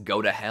says,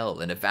 "Go to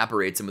hell," and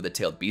evaporates him with a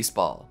tailed beast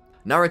ball.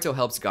 Naruto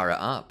helps Gaara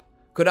up.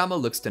 Kurama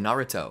looks to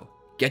Naruto.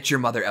 "Get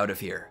your mother out of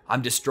here.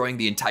 I'm destroying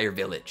the entire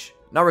village."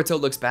 Naruto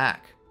looks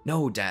back.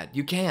 "No, Dad,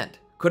 you can't."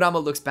 Kurama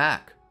looks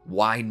back.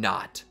 "Why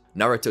not?"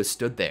 Naruto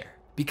stood there.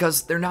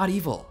 "Because they're not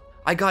evil.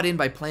 I got in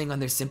by playing on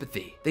their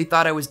sympathy. They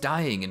thought I was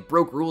dying and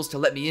broke rules to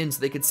let me in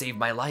so they could save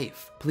my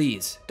life.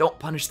 Please, don't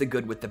punish the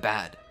good with the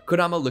bad."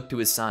 Kurama looked to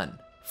his son.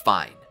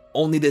 "Fine.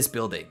 Only this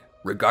building.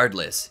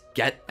 Regardless,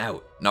 get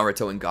out."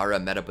 Naruto and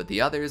Gaara met up with the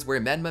others,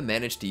 where Menma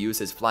managed to use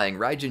his flying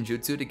Raijin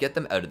jutsu to get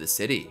them out of the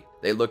city.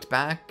 They looked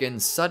back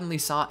and suddenly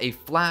saw a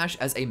flash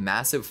as a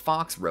massive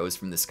fox rose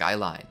from the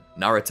skyline.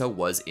 Naruto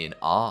was in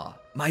awe.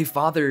 "My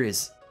father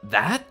is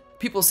that?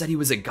 People said he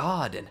was a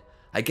god, and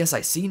I guess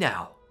I see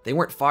now. They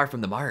weren't far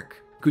from the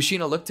mark."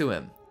 Kushina looked to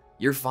him.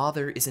 "Your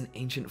father is an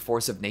ancient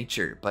force of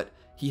nature, but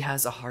he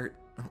has a heart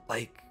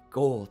like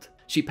gold."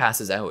 She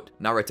passes out.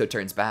 Naruto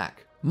turns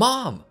back.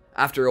 "Mom!"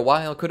 After a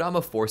while,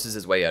 Kurama forces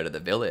his way out of the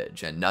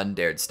village, and none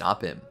dared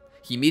stop him.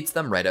 He meets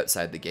them right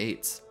outside the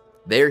gates.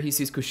 There he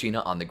sees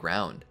Kushina on the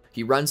ground.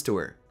 He runs to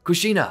her.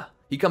 "Kushina!"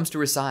 He comes to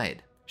her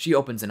side. She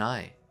opens an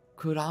eye.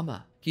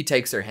 "Kurama." He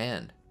takes her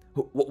hand.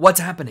 What's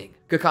happening?"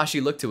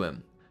 Kakashi looked to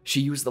him.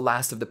 "She used the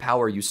last of the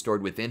power you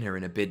stored within her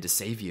in a bid to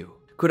save you."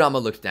 Kurama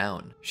looked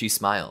down. She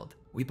smiled.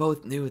 "We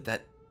both knew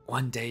that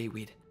one day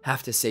we'd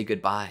have to say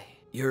goodbye.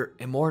 You're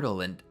immortal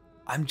and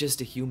I'm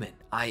just a human.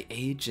 I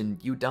age and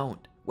you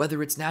don't.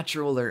 Whether it's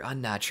natural or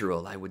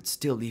unnatural, I would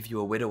still leave you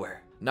a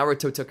widower."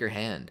 Naruto took her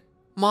hand.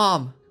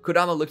 "Mom!"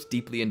 Kurama looked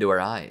deeply into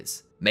her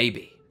eyes.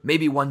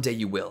 Maybe one day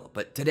you will,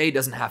 but today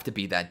doesn't have to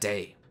be that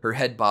day." Her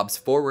head bobs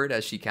forward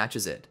as she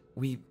catches it.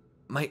 "We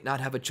might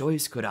not have a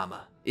choice,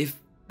 Kurama. If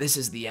this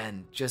is the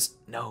end, just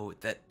know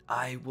that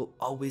I will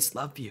always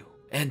love you.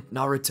 And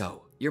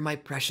Naruto, you're my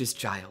precious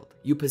child.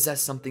 You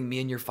possess something me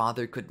and your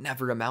father could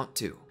never amount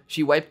to."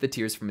 She wiped the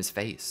tears from his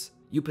face.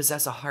 "You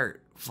possess a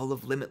heart full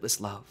of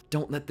limitless love.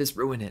 Don't let this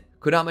ruin it."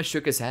 Kurama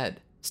shook his head.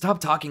 "Stop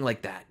talking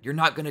like that. You're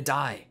not gonna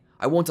die.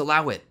 I won't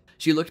allow it."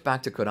 She looked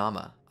back to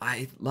Kurama.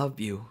 "I love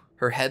you."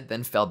 Her head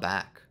then fell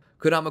back.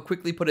 Kurama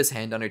quickly put his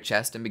hand on her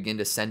chest and began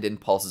to send in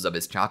pulses of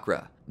his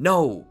chakra.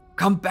 "No!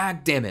 Come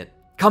back, damn it!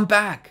 Come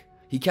back!"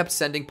 He kept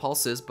sending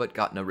pulses but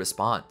got no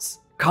response.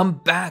 "Come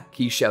back!"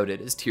 he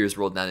shouted as tears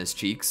rolled down his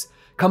cheeks.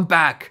 "Come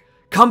back!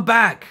 Come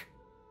back!"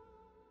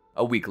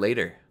 A week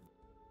later,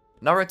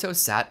 Naruto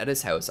sat at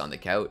his house on the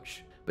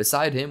couch.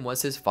 Beside him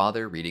was his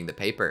father reading the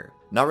paper.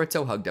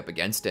 Naruto hugged up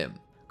against him.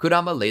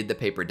 Kurama laid the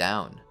paper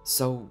down.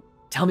 "So,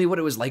 tell me what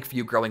it was like for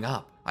you growing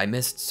up. I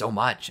missed so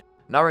much."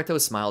 Naruto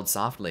smiled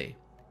softly.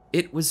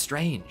 "It was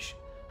strange.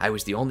 I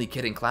was the only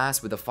kid in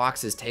class with a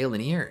fox's tail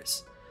and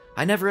ears.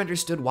 I never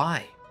understood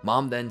why.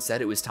 Mom then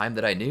said it was time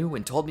that I knew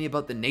and told me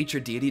about the nature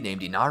deity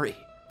named Inari,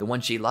 the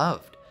one she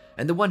loved,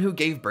 and the one who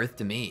gave birth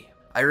to me.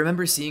 I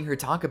remember seeing her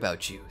talk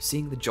about you,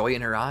 seeing the joy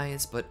in her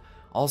eyes, but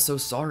also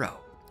sorrow.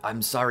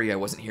 I'm sorry I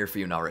wasn't here for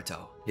you,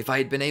 Naruto. If I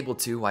had been able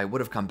to, I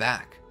would have come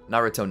back."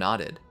 Naruto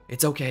nodded.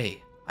 "It's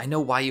okay. I know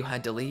why you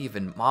had to leave,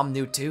 and Mom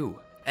knew too.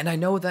 And I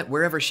know that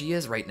wherever she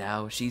is right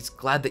now, she's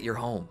glad that you're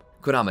home."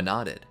 Kurama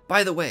nodded.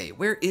 "By the way,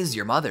 where is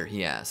your mother?"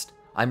 he asked.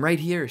 "I'm right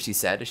here," she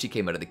said as she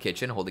came out of the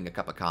kitchen holding a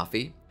cup of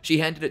coffee. She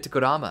handed it to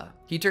Kurama.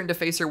 He turned to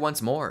face her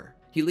once more.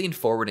 He leaned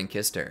forward and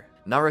kissed her.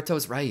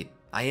 "Naruto's right.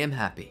 I am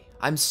happy.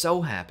 I'm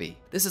so happy.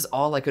 This is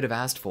all I could have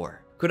asked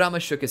for." Kurama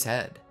shook his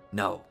head.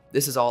 "No,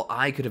 this is all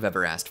I could have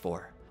ever asked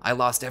for. I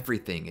lost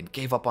everything and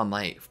gave up on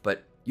life,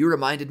 but you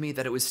reminded me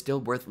that it was still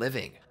worth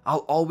living.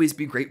 I'll always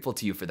be grateful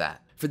to you for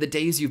that. For the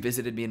days you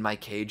visited me in my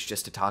cage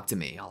just to talk to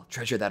me, I'll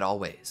treasure that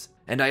always.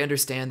 And I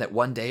understand that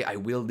one day I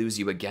will lose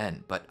you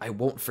again, but I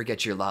won't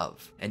forget your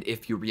love. And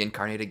if you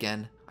reincarnate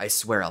again, I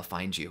swear I'll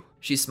find you."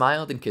 She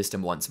smiled and kissed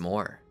him once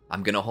more.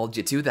 "I'm gonna hold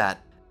you to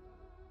that."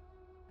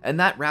 And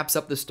that wraps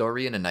up the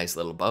story in a nice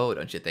little bow,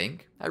 don't you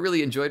think? I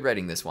really enjoyed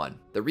writing this one.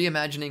 The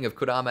reimagining of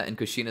Kurama and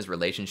Kushina's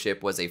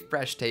relationship was a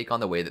fresh take on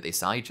the way that they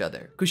saw each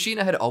other.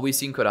 Kushina had always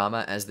seen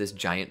Kurama as this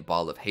giant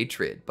ball of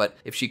hatred, but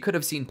if she could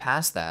have seen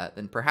past that,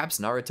 then perhaps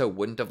Naruto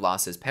wouldn't have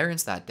lost his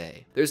parents that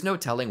day. There's no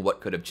telling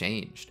what could have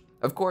changed.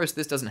 Of course,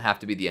 this doesn't have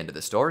to be the end of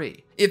the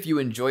story. If you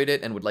enjoyed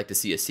it and would like to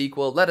see a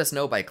sequel, let us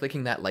know by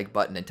clicking that like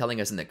button and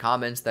telling us in the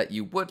comments that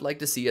you would like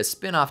to see a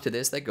spin-off to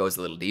this that goes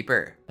a little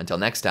deeper. Until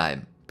next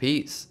time,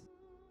 peace.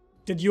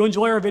 Did you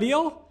enjoy our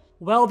video?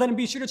 Well, then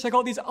be sure to check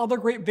out these other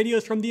great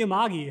videos from the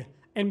Amagi,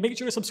 and make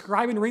sure to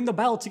subscribe and ring the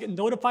bell to get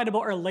notified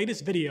about our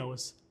latest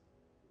videos.